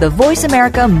 Download the Voice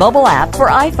America mobile app for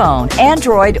iPhone,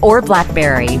 Android, or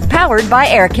BlackBerry, powered by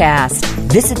Aircast.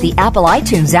 Visit the Apple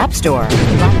iTunes App Store.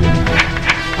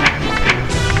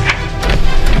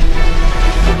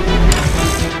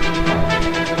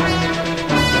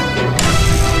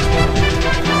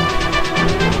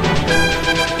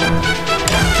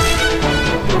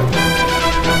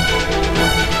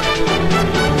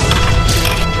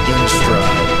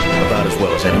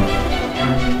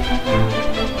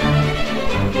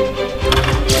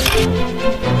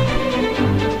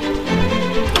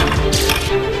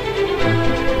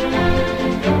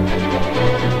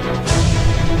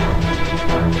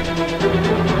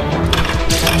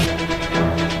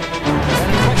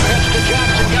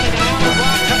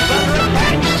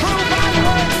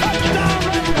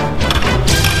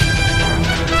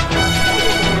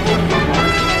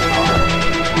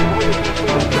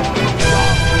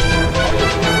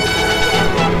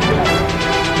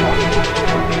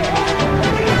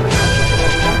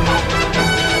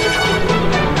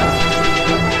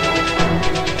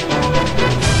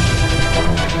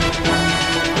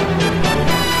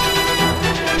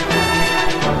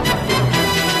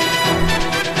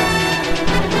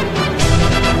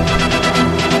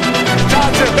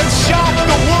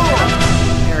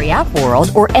 App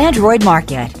World or Android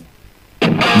Market.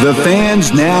 The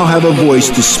fans now have a voice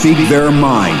to speak their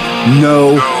mind.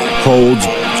 No holds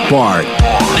barred.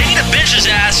 They need to bench his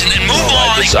ass and then move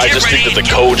on. I just think that the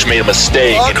coach made a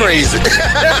mistake. All crazy.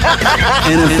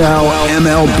 NFL,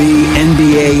 MLB,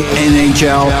 NBA,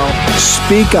 NHL.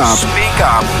 Speak up. Speak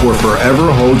up or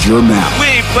forever hold your mouth.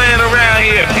 We ain't playing around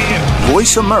here.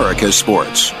 Voice America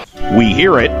Sports. We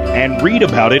hear it and read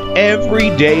about it every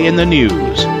day in the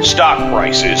news. Stock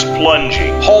prices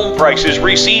plunging, home prices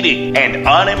receding, and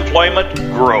unemployment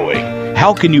growing.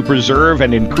 How can you preserve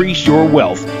and increase your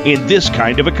wealth in this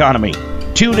kind of economy?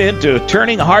 Tune in to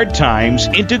Turning Hard Times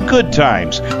into Good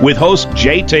Times with host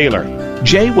Jay Taylor.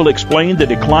 Jay will explain the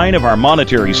decline of our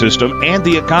monetary system and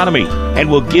the economy, and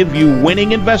will give you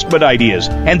winning investment ideas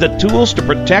and the tools to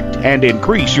protect and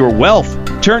increase your wealth.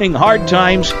 Turning Hard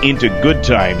Times into Good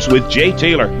Times with Jay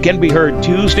Taylor can be heard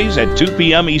Tuesdays at 2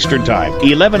 p.m. Eastern Time,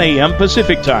 11 a.m.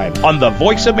 Pacific Time on the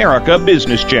Voice America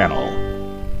Business Channel.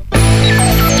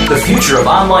 The future of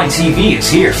online TV is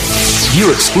here. View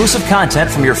exclusive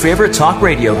content from your favorite talk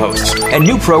radio hosts and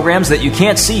new programs that you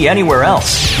can't see anywhere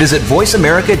else. Visit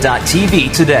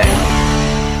voiceamerica.tv today.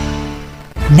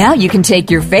 Now you can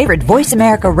take your favorite Voice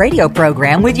America radio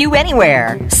program with you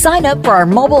anywhere. Sign up for our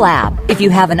mobile app if you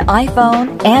have an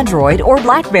iPhone, Android, or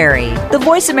BlackBerry. The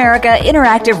Voice America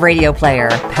Interactive Radio Player,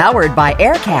 powered by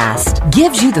Aircast,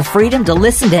 gives you the freedom to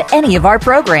listen to any of our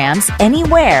programs,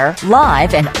 anywhere,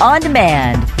 live and on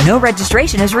demand. No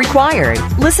registration is required.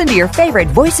 Listen to your favorite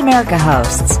Voice America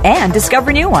hosts and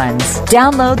discover new ones.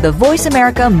 Download the Voice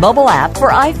America mobile app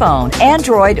for iPhone,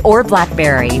 Android, or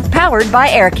BlackBerry, powered by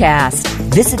Aircast.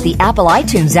 Visit the Apple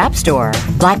iTunes App Store,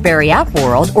 BlackBerry App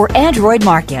World, or Android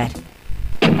Market.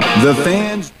 The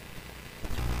fans.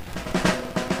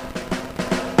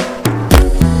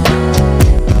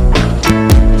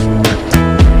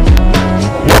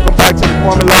 Welcome back to the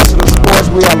Formulation of Sports.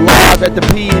 We are live at the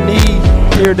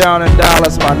P&E here down in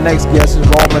Dallas. My next guest is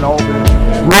Roman Oben.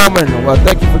 Roman, well,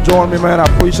 thank you for joining me, man. I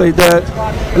appreciate that.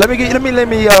 Let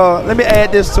me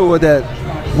add this to it that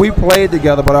we played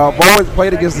together, but I've always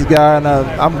played against this guy, and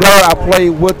I'm glad I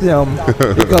played with him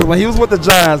because when he was with the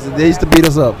Giants, they used to beat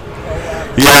us up.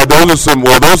 Yeah, those are some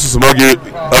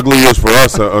ugly years for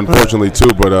us, unfortunately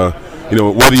too. But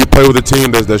whether you play with a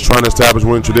team that's trying to establish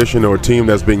winning tradition or a team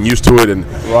that's been used to it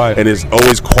and is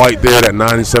always quite there at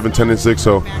 9-7, 10-6,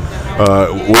 so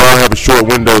we all have short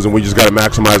windows and we just got to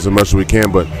maximize as much as we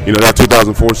can. But that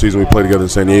 2004 season we played together in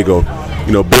San Diego,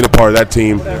 being a part of that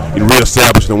team,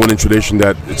 reestablished a winning tradition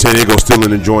that San Diego is still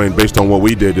enjoying based on what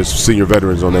we did as senior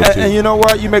veterans on that team. And you know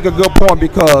what? You make a good point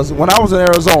because when I was in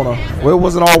Arizona, it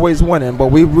wasn't always winning, but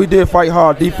we did fight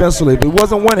hard defensively, but it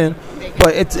wasn't winning.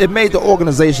 But it made the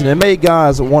organization, it made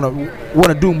guys want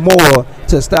to do more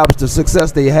to establish the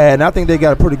success they had. And I think they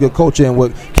got a pretty good coach in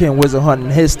with Ken Wisenhunt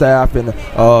and his staff and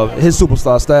his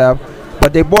superstar staff.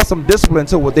 But they brought some discipline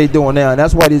to what they're doing now, and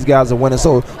that's why these guys are winning.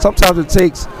 So sometimes it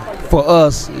takes for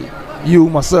us, you,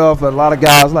 myself, and a lot of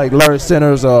guys like Larry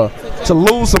Centers to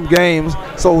lose some games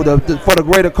so for the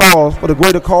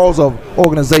greater cause of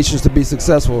organizations to be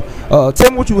successful.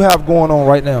 Tell me what you have going on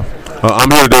right now.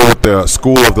 I'm here today with the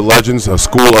School of the Legends,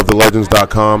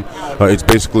 schoolofthelegends.com. It's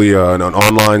basically an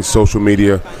online social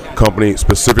media company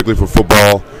specifically for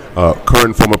football, current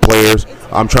and former players.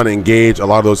 I'm trying to engage a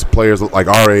lot of those players like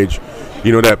our age,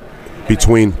 that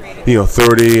between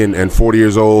 30 and 40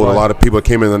 years old. Right. A lot of people that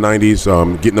came in the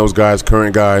 90s, getting those guys,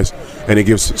 current guys, and it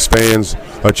gives fans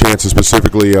a chance to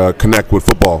specifically connect with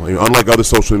football. Unlike other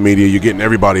social media, you're getting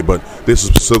everybody, but this is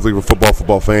specifically for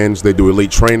football fans. They do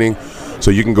elite training. So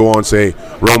you can go on, say,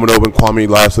 Roman Oben, Kwame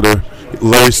Lassiter,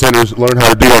 Larry Centers, learn how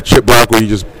to do that chip block where you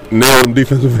just nail them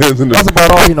defensive ends in the, that's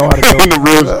about all you know how to do. In the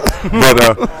ribs.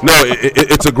 But no,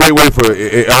 it's a great way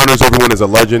it honors everyone as a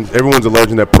legend. Everyone's a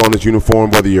legend that put on this uniform,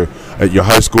 whether you're at your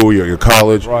high school, your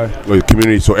college, or your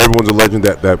community. So everyone's a legend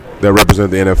that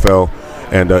represent the NFL.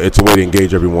 And it's a way to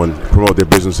engage everyone, promote their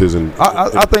businesses, and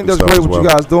I think that's great what you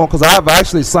guys doing because I've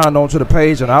actually signed on to the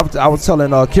page, and I was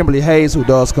telling Kimberly Hayes, who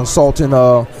does consulting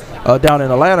down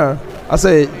in Atlanta, I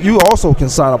said you also can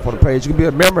sign up for the page. You can be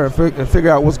a member and figure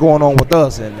out what's going on with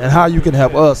us and how you can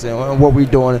help us and what we're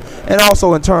doing, and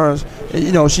also in terms,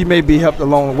 she may be helped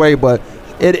along the way, but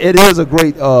it is a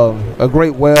great web, a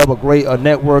great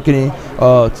networking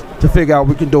to figure out what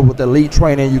we can do with the elite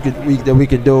training that we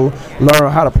can do,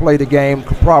 learn how to play the game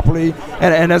properly,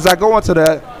 and as I go into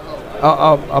that,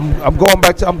 I'm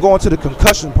going to the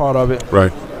concussion part of it.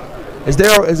 Right. Is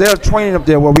there a training up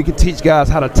there where we can teach guys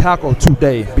how to tackle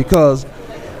today? Because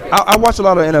I watch a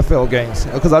lot of NFL games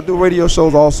because I do radio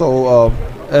shows also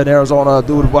in Arizona.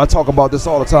 I talk about this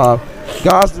all the time.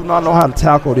 Guys do not know how to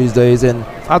tackle these days, and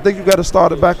I think you got to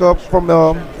start it back up from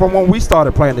when we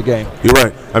started playing the game. You're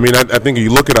right. I mean, I think if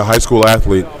you look at a high school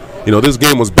athlete, you know, this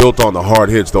game was built on the hard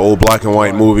hits, the old black and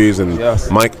white movies, and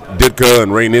Mike Ditka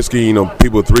and Ray Nitschke, you know,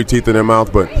 people with 3 teeth in their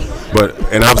mouth. But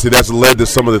and obviously that's led to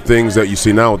some of the things that you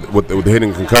see now with the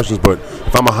hitting concussions. But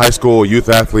if I'm a high school youth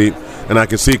athlete and I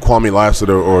can see Kwame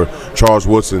Lassiter or Charles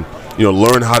Woodson, you know,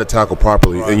 learn how to tackle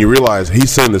properly, and you realize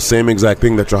he's saying the same exact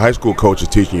thing that your high school coach is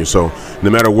teaching you. So no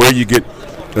matter where you get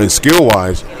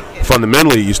skill-wise,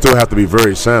 fundamentally, you still have to be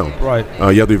very sound. Right.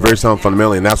 You have to be very sound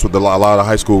fundamentally, and that's what a lot of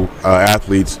high school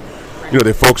athletes, you know,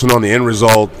 they're focusing on the end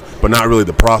result, but not really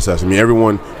the process. I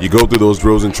mean, you go through those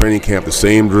drills in training camp, the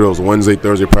same drills, Wednesday,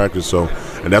 Thursday practice. So,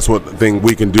 and that's what thing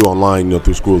we can do online, you know,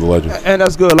 through School of the Legends. And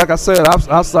that's good. Like I said,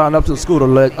 I signed up to the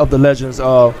School of the Legends.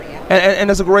 And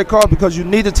it's a great cause because you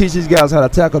need to teach these guys how to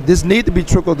tackle. This need to be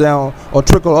trickled down or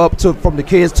trickle up from the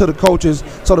kids to the coaches,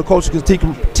 so the coaches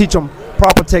can teach them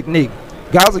proper technique.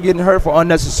 Guys are getting hurt for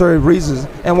unnecessary reasons,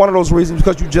 and one of those reasons is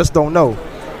because you just don't know.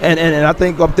 And I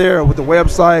think up there with the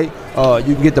website,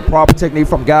 you can get the proper technique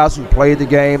from guys who played the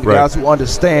game, guys who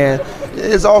understand.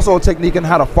 It's also a technique in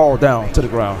how to fall down to the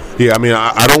ground. Yeah, I mean,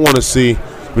 I don't want to see.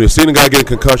 I mean, seeing a guy get a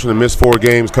concussion and miss 4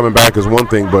 games coming back is one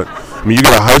thing, but I mean, you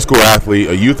get a high school athlete,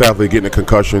 a youth athlete getting a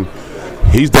concussion.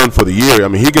 He's done for the year. I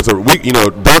mean, he gets a week. You know,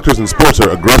 doctors in sports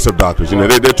are aggressive doctors. You know,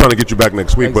 they're trying to get you back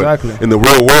next week. Exactly. But in the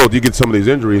real world, you get some of these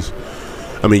injuries.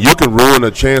 I mean, you can ruin a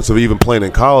chance of even playing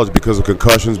in college because of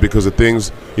concussions, because of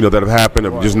things, you know, that have happened,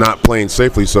 of just not playing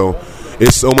safely. So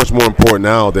it's so much more important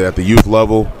now that at the youth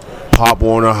level, Pop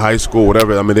Warner, high school,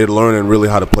 whatever, I mean, they're learning really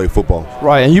how to play football.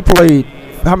 Right, and you played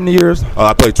how many years?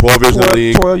 I played 12 years in the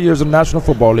league. 12 years in the National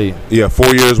Football League. Yeah,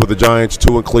 4 years with the Giants,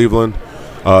 2 in Cleveland,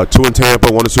 2 in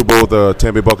Tampa, won the Super Bowl with the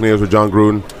Tampa Bay Buccaneers with John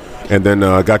Gruden, and then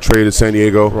got traded to San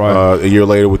Diego a year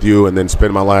later with you, and then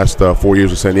spent my last 4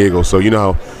 years with San Diego. So you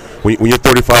know how when you're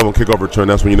 35 on kickoff return,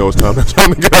 that's when you know it's time to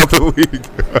get out the league.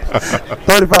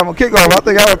 35 on kickoff. I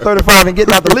think I was 35 and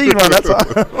getting out the league. That's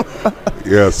all.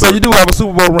 Yeah. So you do have a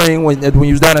Super Bowl ring when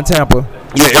you was down in Tampa.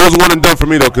 Yeah, it was one and done for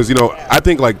me though, because you know I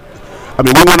think it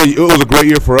was a great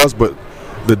year for us, but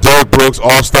the Derek Brooks,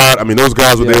 Allstott, I mean those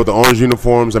guys were there with the orange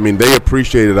uniforms. I mean they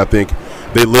appreciated. I think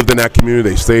they lived in that community.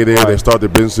 They stayed there. They started their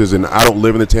businesses, and I don't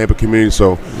live in the Tampa community,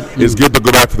 so it's good to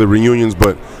go back for the reunions.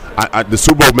 But the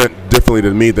Super Bowl meant differently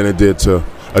to me than it did to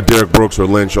a Derek Brooks or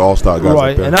Lynch, All-Star guys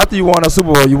like that. And after you won a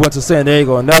Super Bowl, you went to San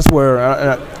Diego, and that's where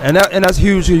and that's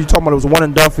huge. You're talking about it was one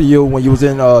and done for you when you was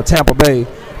in Tampa Bay,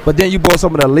 but then you brought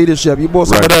some of that leadership, you brought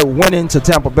some of that winning to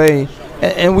Tampa Bay,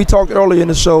 and we talked earlier in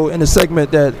the show in the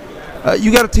segment that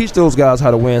you got to teach those guys how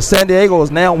to win. San Diego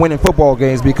is now winning football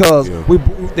games because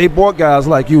they brought guys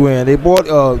like you in. They brought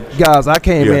guys I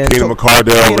came in. Keenan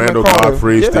McCardell, Randall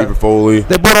Godfrey, Stephen Foley.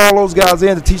 They brought all those guys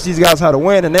in to teach these guys how to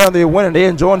win, and now they're winning. They're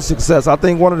enjoying the success. I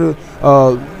think one of the,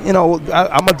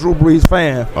 I'm a Drew Brees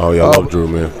fan. Oh yeah, I love Drew,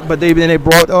 man. But they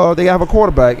brought they have a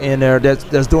quarterback in there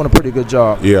that's doing a pretty good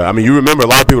job. Yeah, I mean you remember a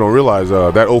lot of people don't realize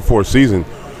that 04 season.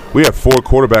 We had 4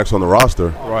 quarterbacks on the roster.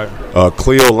 Right.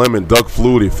 Cleo Lemon, Doug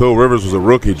Flutie, Phil Rivers was a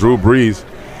rookie, Drew Brees,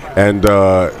 and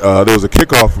there was a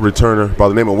kickoff returner by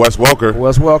the name of Wes Welker.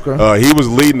 He was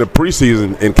leading the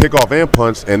preseason in kickoff and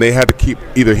punts, and they had to keep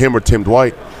either him or Tim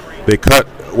Dwight. They cut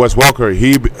Wes Welker.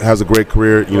 He has a great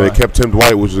career. You know, they kept Tim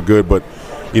Dwight, which is good, but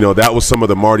you know that was some of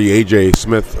the Marty A.J.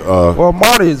 Smith. Well,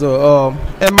 Marty's in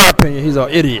my opinion, he's an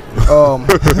idiot.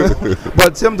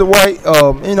 But Tim Dwight,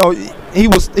 you know. He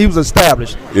was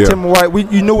established. Yeah. Tim White,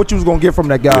 you knew what you was going to get from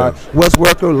that guy. Yeah. Wes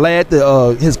Welker led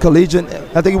his collegiate.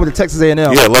 I think he went to Texas A&M.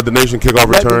 Yeah, led the nation kickoff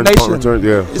return, punt return.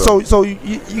 Yeah. So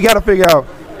you got to figure out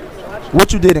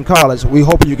what you did in college. We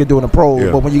hoping you can do in the pros.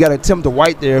 Yeah. But when you got a Tim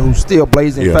Dwight there who's still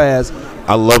blazing fast.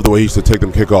 I love the way he used to take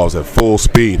them kickoffs at full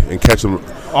speed and catch them.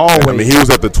 Always. I mean, he was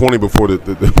at the 20 before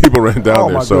the people ran down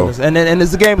there. My goodness. And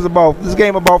this game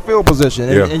about field position.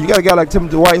 And you got a guy like Tim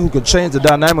Dwight who could change the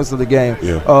dynamics of the game.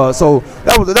 Yeah. So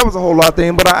that was a whole lot of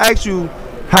thing. But I asked you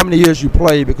how many years you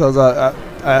played because I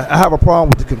have a problem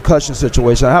with the concussion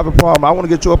situation. I have a problem. I want to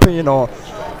get your opinion on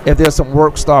if there's some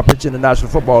work stoppage in the National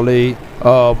Football League.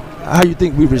 How you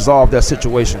think we resolve that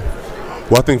situation?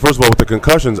 Well, I think, first of all, with the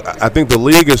concussions, I think the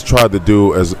league has tried to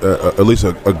do at least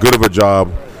a good of a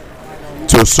job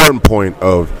to a certain point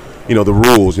of, you know, the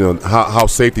rules, you know, how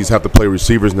safeties have to play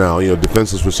receivers now, you know,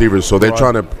 defenseless receivers. So they're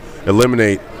trying to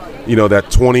eliminate, you know,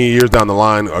 that 20 years down the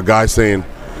line, a guy saying,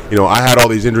 you know, I had all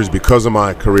these injuries because of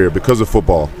my career, because of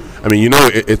football. I mean, you know,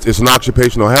 it's an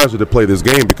occupational hazard to play this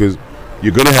game because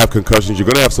you're going to have concussions. You're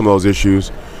going to have some of those issues.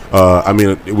 I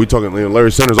mean, we're talking, you know,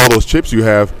 Larry Sanders, all those chips you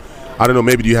have. I don't know,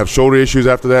 maybe do you have shoulder issues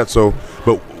after that? So,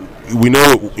 but we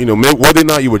know, whether or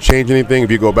not you would change anything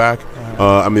if you go back.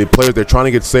 Players, they're trying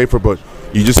to get safer, but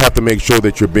you just have to make sure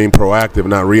that you're being proactive,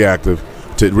 not reactive,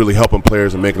 to really helping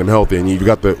players and making them healthy. And you've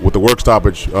got with the work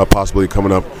stoppage possibly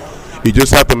coming up, you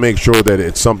just have to make sure that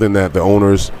it's something that the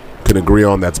owners can agree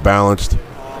on, that's balanced,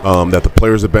 that the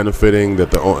players are benefiting,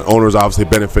 that the owners obviously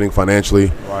benefiting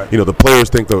financially. Right. The players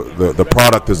think the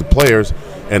product is the players,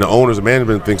 and the owners and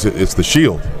management thinks it's the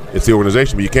shield, it's the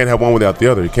organization. But you can't have one without the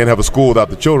other. You can't have a school without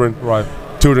the children. Right.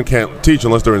 Children can't teach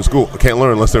unless they're in school. Can't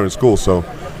learn unless they're in school. So,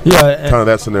 kind of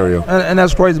that scenario. And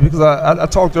that's crazy because I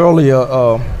talked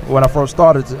earlier when I first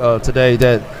started today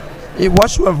that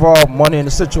once you involve money in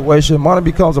the situation, money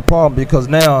becomes a problem because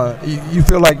now you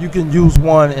feel like you can use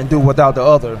one and do without the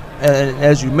other. And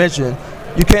as you mentioned,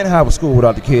 you can't have a school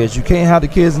without the kids. You can't have the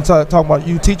kids and talk about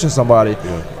you teaching somebody.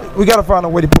 Yeah. We got to find a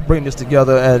way to bring this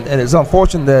together, and it's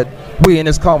unfortunate that we in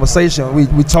this conversation,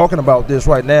 we talking about this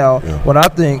right now when I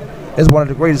think it's one of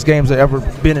the greatest games that ever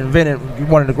been invented,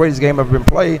 one of the greatest games ever been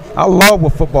played. I love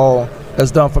what football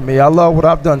has done for me. I love what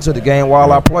I've done to the game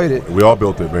while I played it. We all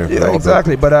built it, man. Yeah,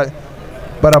 exactly. But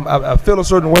I feel a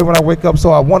certain way when I wake up,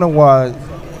 so I wonder why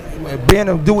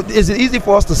is it easy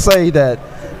for us to say that,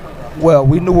 well,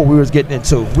 we knew what we was getting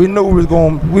into. We knew we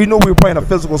were playing a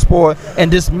physical sport and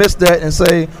dismiss that and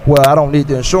say, well, I don't need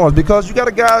the insurance, because you got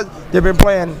a guy that been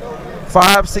playing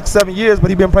 5, 6, 7 years, but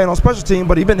he's been playing on special team,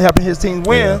 but he's been helping his team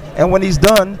win, and when he's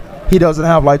done, he doesn't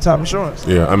have lifetime insurance.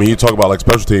 Yeah, you talk about like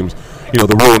special teams. The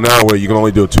rule now where you can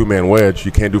only do a 2-man wedge,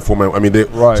 you can't do 4-man.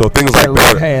 So things like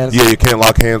that. Hands. Yeah, you can't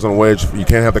lock hands on a wedge. You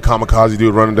can't have the kamikaze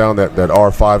dude running down that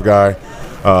R5 guy.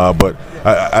 But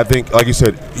I think, like you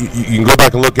said, you can go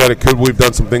back and look at it. Could we have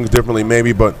done some things differently?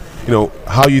 Maybe, but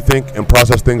how you think and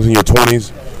process things in your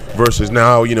 20s versus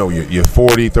now. You're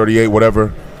 40, 38,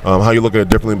 whatever. How you look at it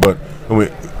differently, but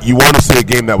you want to see a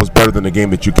game that was better than the game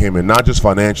that you came in, not just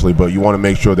financially, but you want to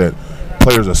make sure that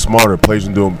players are smarter, players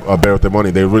are doing better with their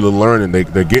money. They really learn, and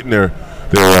they're getting their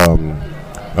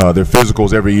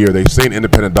physicals every year. They've seen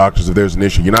independent doctors if there's an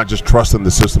issue. You're not just trusting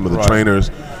the system of the trainers.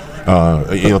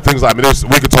 Things like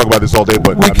we could talk about this all day,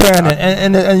 but we can.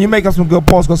 And you're making some good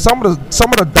points, because some of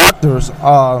the doctors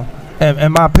are.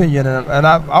 In my opinion, and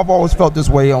I've always felt this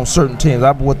way on certain teams.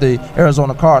 I'm with the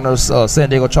Arizona Cardinals, San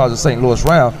Diego Chargers, St. Louis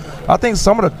Rams. I think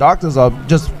some of the doctors are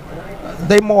just,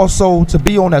 they more so to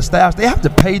be on that staff. They have to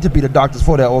pay to be the doctors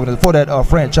for that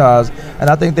franchise, and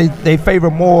I think they favor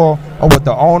more of what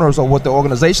the owners or what the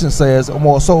organization says, or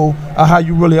more so how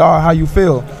you really are, how you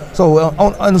feel. So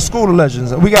on the School of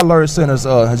Legends, we got Larry Centers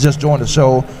has just joined the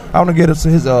show. I want to get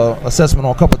his assessment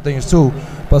on a couple of things too.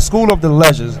 But School of the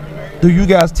Legends, do you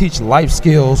guys teach life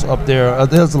skills up there?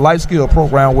 There's a life skill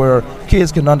program where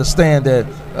kids can understand that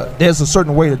there's a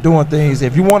certain way of doing things.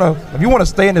 If you want to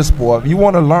stay in this sport, if you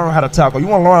want to learn how to tackle, you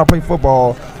want to learn how to play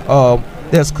football,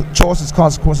 there's choices,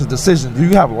 consequences, decisions. Do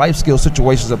you have life skill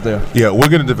situations up there? Yeah, we're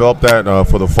going to develop that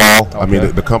for the fall. Okay.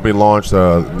 The company launched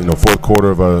fourth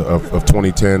quarter of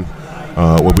 2010.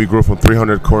 Where we grew from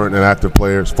 300 current and active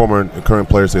players, former and current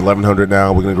players, to 1,100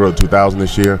 now. We're going to grow to 2,000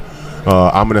 this year.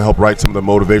 I'm going to help write some of the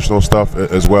motivational stuff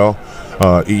as well.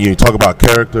 You talk about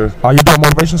character. Are you doing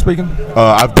motivation speaking?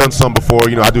 I've done some before.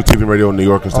 I do TV and radio in New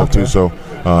York and stuff too. So,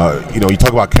 you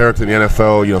talk about character in the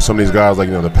NFL. Some of these guys,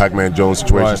 like the Pac-Man Jones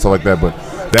situation, stuff like that. But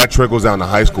that trickles down to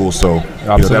high school. So,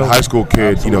 that high school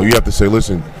kid, you have to say,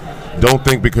 listen, don't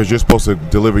think because you're supposed to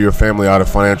deliver your family out of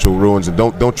financial ruins, and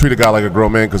don't treat a guy like a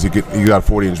grown man because he got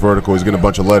 40-inch vertical. He's getting a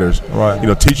bunch of letters.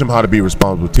 Right. Teach him how to be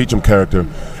responsible. Teach him character,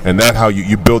 and that how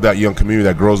you build that young community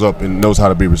that grows up and knows how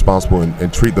to be responsible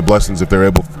and treat the blessings if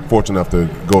they're fortunate enough to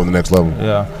go in the next level.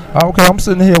 Yeah. Okay. I'm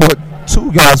sitting here with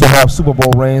two guys who have Super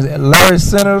Bowl rings. Larry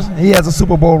Centers, he has a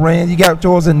Super Bowl ring. You got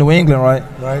yours in New England, right?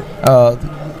 Right.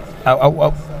 I'm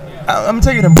gonna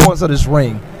tell you the importance of this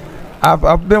ring.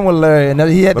 I've been with Larry, and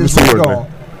he had this ring on.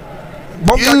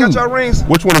 Both of y'all got your rings?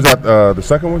 Which one is that? The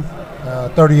second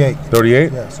one? 38.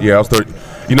 38? Yes. Yeah, I was 30.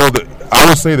 I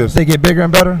will say this. They get bigger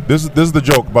and better? This is the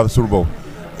joke about the Super Bowl.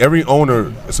 Every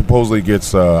owner supposedly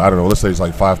gets, let's say it's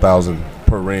like $5,000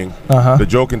 per ring. Uh-huh. The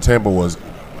joke in Tampa was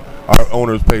our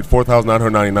owners paid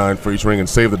 $4,999 for each ring and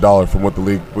saved $1 from what the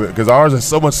league, because ours is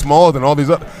so much smaller than all these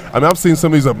other. I've seen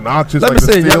some of these obnoxious. Let me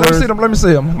see them. Let me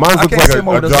see them. Mine looks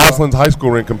like a Jocelyn's high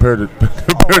school ring compared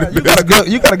to. You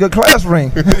got a good class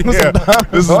ring. Yeah,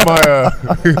 this is my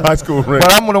high school ring.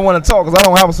 But I'm gonna want to talk because I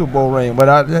don't have a Super Bowl ring. But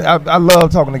I love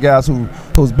talking to guys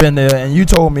who's been there. And you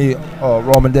told me,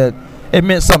 Roman, that it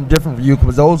meant something different for you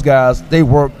because those guys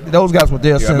were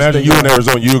there since. Imagine you in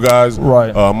Arizona, you guys,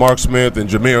 right? Mark Smith and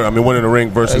Jameer. I mean, winning the ring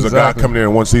versus a guy coming there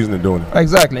in one season and doing it.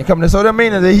 Exactly, and coming there. So that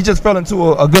means that he just fell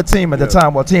into a good team at the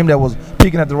time, or a team that was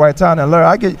peaking at the right time. And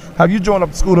Larry, have you joined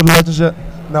up the School of the Legends yet?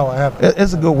 No, I haven't.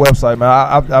 It's a good website,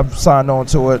 man. I've signed on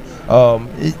to it.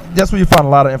 That's where you find a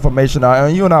lot of information.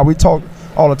 And you and I, we talk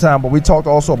all the time, but we talked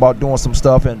also about doing some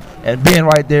stuff and being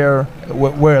right there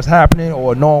where it's happening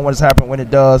or knowing when it's happening when it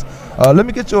does. Let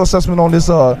me get your assessment on this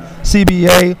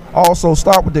CBA. Also,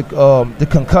 start with the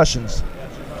concussions.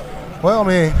 Well, I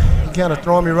mean, you kind of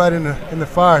throwing me right in the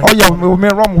fire. Oh yeah, me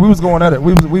and Roman, we was going at it.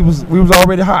 We was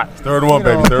already hot. Third one,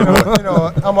 baby. Third one. You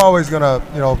know, I'm always gonna,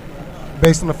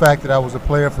 based on the fact that I was a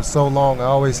player for so long, I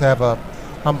always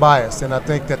I'm biased, and I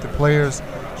think that the players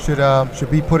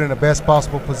should be put in the best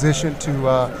possible position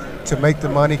to make the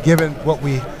money, given what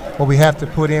we have to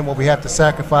put in, what we have to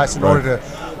sacrifice in order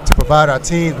to provide our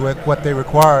teams with what they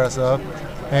require us of.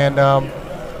 And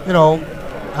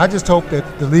I just hope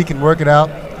that the league can work it out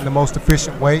in the most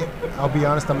efficient way. I'll be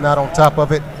honest, I'm not on top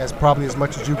of it as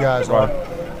much as you guys are.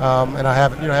 And I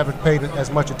haven't paid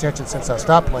as much attention since I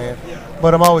stopped playing,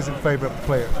 but I'm always in favor of the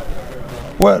players.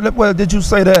 Well, did you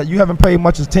say that you haven't paid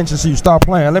much attention since you stopped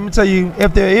playing? Let me tell you,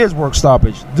 if there is work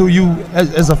stoppage, do you,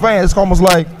 as a fan, it's almost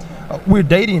like we're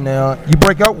dating now. You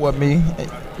break up with me,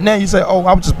 now you say, "Oh,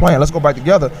 I was just playing. Let's go back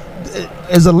together."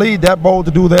 Is the league that bold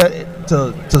to do that,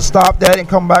 to stop that and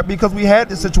come back? Because we had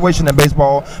this situation in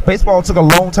baseball. Baseball took a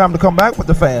long time to come back with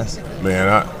the fans. Man,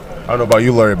 I don't know about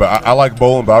you, Larry, but I like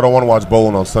bowling, but I don't want to watch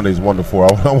bowling on Sundays 1 to 4.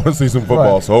 I want to see some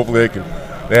football, so hopefully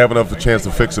they have enough chance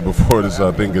to fix it before this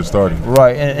thing gets started.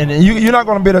 Right, and you're not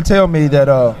going to be able to tell me that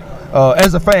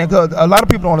as a fan, because a lot of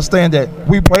people don't understand that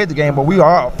we played the game, but we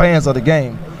are fans of the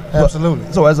game.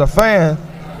 Absolutely. So as a fan,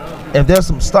 if there's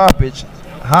some stoppage,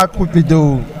 how quickly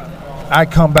do I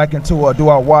come back into it? Do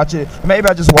I watch it? Maybe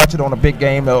I just watch it on a big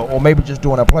game, or maybe just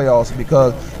during the playoffs.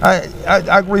 Because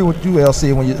I agree with you,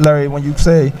 LC, Larry, when you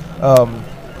say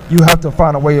you have to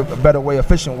find a better way,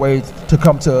 efficient way to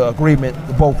come to agreement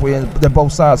that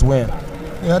both sides win.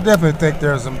 Yeah, I definitely think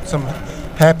there's some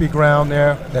happy ground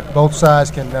there that both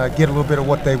sides can get a little bit of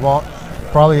what they want.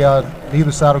 Probably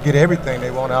neither side will get everything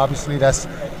they want. Obviously, that's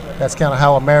kind of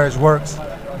how a marriage works.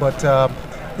 But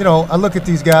I look at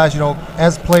these guys.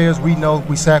 As players, we know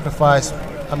we sacrifice.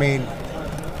 I mean,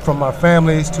 from our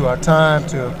families to our time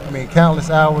to countless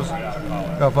hours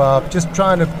of just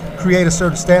trying to create a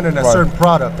certain standard and a certain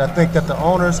product. I think that the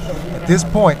owners, at this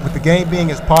point, with the game being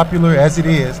as popular as it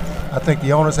is, I think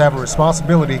the owners have a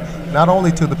responsibility not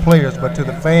only to the players but to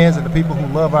the fans and the people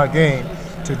who love our game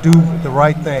to do the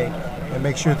right thing and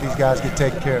make sure that these guys get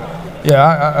taken care of. Yeah,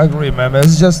 I agree, man.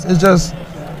 It's just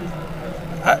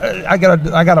I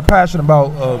got a passion about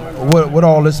what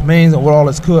all this means and what all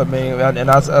this could mean,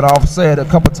 and I've said a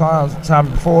couple times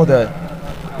before that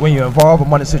when you're involved in a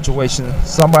money situation,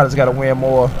 somebody's got to win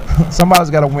more. Somebody's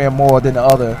got to win more than the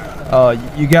other.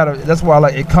 That's why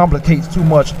it complicates too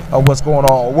much of what's going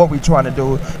on or what we're trying to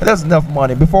do. And there's enough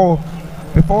money before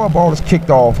a ball is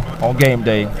kicked off on game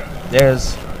day.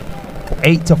 There's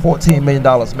 $8 to $14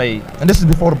 million made, and this is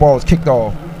before the ball is kicked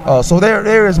off. So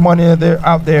there is money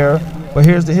out there. But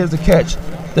here's the catch.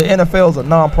 The NFL is a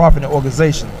non-profit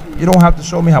organization. You don't have to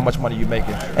show me how much money you're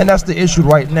making. And that's the issue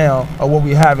right now of what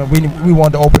we have. And we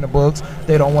wanted to open the books.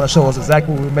 They don't want to show us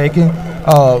exactly what we're making.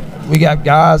 We got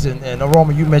guys, and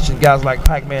Roman, you mentioned guys like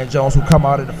Pac-Man Jones who come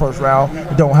out in the first round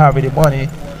and don't have any money.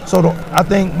 So I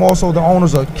think more so the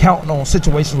owners are counting on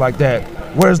situations like that.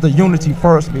 Where's the unity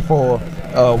first before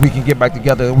we can get back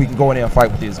together and we can go in there and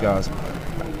fight with these guys?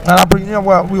 And I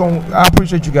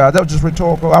appreciate you guys. That was just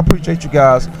rhetorical. I appreciate you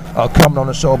guys coming on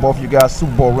the show. Both of you guys,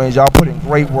 Super Bowl rings. Y'all put in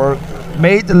great work.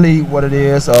 Made the league what it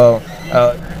is.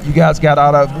 You guys got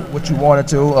out of what you wanted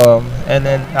to. And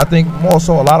then I think more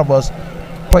so a lot of us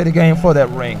play the game for that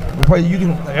ring.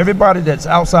 Everybody that's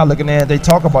outside looking in, they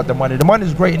talk about the money. The money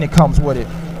is great and it comes with it.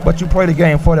 But you play the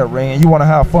game for that ring, and you want to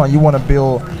have fun. You want to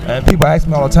build. And people ask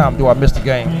me all the time, do I miss the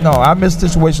game? No, I miss a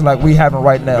situation like we having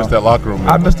right now. Miss that locker room.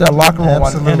 I miss that locker room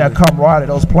and that camaraderie,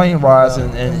 those plane rides,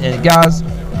 and guys,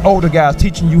 older guys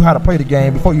teaching you how to play the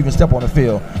game before you even step on the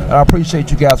field. And I appreciate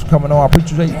you guys for coming on. I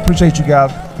appreciate you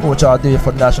guys for what y'all did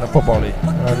for the National Football League.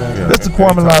 This is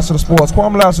Kwame Lasseter to the Sports.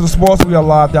 Kwame Lasseter to the Sports. We are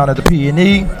live down at the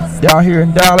P&E down here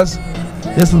in Dallas.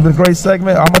 This has been a great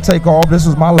segment. I'm going to take off. This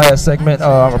was my last segment.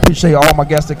 I appreciate all my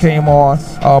guests that came on.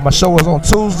 My show is on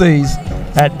Tuesdays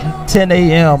at 10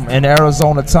 a.m. in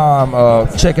Arizona time.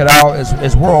 Check it out.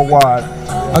 It's worldwide.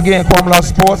 Again, Kwame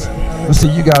Lasseter Sports. We'll see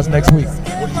you guys next week.